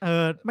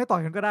ไม่ต่อ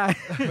ยกันก็ได้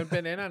มันเป็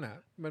นไอ้นั่นอ่ะ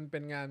มันเป็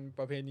นงานป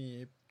ระเพณี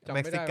เ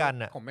ม็กซิกัน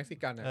อ่ะของเม็กซิ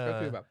กันอ่ะก็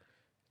คือแบบ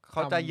เข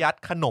าจะยัด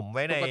ขนมไ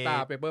ว้ในตุ๊กตา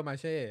เปเปอร์มา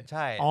เช่ใ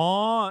ช่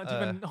ที่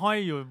มันห้อย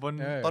อยู่บน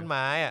ต้นไ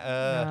ม้อ่ะ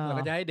แล้ว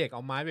ก็จะให้เด็กเอ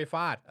าไม้ไปฟ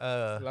าด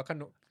แล้ว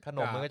ขน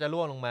มมันก็จะ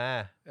ร่วงลงมา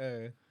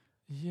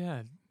เหี้ย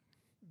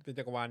เป็น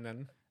จักรวาลนั้น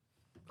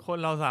คน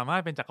เราสามาร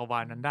ถเป็นจักรวา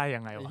ลนั้นได้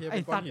ยังไงวะไ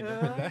อ้สัตว์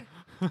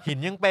หิน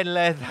ยังเป็นเ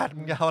ลยสัตว์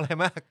มึงจะเอาอะไร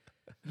มาก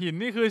หิน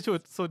นี่คือ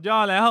สุดยอ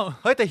ดแล้ว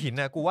เฮ้ยแต่หิน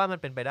น่ะกูว่ามัน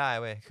เป็นไปได้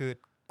เว้ยคือ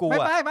กูไม่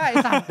ไอ้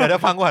สัตว์เดี๋ย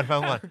วฟังก่อน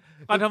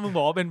ถ้ามึงบ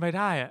อกว่าเป็นไปไ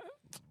ด้อ่ะ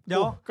เดี๋ย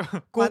ว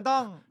กูต้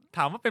องถ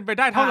ามว่าเป็นไป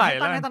ได้เท่าไหร่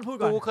แล้ว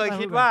กูเคย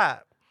คิดว่า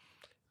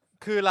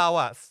คือเรา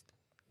อ่ะ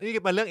นี่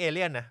เป็นเรื่องเอเ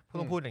ลี่ยนนะ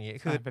ต้องพูดอย่างนี้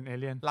คือเป็นเอ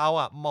เลี่ยนเรา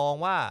อ่ะมอง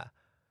ว่า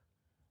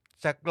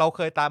เราเค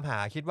ยตามหา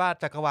คิดว่า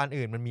จักรวาล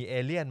อื่นมันมีเอ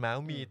เลี่ยนมั้ย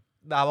มี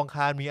ดาวอังค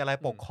ารมีอะไร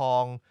ปกครอ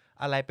ง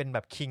อะไรเป็นแบ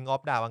บ King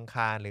of ดาวอังค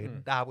ารหรือ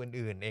ดาว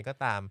อื่นๆเองก็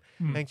ตาม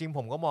จริงๆผ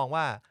มก็มอง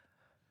ว่า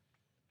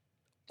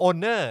โอน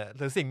เนอร์ห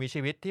รือสิ่งมี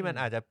ชีวิตที่มัน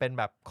อาจจะเป็น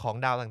แบบของ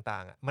ดาวต่า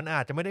งๆมันอ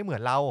าจจะไม่ได้เหมือ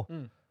นเรา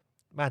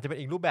มันอาจจะเป็น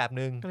อีกรูปแบบ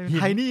นึง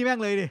ไทนี่แม่ง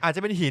เลยดิอาจจ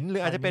ะเป็นหินหรื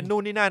ออาจจะเป็นนู่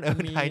นนี่นั่น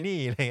ไทนี่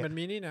อะไรเงี้ยมัน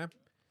มีนี่นะ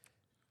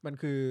มัน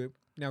คือ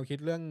แนวคิด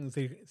เรื่อง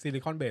ซิลิ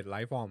คอนเบสไล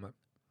ฟ์ฟอร์มอ่ะ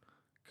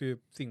คือ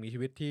สิ่งมีชี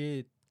วิต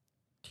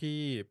ที่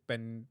เป็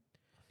น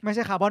ไม่ใ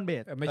ช่คาร์บอนเบ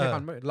สไม่ใช่คา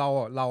ร์บอน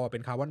เราเป็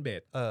นคาร์บอนเบ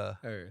ส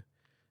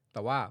แ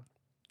ต่ว่า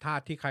ธา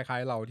ตุที่คล้า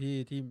ยๆเรา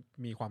ที่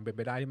มีความเป็นไ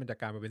ปได้ที่มันจะ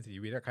กลายมาเป็นสิ่งมี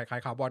ชีวิตคล้า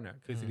ยๆคาร์บอนอ่ะ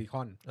คือซิลิค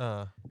อน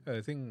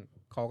ซึ่ง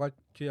เขาก็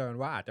เชื่อกัน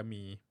ว่าอาจจะ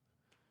มี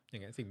อย่า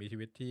งเงี้ยสิ่งมีชี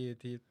วิต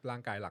ที่ร่า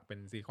งกายหลักเป็น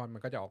ซิลิคอนมั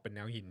นก็จะออกเป็นแน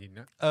วหิน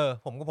นะ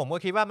ผมก็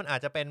คิดว่ามันอา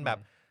จจะเป็นแบบ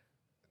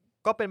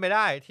ก็เป็นไปไ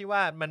ด้ที่ว่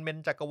ามันเป็น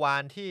จักรวา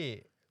ลที่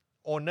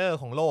โอเนอร์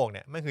ของโลกเ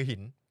นี่ยมันคือหิ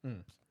น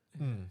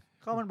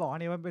ก็มันบอกอั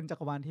นนี้ว่าเป็นจั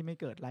กรวาลที่ไม่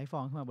เกิดไลฟ์ฟอ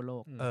ร์มขึ้นมาบนโล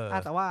ก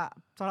แต่ว่า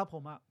สำหรับผ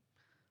ม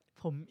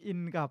ผมอิน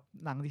กับ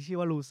หนังที่ชื่อ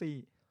ว่าลูซี่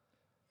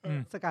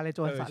สกาเลต โจ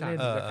นสันเล่น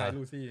คล้าย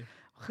ลูซี่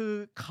คือ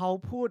เขา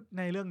พูดใ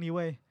นเรื่องนี้เ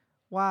ว้ย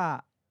ว่า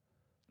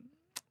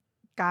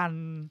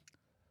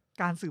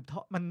การสืบทอ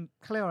ดมัน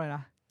เขาเรียกอะไรน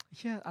ะเ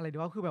ชื่ออะไรดี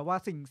ว่าคือแบบว่า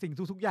สิ่ง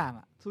ทุกอย่าง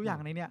ทุกอย่าง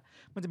ในเนี้ย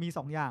มันจะมี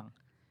2อย่าง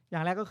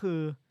แรกก็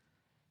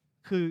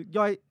คือ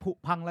ย่อยผุ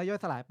พังและย่อย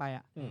สลายไป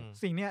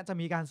สิ่งเนี้ยจะ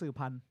มีการสืบ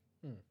พันธุ์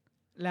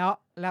แล้ว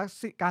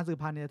การสืบ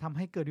พันธุ์เนี่ยทำใ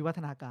ห้เกิดวิวัฒ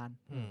นาการ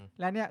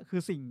และเนี่ยคื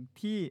อสิ่ง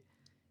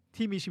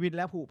ที่มีชีวิตแ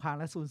ละผุพัง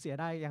และสูญเสีย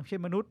ได้อย่างเช่น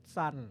มนุษย์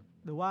สัตว์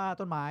หรือว่า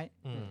ต้นไม้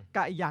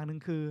กับอีกอย่างหนึ่ง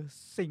คือ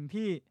สิ่ง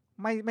ที่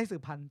ไม่สื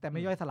บพันธุ์แต่ไ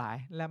ม่ย่อยสลาย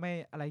และไม่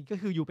อะไรก็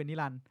คืออยู่เป็นนิ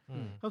รันดร์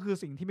ก็คือ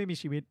สิ่งที่ไม่มี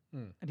ชีวิต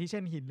อันที่เ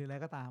ช่นหินหรืออะไร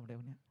ก็ตามเดี๋ยว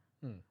นี้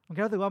มันแ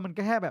ค่รู้สึกว่ามัน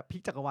ก็แค่แบบพลิ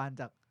กจักรวาล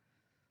จาก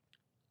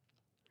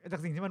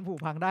สิ่งที่มันผุ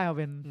พังได้เอา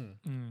เป็น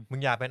มึง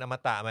อยากเป็นอม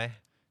ตะไหม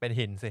เป็น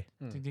หินสิ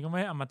จริงๆก็ไม่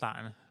อมตะ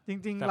นะจ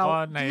ริงๆเรา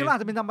อาจ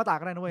จะเป็นอมตะ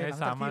ก็ได้นะเว้ยหลัง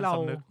จากที่เรา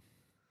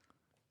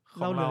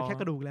เหลือแค่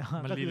กระดูกแล้ว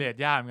มันรีเลท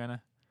ยากเหมือนกันน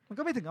ะมัน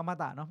ก็ไม่ถึงอม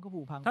ตะเนาะก็ผุ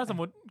พังถ้าสม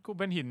มติกู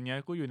เป็นหินเงี้ย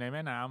กูอยู่ในแ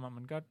ม่น้ำ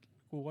มันก็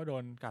กูก็โด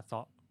นกัดเซ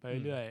าะไป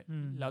เรื่อย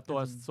ๆแล้วตัว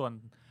ส่วน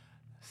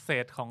เศ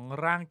ษของ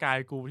ร่างกาย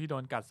กูที่โด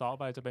นกัดเซาะ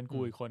ไปจะเป็นกู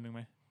อีกคนนึงไห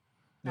ม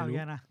เอาอย่าง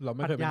นี้นะเราไ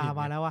ม่เคยเป็นหิน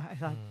มาแล้ววะไอ้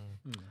สัส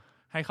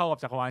ให้เข้ากับ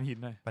จักรวาลหิน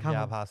หน่อยปัญญ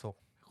าพาสุข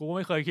กูก็ไ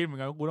ม่เคยคิดเหมือ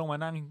นกันกูต้องมา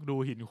นั่งดู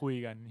หินคุย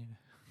กัน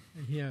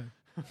เฮีย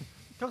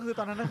ก็คือต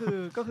อนนั้นก็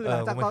คือหลั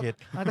งจาก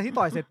ที่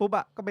ต่อยเสร็จปุ๊บ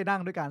ก็ไปนั่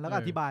งด้วยกันแล้วก็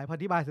อธิบายพออ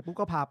ธิบายเสร็จปุ๊บ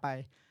ก็พาไป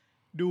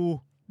ดู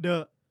เดอ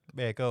ะเ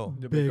บเกิล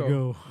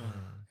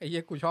ไอ้เหี้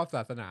ยกูชอบศ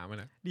าสนามัน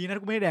นะดีนะ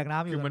กูไม่ได้แดกน้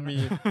ำอยู่คือมันมี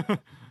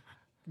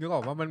นึกอ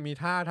อกว่ามันมี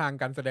ท่าทาง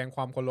การแสดงค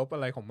วามเคารพอะ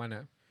ไรของมันน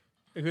ะ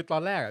คือตอ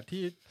นแรก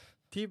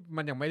ที่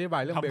มันยังไม่ได้บา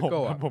ยเรื่องเบเกิ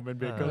ลผมเป็น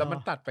เบเกิลแล้วมัน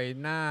ตัดไป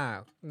ห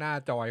น้า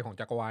จอยของ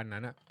จักรวาล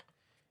นั้น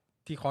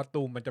ที่คอส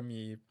ตูมมันจะมี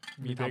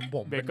ทำผ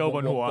มเบเกิลบ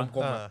นหัวกล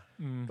ม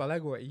ๆตอนแรก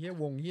กูไอ้เหี้ย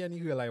วงเหี้ย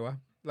นี่คืออะไรวะ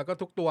แล้วก็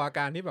ทุกตัวอาก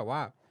ารที่แบบว่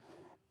า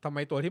ทำไม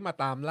ตัวที่มา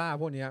ตามล่า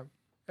พวกนี้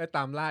ต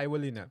ามล่าไอเวอ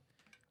ร์ลิน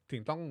ถึ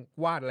งต้อง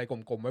วาดอะไรก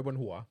ลมๆไว้บน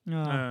หัว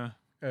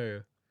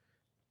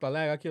ตอนแร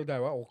กก็คิดได้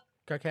ว่าโอ้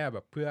แค่แบ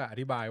บเพื่ออ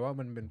ธิบายว่า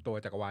มันเป็นตัว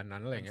จักรวาลนั้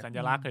นอะไรเงี้ยสัญ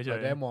ลักษณ์เฉ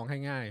ยๆได้มองให้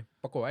ง่าย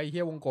ปรากฏไอ้เ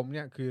หี้ยวงกลมเ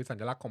นี่ยคือสั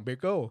ญลักษณ์ของเบ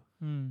เกิล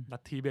ลั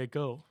ทธิเบเ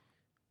กิล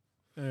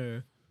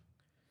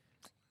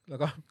แล้ว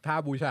ก็ท่า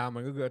บูชามั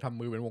นก็คือทำ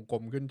มือเป็นวงกล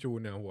มขึ้นชู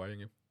เหนือหัวอย่า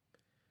งเงี้ย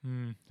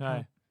ใช่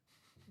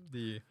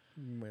ดี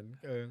เหมือน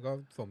ก็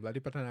สมแล้ว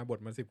ที่พัฒนาบท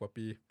มา10 กว่า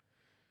ปี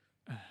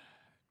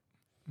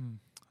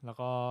แล้ว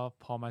ก็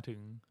พอมาถึง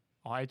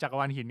ไอจักร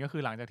วาลหินก็คื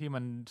อหลังจากที่มั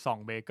นส่อง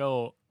เบเกิล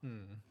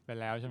ไป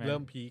แล้วใช่ไหมเริ่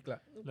มพีคล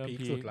ะเริ่ม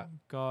พีคสุดละ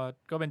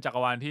ก็เป็นจัก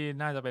รวาลที่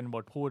น่าจะเป็นบ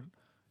ทพูด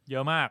เยอ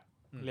ะมาก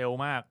เร็ว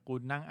มากกู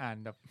นั่งอ่าน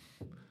แบบ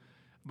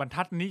บรร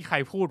ทัดนี้ใคร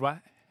พูดวะ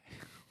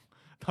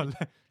ตอนแร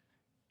ก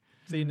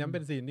ซีนนั้นเป็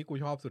นซีนที่กู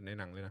ชอบสุดใน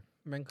หนังเลยนะ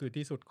แม่งคือ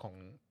ที่สุด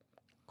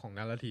ของน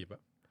าราทีฟอ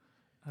ะ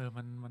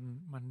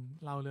มัน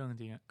เล่าเรื่อง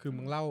จริงอะคือ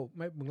มึงเ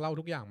ล่า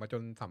ทุกอย่างมาจ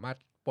นสามารถ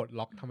ปลด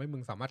ล็อกทำให้มึ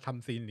งสามารถท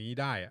ำซีนนี้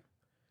ได้อะ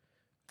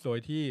โดย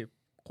ที่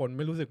คนไ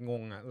ม่รู้สึกง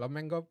งแล้วแ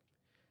ม่งก็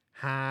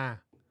ฮา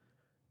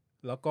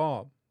แล้วก็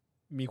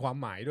มีความ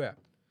หมายด้วย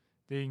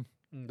จริง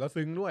แล้ว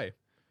ซึ้งด้วย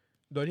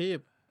โดยที่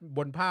บ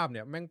นภาพเ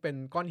นี่ยแม่งเป็น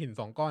ก้อนหิน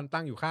2 ก้อน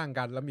ตั้งอยู่ข้าง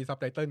กันแล้วมีซับ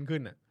ไตเติลขึ้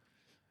น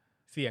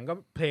เสียงก็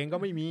เพลงก็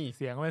ไม่มีเ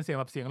สียงก็เป็นเสียง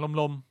แบบเสียง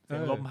ลมๆเสีย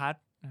งลมพัด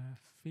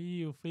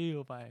ฟีล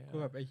ไปคือ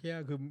แบบไอ้เหี้ย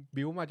คือ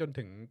บิ้วมาจน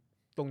ถึง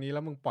ตรงนี้แล้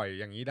วมึงปล่อย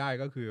อย่างนี้ได้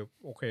ก็คือ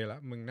โอเคละ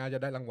มึงน่าจะ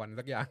ได้รางวัล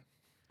สักอย่าง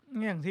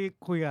อย่างที่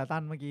คุยกับตั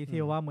นเมื่อกี้ที่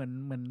ว่าเห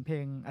มือนเพล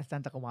งอัศจร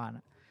รย์จักรวาล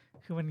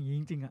คือมันอย่างนี้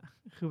จริง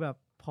ๆคือแบบ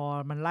พอ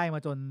มันไล่ม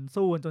าจน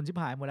สู้จนชิบ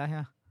หายหมดแล้วใช่ไ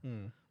หม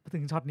มาถึ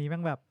งช็อตนี้แม่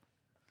งแบบ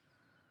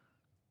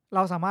เร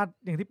าสามารถ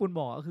อย่างที่ปุณ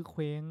บอกก็คือเค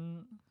ว้ง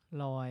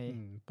ลอย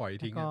ปล่อย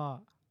ทิ้งก็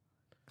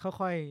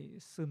ค่อย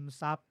ๆซึม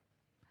ซับ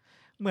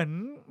เหมือน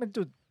เป็น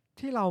จุด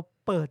ที่เรา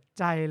เปิด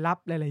ใจรับ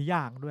หลายๆอ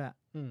ย่างด้วย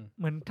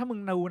เหมือนถ้ามึง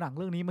ดูหนังเ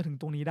รื่องนี้มาถึง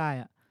ตรงนี้ได้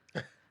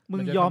มึ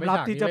งยอมรับ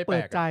ที่จะเปิ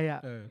ดใจ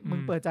มึง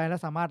เปิดใจแล้ว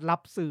สามารถรั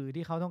บสื่อ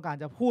ที่เขาต้องการ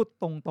จะพูด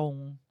ตรง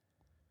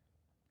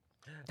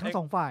ๆทั้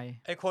ง2 ฝ่าย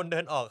ไอ้คนเดิ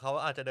นออกเขา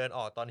อาจจะเดินอ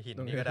อกตอนหิน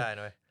นี่ก็ได้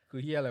นะคื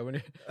อเฮียอะไรวะ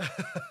นี่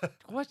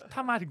ว่าถ้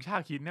ามาถึงฉา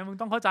กหินเนี่ยมึง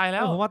ต้องเข้าใจแล้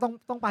วผมว่า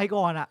ต้องไป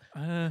ก่อน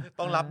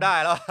ต้องรับได้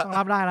แล้วต้อง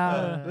รับได้แล้ว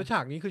แล้วฉา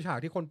กนี้คือฉาก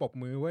ที่คนปรบ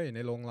มือเว้ยใน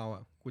โรงเรา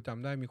กูจ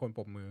ำได้มีคนป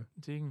รบมือ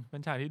จริงเป็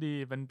นฉากที่ดี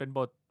เป็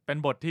น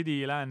บทที่ดี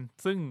แล้ว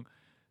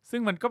ซึ่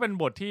งมันก็เป็น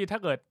บทที่ถ้า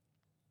เกิด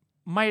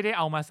ไม่ได้เ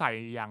อามาใส่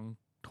อย่าง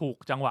ถูก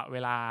จังหวะเว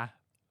ลา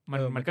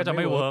มันก็จะไ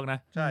ม่เวิร์กนะ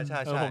ใช่ใช่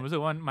ใช่ผมรู้สึ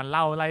กว่ามันเ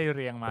ล่าไล่เ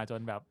รียงมาจ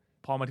นแบบ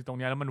พอมาถึงตรง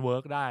นี้แล้วมันเวิ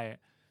ร์กได้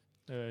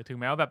ถึง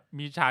แม้ว่าแบบ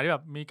มีฉากที่แบ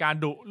บมีการ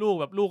ดุลูก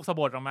แบบลูกสะ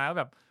บัดออกมา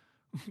แบบ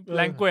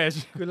language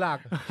คือ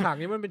ฉาก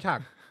นี้มันเป็นฉาก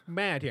แ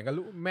ม่เถียงกับ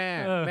ลูกแ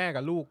ม่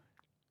กับลูก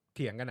เ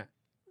ถียงกันอ่ะ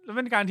แล้วเ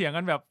ป็นการเถียง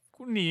กันแบบ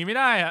หนีไม่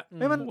ได้อ่ะ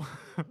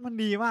มัน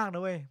ดีมากน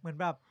ะเว้ยเหมือน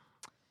แบบ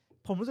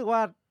ผมรู้สึกว่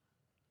า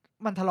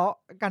มันทะเลาะ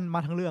กันมา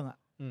ทั้งเรื่องอ่ะ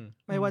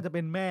ไม่ว่าจะเ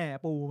ป็นแม่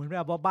ปู่เหมือน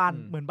แบบว่าบ้าน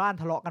เหมือนบ้าน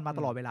ทะเลาะกันมาต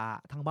ลอดเวลา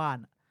ทั้งบ้าน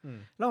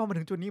แล้วพอมา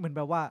ถึงจุดนี้เหมือนแ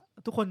บบว่า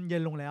ทุกคนเย็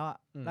นลงแล้วอ่ะ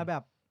แล้วแบ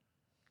บ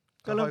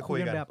ก็เริ่มคุย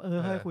กันแบบ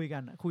ค่อยคุยกั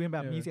นแบ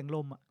บมีเสียงล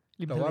มอ่ะ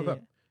ริมทะเลแต่ว่าแบบ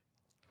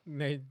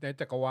ใน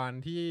จักรวาล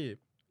ที่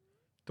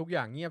ทุกอ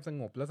ย่างเงียบส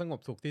งบแล้วสงบ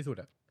สุขที่สุด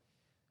อ่ะ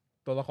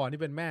ตัวละคร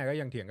ที่เป็นแม่ก็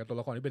ยังเถียงกับตัว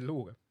ละครที่เป็นลู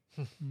กอ่ะ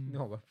นึก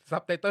ออกป่ะซั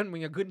บไตเติลมึ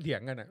งยังขึ้นเถีย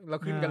งกันอ่ะแล้ว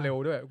ขึ้นกันเร็ว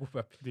ด้วยกูแ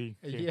บบดี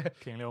ไอ้เหี้ย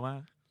เถียงเร็วมาก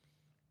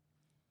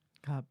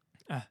ครับ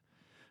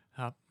ค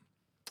รับ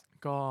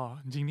ก็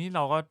จริงนี่เร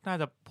าก็น่า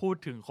จะพูด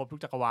ถึงครบทุก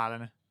จักรวาลแล้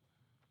วนะ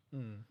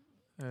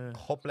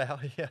ครบแล้ว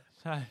เหี้ย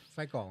ใช่ไ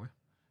ส้กรอกไหม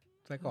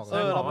ไส้กรอก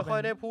เราไม่ค่อ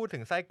ยได้พูดถึ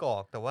งไส้กรอ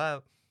กแต่ว่า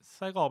ไ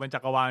ส้กรอกเป็นจั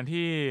กรวาล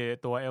ที่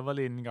ตัวเอเวอร์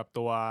ลินกับ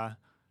ตั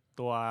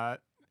ว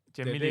เจ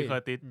มี่ลีเคอ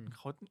ร์ติสเ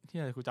ขาที่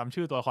อะไรกูจำ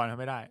ชื่อตัวละครเขา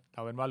ไม่ได้แต่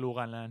เป็นว่ารู้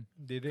กันแล้ว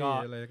ก็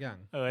อะไรสักอย่าง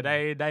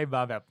ได้ม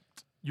าแบบ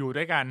อยู่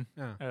ด้วยกัน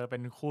เป็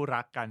นคู่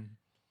รักกัน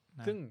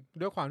ซึ่ง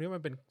ด้วยความที่มั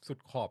นเป็นสุด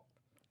ขอบ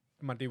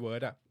มัลติเวิร์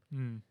สอ่ะ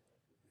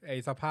ไอ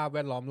สภาพแว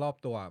ดล้อมรอบ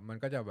ตัวมัน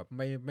ก็จะแบบ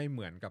ไม่เห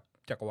มือนกับ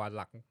จักรวาลห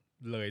ลัก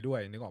เลยด้วย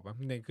นึกออกป่ะ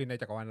คือใน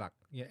จักรวาลหลัก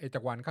เนี่ยไอจั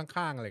กรวาล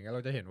ข้างๆอะไรเงี้ยเร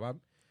าจะเห็นว่า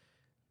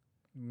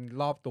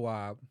รอบตัว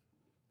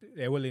เ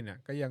อเวอร์ลินอ่ะ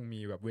ก็ยังมี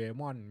แบบเว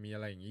มอนมีอะ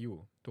ไรอย่างนี้อยู่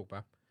ถูกป่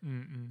ะ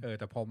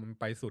แต่พอมัน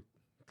ไปสุด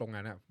ตรง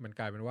นั้นอ่ะมัน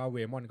กลายเป็นว่าเว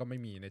มอนก็ไม่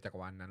มีในจักร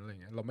วาลนั้นอะไร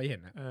เงี้ยเราไม่เห็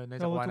นนะใน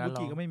จักรวาลนั้น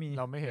ก็ไม่มี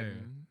เราไม่เห็น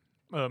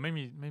ไม่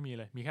มี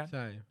เลยมีแค่ใ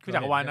ช่คือ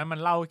จักรวาลนั้นมัน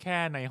เล่าแค่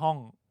ในห้อง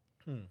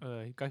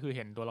ก็คือเ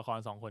ห็นตัวละคร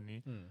2คนนี้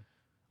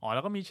แ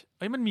ล้วก็มี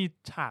มันมี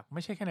ฉากไ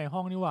ม่ใช่แค่ในห้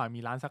องนี่หว่ามี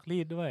ร้านซักรี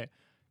ดด้วย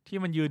ที่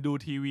มันยืนดู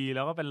ทีวีแ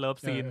ล้วก็เป็นเลิฟ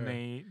ซีน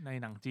ใน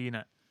หนังจีน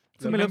อ่ะ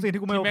ซึ่งเป็นเลิฟซีน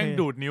ที่กูไม่โอเคแม่ง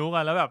ดูดนิ้วกั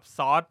นแล้วแบบซ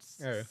อ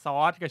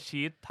สกับ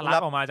ชีสทะลั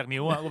กออกมาจาก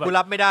นิ้วอ่ะกู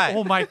รับไม่ได้โ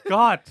อ้ my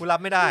god กูรับ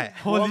ไม่ได้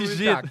โฮลี่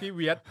ชิตที่เ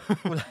วียด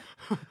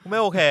กูไม่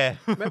โอเค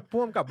แม่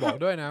พ่วงกับบอก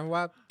ด้วยนะ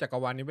ว่าจักร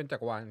วาลนี้เป็นจั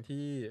กรวาล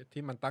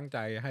ที่มันตั้งใจ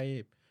ให้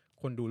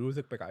คนดูรู้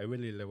สึกไปกับเอเวอ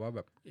ร์ลินเลยว่าแบ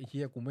บไอ้เ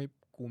หี้ยกู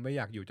ไม่อ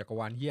ยากอยู่จักร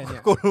วาลเหี้ยเนี่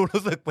ยกู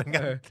รู้สึกเหมือนกั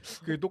น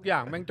คือทุกอย่า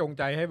งแม่งจง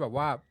ใจให้แบบ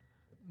ว่า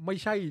ไม่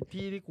ใช่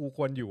ที่กูค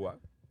วรอยู่อ่ะ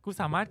กู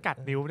สามารถกัด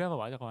นิ้วได้ป่า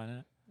วจักรวาลนั้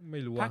นไม่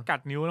รู้ถ้ากั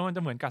ดนิ้วแล้วมันจ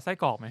ะเหมือนกัดไส้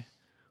กรอกไหม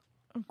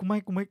กูไ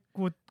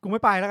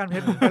ม่ไปแล้วกันเพ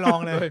ชรไปลอง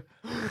เลย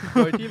โ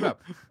ดยที่แบบ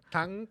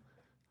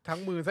ทั้ง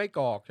มือไส้ก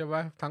รอกใช่ป่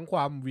ะทั้งคว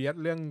ามเวียด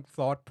เรื่องซ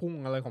อสพุ่ง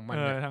อะไรของมัน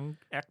เนี่ยทั้ง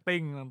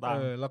acting ต่าง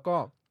ๆแล้วก็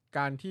ก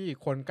ารที่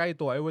คนใกล้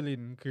ตัวเอเวอร์ลิ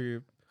นคือ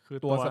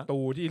ตัวศัตรู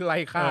ที่ไล่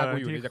ฆ่ากู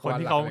อยู่ในจักรวาลค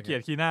นที่เขาเกลีย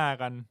ดขี้หน้า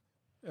กัน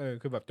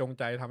คือแบบจง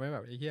ใจทำให้แบ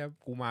บไอ้เหี้ย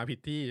กูมาผิด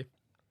ที่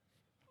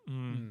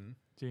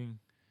จริง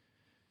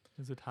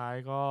สุดท้าย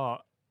ก็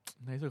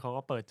ในที่สุดเขา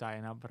ก็เปิดใจ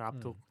นะรับ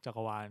ทุกจัก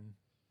รวาล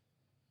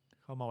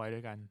เข้ามาไว้ด้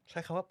วยกันใช้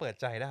คำว่าเปิด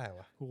ใจได้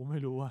วะกูไม่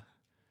รู้อ่ะ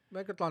ไ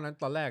ม่ก็ต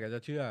อนแรกจ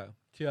ะเ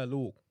ชื่อ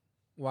ลูก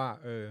ว่า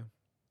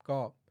ก็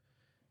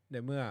ใน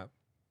เมื่อ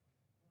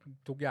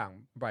ทุกอย่าง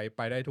ไ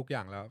ปได้ทุกอย่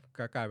างแล้ว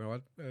ก็กลายเป็นว่า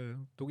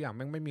ทุกอย่าง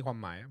ไม่มีความ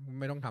หมาย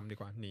ไม่ต้องทำดี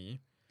กว่าหนี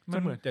มั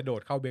นเหมือนจะโด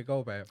ดเข้าเบเกิล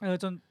ไป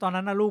จนตอน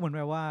นั้นนะลูกเหมือน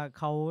แบบว่า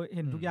เขาเ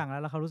ห็นทุกอย่างแ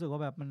ล้วเขารู้สึกว่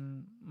าแบบ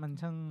มัน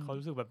ช่างเขา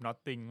รู้สึกแบบ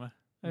nothing มั้ย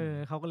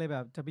เขาก็เลยแบ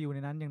บจะไปอยู่ใน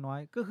นั้นอย่างน้อย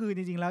ก็คือจ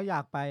ริงๆแล้วอย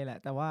ากไปแหละ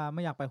แต่ว่าไ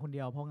ม่อยากไปคนเ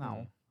ดียวเพราะเหงา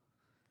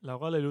เรา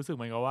ก็เลยรู้สึกเ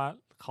หมือนกับว่า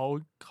เ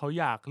ขา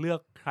อยากเลือก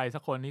ใครสั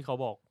กคนที่เขา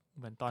บอก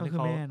เหมือนตอนที่เ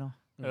ขา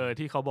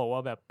ที่เขาบอกว่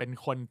าแบบเป็น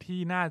คนที่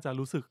น่าจะ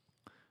รู้สึก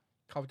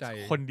เข้าใจ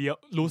คนเดียว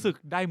รู้สึก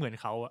ได้เหมือน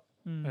เขาอะ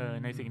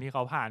ในสิ่งที่เข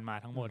าผ่านมา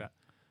ทั้งหมดอะ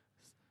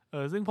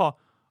ซึ่งพ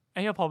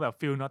อแบบ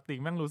feel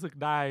nothing แม่งรู้สึก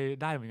ไ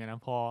ด้เหมือนกันน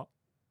ะพอ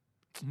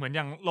เหมือนอ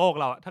ย่างโลก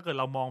เราถ้าเกิด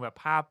เรามองแบบ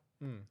ภาพ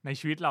ใน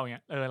ชีวิตเราเนี่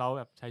ยเราแ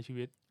บบใช้ชี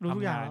วิตท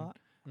ำงาน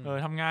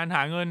ทำงานห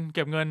าเงินเ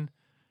ก็บเงิน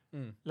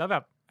แล้วแบ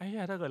บ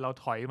ถ้าเกิดเรา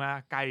ถอยมา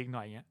ไกลอีกห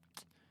น่อยเงี้ย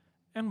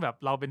ยังแบบ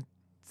เราเป็น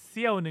เ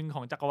สี้ยวนึงข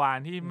องจักรวาล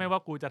ที่ไม่ว่า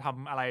กูจะท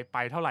ำอะไรไป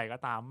เท่าไหร่ก็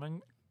ตามมัน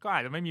ก็อา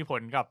จจะไม่มีผ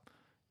ลกับ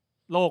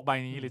โลกใบ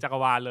นี้หรือจักร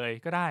วาลเลย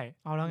ก็ได้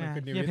เอาแล้วไง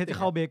เพชรจะ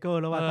เข้าเบเกิล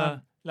แล้วว่า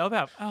แล้วแบ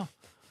บ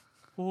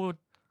กู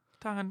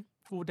ถ้างั้น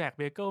กูแดกเ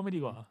บเกิลไม่ดี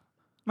กว่า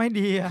ไม่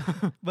ดีอะ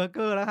เบอร์เก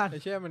อร์แล้วกันไอ้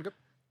เชี่ยมันก็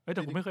แ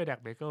ต่กูไม่เคยแดก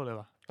เบเกิลเลย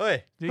ว่ะเฮ้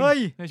ย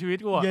ในชีวิต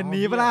กูเย็น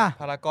นี้ปะล่ะ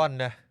พารากอน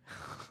นะ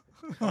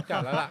จั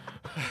ดแล้วล่ะ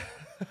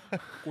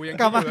กูยังคิ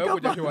ดอยู่ว่ากู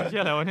จะชวนเชี่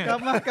ยอะไรวะเนี่ยกลั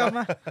บม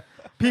า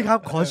พี่ครับ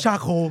ขอชา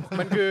โค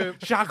มันคือ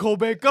ชาโค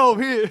เบเกิล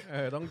พี่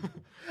ต้อง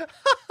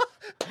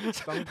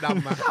ด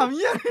ำมาท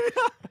ำยัง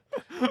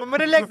มันไม่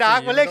ได้เรียกดาร์ก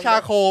มันเรียกชา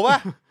โคป่ะ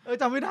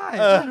จำไม่ได้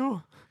ไม่รู้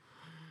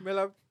เวล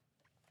า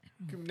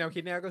แนวคิ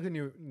ดเนี้ยก็คือ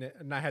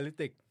นาไฮลิ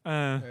ติก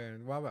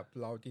ว่าแบบ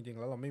เราจริงๆ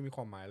แล้วเราไม่มีค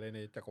วามหมายเลยใน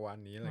จักรวาล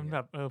นี้อะไรเงี้ยมันแบ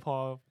บพ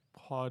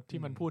อที่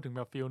มันพูดถึงแ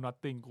บบ feel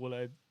nothing กูเล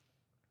ย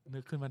นึ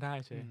กขึ้นมาได้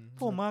ใช่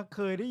ผมเค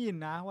ยได้ยิน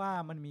นะว่า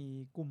มันมี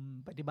กลุ่ม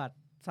ปฏิบัติ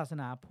ศาส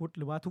นาพุทธ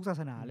หรือว่าทุกศา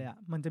สนาเลยอ่ะ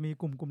มันจะมี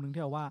กลุ่มนึง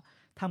ที่บอกว่า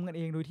ทำกันเ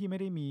องโดยที่ไม่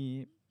ได้มี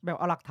แบบ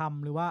เอาหลักธรรม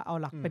หรือว่าเอา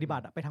หลักปฏิบั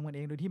ติไปทำกันเอ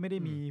งโดยที่ไม่ได้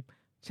มี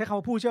ใช้คำ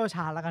ว่าผู้เชี่ยวช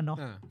าญแล้วกันเนาะ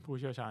ผู้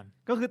เชี่ยวชาญ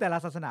ก็คือแต่ละ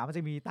ศาสนามันจ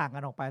ะมีต่างกั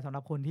นออกไปสำห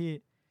รับคนที่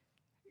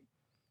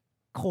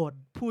โขด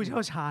ผู้เชี่ย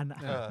วชาญ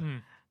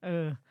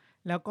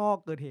แล้วก็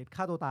เกิดเหตุ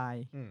ฆ่าตัวตาย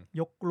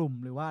ยกกลุ่ม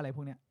หรือว่าอะไรพ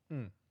วกเนี้ย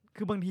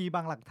คือบางทีบ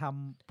างหลักธรรม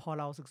พอ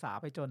เราศึกษา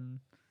ไปจน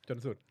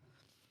สุด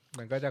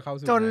มันก็จะเข้า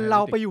สู่จนเร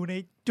าไปอยู่ใน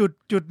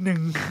จุดหนึ่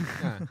ง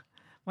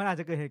มันอาจ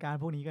จะเกิดเหตุการณ์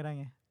พวกนี้ก็ได้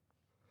ไง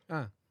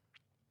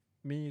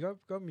มี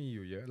ก็มีอ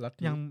ยู่เยอะลัท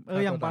ธิอย่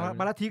างบา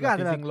งลัทธิก็อาจ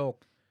จะแบบ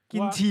กิ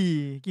นฉี่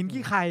กิน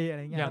ขี้ใครอะไ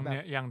รเงี้ย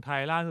อย่างไท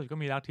ยล่าสุดก็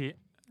มีลัทธิ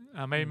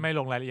ไม่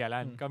ลงรายละเอียดแล้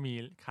วก็มี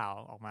ข่าว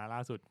ออกมาล่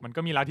าสุดมันก็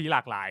มีลัทธิหล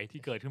ากหลายที่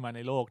เกิดขึ้นมาใน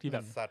โลกที่แบ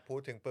บสัตว์พู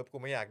ดถึงปุ๊บกู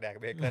ไม่อยากแดก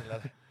เบเกิลแล้ว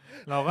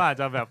เราก็อาจ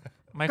จะแบบ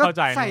ไม่เข้าใ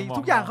จใส่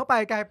ทุกอย่างเข้าไป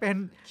กลายเป็น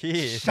ขี้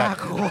ชา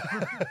โค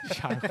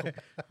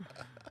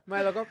ไม่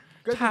เราก็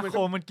ชาโค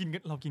มันกิน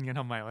เรากินกัน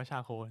ทำไมวะชา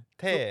โค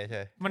เท่ใ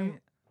ช่มัน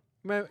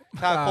ไม่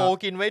ชาโค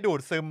กินไว้ดูด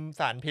ซึม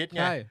สารพิษไ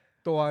ง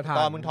ตัวต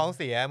อนมึงท้องเ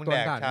สียมึงแด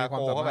กชาโค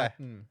เข้าไป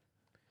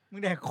มึ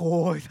งแดกโค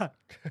สัตว์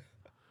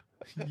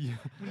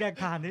มึงแดก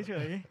ถ่านเฉ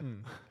ย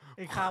ไ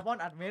อคาร์บอน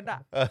อัดเม็ด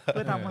เ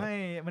พื่อทำให้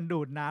มัน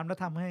ดูดน้ำแล้ว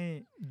ทำให้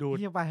ดูด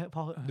ไปพ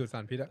อดูดสา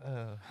รพิษ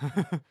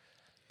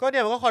ก็เนี่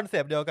ยมันก็คอนเซ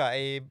ปต์เดียวกับไ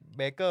อ้เ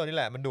บเกอร์นี่แ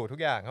หละมันดูดทุก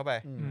อย่างเข้าไป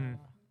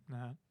นะ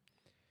ครับ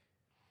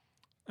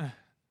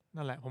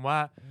นั่นแหละผมว่า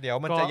เดี๋ยว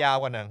มันจะยาว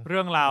กว่านั้นเ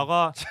รื่องราว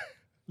ก็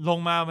ลง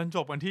มามันจ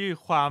บกันที่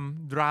ความ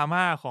ดรา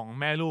ม่าของ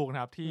แม่ลูกน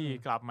ะครับที่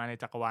กลับมาใน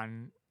จักรวาล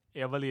เอ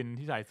เวอร์ลิน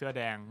ที่ใส่เสื้อแ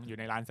ดงอยู่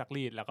ในร้านซัก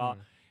รีดแล้วก็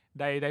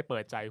ได้เปิ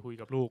ดใจคุย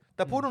กับลูกแ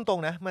ต่พูดตร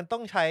งๆนะมันต้อ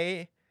งใช้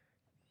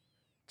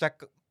จาก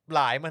ห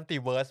ลายมัลติ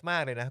เวิร์สมา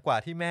กเลยนะกว่า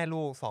ที่แม่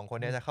ลูก2คน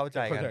นี้จะเข้าใจ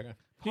กัน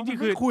จริง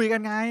ๆคือคุยกั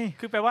นไง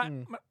คือแปลว่า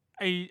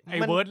ไอ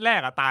เวิร์ดแรก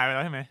ตายไปแ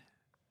ล้วใช่ไหม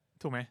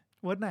ถูกไหม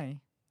เวิร์ดไหน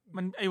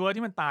มันไอเวิร์ด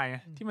ที่มันตาย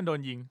ที่มันโดน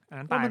ยิงอัน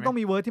นั้นตายมันต้อง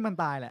มีเวิร์ดที่มัน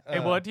ตายแหละไอ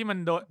เวิร์ดที่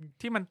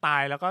มันตา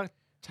ยแล้วก็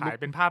ฉาย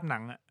เป็นภาพหนั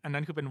งอัน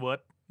นั้นคือเป็นเวิร์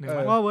ดหนึ่ง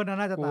ว่าเวิร์ดนั้น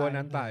น่าจะ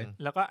ตาย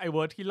แล้วก็ไอเ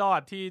วิร์ดที่รอ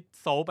ดที่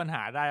โซลปัญห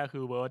าได้ก็คื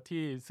อเวิร์ด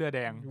ที่เสื้อแด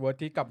งเวิร์ด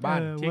ที่กลับบ้าน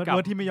เวิ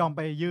ร์ดที่ไม่ยอมไ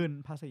ปยื่น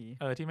ภาษี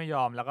ที่ไม่ย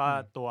อมแล้วก็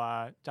ตัว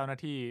เจ้าหน้า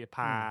ที่พ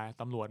า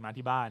ตำรวจมา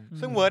ที่บ้าน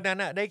ซึ่งเวิร์ดนั้น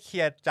น่ะได้เคลี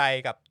ยร์ใจ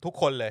กับทุก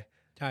คนเลย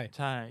ใ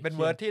ช่เป็น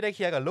เวิร์ดที่ได้เค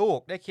ลียร์กับลูก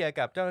ได้เคลียร์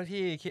กับเจ้าหน้า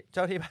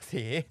ที่ภา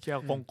ษีเคลียร์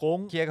กงกง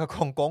เคลียร์กับก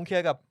งกงเคลีย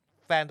ร์กับ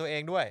แฟนตัวเอ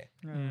งด้วย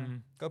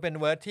ก็เป็น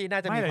เวิร์ดที่น่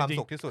าจะมีความ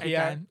สุขที่สุดเ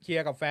คลีย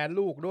ร์กับแฟน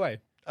ลูกด้วย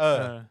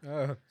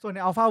ส่วนใน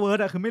อัลฟาเวิร์ด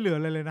คือไม่เหลือ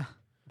เลยนะ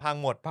พัง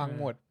หมด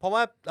เพราะว่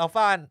าอัลฟ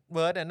าเ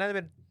วิร์ดเนี่ยน่าจะเ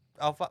ป็น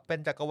อัลฟาเป็น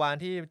จักรวาล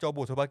ที่โจ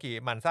บุทูปากิ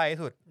หมั่นไส้ที่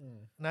สุด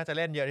น่าจะเ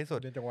ล่นเยอะที่สุด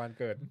เป็นจักรวาล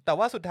เกิดแต่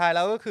ว่าสุดท้ายแ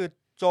ล้วก็คือ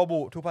โจบุ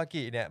ทูปา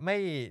กิเนี่ยไ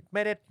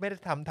ม่ได้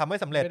ทำไม่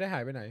สำเร็จไม่ได้หา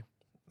ยไปไ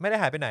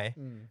หน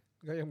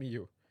ก็ยังมีอ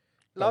ยู่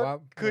แล้ว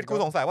คือกู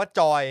สงสัยว่า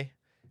จอย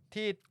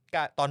ที่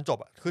ตอนจบ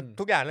คือ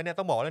ทุกอย่างเรื่องนี้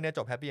ต้องบอกเรื่องนี้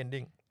จบแฮปปี้เอน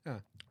ดิ้ง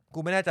กู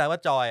ไม่แน่ใจว่า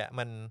จอย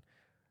มัน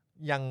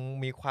ยัง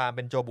มีความเ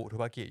ป็นโจบุทู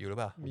ปากิอยู่หรือ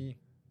เปล่ามี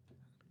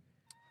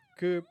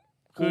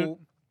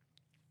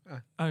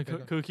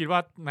คือคิดว่า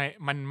ใน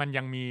มัน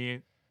ยังมี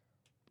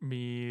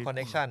คอนเ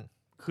นคชั่น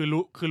คื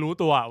อรู้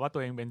ตัวว่าตั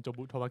วเองเป็นโจ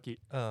บุโทบากิ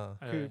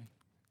คือ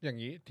อย่าง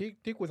นี้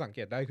ที่กูสังเก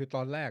ตได้คือต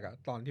อนแรก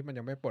ตอนที่มัน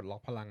ยังไม่ปลดล็อ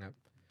กพลัง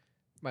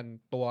มัน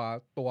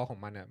ตัวของ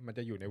มันมันจ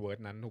ะอยู่ในเวิร์ด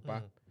นั้นถูกปะ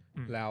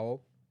แล้ว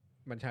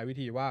มันใช้วิ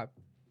ธีว่า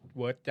เ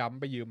วิร์ดจัมป์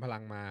ไปยืมพลั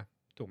งมา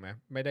ถูกไหม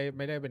ไม่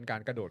ได้เป็นกา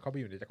รกระโดดเข้าไป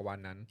อยู่ในจักรวาล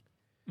นั้น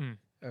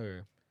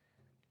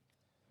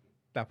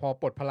แต่พอ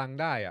ปลดพลัง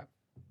ได้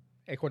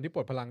ไอคนที่ป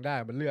ลดพลังได้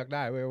มันเลือกไ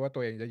ด้ว่าตั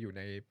วเองจะอยู่ใ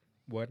น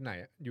เวิร์ดไหน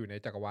อยู่ใน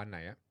จักรวาลไหน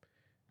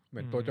เหมื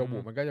อนตัวโจบุ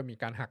มันก็จะมี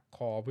การหักค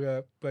อเ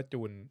พื่อ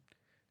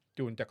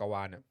จูนจักรว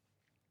าล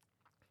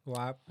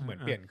ว่าเหมือน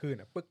เปลี่ยนขึ้น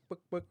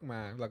ปึ๊กมา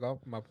แล้วก็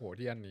มาโผล่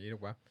ที่อันนี้ถู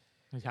กปะ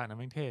ในฉากนั้น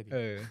ไม่เท่ดิ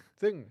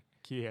ซึ่ง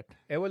เคียด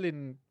เอเวอร์ลิน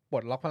ปล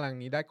ดล็อกพลัง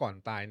นี้ได้ก่อน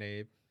ตาย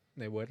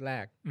ในเวิร์ดแร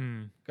ก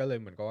ก็เลย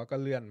เหมือนกับว่าก็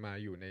เลื่อนมา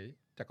อยู่ใน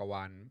จักรว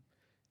าล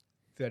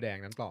เสื้อแดง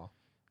นั้นต่อ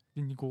จ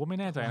ริงๆกูก็ไม่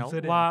แน่ใจนะ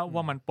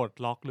ว่ามันปลด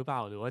ล็อกหรือเปล่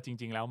าหรือว่าจ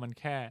ริงๆแล้วมัน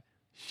แค่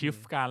ชิฟ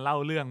การเล่า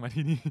เรื่องมา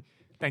ที่นี่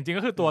แต่จริง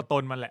ก็คือตัวต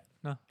นมันแหละ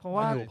เนาะเพร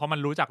าะมัน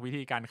รู้จักวิ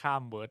ธีการข้า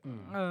มเวิร์ด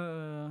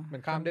มั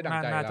นข้ามได้ดัง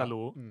ใจแล้วน่าจะ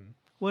รู้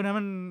เวิร์ดนั้น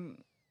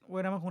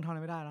มันคงทำอะไร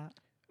ไม่ได้แล้ว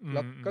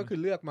ก็คือ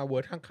เลือกมาเวิ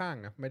ร์ดข้าง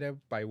ๆนะไม่ได้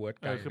ไปเวิร์ด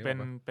ไกลคือเ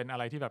ป็นอะ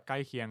ไรที่แบบใกล้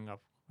เคียงกับ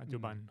ปัจจุ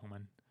บันของมั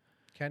น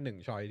แค่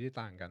1ชอยที่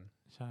ต่างกัน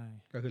ใช่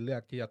ก็คือเลือ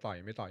กที่จะต่อย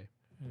ไม่ต่อย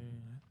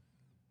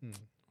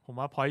ผม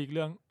ว่าพออีกเ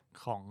รื่อง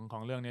ขอ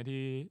งเรื่องนี้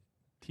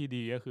ที่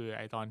ดีก็คือไ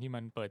อตอนที่มั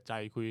นเปิดใจ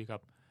คุยกั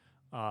บ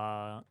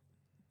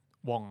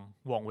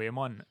ว่องเวม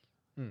อน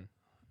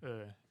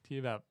ที่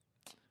แบบ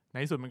ใน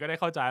ที่สุดมันก็ได้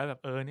เข้าใจแล้วแบ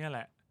บเนี่ยแห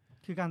ละ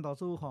คือการต่อ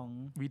สู้ของ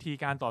วิธี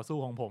การต่อสู้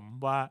ของผม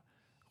ว่า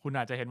คุณอ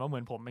าจจะเห็นว่าเหมื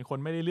อนผมเป็นคน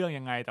ไม่ได้เรื่อง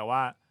ยังไงแต่ว่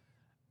า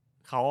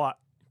เขา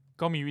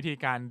ก็มีวิธี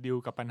การดีล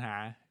กับปัญหา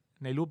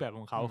ในรูปแบบข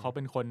องเขาเ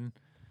ป็นคน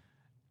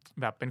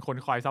แบบเป็นคน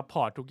คอยซัพพ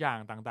อร์ตทุกอย่าง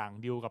ต่าง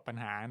ๆดีลกับปัญ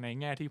หาใน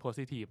แง่ที่โพ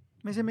สิทีฟ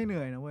ไม่ใช่ไม่เห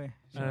นื่อยนะเว้ย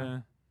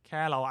แ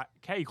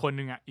ค่อีกคน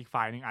นึงอีก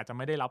ฝ่ายนึงอาจจะไ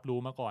ม่ได้รับรู้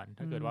มาก่อน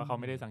ถ้าเกิดว่าเขา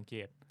ไม่ได้สังเก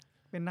ต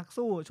เป็นนัก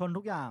สู้ชน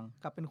ทุกอย่าง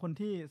กับเป็นคน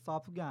ที่ซอ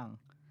ฟทุกอย่าง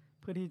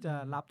เพื่อที่จะ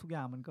รับทุกอ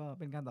ย่างมันก็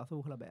เป็นการต่อสู้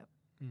คนละแบบ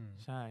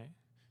ใช่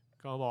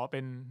ก็บอกว่าเ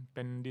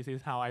ป็น this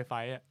is how I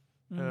fight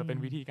เป็น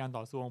วิธีการ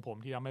ต่อสู้ของผม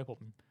ที่ทำให้ผม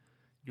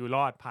อยู่ร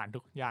อดผ่านทุ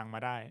กอย่างมา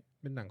ได้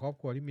เป็นหนังครอบ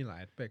ครัวที่มีหลาย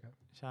แอสเปกครับ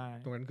ใช่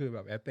ตรงนั้นคือแบ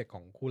บแอสเปกข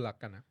องคู่รัก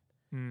กันนะ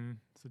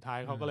สุดท้าย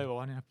เขาก็เลยบอก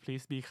ว่าเนี่ย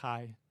please be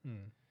kind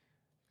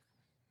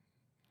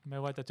ไม่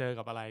ว่าจะเจอ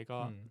กับอะไรก็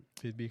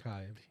please be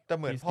kind แต่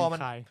เหมือนพอ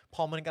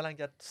มันกำลัง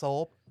จะโซ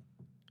ฟ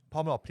พอ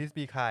มันบอก please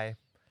be kind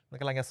มัน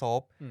กำลังจะโซ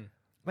ฟ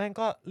แม่ง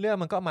ก็เรื่อง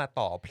มันก็มา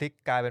ต่อพลิก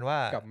กลายเป็นว่า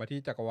กลับมาที่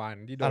จักรวาล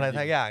ที่โดนอะไร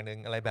ทักอย่างนึง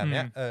อะไรแบบเ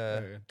นี้ย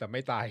แต่ไ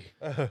ม่ตาย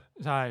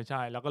ใช่ใ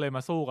ช่แล้วก็เลยม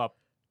าสู้กับ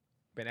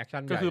เป็นแอคชั่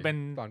นก็คือเป็น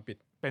ตอนปิด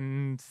เป็น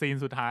ซีน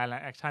สุดท้ายแล้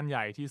วแอคชั่นให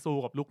ญ่ที่สู้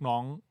กับลูกน้อ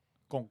ง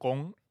กง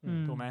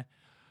ถูกไหม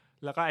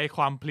แล้วก็ไอค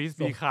วาม please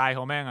be kind ข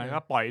องแม่ง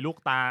ก็ปล่อยลูก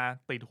ตา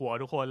ติดหัว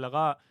ทุกคนแล้ว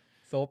ก็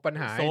โซฟปัญ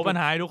หา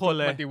ทุกคน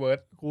เลยมัลติเวิร์ส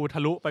กูท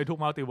ะลุไปทุก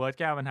มัลติเวิร์ส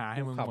แก้ปัญหาใ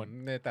ห้มึงหมด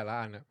ในแต่ละ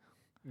อันน่ะ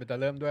มันจะ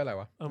เริ่มด้วยอะไร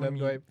วะเริ่ม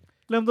ด้ว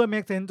ย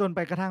make sense จนไป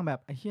กระทั่งแบบ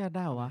ไอ้เหี้ยไ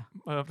ด้เหรอวะ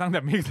ตั้งแต่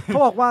make sense เข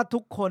าบอกว่าทุ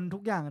กคนทุ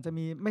กอย่างจะ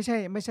มีไม่ใ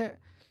ช่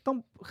ต้อง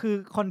คือ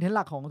คอนเทนต์ห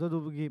ลักของโจโจ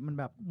บุกิมัน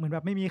แบบเหมือนแบ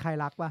บไม่มีใคร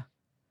รักป่ะ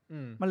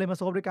มันเลยมาโ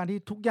ซฟด้วยการที่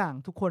ทุกอย่าง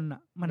ทุกคนอ่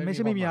ะมันไม่ใ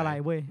ช่ไม่มีอะไร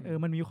เว้ย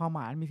มันมีความห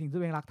มายมีสิ่งที่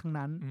ตัวเองรักทั้ง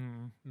นั้น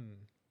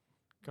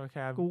ก็แ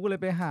ค่กูก็เลย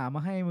ไปหาม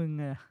าให้มึง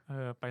ไง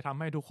ไปทำ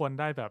ให้ทุกคน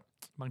ได้แบบ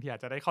บางทีอา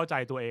จจะได้เข้าใจ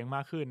ตัวเองม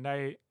ากขึ้น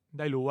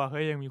ได้รู้ว่าเ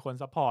ฮ้ยยังมีคน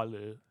ซัพพอร์ต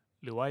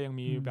หรือว่ายัง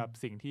มีแบบ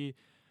สิ่งที่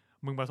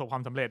มึงประสบควา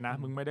มสำเร็จนะ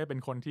มึงไม่ได้เป็น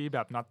คนที่แบ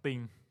บ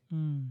nothing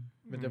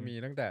มันจะมี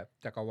ตั้งแต่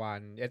จักรวาล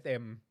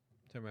SM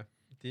ใช่ไหม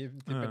ที่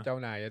เป็นเจ้า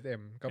นาย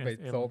SM ก็ไป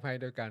โซฟให้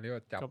ด้วยการที่ว่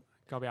าจับ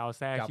ก็ไปเอาแ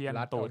ส้เคียน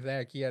ตูดแส้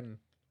เคียน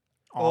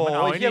โ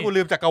อ้ยเฮียกู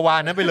ลืมจักรวา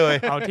ลนั้นไปเลย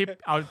เอา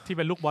ที่เ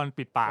ป็นลูกบอล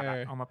ปิดปาก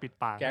เอามาปิด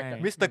ปาก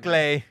มิสเตอร์เกร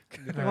ย์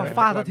ฟ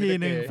าดสักที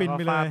นึงฟินไ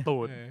ปเลยตู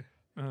ด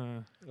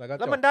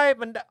แล้วมันได้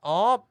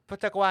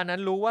จักรวาลนั้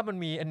นรู้ว่ามัน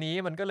มีอันนี้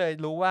มันก็เลย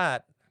รู้ว่า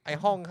ไอ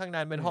ห้องข้าง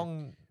นั้นเป็นห้อ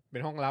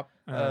งลับ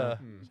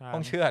ห้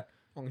องเชือด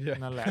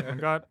นั่นแหละมั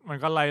น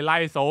ก็ไล่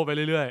โซไป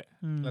เรื่อย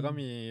ๆแล้วก็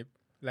มี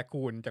แลค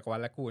คูนจักรวาล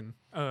แลคคูน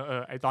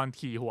ไอตอน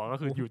ขี่หัวก็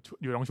คืออ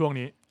ยู่ตรงช่วง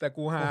นี้แต่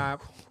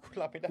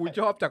กู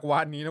ชอบจักรวา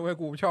ลนี้นะเว้ย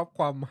กูชอบค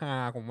วามฮา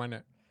ของมันอ่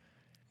ะ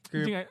คื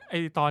อจริงๆไอ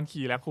ตอน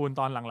ขี่แลคคูน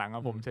ตอนหลังๆอ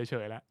ะผมเฉ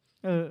ยๆแล้ว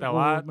แต่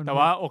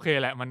ว่าโอเค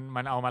แหละ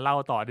มันเอามาเล่า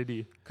ต่อได้ดี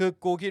คือ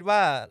กูคิดว่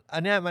าอั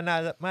นเนี้ยมันน่า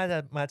จะ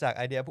มาจากไ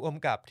อเดียผู้ก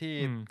ำกับที่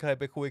เคย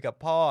ไปคุยกับ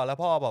พ่อแล้ว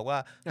พ่อบอกว่า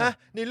ฮะ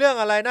นี่เรื่อง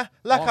อะไรนะ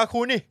ราคาคู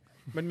นี่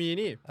มันมี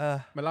นี่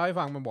มันเล่าให้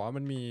ฟังมันบอกว่า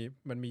มั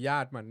นมีญา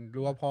ติมัน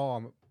รู้ว่าพ่อ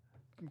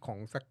ของ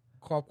สัก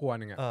ครอบครัว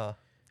หนึ่งอ่ะ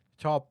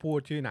ชอบพูด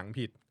ชื่อหนัง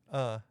ผิด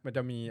มันจ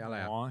ะมีอะไร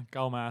เ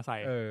ก้ามาใส่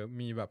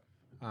มีแบบ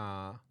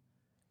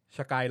ส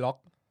กายล็อก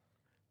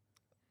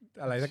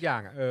อะไรสักอย่า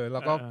งอ่ะแล้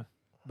วก็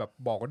แบบ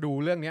บอกว่าดู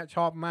เรื่องนี้ช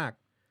อบมาก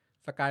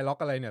สกายล็อก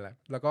อะไรเนี่ยแหละ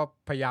แล้วก็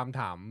พยายาม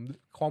ถาม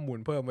ข้อมูล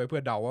เพิ่มไว้เพื่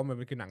อเดาว่ามั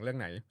นคือหนังเรื่อง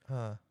ไหน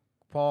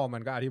พ่อมั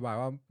นก็อธิบาย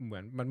ว่าเหมื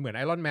อนไ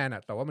อรอนแมนอ่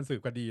ะแต่ว่ามันสื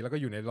บคดีแล้วก็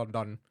อยู่ในลอนด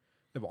อน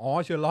เลยบอก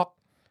เชอร์ล็อก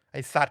ไอ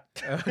สัตว์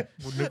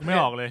บุญนึกไม่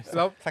ออกเลยแ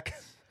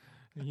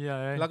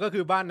ล้วก็คื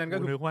อบ้านนั้นก็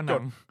คือ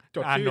จ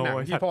ดชื่อหนัง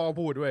ที่พ่อ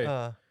พูดด้วย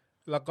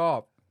แล้วก็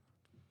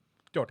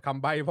จดค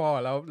ำใบ้พ่อ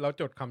แล้ว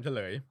จดคำเฉล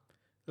ย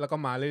แล้วก็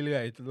มาเรื่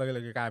อยๆเล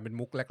ยกลายเป็น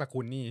มุกแลกละ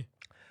คุณนี่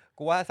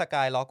กูว่าสก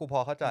ายล็อกกูพอ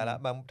เข้าใจแล้ว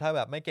ถ้าแ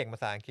บบไม่เก่งภ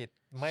าษาอังกฤษ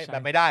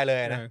ไม่ได้เล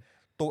ยนะ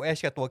ตัว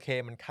H กับตัว K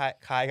มันค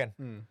ล้ายกัน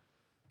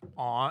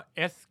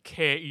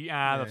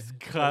SKER แบบ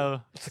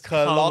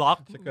Skull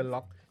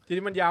Lock ที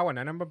นี้มันยาวกว่า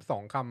นั้นมัน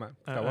2 คำอ่ะ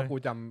แต่ว่ากู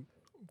จ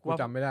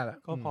ำไม่ได้ละ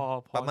ก็พอ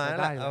ประมาณแ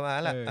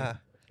หละ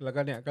แล้วก็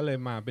เนี่ยก็เลย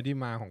มาเป็นที่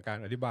มาของการ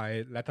อธิบาย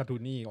แลคคาทู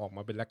นี่ออกม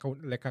าเป็นแ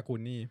ลคคาคู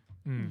นี่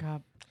ครับ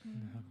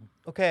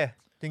โอเค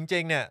จริ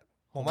งๆเนี่ย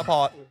ผมว่าพอ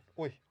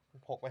อุ้ย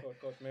หกไป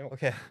โอ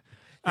เค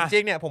จริ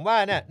งๆเนี่ยผมว่า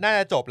เนี่ยน่าจ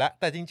ะจบแล้ว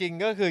แต่จริง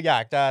ๆก็คืออยา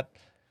กจะ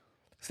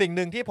สิ่งห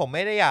นึ่งที่ผมไ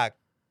ม่ได้อยาก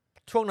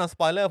ช่วงนอนส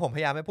ปอยเลอร์ผมพ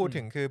ยายามไม่พูด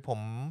ถึงคือผม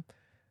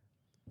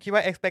คิดว่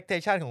า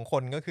expectation ของค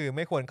นก็คือไ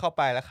ม่ควรเข้าไ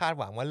ปแล้วคาด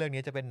หวังว่าเรื่อง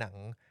นี้จะเป็นหนัง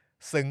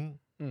ซึ้ง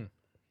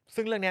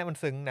ซึ่งเรื่องนี้มัน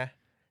ซึ้งนะ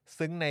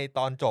ซึ้งในต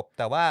อนจบ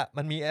แต่ว่า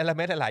มันมี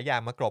element หลายๆอย่า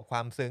งมากรบคว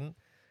ามซึ้ง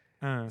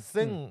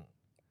ซึ่ง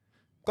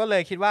ก็เล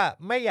ยคิดว่า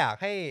ไม่อยาก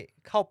ให้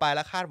เข้าไปแ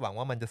ล้วคาดหวัง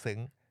ว่ามันจะซึ้ง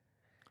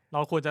เรา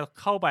ควรจะ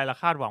เข้าไปแล้ว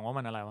คาดหวังว่า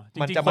มันอะไรวะจ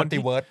ริงๆ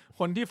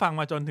คนที่ฟัง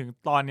มาจนถึง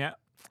ตอนเนี้ย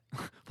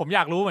ผมอย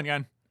ากรู้เหมือนกัน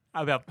เอ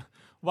าแบบ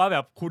ว่าแบ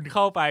บคุณเ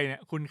ข้าไปเนี่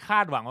ยคุณคา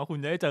ดหวังว่าคุณ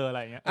จะได้เจออะไร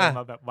เงี้ยม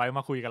าแบบไว้ม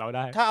าคุยกับเราไ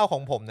ด้ถ้าเอาขอ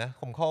งผมนะ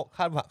ผมค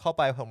าดหวังเข้าไ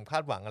ปผมคา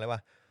ดหวังอะไร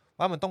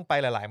ว่ามันต้องไป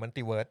หลายๆมัล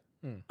ติเวิร์ส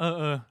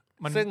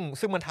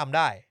ซึ่งมันทำไ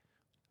ด้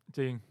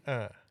จริง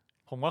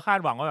ผมก็คาด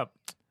หวังว่าแบบ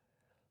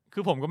คื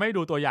อผมก็ไม่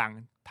ดูตัวอย่าง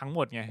ทั้งหม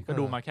ดไงก็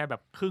ดูมาแค่แบ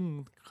บครึ่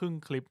ง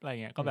คลิปอะไร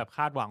เงี้ยก็แบบค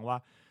าดหวังว่า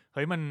เ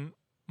ฮ้ย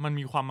มัน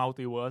มีความมัล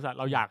ติเวิร์สอะเ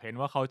ราอยากเห็น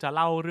ว่าเขาจะเ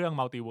ล่าเรื่อง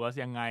มัลติเวิร์ส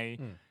ยังไง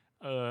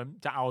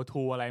จะเอา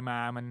ทูอะไรมา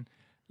มัน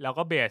แล้ว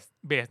ก็เ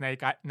บส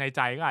ในใ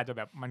จก็อาจจะแ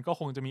บบมันก็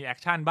คงจะมีแอค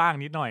ชั่นบ้าง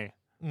นิดหน่อย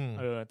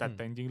แต่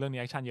จริงๆเรื่องนี้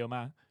แอคชั่นเยอะม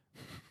าก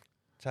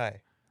ใช่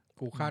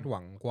กูคาดหวั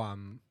งควา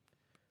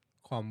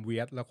มเวี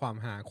ยดและความ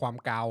หาความ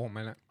กาวของ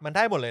มันอะมันไ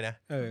ด้หมดเลยนะ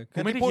คื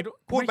อไม่ได้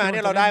พูดมาเ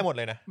นี่ยเราได้หมดเ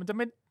ลยนะมันจะไ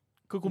ม่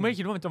คือกูไม่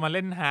คิดว่ามันจะมาเ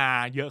ล่นฮา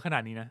เยอะขนา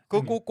ดนี้นะกู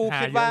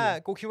คิ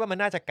ดว่ามัน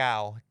น่าจะกา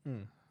ว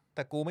แ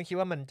ต่กูไม่คิด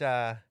ว่ามันจะ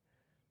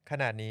ข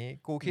นาดนี้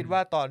กูคิดว่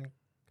าตอน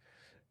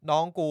น้อ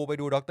งกูไป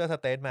ดูด็อกเตอร์ส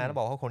เตทมาแล้ว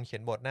บอกว่าคนเขีย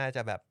นบทน่าจ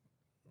ะแบบ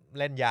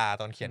เล่นยา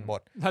ตอนเขียนบ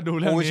ท ถ้าดู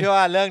เรื่อง กู นี้ เชื่อ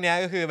ว่าเรื่องนี้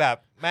ก็คือแบบ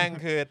แม่ง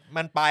คือ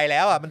มันไปแล้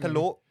วอ่ะมันทะ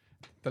ลุ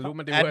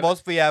มัน แอดมอส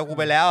เฟียร์กู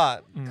ไปแล้วอ่ะ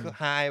คือ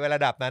ไฮไปร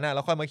ะดับนั้นอ่ะแ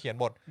ล้วค่อยมาเขียน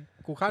บท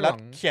กูคาดห แล้ว วัง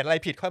เขียนอะไร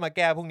ผิดค่อยมาแ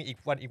ก้พรุ่งนี้อีก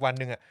วัน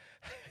นึงอ่ะ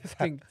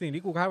สิ่ง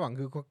ที่กูคาดหวัง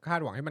คือคาด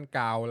หวังให้มันก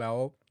าวแ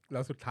ล้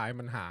วสุดท้าย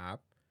มันห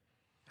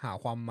า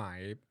ความหมาย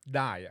ไ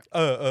ด้อะ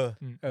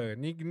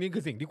นี่คื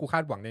อสิ่งที่กูคา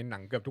ดหวังในหนั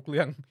งเกือบทุกเ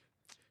รื่อง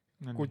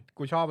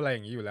กูชอบอะไรอย่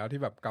างนี้อยู่แล้วที่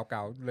แบบก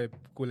าวๆเลย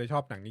กูเลยชอ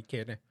บหนังนิกเค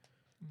สเนี่ย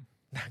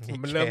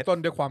มันเริ่มต้น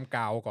ด้วยความก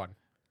าวก่อน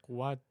กู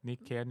ว่านิก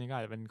เคสนี่ก็อ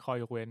าจจะเป็นข้อ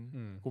ยกเว้น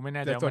กูไม่แ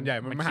น่ใจ แต่ส่วนใหญ่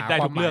มันหา ได้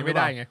ควา ทุ ม ก ห เรื่ มา อง ยไม่ไ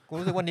ด้ไง กู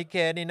รู้สึกว่านิกเค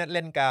สนี่เ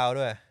ล่นกาว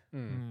ด้วย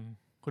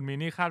คุณมี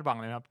นี่คาดหวัง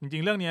เลยครับจริ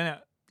งๆเรื่องนี้เนี่ย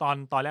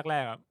ตอนแร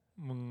กๆอ่ะ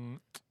มึง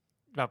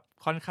แบบ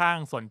ค่อนข้าง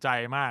สนใจ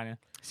มากเนี่ย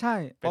ใช่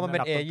เพราะมันเป็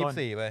น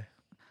A24 ไป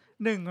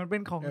1มันเป็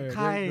นของ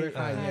ค่าย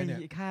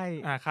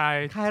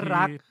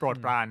รักโปรด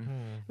ปราน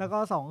แล้วก็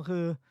2คื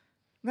อ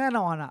แน่น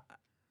อนอ่ะ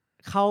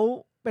เขา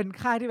เป็น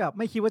ค่ายที่แบบ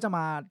ไม่คิดว่าจะม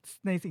า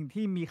ในสิ่ง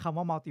ที่มีคำ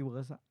ว่ามัลติเวิ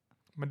ร์สอ่ะ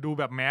มันดู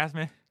แบบแมสไ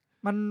หม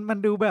มัน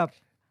ดูแบบ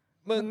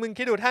มึง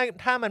คิดดู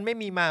ถ้ามันไม่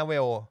มีมาเว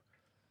ล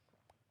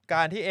ก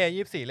ารที่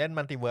A24 เล่น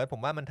มัลติเวิร์สผ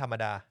มว่ามันธรรม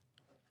ดา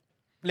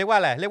เรียกว่า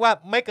อะไรเรียกว่า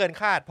ไม่เกิน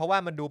คาดเพราะว่า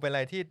มันดูเป็นอะไ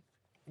รที่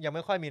ยังไ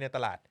ม่ค่อยมีในต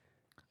ลาด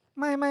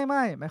ไม่ห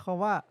มายความ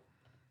ว่า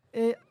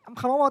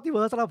คำว่ามัลติเ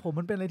วิร์สสำหรับผม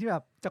มันเป็นอะไรที่แบ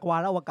บจักรวา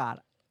ลอวกาศ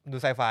ดู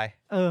ไซไฟ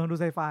ดู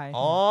ไซไฟ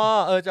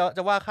จ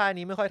ะว่าค่าย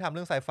นี้ไม่ค่อยทำเ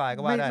รื่องไซไฟ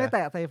ก็ว่าได้ไม่แต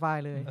ะไซไฟ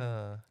เลย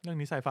เรื่อง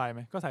นี้ไซไฟไห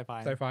มก็ไซไฟ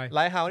ไล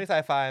ท์เฮาส์นี่ไซ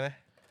ไฟไหม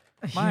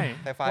ไม่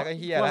ไซไฟก็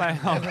เฮียแล้ว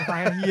ไซไฟ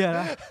ก็เฮียแ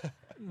ล้ว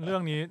เรื่อ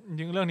งนี้จ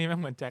ริงเรื่องนี้มัน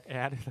เหมือนแจ็คแอ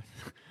ด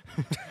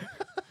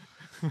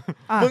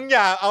มึงอ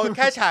ย่าเอาแ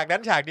ค่ฉากนั้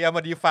นฉากเดียวม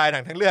าดีไฟหนั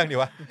งทั้งเรื่องดิ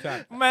วะ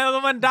แม้ว่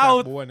ามันเดา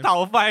เสา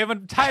ไฟมัน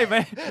ใช่ไหม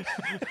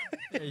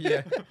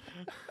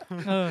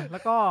แล้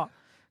ว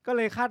ก็เ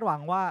ลยคาดหวัง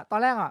ว่าตอ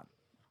นแรกอ่ะ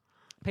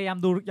พยายาม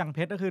ดูอย่างเพ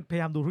ชรก็คือพย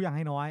ายามดูทุกอย่างใ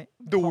ห้น้อย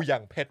ดูอย่า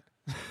งเพชร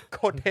โค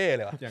ตรเท่เ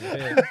ลยวะอย่างเ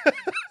ท่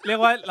เรียก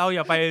ว่าเราอ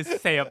ย่าไป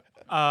เสพ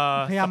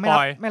พยายามไ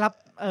ม่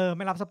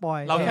รับสปอย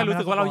เราแค่รู้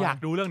สึกว่าเราอยาก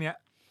ดูเรื่องนี้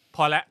พ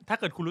อแล้วถ้า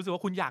เกิดคุณรู้สึกว่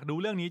าคุณอยากดู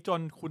เรื่องนี้จน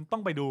คุณต้อ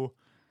งไปดู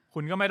คุ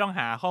ณก็ไม่ต้องห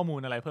าข้อมูล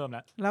อะไรเพิ่ม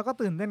แล้วก็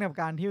ตื่นเต้นกับ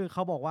การที่เข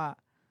าบอกว่า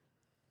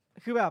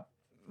คือแบบ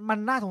มัน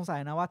น่าสงสัย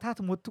นะว่าถ้า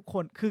สมมติทุกค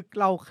นคือ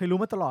เราเคยรู้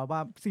มาตลอดว่า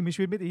สิ่งมี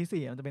ชีวิตมิติ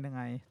ที่4มันจะเป็นยังไ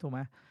งถูกไหม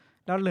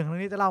แล้วเรื่อ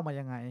งนี้จะเล่ามา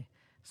ยังไง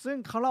ซึ่ง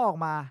เขาเล่าออก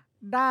มา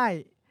ได้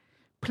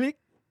พลิก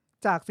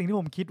จากสิ่งที่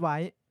ผมคิดไว้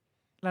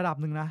ระดับ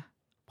หนึ่งนะ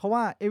เพราะว่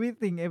า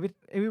everything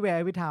everywhere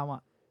every time อ่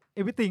ะ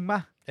everything ป่ะ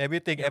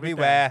everything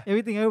everywhere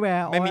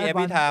ไม่มี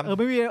every time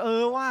ไม่มี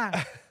ว่า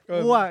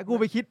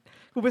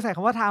กูไปใส่ค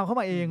ำว่า time เข้า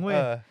มาเองเว้ย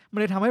มัน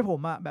เลยทำให้ผม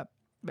อ่ะแ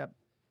บบ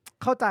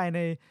เข้าใจใน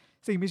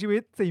สิ่งมีชีวิ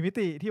ต4มิ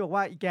ติที่บอกว่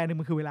าอีกแกนึง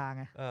มันคือเวลา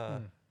ไง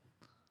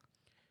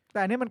แต่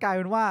อันนี้มันกลายเ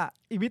ป็นว่า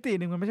อีกมิติ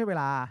นึงมันไม่ใช่เว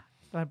ลา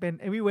มันเป็น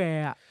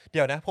everywhere อ่ะเ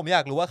ดี๋ยวนะผมอย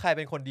ากรู้ว่าใครเ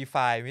ป็นคน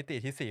define มิติ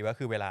ที่4ว่า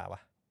คือเวลาวะ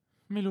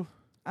ไม่รู้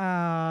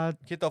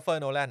คริสโตเฟอ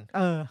ร์โนแลน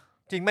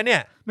จริงไหมเนี่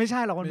ยไม่ใช่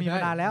หรอกมันมีมา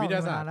นานแล้ววิทย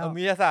า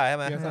ศาสตร์ใช่ไ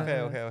หมโ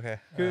อเค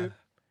คือ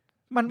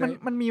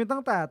มันมีตั้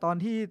งแต่ตอน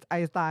ที่ไอ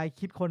น์สไตน์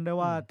คิดคนได้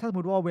ว่าถ้าสมม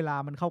ติว่าเวลา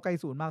มันเข้าใกล้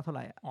ศูนย์มากเท่าไห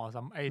ร่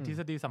ไอทฤ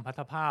ษฎีสัมพัท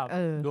ธภาพ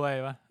ด้วย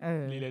วะ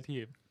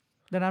relative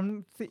ดังนั้น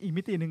อีก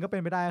มิติหนึ่งก็เป็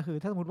นไปได้ก็คือ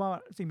ถ้าสมมติว่า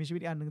สิ่งมีชีวิ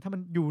ตอีกอันหนึ่งถ้ามั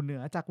นอยู่เหนื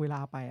อจากเวลา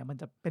ไปมัน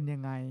จะเป็นยั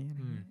งไง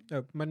แต่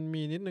มัน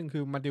มีนิดนึงคื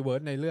อมัลติเวิร์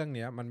สในเรื่องเ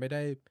นี้ยมันไม่ไ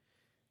ด้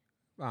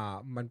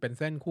มันเป็น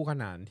เส้นคู่ข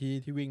นาน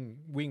ที่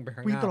วิ่งไปข้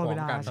างหน้าพร้อม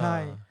กันใช่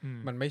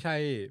มันไม่ใช่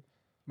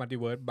มัลติ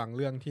เวิร์สบางเ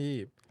รื่องที่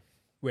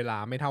เวลา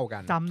ไม่เท่ากั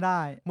นจำได้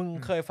มึง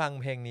เคยฟัง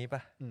เพลงนี้ป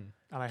ะ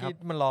อะไรครับที่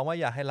มันร้องว่า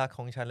อย่าให้รักข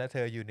องฉันและเธ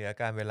ออยู่เหนือ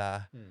การเวลา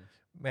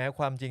แม้ค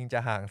วามจริงจะ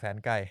ห่างแสน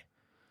ไกล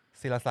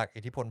ศิลศักดิ์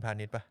อิทธิพลพา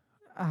ณิชย์ปะ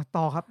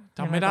ต่อครับจ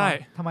ำไม่ได้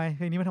ทำไมเ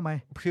พลงนี้มันทำไม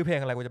ชื่อเพลง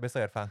อะไรกูจะไปเ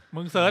สิร์ชฟัง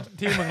มึงเสิร์ช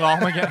ที่มึงร้อง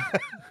เมื่อกี้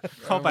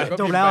เข้าไป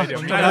จบแล้ว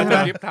มึงได้แล้ว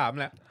คลิปถาม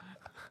แหละ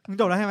มึง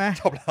จบแล้วใช่ไหม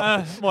จบแล้ว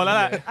หมดแล้วแ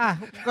หละ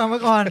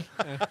ก่อน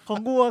ของ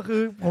กูคื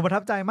อผมประทั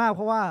บใจมากเ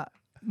พราะว่า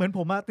เหมือนผ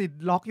มติด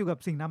ล็อกอยู่กับ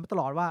สิ่งนั้นต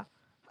ลอดว่า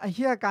ไอ้เ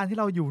หี้ยการที่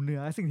เราอยู่เหนื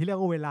อสิ่งที่เรียก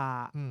ว่าเวลา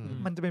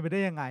มันจะเป็นไปได้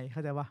ยังไงเข้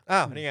าใจปะ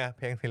นี่ไงเ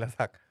พลงศิล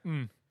ศักดิ์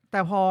แต่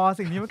พอ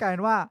สิ่งนี้มันกลายเป็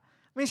นว่า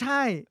ไม่ใ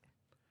ช่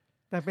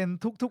แต่เป็น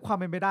ทุกความ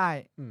เป็นไปได้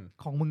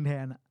ของมึงแท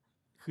นอ่ะ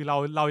คือ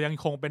เรายัง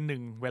คงเป็นหนึ่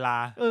งเวลา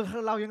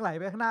เรายังไหลไ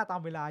ปข้างหน้าตา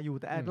มเวลาอยู่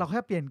แต่เราแ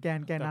ค่เปลี่ยนแกน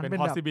นั้นเป็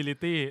น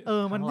possibility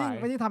มัน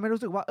ยิ่งทำให้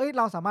รู้สึกว่า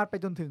เราสามารถไป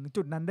จนถึง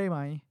จุดนั้นได้ไหม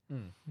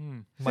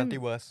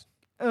multiverse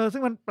ซึ่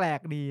งมันแปลก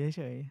ดี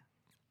เฉย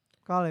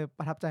ๆก็เลยป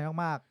ระทับใจ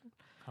มาก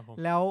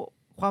ๆแล้ว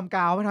ความก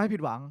าวไม่ทำให้ผิ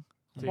ดหวัง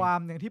ความ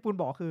อย่างที่ปูน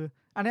บอกคือ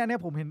อันนี้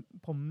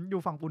ผมอ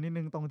ยู่ฝั่งปูนนิด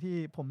นึงตรงที่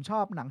ผมชอ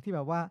บหนังที่แบ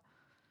บว่า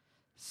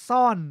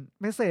ซ่อน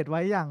เมสเสจไ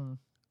ว้อย่าง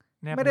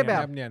ไม่ได้แบ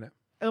บ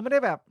ไม่ไ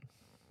ด้แบบ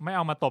ไม่เอ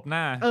ามาตบหน้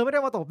าไม่ไ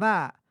ด้มาตบหน้า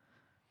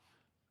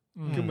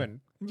คือเหมือน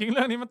จริงเ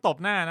รื่องนี้มันตบ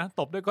หน้านะ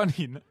ตบด้วยก้อน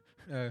หิน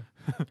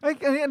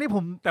อันนี้ผ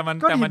มแต่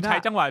มันใช้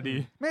จังหวะดี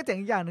ไม่เจ๋ง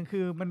อีกอย่างนึงคื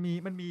อมัน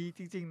มี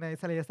จริงๆใน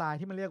ทะเลทราย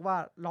ที่มันเรียกว่า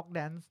ล็อกแด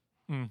นซ์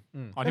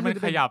ที่มัน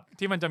ขยับ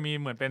ที่มันจะมี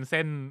เหมือนเป็นเ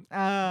ส้น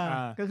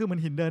ก็คือมัน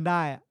หินเดินไ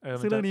ด้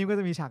ซึ่งเรื่องนี้ก็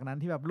จะมีฉากนั้น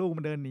ที่แบบลูก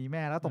มันเดินหนีแ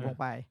ม่แล้วตกลง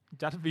ไป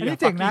อันนี้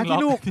เจ๋งนะที่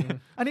ลูก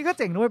อันนี้ก็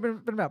เจ๋งด้วย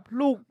เป็นแบบ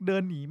ลูกเดิ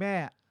นหนีแม่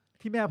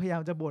ที่แม่พยายา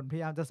มจะบ่นพย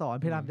ายามจะสอน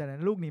พยายามจะอะไร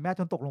ลูกหนีแม่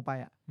จนตกลงไป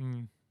อ่ะ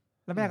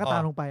แล้วแม่ก็ตา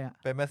มลงไปอ่ะ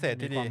เป็นเมสเสจ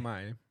ที่ดีความหมา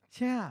ยใ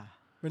ช่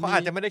เขาอา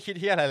จจะไม่ได้คิด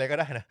ที่อะไรเลยก็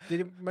ได้นะจ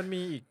ริงๆมัน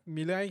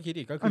มีเรื่องให้คิด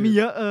อีกก็คือมันมี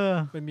เยอะ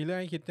มันมีเรื่อง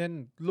ให้คิดเช่น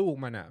ลูก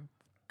มันอ่ะ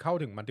เข้า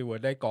ถึงมัลติเวิร์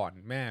สได้ก่อน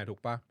แม่ถูก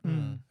ปะ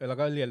แล้ว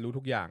ก็เรียนรู้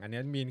ทุกอย่างอัน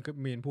นี้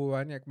มีนพูดว่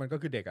าเนี่ยมันก็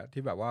คือเด็กอ่ะ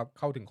ที่แบบว่า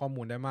เข้าถึงข้อ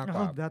มูลได้มากก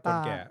ว่าคน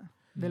แก่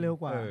ได้เร็ว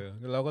กว่า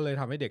แล้วก็เลย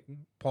ทำให้เด็ก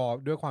พอ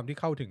ด้วยความที่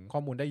เข้าถึงข้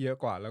อมูลได้เยอะ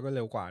กว่าแล้วก็เ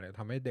ร็วกว่าเนี่ย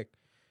ทำให้เด็ก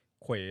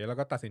เขวแล้ว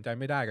ก็ตัดสินใจ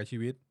ไม่ได้กับชี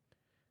วิต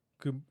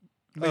คือ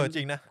จ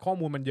ริงนะข้อ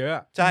มูลมันเยอ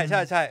ะใช่ใ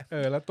ช่ใช่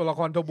แล้วตัวละค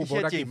รโทบุโบ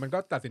รากิมันก็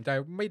ตัดสินใจ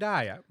ไม่ได้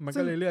อ่ะมัน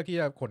ก็เลยเลือกที่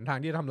จะขนทาง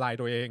ที่จะทำลาย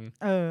ตัวเอง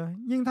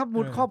ยิ่งถ้า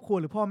บุตรครอบครัว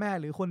หรือพ่อแม่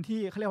หรือคนที่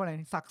เขาเรียกว่าอะไร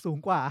ศักดิ์สูง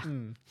กว่า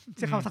ใ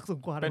ช้คำศักดิ์สูง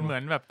กว่าเป็นเหมือ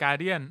นแบบการ์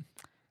เดียน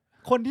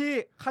คนที่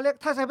เขาเรียก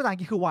ถ้าใช้ภาษาอัง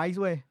กฤษคือ wise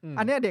เว้ย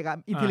อันนี้เด็กอ่ะ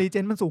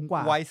intelligence มันสูงกว่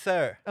า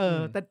wiser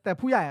แต่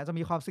ผู้ใหญ่จะ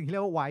มีความสิ่งที่เรี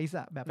ยกว่า wise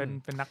อ่ะแบบเ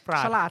ป็นนักปรา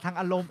ชญ์ฉลาดทาง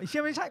อารมณ์ไอ้เชี่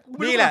ยไม่ใช่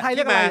นี่แหละไทยเ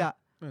รียกอะไรอ่ะ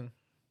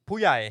ผู้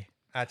ใหญ่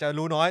อาจจะ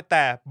รู้น้อยแ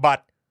ต่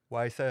but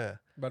wiser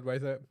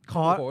ข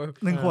อ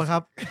1 ขวดครั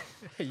บ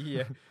ไอ้เหี้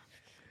ย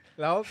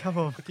แล้ว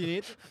ทีนี้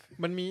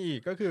มันมีอีก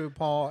ก็คือ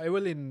พอเอเวอ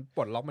ร์ลินป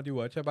ลดล็อกมัลติเ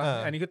วิร์สใช่ป่ะ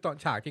อันนี้คือตอน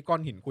ฉากที่ก้อ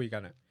นหินคุยกั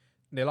นอ่ะ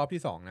ในรอบ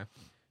ที่2นะ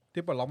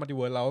ที่ปลดล็อกมัลติเ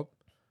วิร์สแ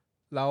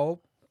ล้ว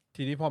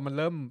ทีนี้พอมัน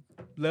เ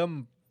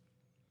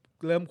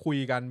ริ่มคุย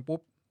กันปุ๊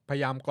บพย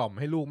ายามกล่อม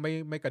ให้ลูก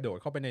ไม่กระโดด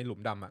เข้าไปในหลุ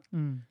มดำอ่ะ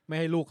ไม่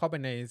ให้ลูกเข้าไป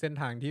ในเส้น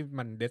ทางที่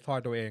มันเดสทรอย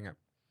ตัวเองอ่ะ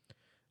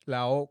แ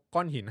ล้วก้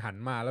อนหินหัน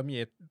มาแล้วมี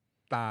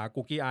ตา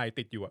กุกกี้อาย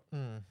ติดอยู่อ่ะ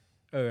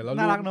แล้ว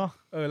น่ารักเนาะ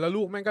แล้ว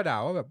ลูกแม่งก็ด่า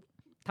ว่าแบบ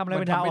ทำอะไร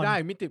ไม่ได้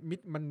มิติ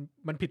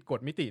มันผิดกฎ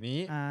มิตินี้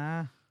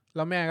แ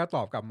ล้วแม่ก็ต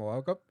อบกลับมาว่า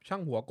ก็ช่า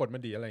งหัวกฎมั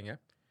นดีอะไรเงี้ย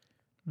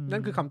นั่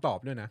นคือคำตอบ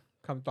ด้วยนะ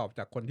คำตอบจ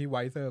ากคนที่ไว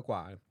เซอร์กว่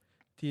า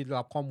ที่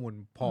รับข้อมูล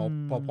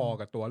พอ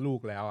กับตัวลู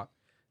กแล้วอ่ะ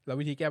แล้ว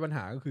วิธีแก้ปัญห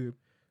าก็คือ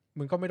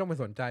มึงก็ไม่ต้องไป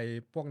สนใจ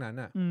พวกนั้น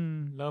อ่ะ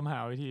เริ่มหา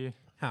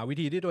วิ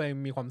ธีที่ตัวเอง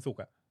มีความสุข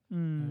อ่ะ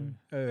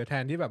แท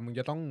นที่แบบมึง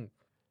จะต้อง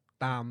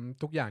ตาม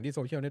ทุกอย่างที่โซ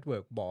เชียลเน็ตเวิ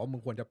ร์กบอกว่ามึ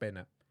งควรจะเป็น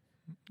อ่ะ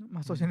ม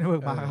าโซเชียลเน็ตเวิ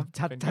ร์กมาครับ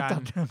จัดเ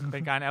ป็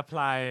นการแอพพล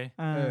าย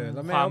แ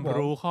ล้วความ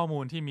รู้ข้อมู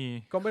ลที่มี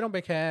ก็ไม่ต้องไป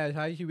แคร์ใ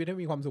ช้ชีวิตให้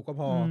มีความสุขก็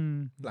พอ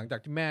หลังจาก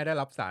ที่แม่ได้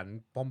รับสาร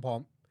พร้อม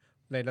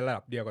ๆในระ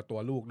ดับเดียวกับตัว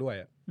ลูกด้วย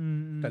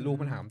แต่ลูก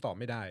มันหาคำตอบ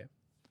ไม่ได้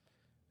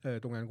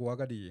ตรงนั้นกูว่า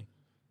ก็ดี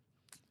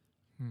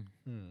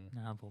น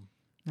ะครับผม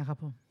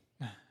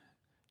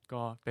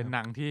ก็เป็นห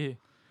นังที่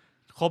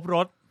ครบร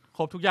สค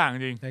รบทุกอย่างจ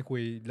ริงให้คุ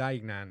ยได้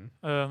อีกนาน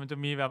มันจะ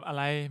มีแบบอะไ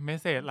รเมส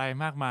เสจอะไร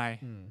มากมาย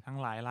ทั้ง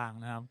หลายหลาง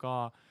นะครับก็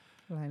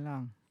หลายหลา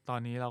งตอน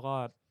นี้เราก็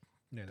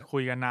คุ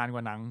ยกันนานก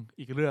ว่าหนัง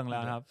อีกเรื่องแล้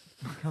วครับ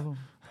ครับผม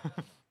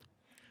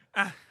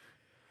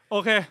โอ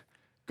เค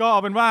ก็เอ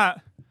าเป็นว่า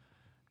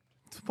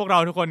พวกเรา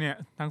ทุกคนเนี่ย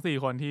ทั้ง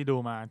4คนที่ดู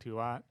มาถือ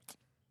ว่า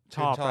ช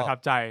อบประทับ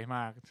ใจม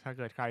ากถ้าเ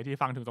กิดใครที่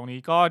ฟังถึงตรงนี้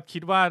ก็คิ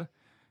ดว่า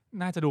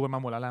น่าจะดูกันมา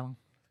หมดแล้ว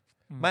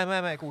ไ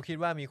ม่กูคิด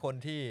ว่ามีคน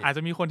ที่อาจจ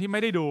ะมีคนที่ไ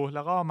ม่ได้ดูแ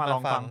ล้วก็มาลอ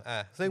งฟัง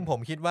ซึ่งผม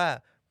คิดว่า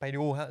ไป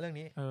ดูฮะเรื่อง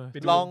นี้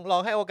ลอ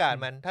งให้โอกาส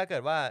มันถ้าเกิ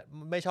ดว่า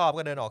ไม่ชอบ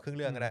ก็เดินออกครึ่ง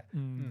เรื่องก็ได้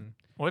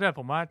โอ้แต่ผ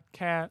มว่าแ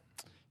ค่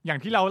อย่าง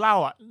ที่เราเล่า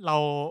อ่ะเรา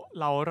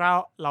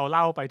เ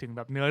ล่าไปถึงแ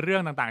บบเนื้อเรื่อ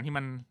งต่างๆที่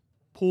มัน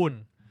พูด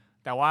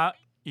แต่ว่า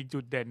อีกจุ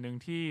ดเด่นหนึ่ง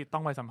ที่ต้อ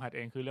งไปสัมผัสเอ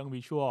งคือเรื่อง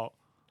วิชวล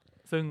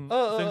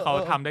ซึ่งเขา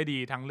ทำได้ดี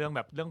ทั้งเรื่องแ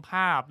บบเรื่องภ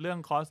าพเรื่อง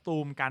คอสตู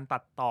มการตั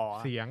ดต่อ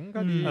เสียง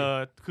ก็ดี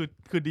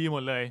คือดีหม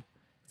ดเลย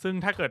ซึ่ง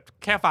ถ้าเกิด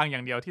แค่ฟังอย่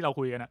างเดียวที่เรา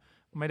คุยกันนะ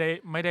ไ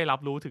ม่ได้รับ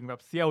รู้ถึงแบบ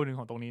เสี้ยวนึง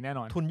ของตรงนี้แน่น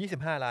อนทุน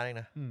25 ล้านเอง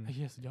นะไอ้เ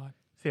หี้ยสุดยอด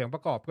เสียงปร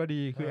ะกอบก็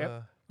ดีคือ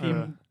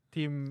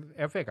ทีม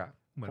เอฟเฟกต์อ่ะ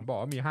เหมือนบอก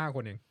ว่ามี5 ค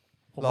นเอง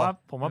ผ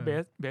มว่า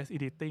best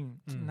editing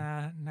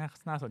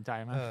น่าสนใจ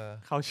มาก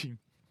เข้าชิง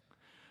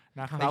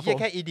นะครับผม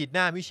แค่อีดิทห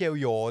น้ามิเชล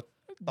โย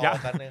ต่อ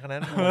กันในขนาดนั้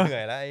นเหนื่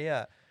อยแล้วไอ้เหี้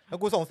ยแล้ว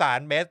กูสงสาร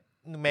เบส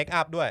เมค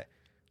อัพด้วย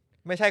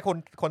ไม่ใช่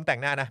คนแต่ง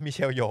หน้านะมิเช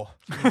ลโย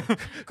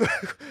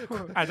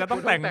อาจจะต้อ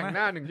งแต่งห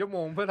น้า1 ชั่วโม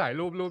งเพื่อถ่าย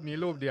รูปนี้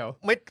รูปเดียว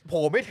ไม่โผ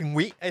ล่ไม่ถึง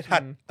วิไอ้ทั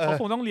นเขา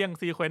คงต้องเรียง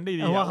ซีเควนซ์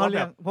ดีๆว่าเขาเรี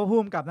ยงเพราะภู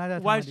มิกับน่าจะ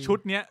ว่าชุด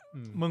เนี้ย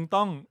มึง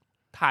ต้อง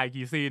ถ่าย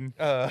กี่ซีน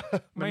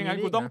ไม่งั้น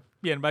กูต้อง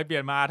เปลี่ยนไปเปลี่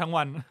ยนมาทั้ง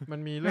วันมั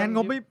นมีเรื่องง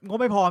บ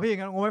ไม่พอพี่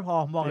งั้นงบไม่พอ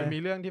ผมบอกเลยมี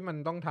เรื่องที่มัน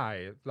ต้องถ่าย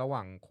ระหว่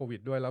างโควิด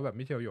ด้วยแล้วแบบ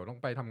มิเชลโยต้อง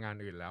ไปทำงาน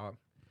อื่นแล้ว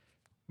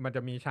มันจ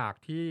ะมีฉาก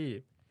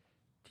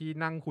ที่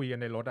นั่งคุยกัน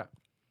ในรถอ่ะ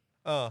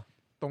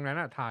ตรงนั้น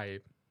อ่ะถ่าย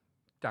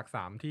จาก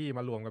3 ที่ม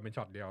ารวมกันเป็น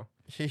ช็อตเดียว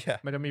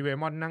มันจะมีเว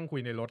มอนนั่งคุ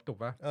ยในรถถูก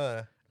ป่ะ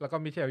แล้วก็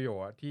มิเชลโย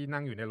ที่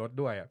นั่งอยู่ในรถ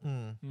ด้วย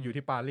อยู่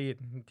ที่ปารีส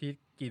ที่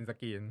กรีนส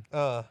กรีน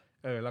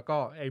แล้วก็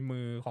ไอ้มื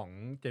อของ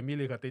เจมี่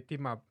ลีเคอร์ติสที่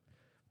ม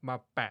า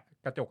แปะ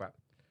กระจกอ่ะ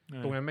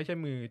ตรงนั้นไม่ใช่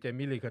มือเจ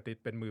มี่ลีเคอร์ติส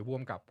เป็นมือผู้ก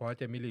ำกับเพราะว่าเ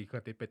จมี่ลีเคอ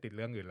ร์ติสไปติดเ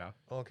รื่องอื่นแล้ว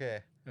โอเค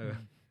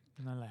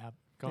นั่นแหละครับ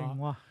ก็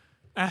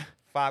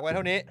ฝากไว้เ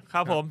ท่านี้ค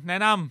รับผมแนะ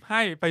นำใ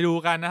ห้ไปดู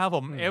กันนะครับผ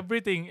ม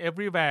Everything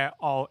Everywhere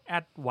All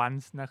at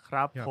Once นะค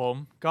รับผม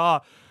ก็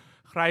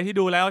ใครที่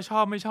ดูแล้วช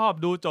อบไม่ชอบ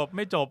ดูจบไ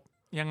ม่จบ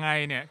ยังไง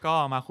เนี่ยก็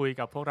มาคุย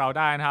กับพวกเรา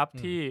ได้นะครับ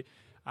ที่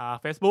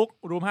Facebook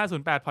Room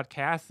 508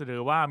 Podcast หรื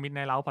อว่า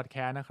Midnight Lounge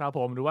Podcast นะครับผ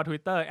มหรือว่า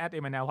Twitter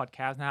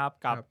 @mnlpodcast นะครับ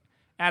กับ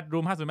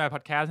@room 508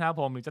 podcast นะครับ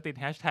ผมหรือจะติด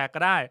hashtag ก็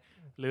ได้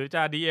หรือจ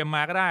ะ DM ม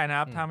าก็ได้นะค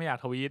รับถ้าไม่อยาก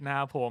ทวีตนะค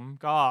รับผม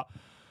ก็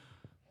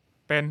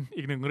เ เป็น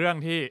อีกหนึ่งเรื่อง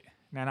ที่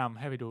แนะนำ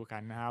ให้ไปดูกั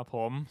นนะครับผ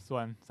มส่ว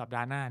นสัปด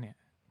าห์หน้าเนี่ย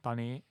ตอน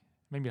นี้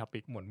ไม่มีท็อปิ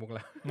กหมดมุกแ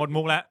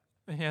ล้ว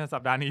สั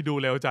ปดาห์นี้ดู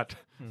เร็วจัด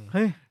เ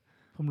ฮ้ย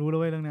ผมรู้แล้ว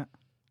เว้ยเรื่องนี้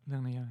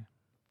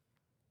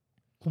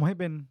ผมให้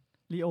เป็น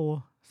ลีโอ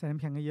ใส่น้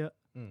ำแข็งเยอะ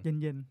เ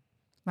ย็น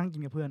ๆนั่งกิ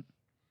นกับเพื่อน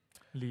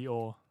ลีโอ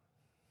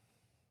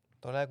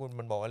ตอนแรก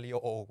มันบอกว่าลี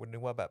โอคุณนึ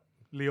กว่าแบบ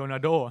ลีโอนา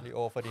ร์โดลีโอ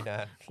เฟอร์ดินา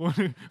นด์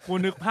กู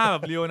นึกภาพแบ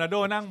บลีโอนาร์โด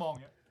นั่งมองอย่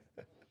างเงี้ย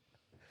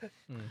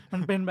มั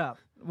นเป็นแบบ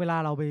เวลา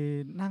เราไป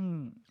นั่ง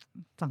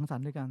สังสรร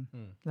ค์ด้วยกัน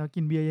แล้ว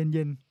กินเบียร์เ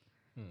ย็น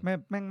ๆไ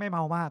ม่เม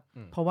ามาก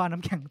เพราะว่าน้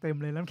ำแข็งเต็ม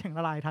เลยน้ำแข็งล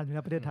ะลายทันอยู่ใน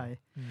ประเทศไทย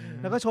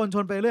แล้วก็ช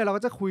นไปเรื่อยเรา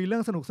ก็จะคุยเรื่อ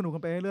งสนุกกั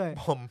นไปเรื่อย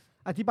ผม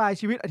อธิบาย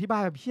ชีวิตอธิบา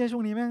ยแบบเฮี้ยช่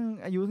วงนี้แม่ง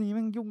อายุนี้แ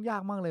ม่งยุ่งยา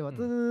กมากเลยว่ะ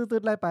ตื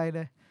ดไล่ไปเล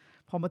ย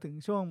พอมาถึง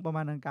ช่วงประม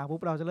าณกลางปุ๊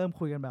บเราจะเริ่ม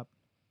คุยกันแบบ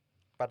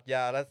ปรัชญ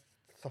าและ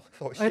โ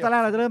ซเชียลตอนแร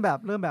กเราจะเริ่มแ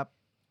บบ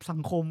สั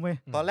งคมเว้ย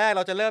ตอนแรกเ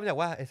ราจะเริ่มจาก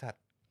ว่าไอสัต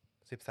ว์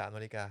13 น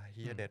าฬิกาเ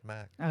ฮียเด็ดม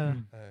าก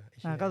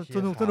ก็ส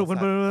นุกกัน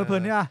เพลิ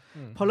นๆเนี่ย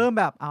พอเริ่ม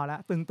แบบเอาละ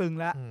ตึงๆ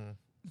แล้ว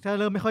จะ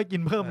เริ่มไม่ค่อยกิ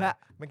นเพิ่มแล้ว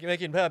ไม่กิ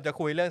นเพิ่มจะ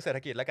คุยเรื่องเศรษฐ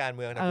กิจและการเ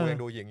มืองแต่กูยัง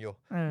ดูหญิงอยู่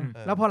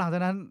แล้วพอหลังจา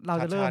กนั้นเรา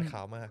จะเริ่มข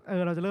าวมาก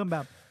เราจะเริ่มแบ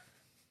บ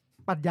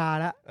ปรัชญา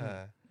แล้ว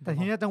แต่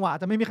ทีนี้จังหวะ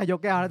จะไม่มีใครย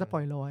กแก้วแล้วจะปล่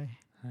อยลอย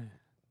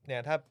เนี่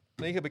ยถ้า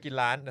นี่คือไปกิน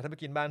ร้านแต่ถ้าไป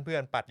กินบ้านเพื่อ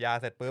นปัดยา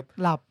เสร็จปุ๊บ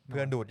หลับเ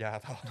พื่อนดูดยา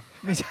ต่อ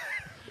ไม่ใช่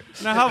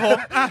นะครับผม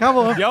ครับผ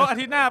มเดี๋ยวอา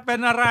ทิตย์หน้าเป็น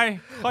อะไร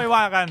ค่อย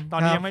ว่ากันตอ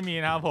นนี้ยังไม่มี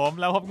นะครับผม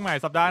แล้วพบกันใหม่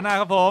สัปดาห์หน้า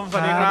ครับผมส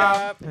วัสดีครั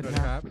บสวัสดี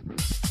ครั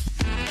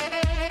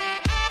บ